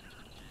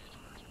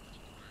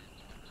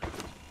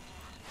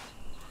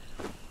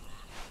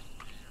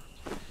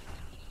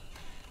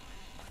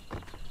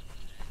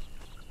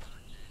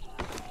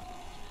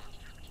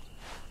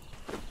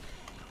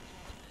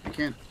 I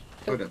can't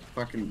put a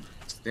fucking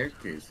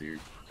staircase here.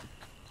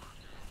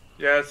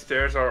 Yeah,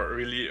 stairs are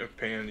really a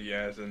pain in the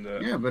ass in the...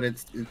 Yeah, but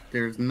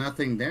there's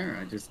nothing there.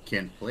 I just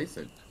can't place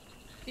it.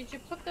 Did you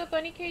put the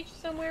bunny cage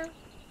somewhere?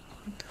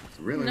 It's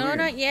really No, weird.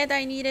 not yet.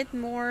 I needed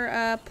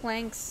more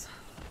planks,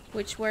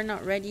 which were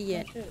not ready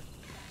yet. Oh,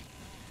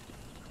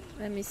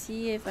 Let me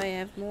see if I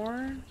have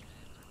more.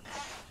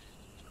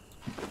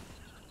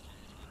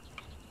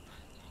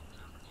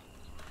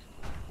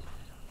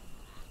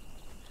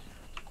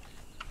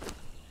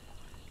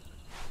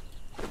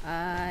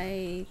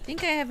 I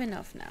think I have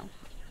enough now.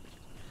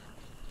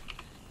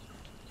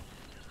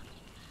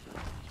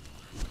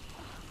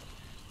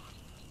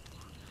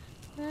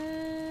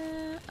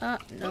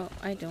 No,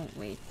 I don't.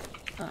 Wait.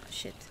 Oh,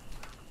 shit.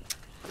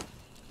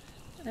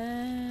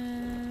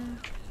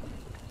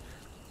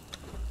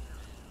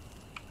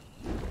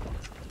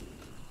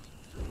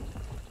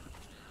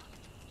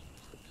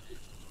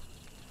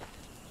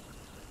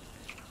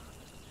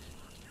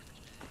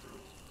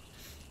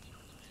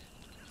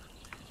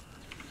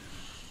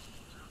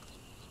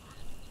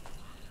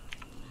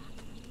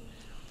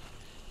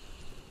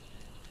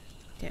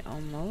 Okay,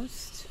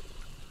 almost.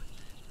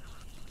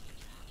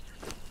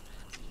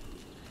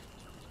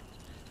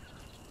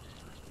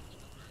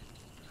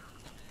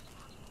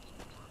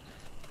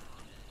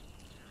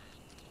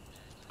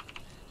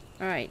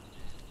 All right.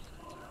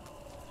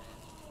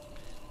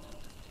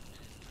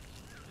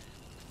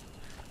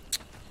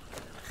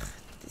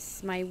 This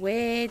is my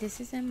way.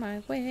 This isn't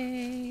my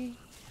way.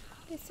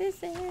 This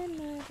isn't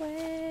my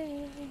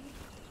way.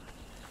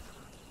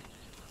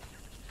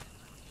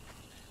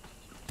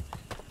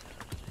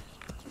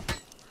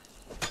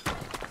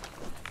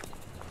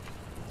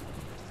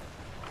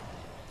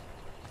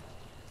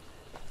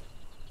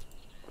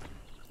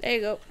 There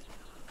you go.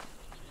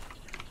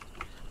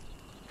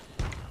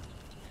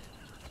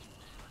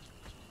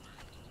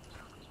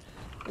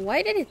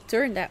 Why did it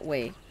turn that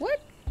way? What?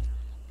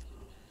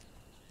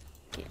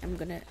 Okay, I'm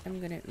gonna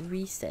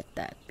reset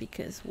that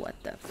because what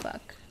the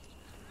fuck?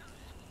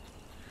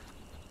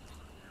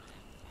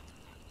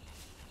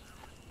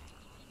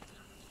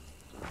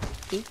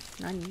 Okay,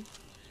 nani?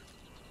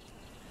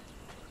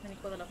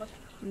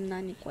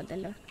 Nani kwa de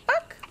la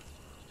fuck?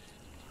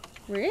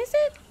 Where is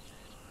it?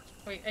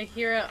 Wait, I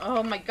hear a...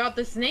 Oh my god,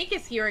 the snake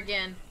is here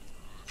again.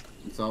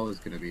 It's always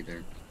gonna be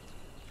there.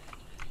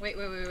 Wait.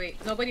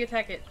 Nobody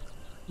attack it.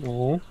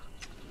 No.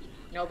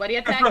 Nobody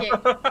attack it.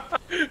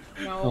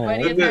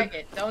 Nobody attack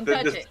it. Don't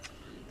touch it.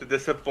 The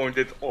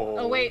disappointed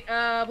Oh wait,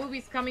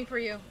 Booby's coming for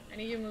you. I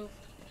need you to move.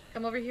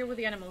 Come over here with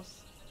the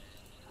animals.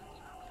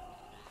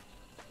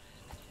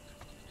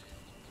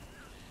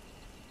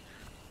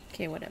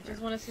 Okay, whatever.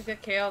 Just want to see the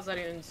chaos that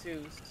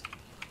ensues.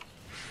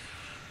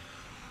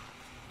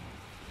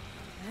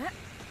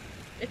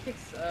 It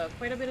takes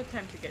quite a bit of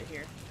time to get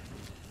here.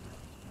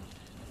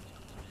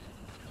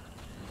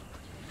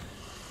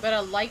 But I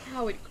like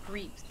how it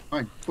creeps.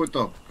 Hi,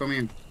 Puto, come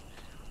in.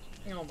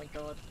 Oh my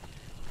god.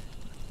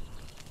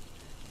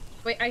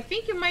 Wait, I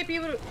think you might be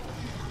able to...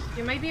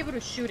 You might be able to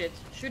shoot it.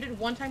 Shoot it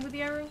one time with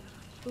the arrow,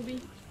 Booby.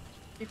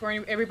 Before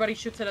everybody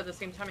shoots it at the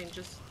same time and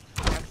just...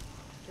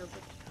 kills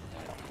it.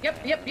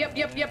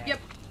 Yep.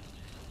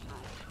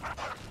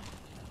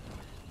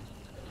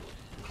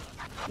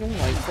 Oh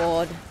my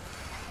god.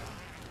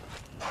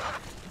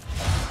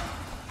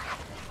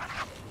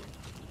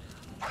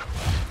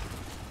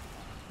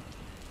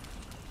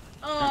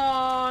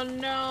 Oh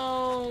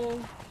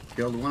no.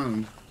 Killed one of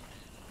them.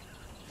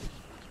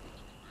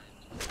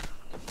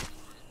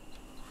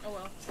 Oh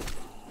well.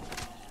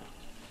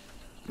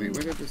 Wait,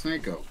 where did the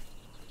snake go?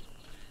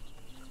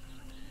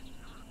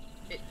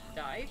 It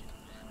died?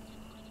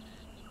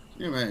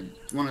 Yeah, but I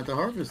wanted to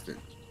harvest it.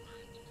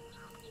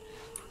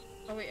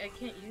 Oh wait, I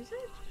can't use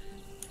it?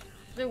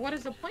 Then what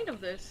is the point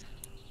of this?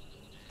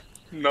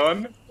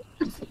 None?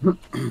 Oh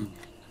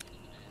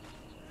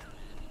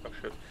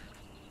shit.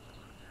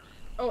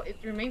 Oh, it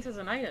remains as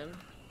an item.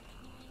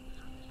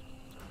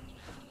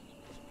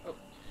 Oh.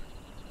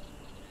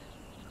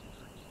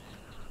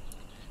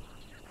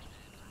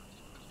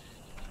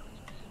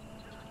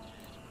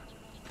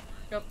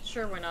 Yep,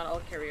 sure, why not? I'll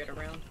carry it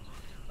around.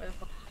 Why the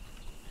fuck?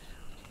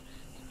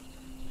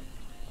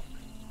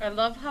 I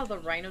love how the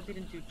rhino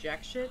didn't do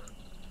jack shit.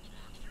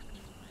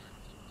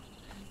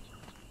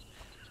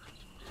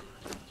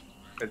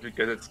 That's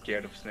because it's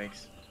scared of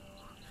snakes.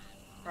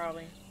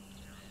 Probably.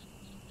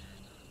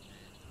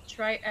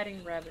 Try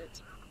adding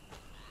rabbits.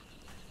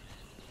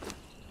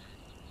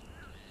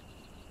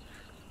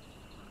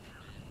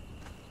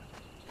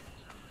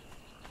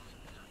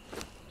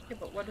 Yeah,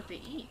 but what do they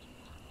eat?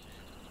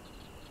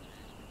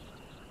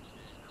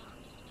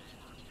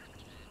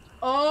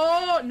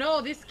 Oh, no,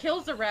 this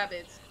kills the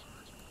rabbits.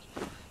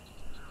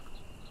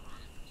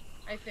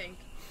 I think.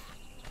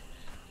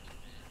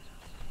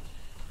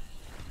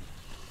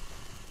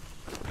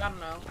 I don't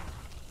know.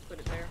 Put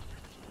it there.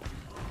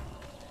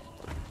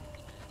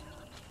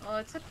 Oh,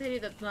 it's a pity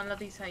that none of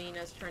these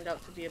hyenas turned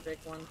out to be a big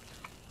one.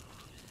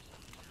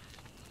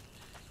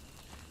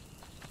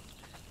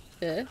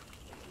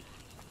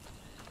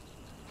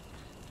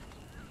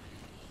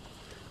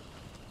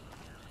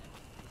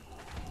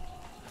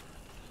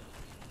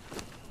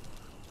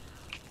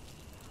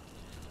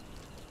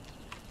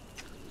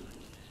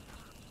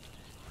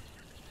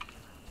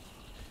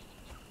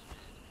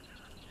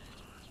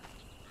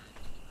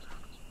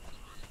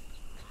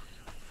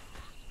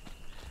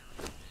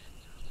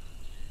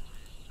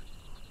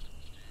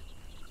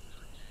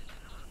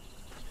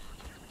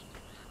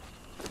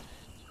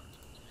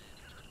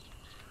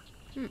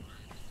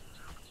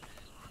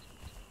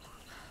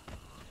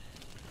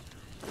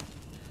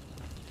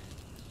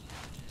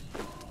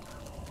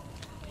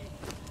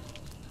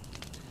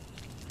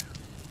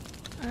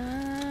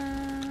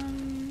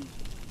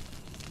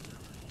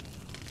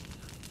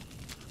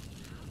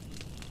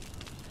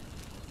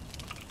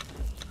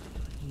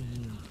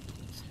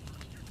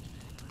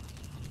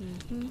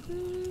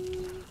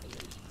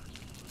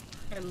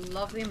 I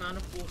love the amount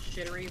of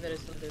bullshittery that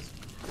is in this.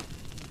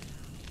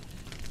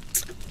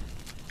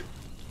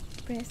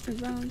 Press the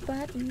wrong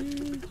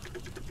button.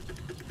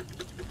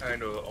 I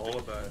know all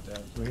about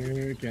that.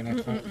 Where can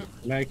I find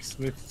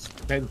blacksmith's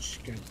bench?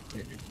 God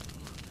damn it.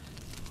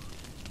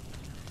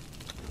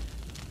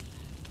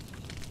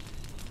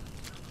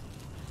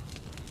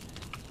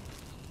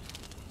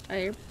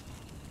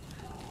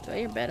 Do I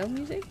hear battle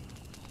music?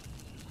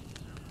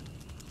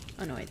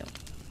 Oh no, I don't.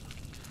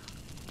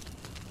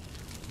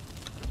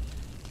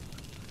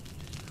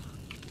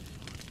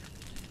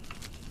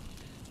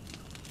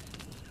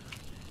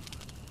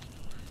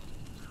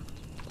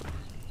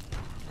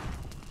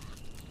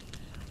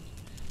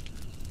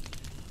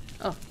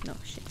 Oh, no,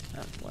 shit.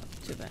 Oh, well,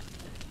 too bad.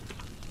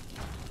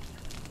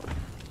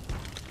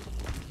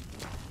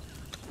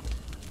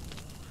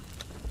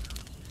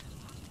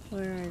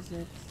 Where is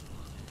it?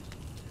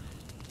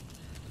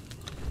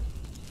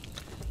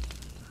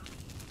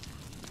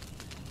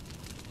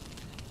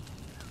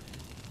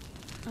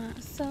 I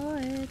saw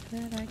it,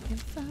 but I can't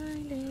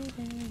find it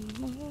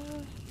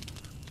anymore.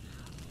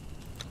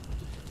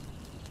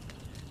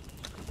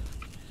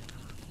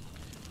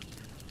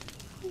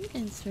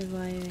 And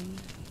surviving.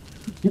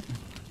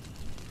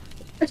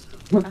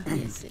 Ah,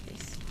 yes it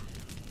is.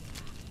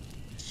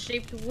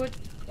 Shaped wood,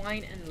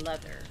 twine, and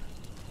leather.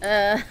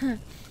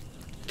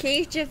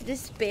 Cage of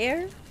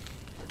Despair?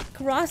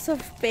 Cross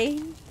of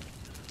Pain?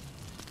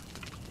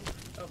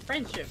 Oh,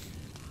 friendship.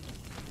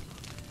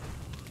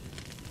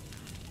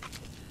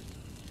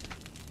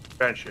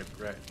 Friendship,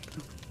 right.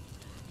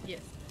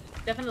 Yes,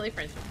 definitely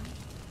friendship.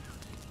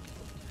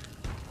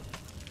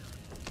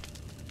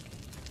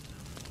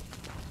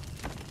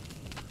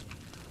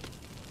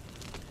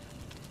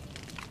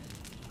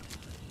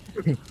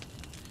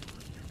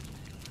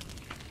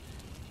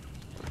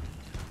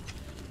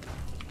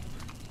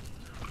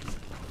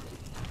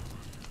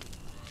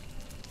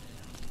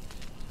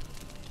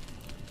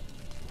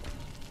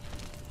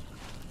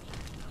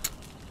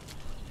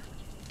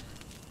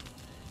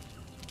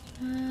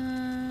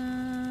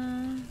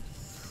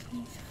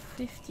 It's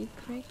 50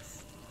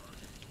 bricks.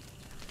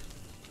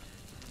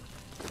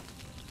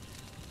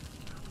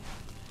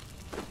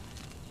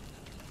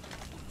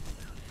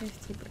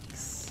 $50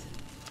 bricks.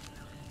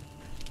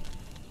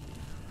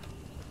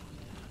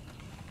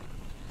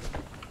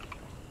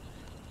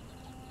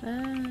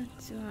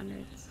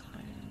 $200.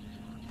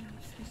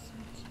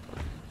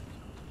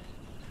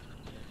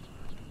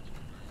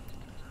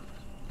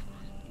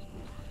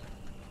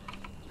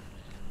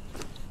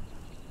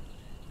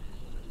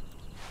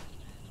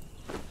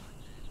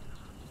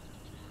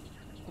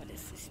 What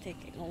is this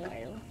taking a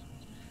while?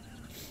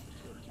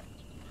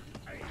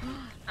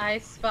 I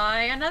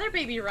spy another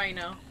baby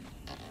rhino.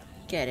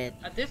 Get it.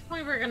 At this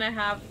point, we're gonna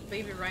have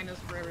baby rhinos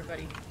for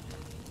everybody.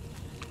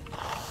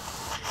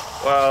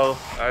 Well,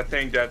 I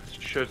think that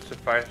should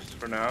suffice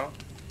for now.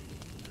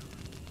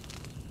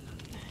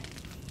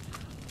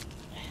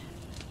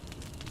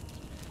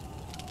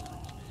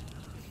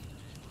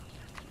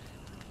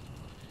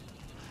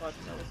 god,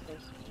 that was close.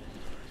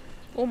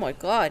 Oh my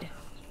god.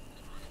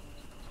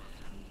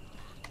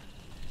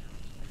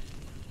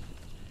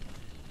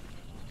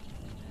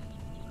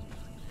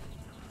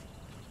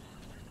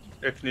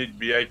 If need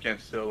be, I can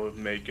still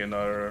make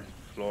another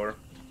floor.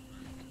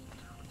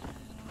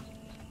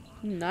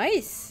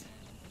 Nice.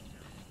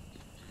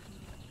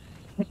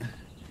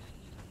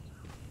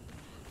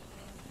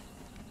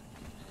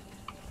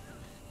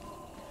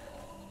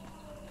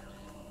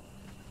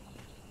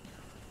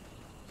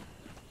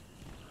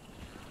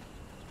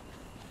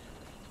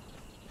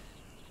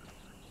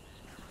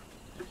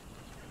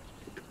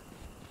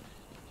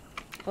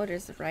 Oh,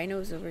 there's the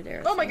rhinos over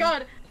there. Oh my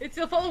god! It's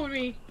still following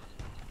me!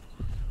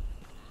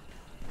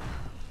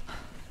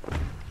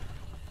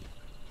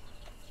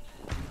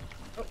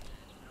 Oh.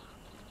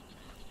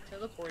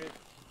 Teleported.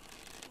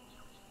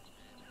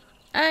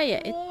 Ah, yeah,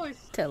 it Oh,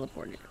 it's...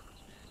 teleported.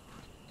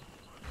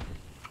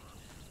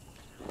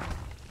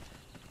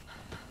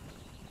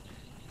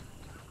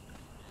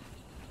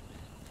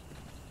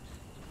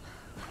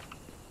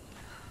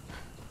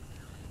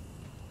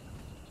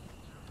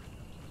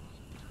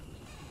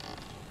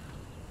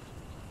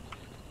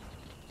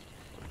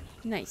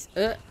 Nice.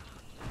 Did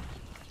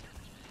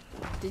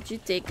you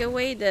take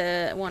away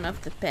the one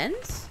of the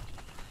pens?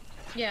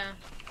 Yeah,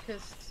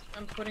 because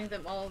I'm putting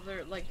them all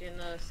there, like, in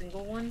a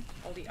single one.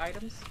 All the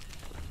items.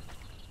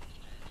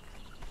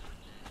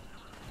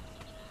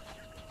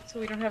 So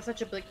we don't have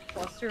such a big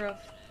cluster of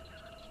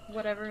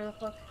whatever the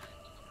fuck.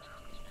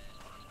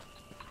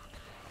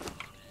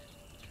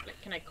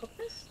 Like, can I cook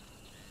this?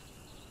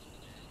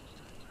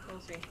 We'll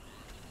see.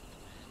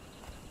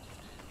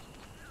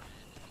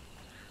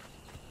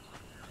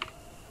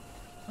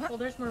 Well,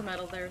 there's more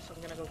metal there, so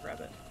I'm gonna go grab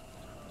it.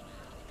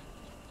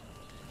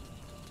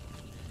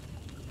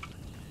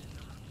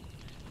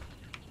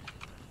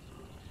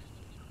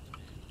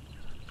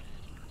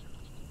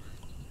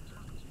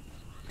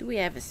 Do we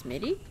have a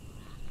smithy?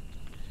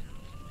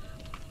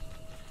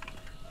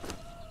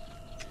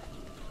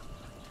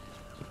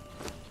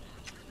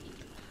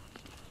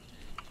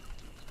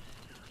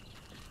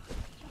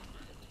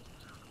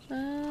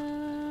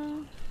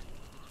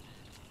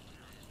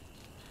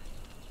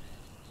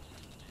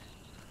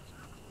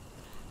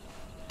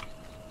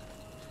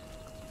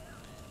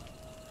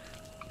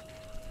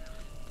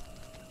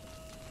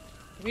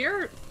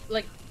 We're,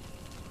 like,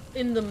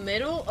 in the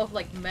middle of,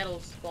 like, metal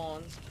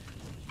spawns.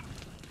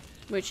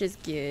 Which is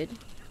good.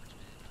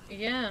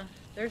 Yeah,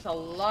 there's a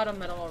lot of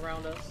metal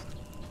around us.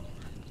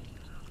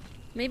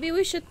 Maybe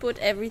we should put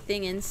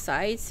everything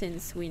inside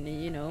since we,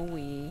 you know,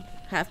 we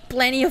have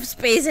plenty of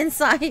space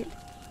inside.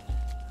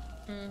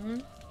 Mm-hmm.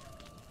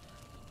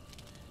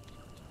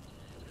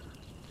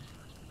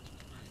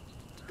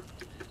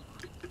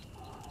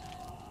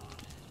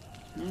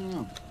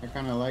 Oh, I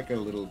kind of like a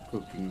little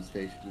cooking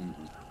station.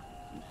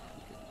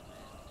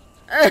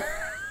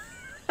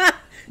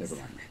 Never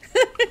mind.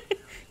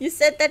 You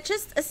said that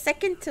just a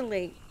second too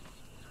late.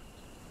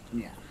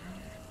 Yeah.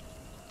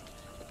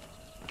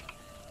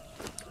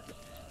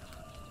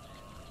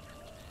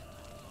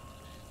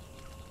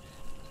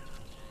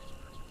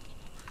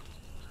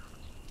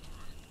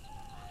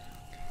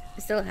 I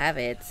still have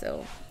it,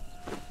 so.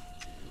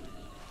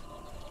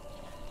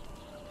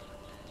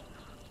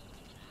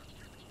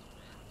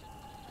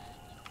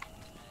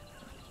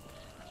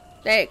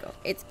 There you go,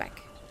 it's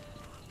back.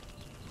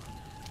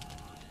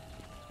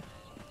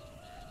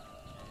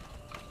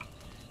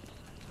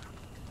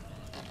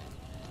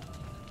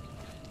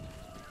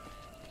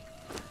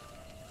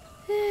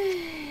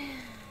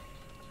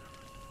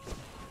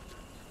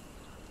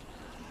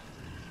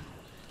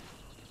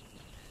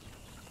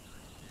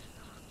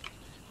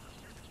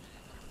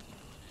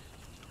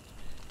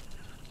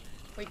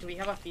 Wait, do we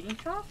have a feeding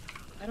trough?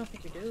 I don't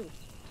think we do.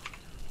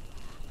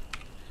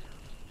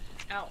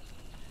 Ow.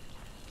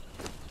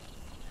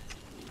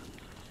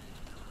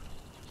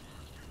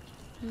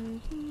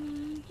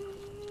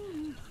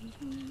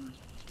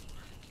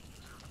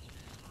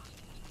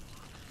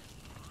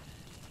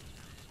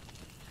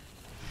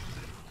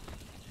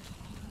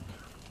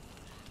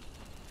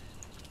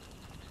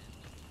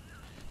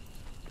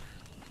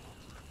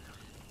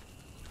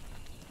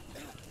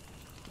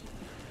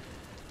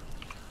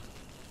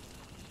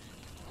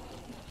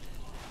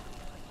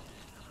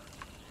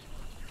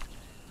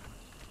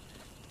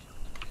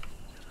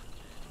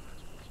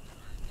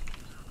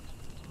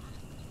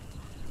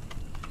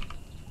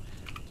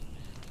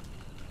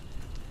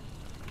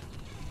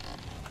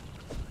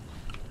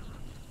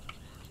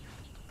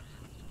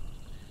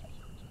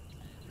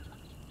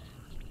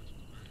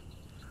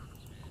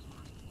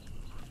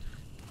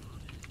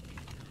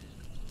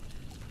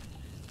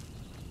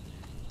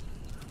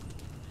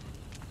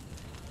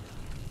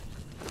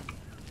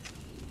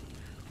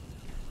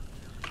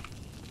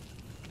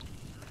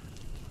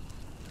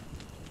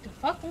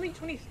 Fuck, only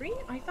 23?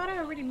 I thought I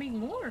already made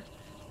more.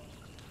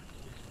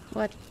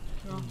 What?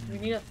 No, we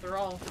need a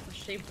thrall for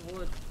shaved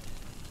wood.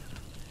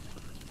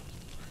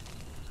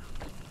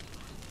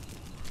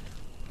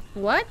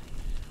 What?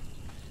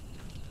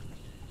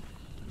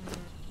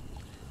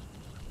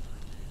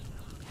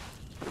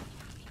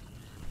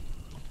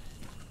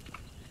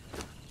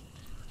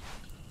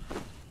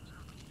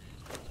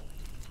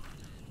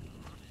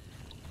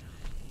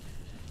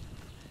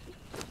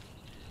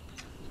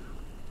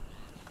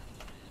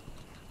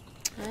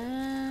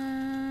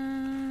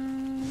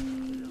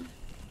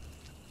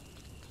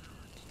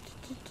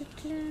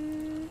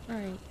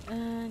 Alright,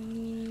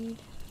 need...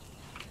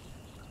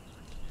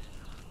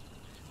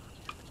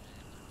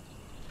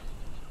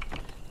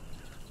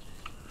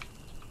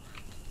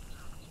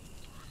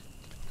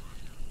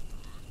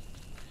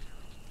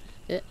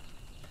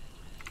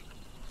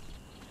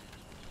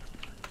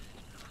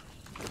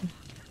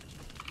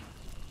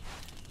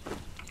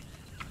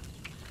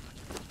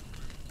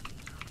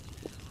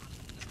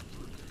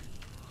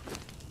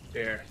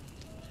 There.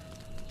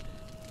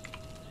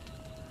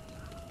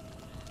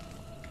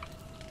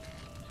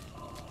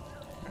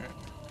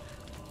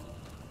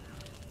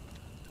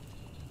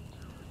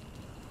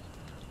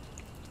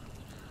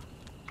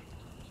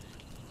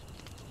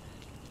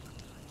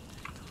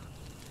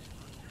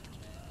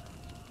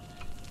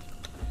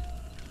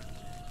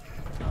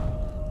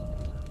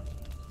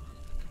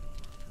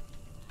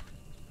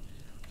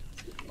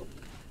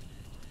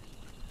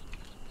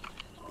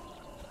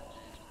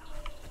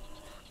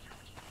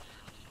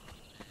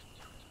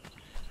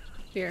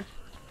 Here.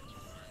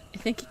 I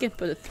think you can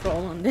put a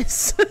thrall on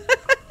this.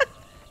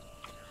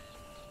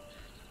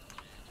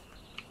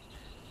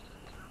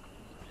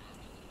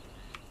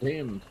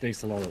 Damn,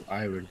 takes a lot of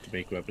iron to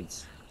make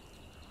weapons.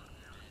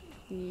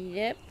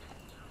 Yep.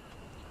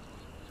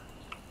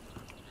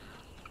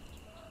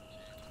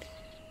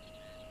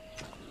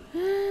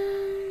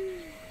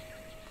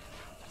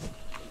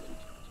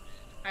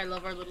 I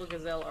love our little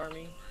gazelle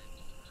army.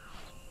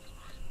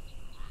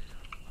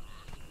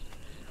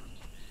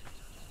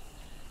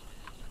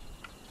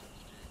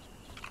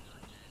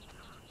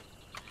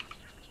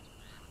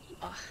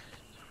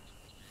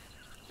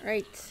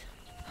 Right.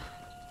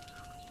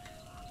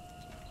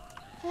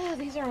 Ah,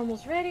 these are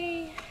almost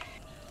ready.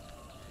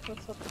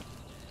 What's up?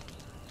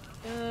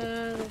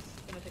 This is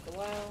gonna take a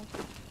while.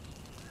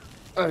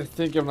 I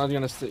think I'm not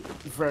gonna stay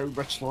very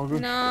much longer.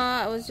 No,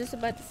 I was just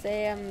about to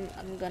say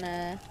I'm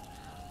gonna...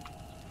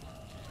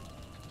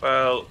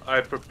 Well,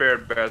 I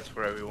prepared beds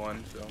for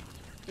everyone, so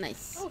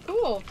Nice. Oh,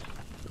 cool.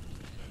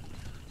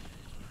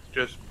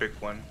 just pick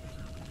one.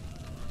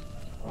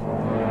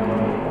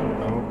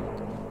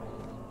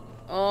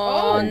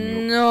 Oh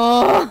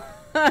no!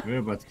 We're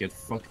about to get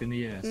fucked in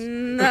the ass.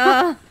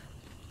 No!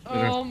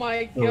 Oh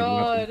my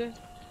god.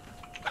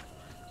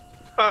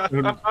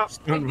 You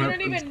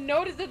didn't even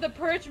notice that the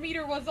purge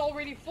meter was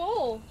already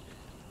full.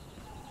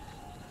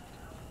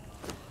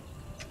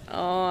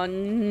 Oh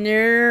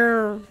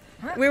no!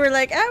 We were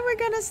like, oh, we're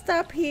gonna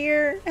stop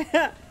here.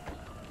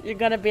 You're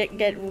gonna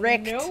get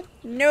wrecked. Nope.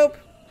 Nope.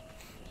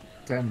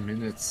 10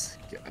 minutes.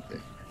 God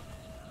damn.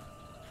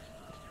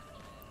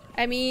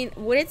 I mean,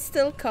 would it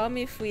still come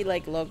if we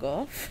like log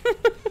off?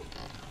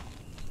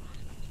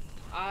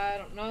 I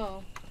don't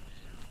know.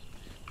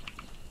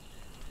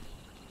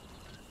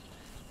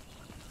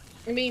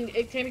 I mean,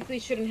 it technically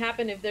shouldn't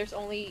happen if there's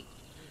only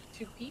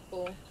 2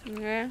 people.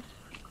 Yeah.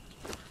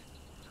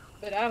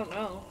 But I don't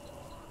know.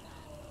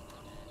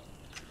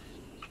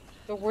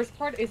 The worst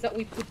part is that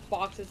we put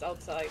boxes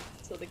outside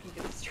so they can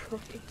get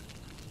destroyed.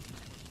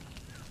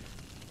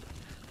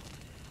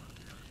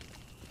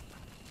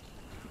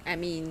 I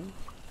mean,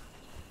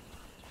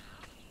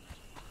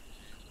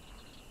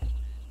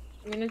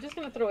 I'm just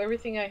gonna throw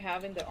everything I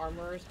have in the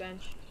armorer's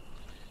bench.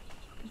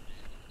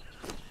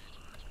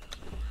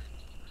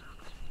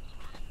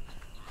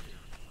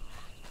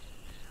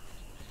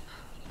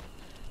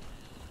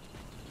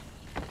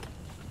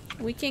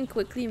 we can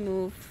quickly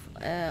move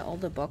all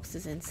the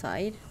boxes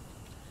inside.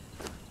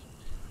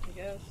 I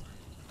guess.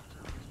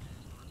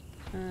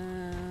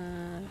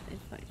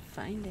 If I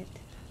find it.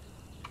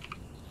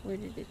 Where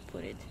did it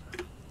put it?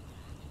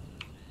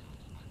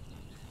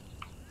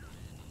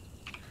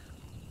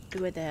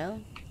 What the hell?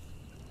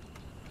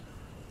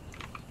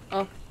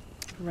 Oh,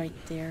 right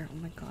there. Oh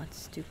my god,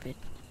 stupid.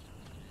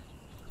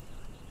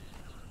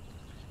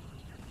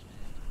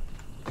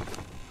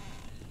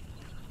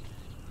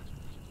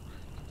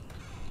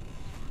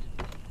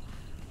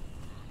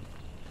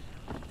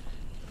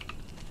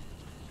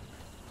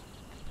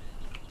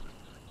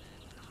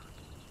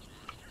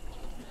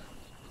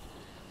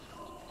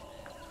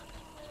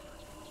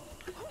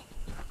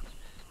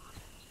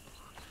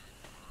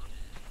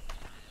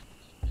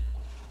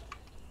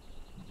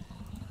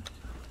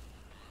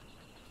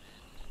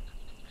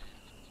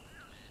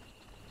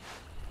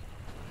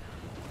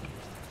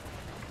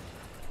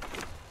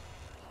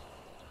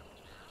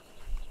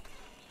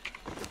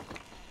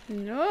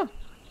 No.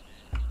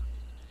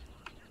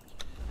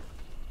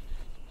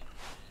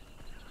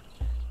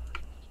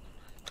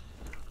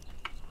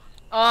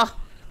 Oh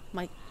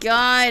my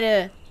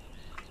god.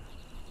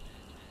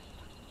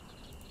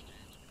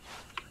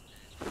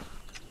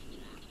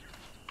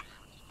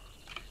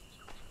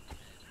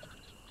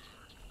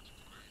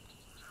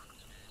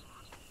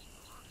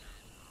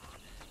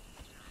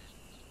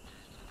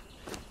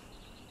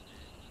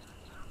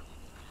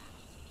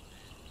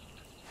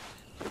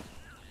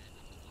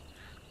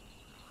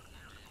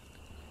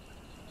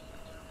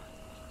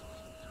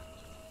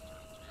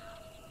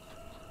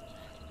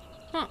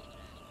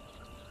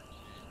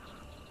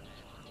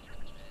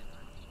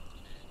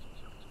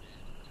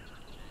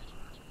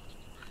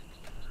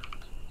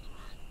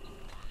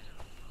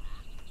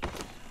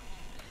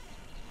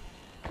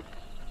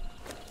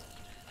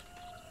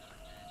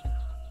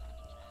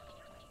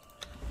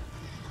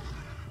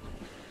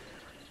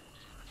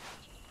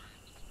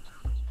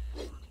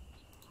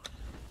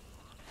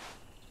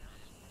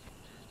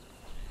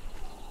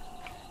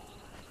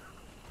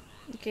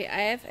 Okay,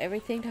 I have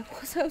everything that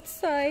was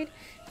outside.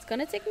 It's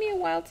gonna take me a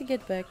while to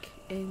get back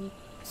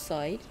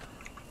inside.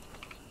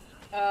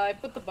 I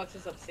put the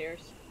boxes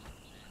upstairs.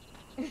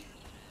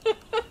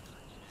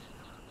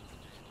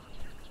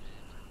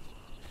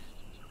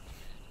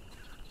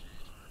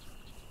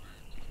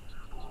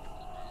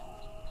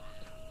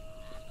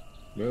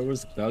 Where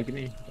was the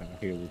balcony? Ah,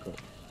 here we go.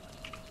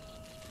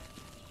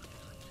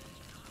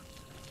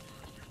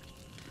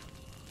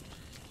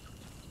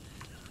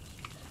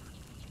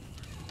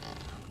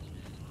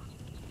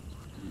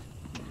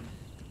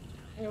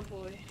 Oh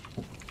boy.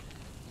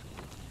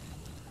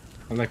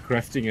 I'm like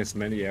crafting as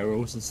many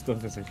arrows and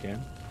stuff as I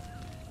can.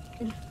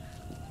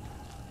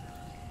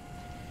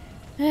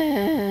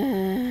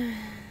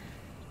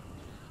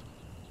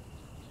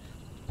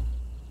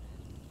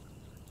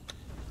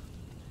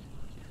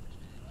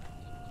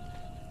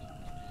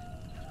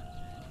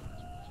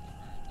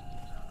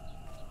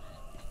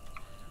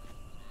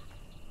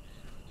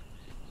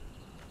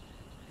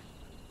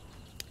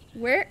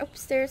 Where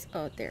upstairs?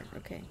 Oh, there.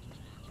 Okay.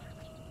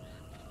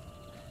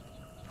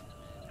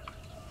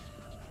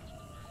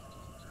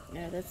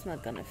 No, that's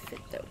not gonna fit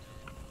though.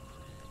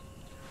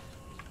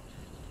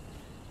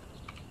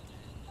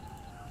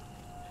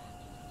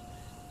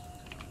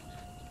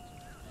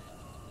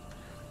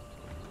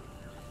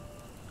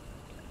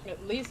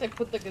 At least I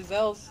put the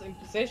gazelles in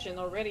position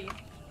already.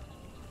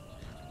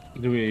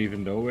 Do we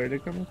even know where they're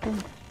coming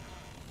from?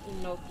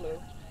 No clue.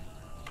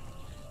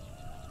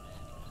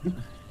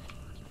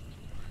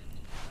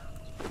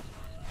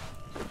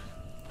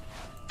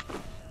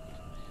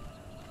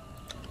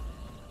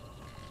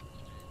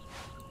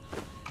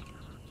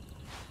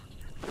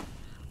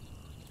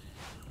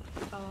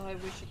 I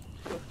wish I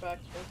could put back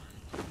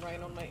the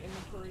Rhino on my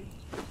inventory.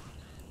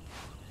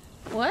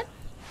 What?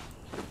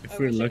 If I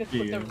we're wish I lucky,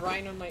 could put the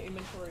Rhino on my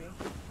inventory.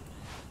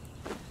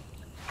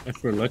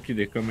 if we're lucky,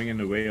 they're coming in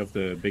the way of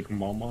the big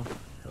mama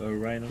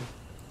rhino.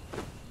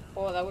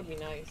 Oh, that would be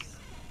nice.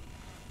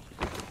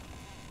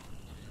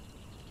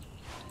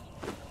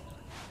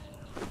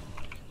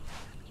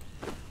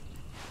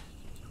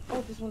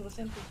 Oh, this one was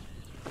empty.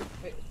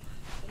 Wait,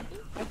 empty?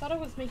 I thought I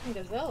was making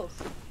gazelles.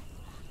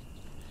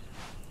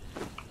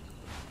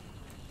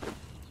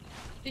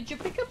 Did you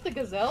pick up the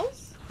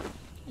gazelles?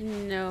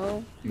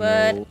 No,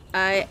 but No.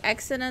 I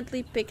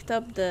accidentally picked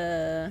up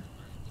the.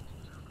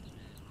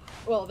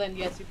 Well, then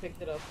yes, you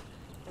picked it up.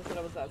 That's what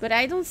I was asking. But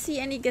I don't see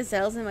any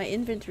gazelles in my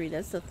inventory.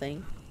 That's the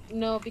thing.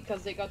 No,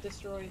 because they got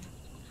destroyed.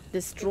 If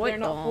Destroyed. they're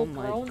not Oh full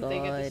my grown, they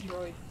get god.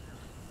 destroyed.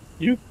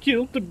 You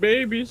killed the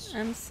babies.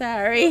 I'm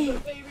sorry. The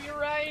baby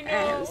rhino.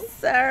 I'm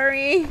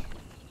sorry.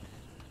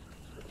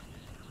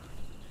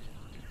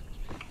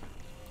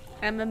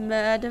 I'm a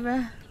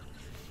murderer.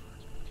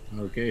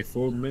 Okay,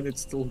 4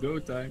 minutes till go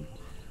time.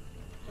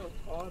 Oh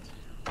god.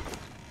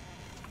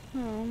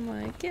 Oh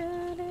my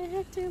god, I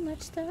have too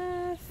much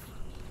stuff.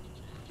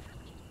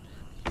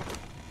 I'm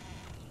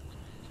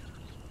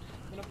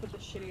gonna put the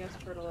shitty ass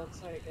turtle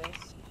outside, I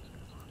guess.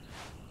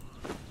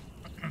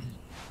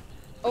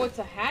 Oh, it's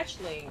a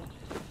hatchling.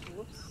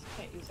 Whoops,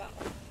 can't use that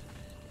one.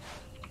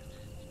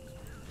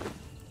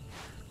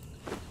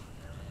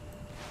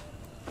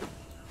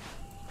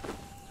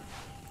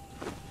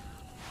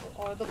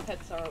 Well, all the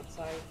pets are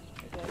outside,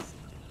 I guess.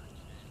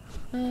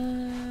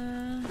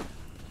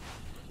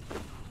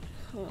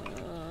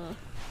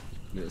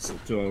 Yeah, so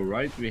to our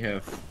right we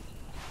have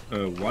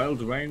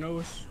wild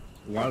rhinos,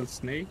 wild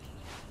snake.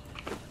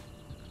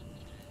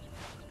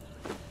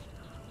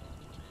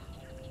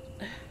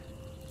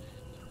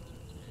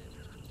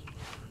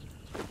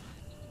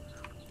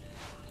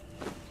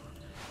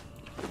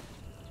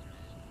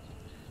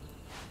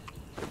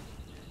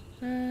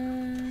 I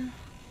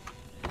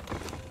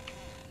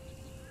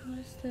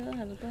still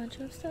have a bunch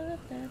of stuff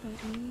that I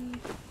don't need.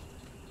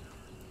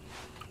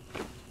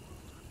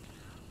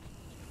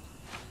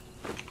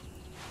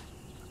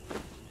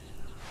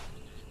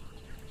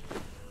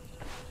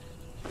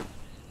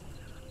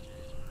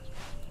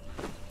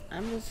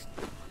 I'm just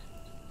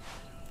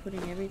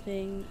putting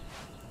everything.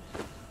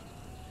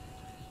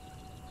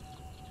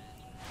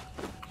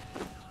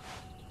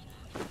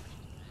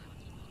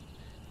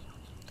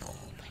 Oh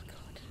my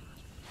god.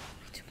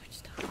 Way too much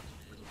stuff.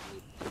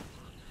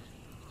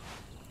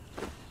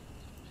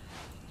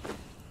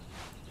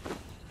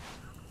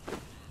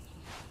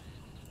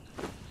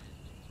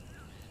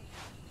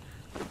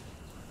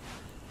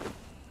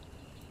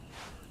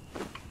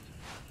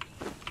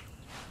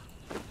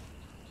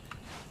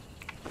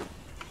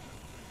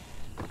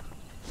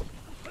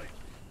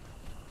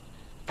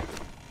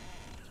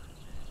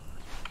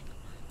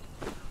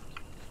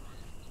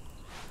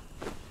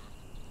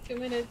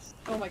 Minutes.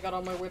 Oh my god,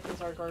 all my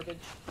weapons are garbage.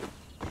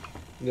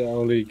 Yeah, I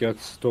only got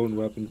stone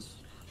weapons.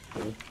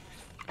 So.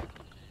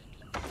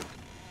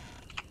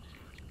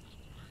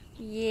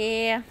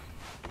 Yeah.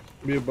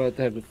 We're about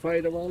to have the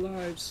fight of our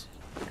lives.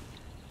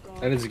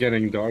 God. And it's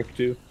getting dark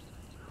too.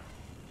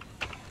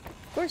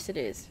 Of course it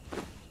is.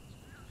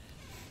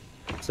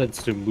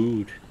 Sets the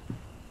mood.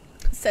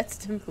 Sets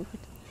the mood.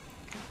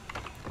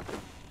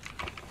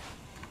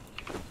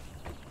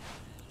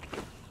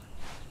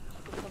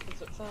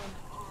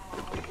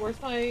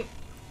 where's my...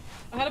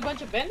 I had a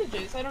bunch of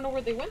bandages. I don't know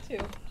where they went to.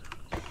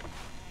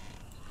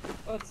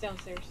 Oh, it's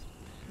downstairs.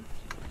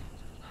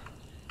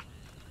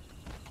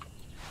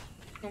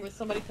 And would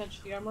somebody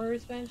touch the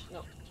armorer's bench?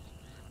 No.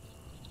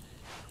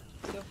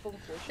 Still full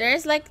of bullshit.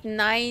 There's like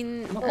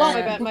 9.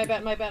 Oh, my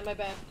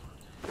bad.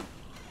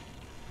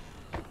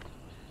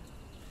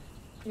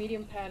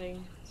 Medium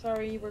padding.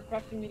 Sorry, we're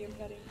crafting medium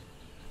padding.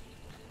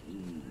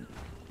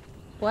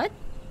 What?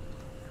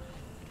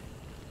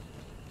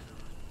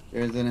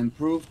 There's an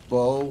improved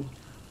bow.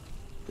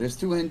 There's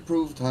 2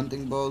 improved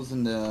hunting bows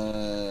in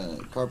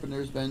the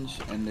carpenter's bench,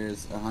 and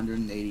there's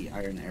 180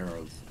 iron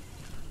arrows.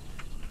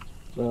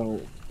 Well,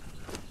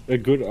 a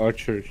good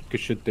archer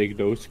should take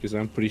those, because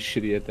I'm pretty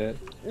shitty at that.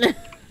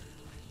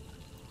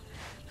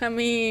 I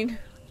mean...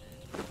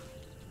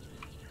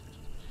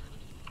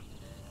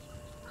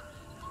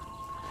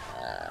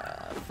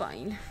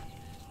 fine.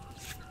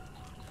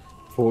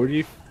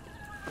 40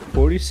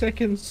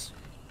 seconds?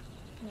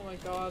 Oh my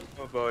god.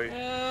 Oh boy.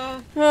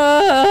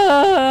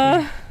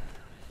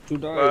 To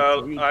die,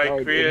 Well, we I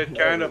died created in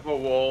kind hell. of a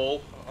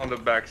wall on the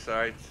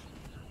backside.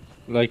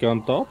 Like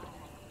on top?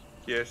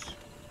 Yes.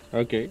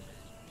 Okay.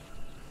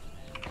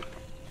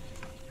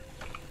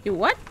 You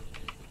what?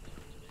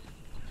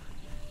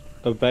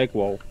 A back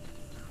wall.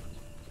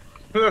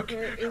 Look,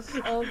 Where is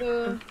all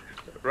the...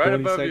 right 40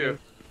 above seconds. you.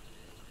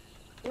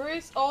 Where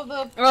is all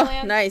the Oh,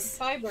 plant nice.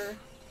 fiber?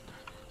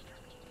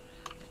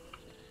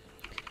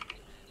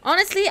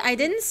 Honestly, I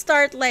didn't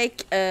start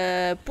like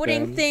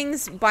putting Ten.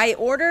 things by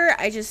order.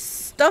 I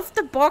just stuffed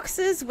the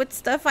boxes with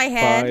stuff I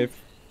had. 5.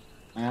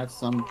 I have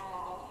some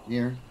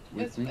here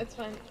with me. It's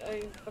fine.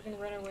 I fucking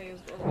ran away as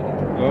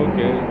well.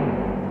 Okay.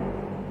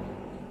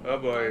 Oh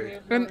boy.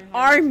 An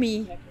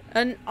army.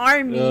 An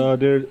army.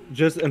 They're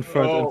just in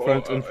front, in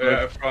front.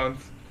 Yeah, front.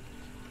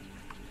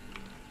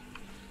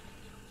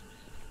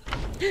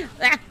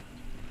 Ah,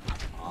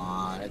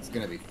 Aw, it's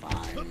gonna be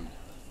fine.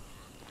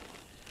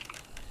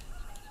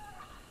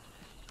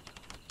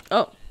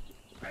 oh,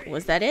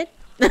 was that it?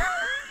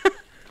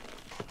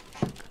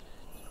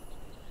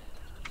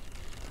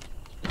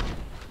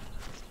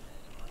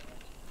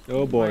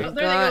 Oh boy. Oh,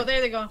 there they go.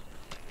 There they go.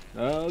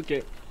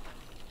 Okay.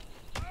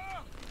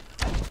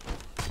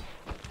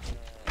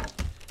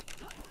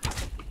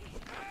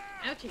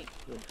 Ouchie.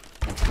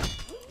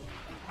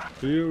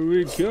 Here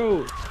we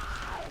go.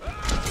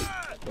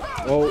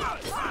 Oh.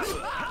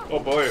 Oh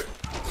boy.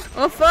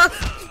 Oh fuck!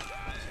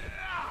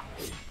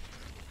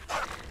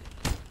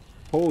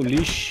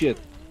 Holy shit.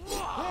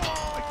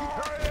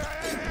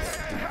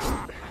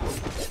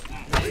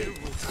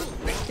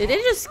 Did they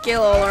just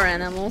kill all our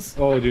animals?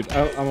 Oh dude,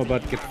 I'm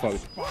about to get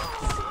fucked.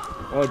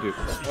 Oh dude.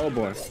 Oh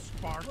boy.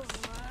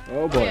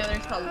 Oh boy. Yeah,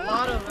 there's a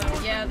lot of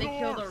them. Yeah, they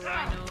killed a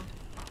rhino.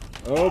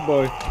 Oh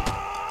boy.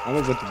 I'm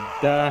about to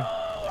die.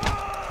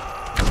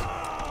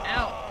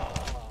 Ow.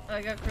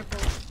 I got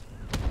crippled.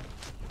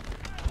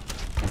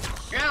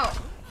 Ow.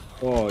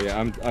 Oh yeah,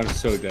 I'm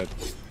so dead.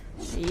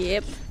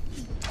 Yep.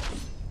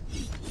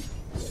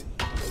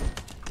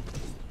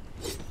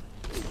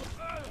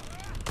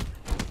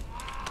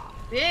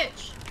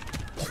 Bitch.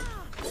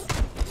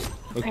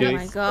 Okay. Oh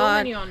my So god.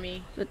 many on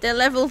me. But they're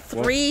level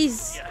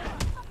 3s.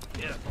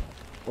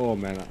 Oh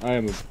man,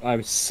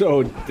 I'm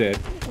so dead.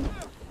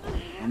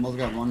 Almost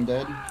got 1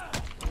 dead.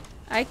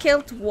 I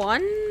killed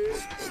 1.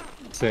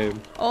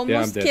 Same.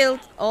 Almost dead. killed.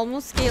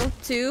 Almost killed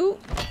 2.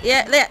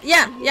 Yeah.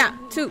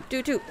 2.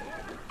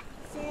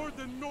 For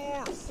the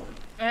north.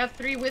 I have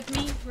 3 with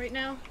me right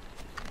now.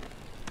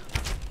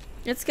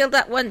 Let's kill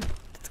that one.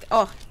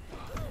 Oh,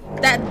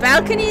 that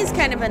balcony is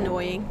kind of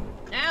annoying.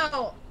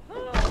 Ow.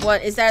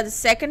 What is that? The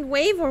second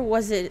wave, or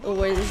was it? Or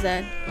what is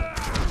that?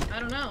 I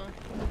don't know.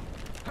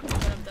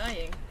 But I'm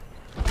dying.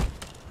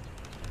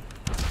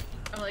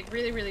 I'm like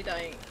really, really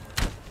dying.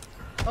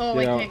 Oh,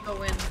 Yeah. I can't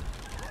go in.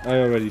 I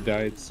already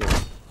died, so.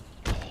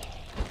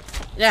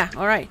 Yeah.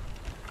 All right.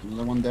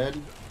 Another 1 dead.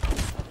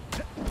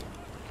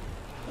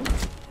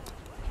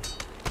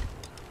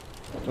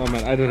 Oh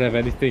man, I don't have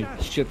anything.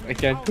 Shit, I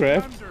can't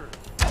craft.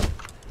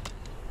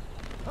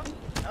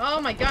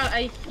 Oh my god,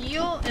 I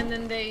heal and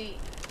then they...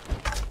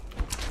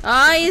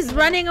 Ah, he's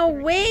running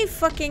away,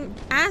 fucking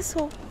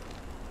asshole.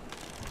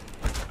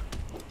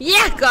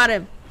 Yeah, got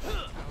him.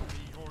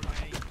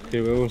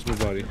 Okay, where was my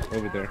body?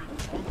 Over there.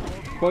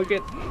 Fuck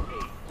it.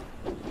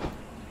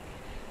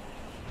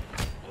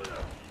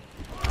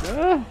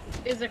 Ah.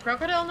 Is the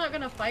crocodile not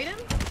gonna fight him?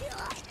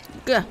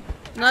 Good.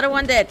 Another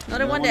one dead.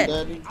 Another one dead.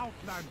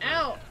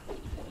 Ow!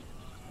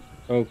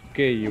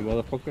 Okay, you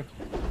motherfucker.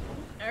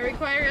 I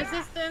require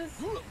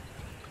assistance.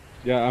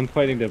 Yeah, I'm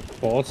fighting the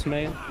boss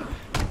man.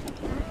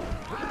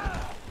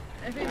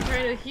 I've been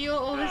trying to heal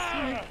all this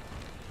time.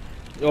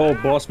 Oh,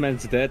 boss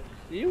man's dead.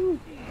 You.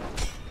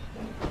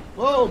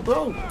 Whoa,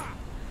 bro!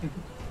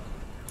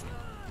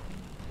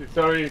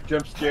 Sorry,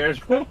 jump scares.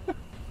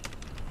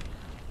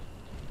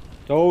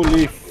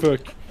 Holy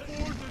fuck.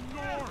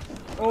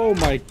 Oh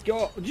my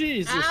god,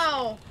 Jesus.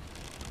 Ow!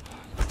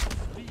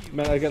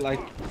 Man, I get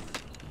like...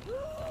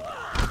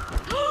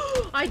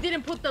 I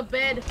didn't put the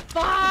bed.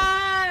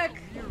 Fuck!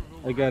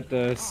 I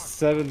got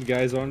 7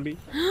 guys on me.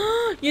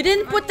 You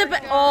didn't put the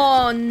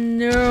oh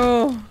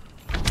no.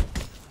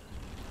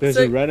 There's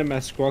So- a random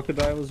ass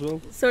crocodile as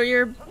well. So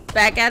you're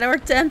back at our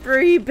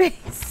temporary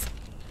base.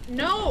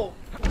 No!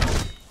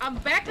 I'm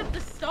back at the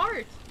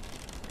start.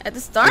 At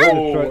the start?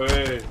 No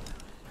way.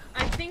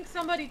 I think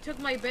somebody took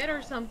my bed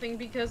or something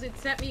because it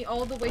sent me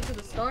all the way to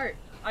the start.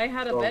 I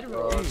had a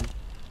bedroll. God.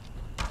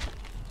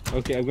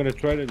 Okay, I'm gonna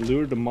try to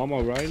lure the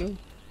mama rhino.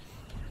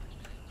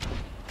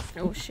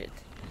 Oh shit.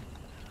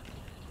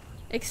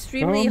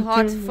 Extremely Come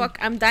hot. to me. Fuck,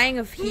 I'm dying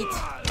of heat.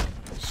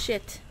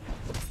 Shit.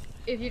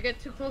 If you get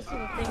too close to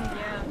the thing,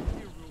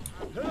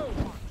 yeah.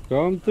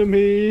 Come to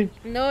me.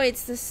 No,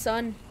 it's the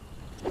sun.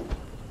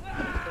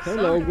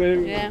 Hello,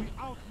 baby. Yeah.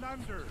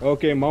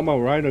 Okay, mama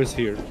rhino's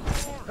here.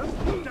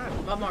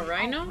 Mama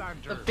Rhino?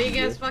 The big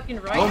ass fucking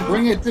Don't rhino?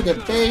 bring it to the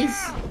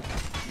base.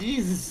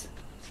 Jesus.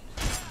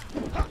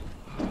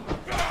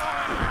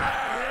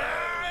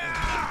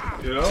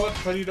 You know what's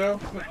funny though?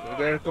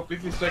 They're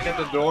completely stuck at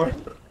the door.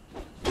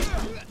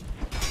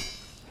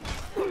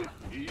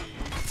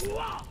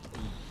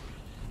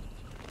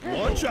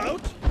 Watch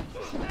out!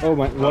 Oh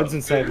my, one's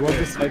inside, one's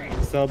inside.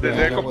 Cell They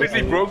behind.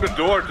 completely broke the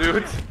door,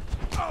 dude.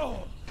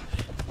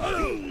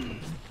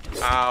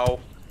 Ow.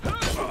 I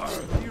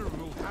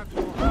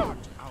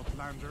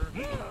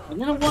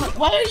don't want.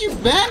 Why are you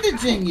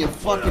bandaging, you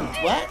fucking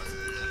twat?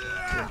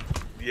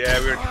 Yeah,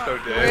 we're so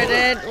We're dead.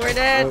 dead. We're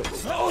dead.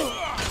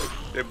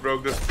 They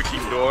broke the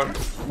freaking door.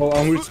 Oh,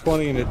 I'm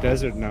respawning in the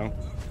desert now.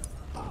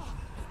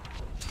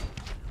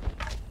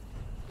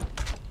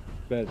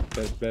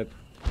 Bad.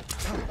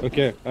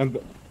 Okay, I'm.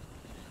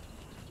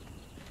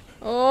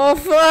 Oh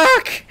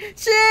fuck!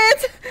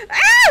 Shit!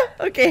 Ah!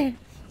 Okay.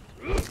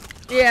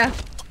 Yeah.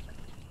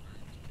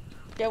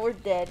 Yeah, we're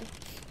dead.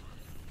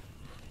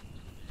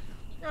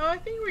 Oh, I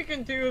think we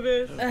can do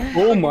this.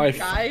 Oh my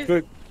Guys.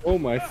 oh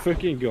my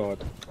fucking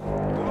god.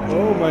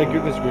 Oh my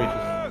goodness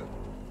gracious.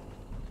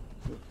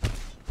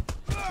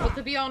 But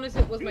to be honest,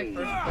 it was my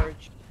first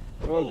purge.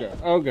 Oh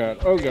god.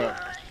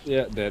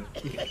 Yeah, dead.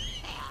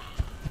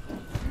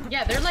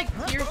 Yeah, they're like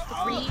tier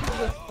 3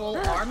 with full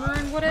armor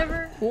and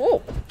whatever.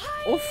 Whoa.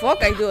 Oh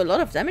fuck, I do a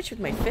lot of damage with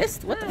my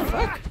fist. What the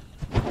fuck?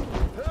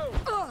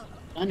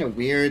 Kind of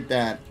weird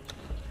that,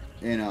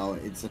 you know,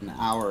 it's an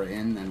hour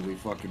in and we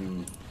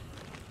fucking.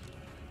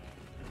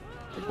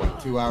 Like, what,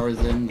 2 hours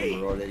in and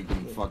we're already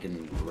getting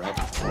fucking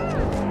wrecked?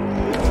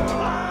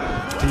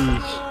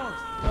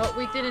 Well,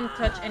 we didn't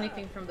touch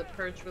anything from the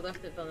purge. We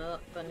left it vanilla.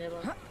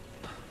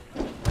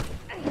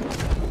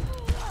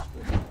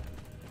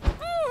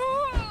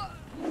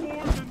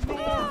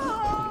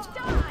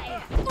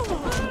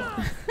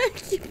 I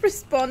keep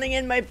respawning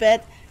in my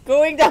bed,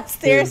 going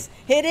downstairs,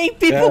 hitting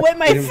people Yeah, with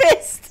my same.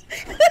 fist.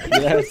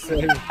 Yeah,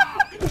 same.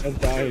 And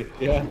die,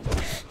 yeah.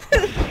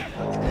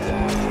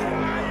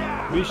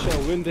 We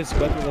shall win this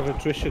battle of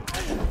attrition.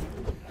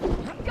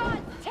 God,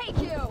 take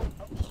you!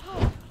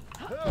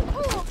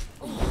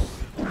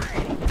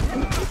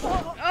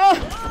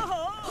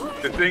 Oh!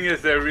 The thing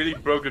is, they really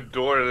broke the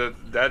door.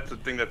 That's the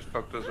thing that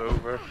fucked us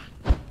over.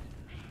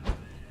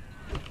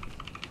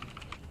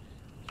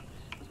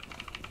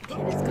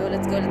 Okay, let's go,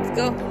 let's go, let's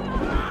go.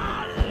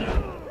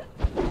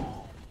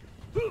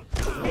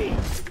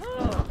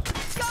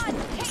 God,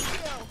 take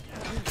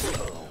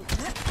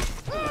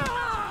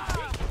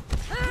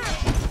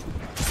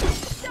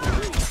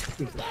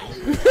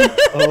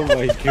Oh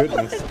my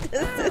goodness.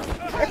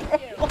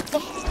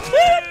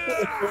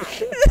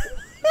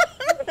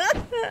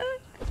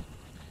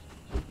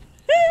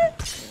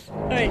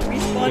 Alright,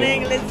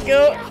 respawning, let's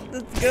go,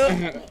 let's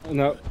go.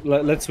 No,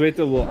 let's wait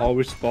till we'll all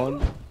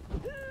respawn.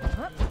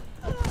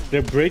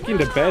 They're breaking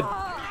the bed,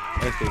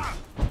 I think.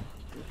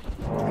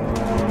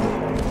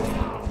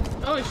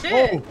 Oh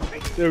shit! Oh,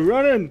 they're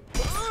running!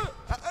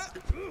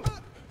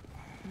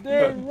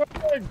 They're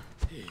running!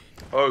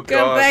 Oh god.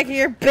 Come back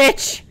here,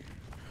 bitch!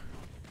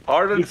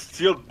 Hardened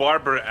steel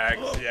barber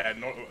axe. Yeah,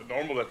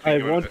 normal. That I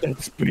thing want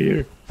that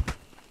spear.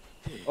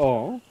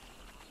 Oh,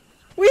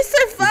 We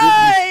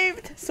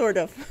survived! Sort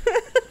of.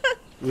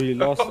 we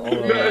lost all our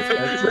The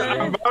axes, right?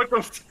 amount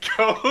of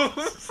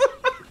skulls.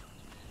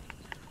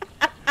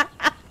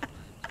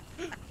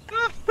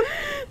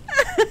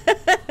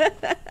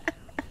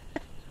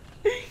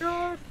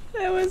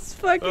 That was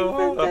fucking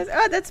fantastic.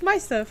 Oh, that's my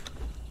stuff.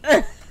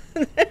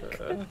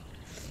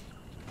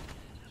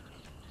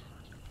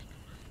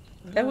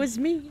 That was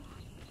me.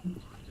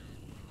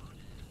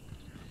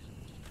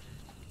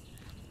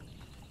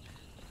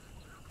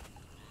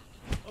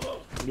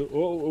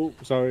 Oh,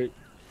 sorry.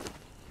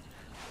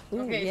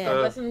 Okay, yeah.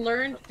 so lesson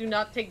learned: do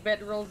not take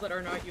bedrolls that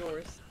are not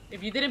yours.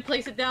 If you didn't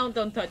place it down,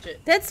 don't touch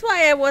it. That's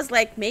why I was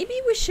like, maybe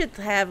we should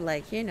have,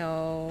 like, you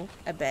know,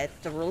 a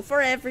bedroll for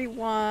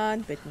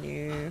everyone, but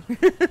no.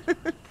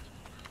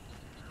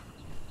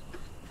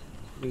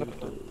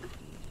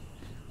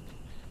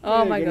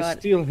 Oh my god.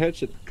 Steel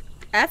hatchet.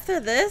 After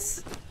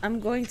this, I'm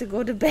going to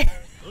go to bed.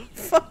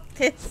 Fuck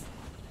this.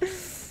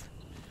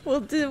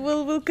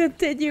 We'll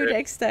continue Okay.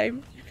 next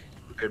time.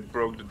 They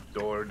broke the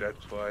door.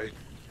 That's why.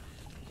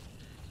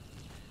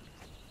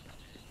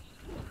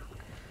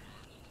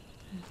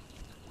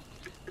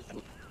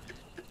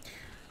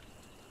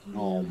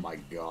 Oh my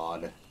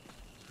god.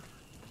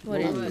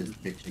 What Not is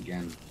this bitch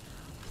again.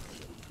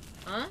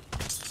 Huh?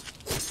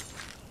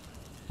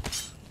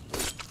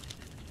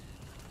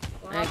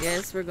 I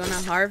guess we're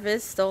gonna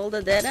harvest all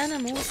the dead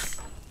animals.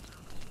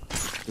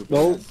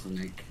 No.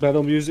 Snake.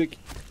 Battle music.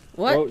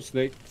 What? Oh,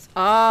 snake.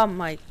 Oh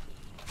my.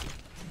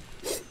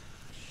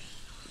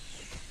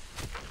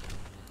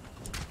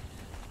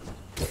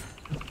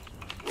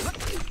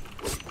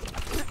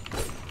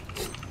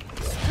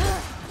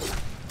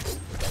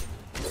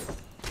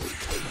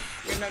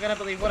 You're not gonna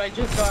believe what I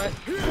just got.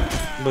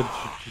 But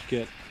you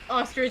get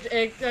Ostrich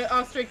eggs,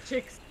 ostrich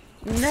chicks.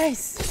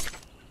 Nice.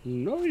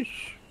 nice.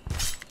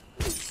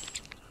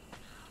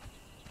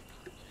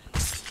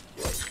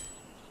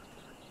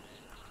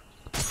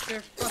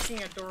 They're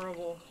fucking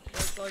adorable.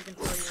 That's all I can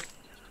tell you.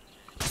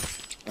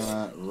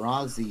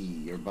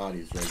 Rozzy, your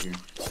body's right here.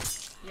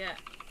 Yeah,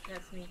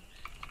 that's me.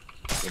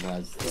 It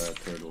has the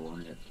turtle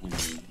on it. I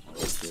mean, I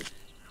like it.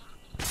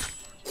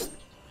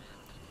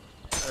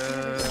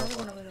 There's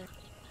one over there.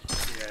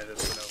 Yeah,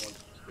 that's what I want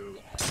to do.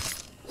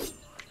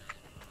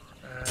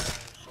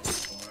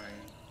 Some coin.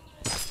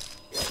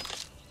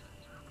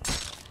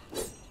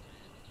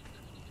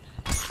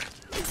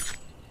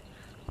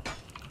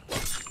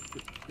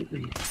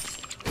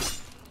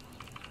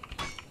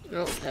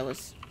 Oh, that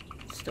was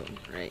stone,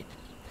 right?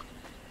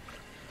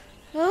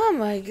 Oh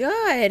my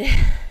god.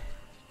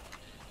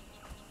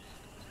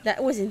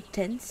 That was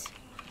intense.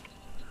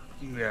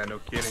 Yeah, no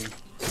kidding.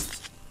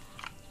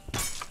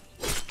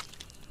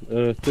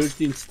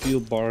 13 steel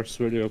bars.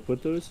 Where do I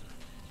put those?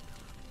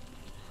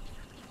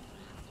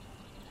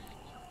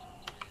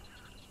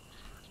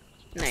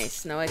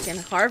 Nice. Now I can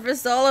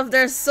harvest all of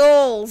their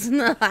souls.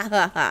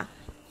 Oh,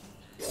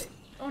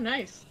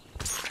 nice.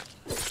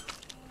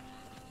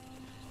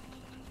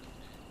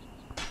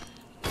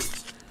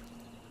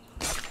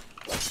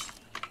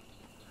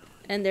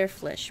 And their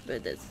flesh,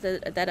 but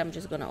that I'm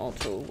just gonna all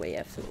throw away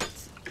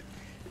afterwards.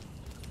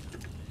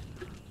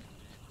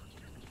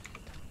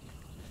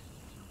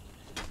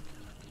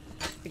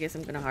 I guess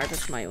I'm gonna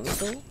harvest my own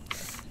soul.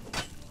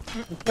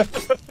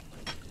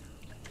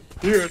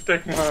 Here,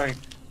 take mine.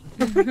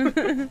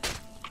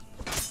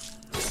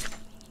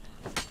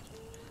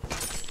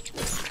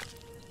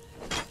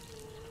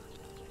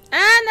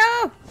 Ah,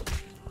 no!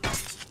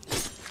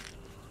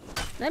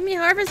 Let me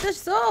harvest the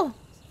soul!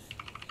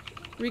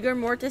 Rigor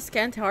mortis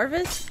can't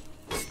harvest?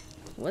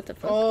 What the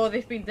fuck? Oh,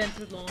 they've been dead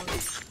too long.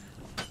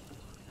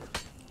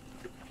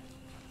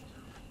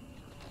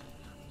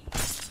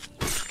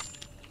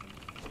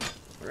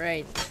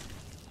 Right.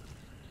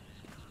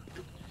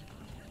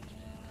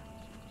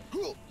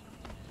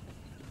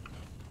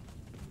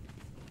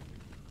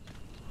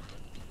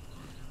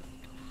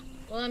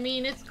 Well, I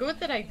mean, it's good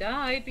that I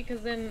died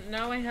because then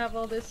now I have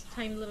all these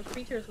tiny little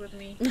creatures with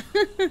me.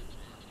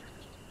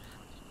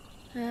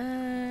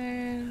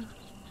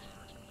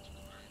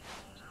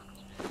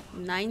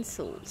 9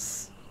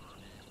 souls.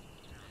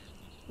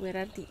 Where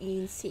are the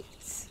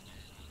insects?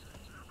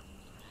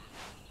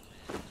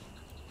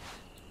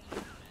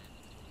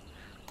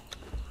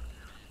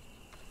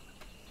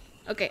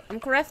 Okay, I'm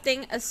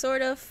crafting a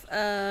sort of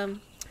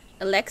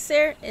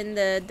elixir in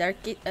the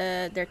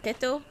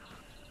Darketo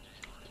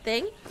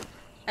thing.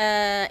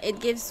 It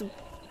gives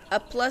a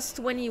plus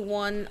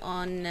 21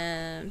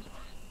 on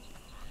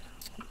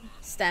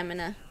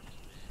stamina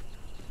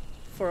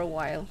for a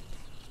while.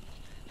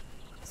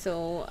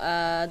 So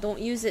don't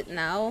use it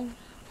now.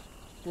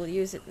 We'll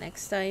use it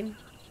next time.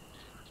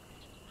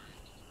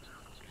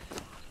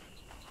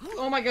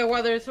 Oh my god,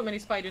 why there's so many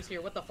spiders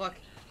here? What the fuck?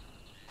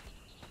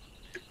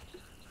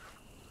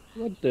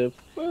 What the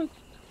fuck?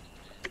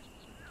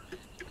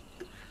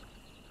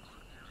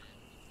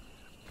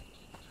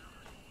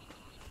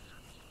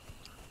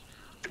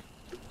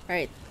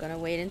 Alright, gonna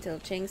wait until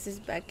Chinks is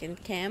back in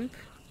camp.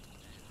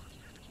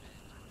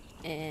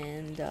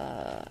 And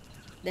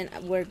then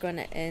we're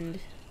gonna end.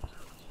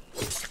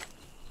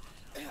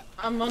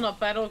 I'm on a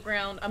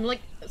battleground. I'm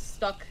like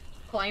stuck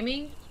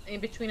climbing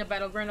in between a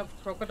battleground of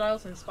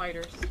crocodiles and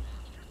spiders.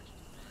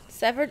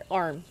 Severed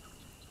arm.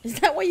 Is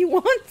that what you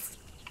want?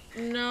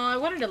 No, I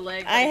wanted a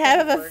leg. I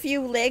have a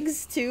few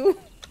legs too.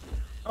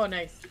 Oh,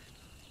 nice.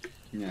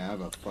 Yeah, I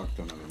have a fuck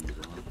ton of them as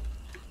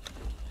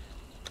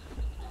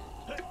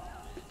well.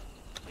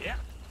 Yeah.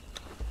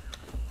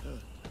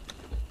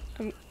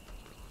 I'm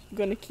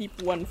gonna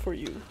keep one for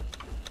you.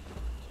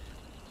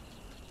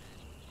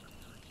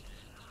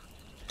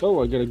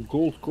 Oh, I got a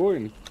gold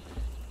coin.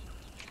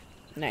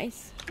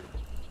 Nice.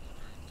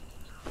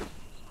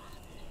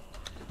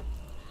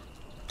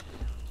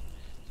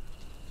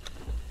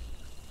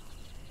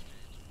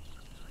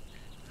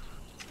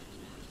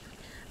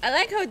 I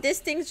like how this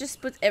thing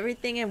just puts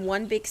everything in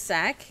one big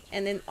sack,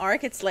 and in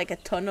Ark it's like a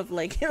ton of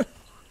like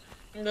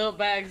Little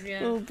bags,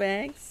 yeah. little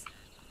bags.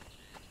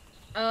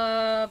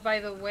 By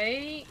the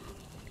way,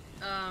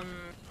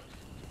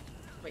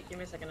 wait, give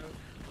me a second. I'm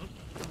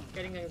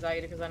getting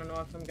anxiety because I don't know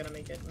if I'm gonna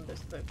make it in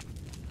this clip.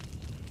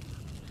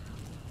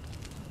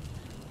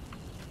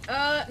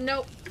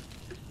 Nope.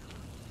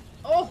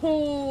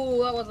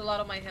 Oh, that was a lot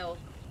of my health.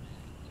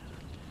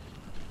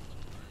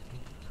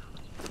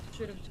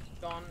 should have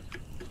just gone.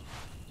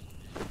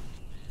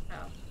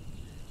 How?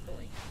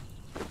 Going.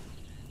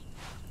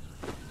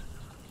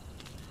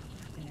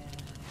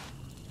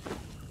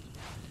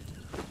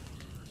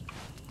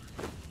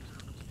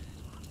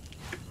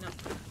 No.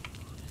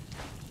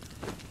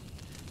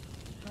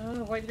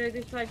 Oh, why did I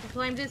decide to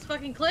climb this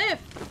fucking cliff?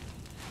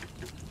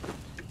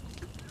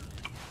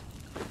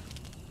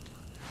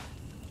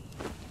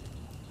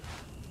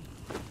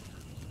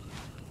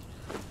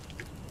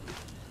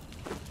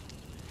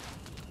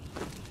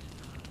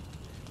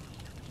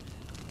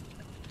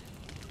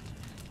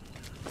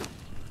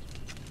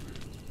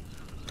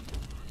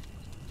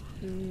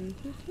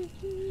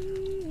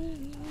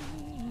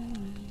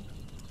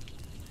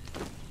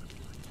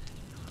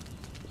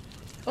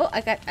 Oh,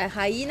 I got a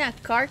hyena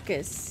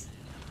carcass.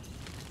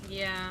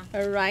 Yeah.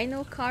 A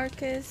rhino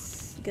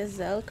carcass,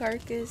 gazelle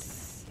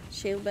carcass,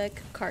 shaleback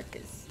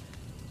carcass.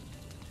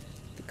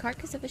 The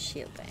carcass of a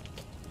shaleback.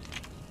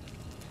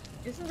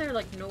 Isn't there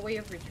like no way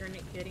of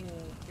getting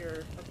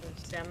your fucking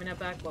stamina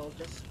back while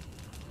just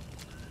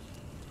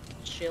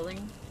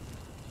chilling?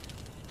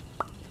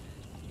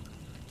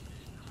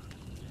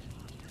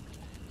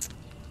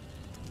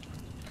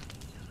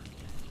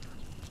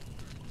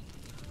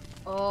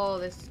 Oh,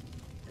 this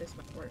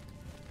might work.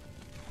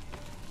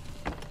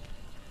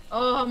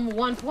 Oh, I'm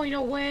 1 point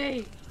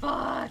away.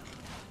 Fuck.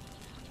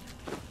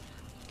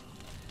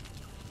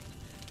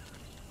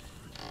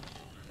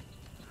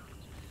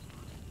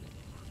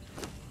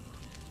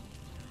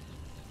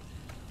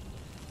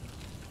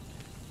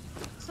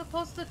 So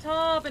close to the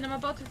top, and I'm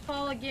about to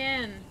fall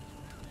again.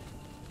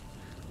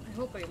 I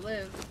hope I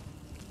live.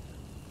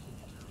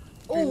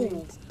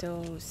 Oh,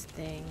 those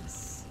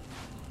things.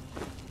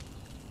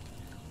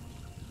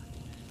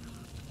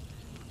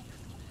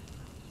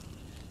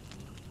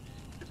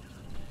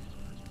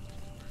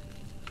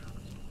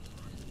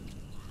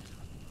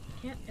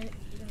 Can't even...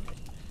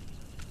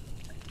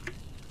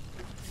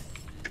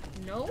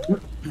 No?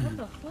 What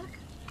the fuck?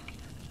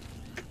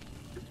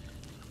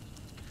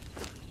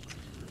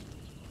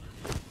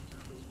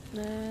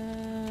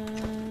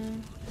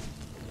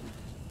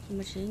 How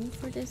much in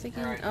for this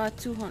again? Right.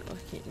 200.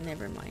 Okay,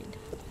 never mind.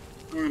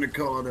 I'm gonna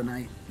call it a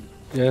night.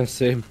 Yeah,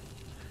 same.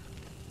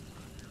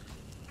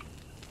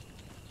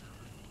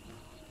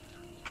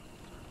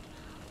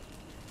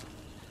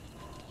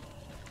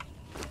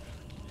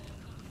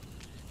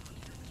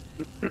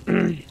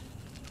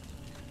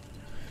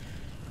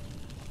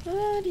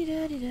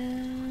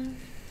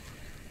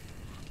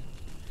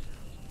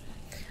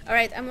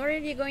 Alright, I'm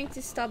already going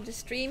to stop the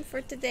stream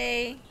for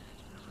today.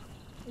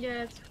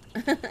 Yes.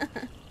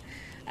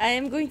 I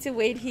am going to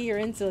wait here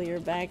until you're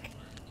back.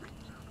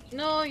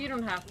 No, you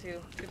don't have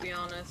to be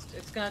honest.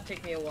 It's gonna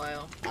take me a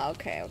while.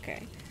 Okay,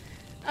 okay.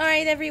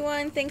 Alright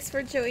everyone, thanks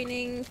for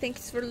joining.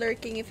 Thanks for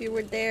lurking if you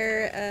were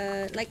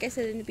there. Like I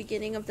said in the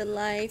beginning of the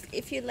live,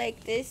 if you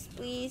like this,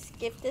 please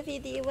give the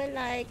video a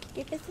like,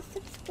 give us a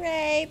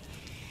subscribe.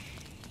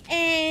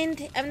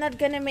 And I'm not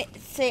gonna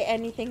say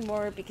anything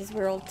more because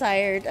we're all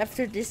tired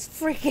after this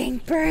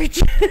freaking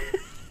purge.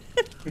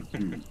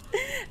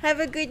 Have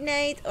a good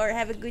night or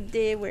have a good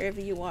day wherever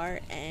you are,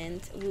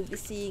 and we'll be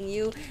seeing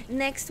you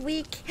next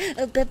week.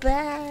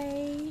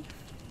 Bye-bye.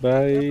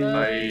 Bye.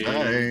 Bye.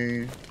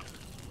 Bye.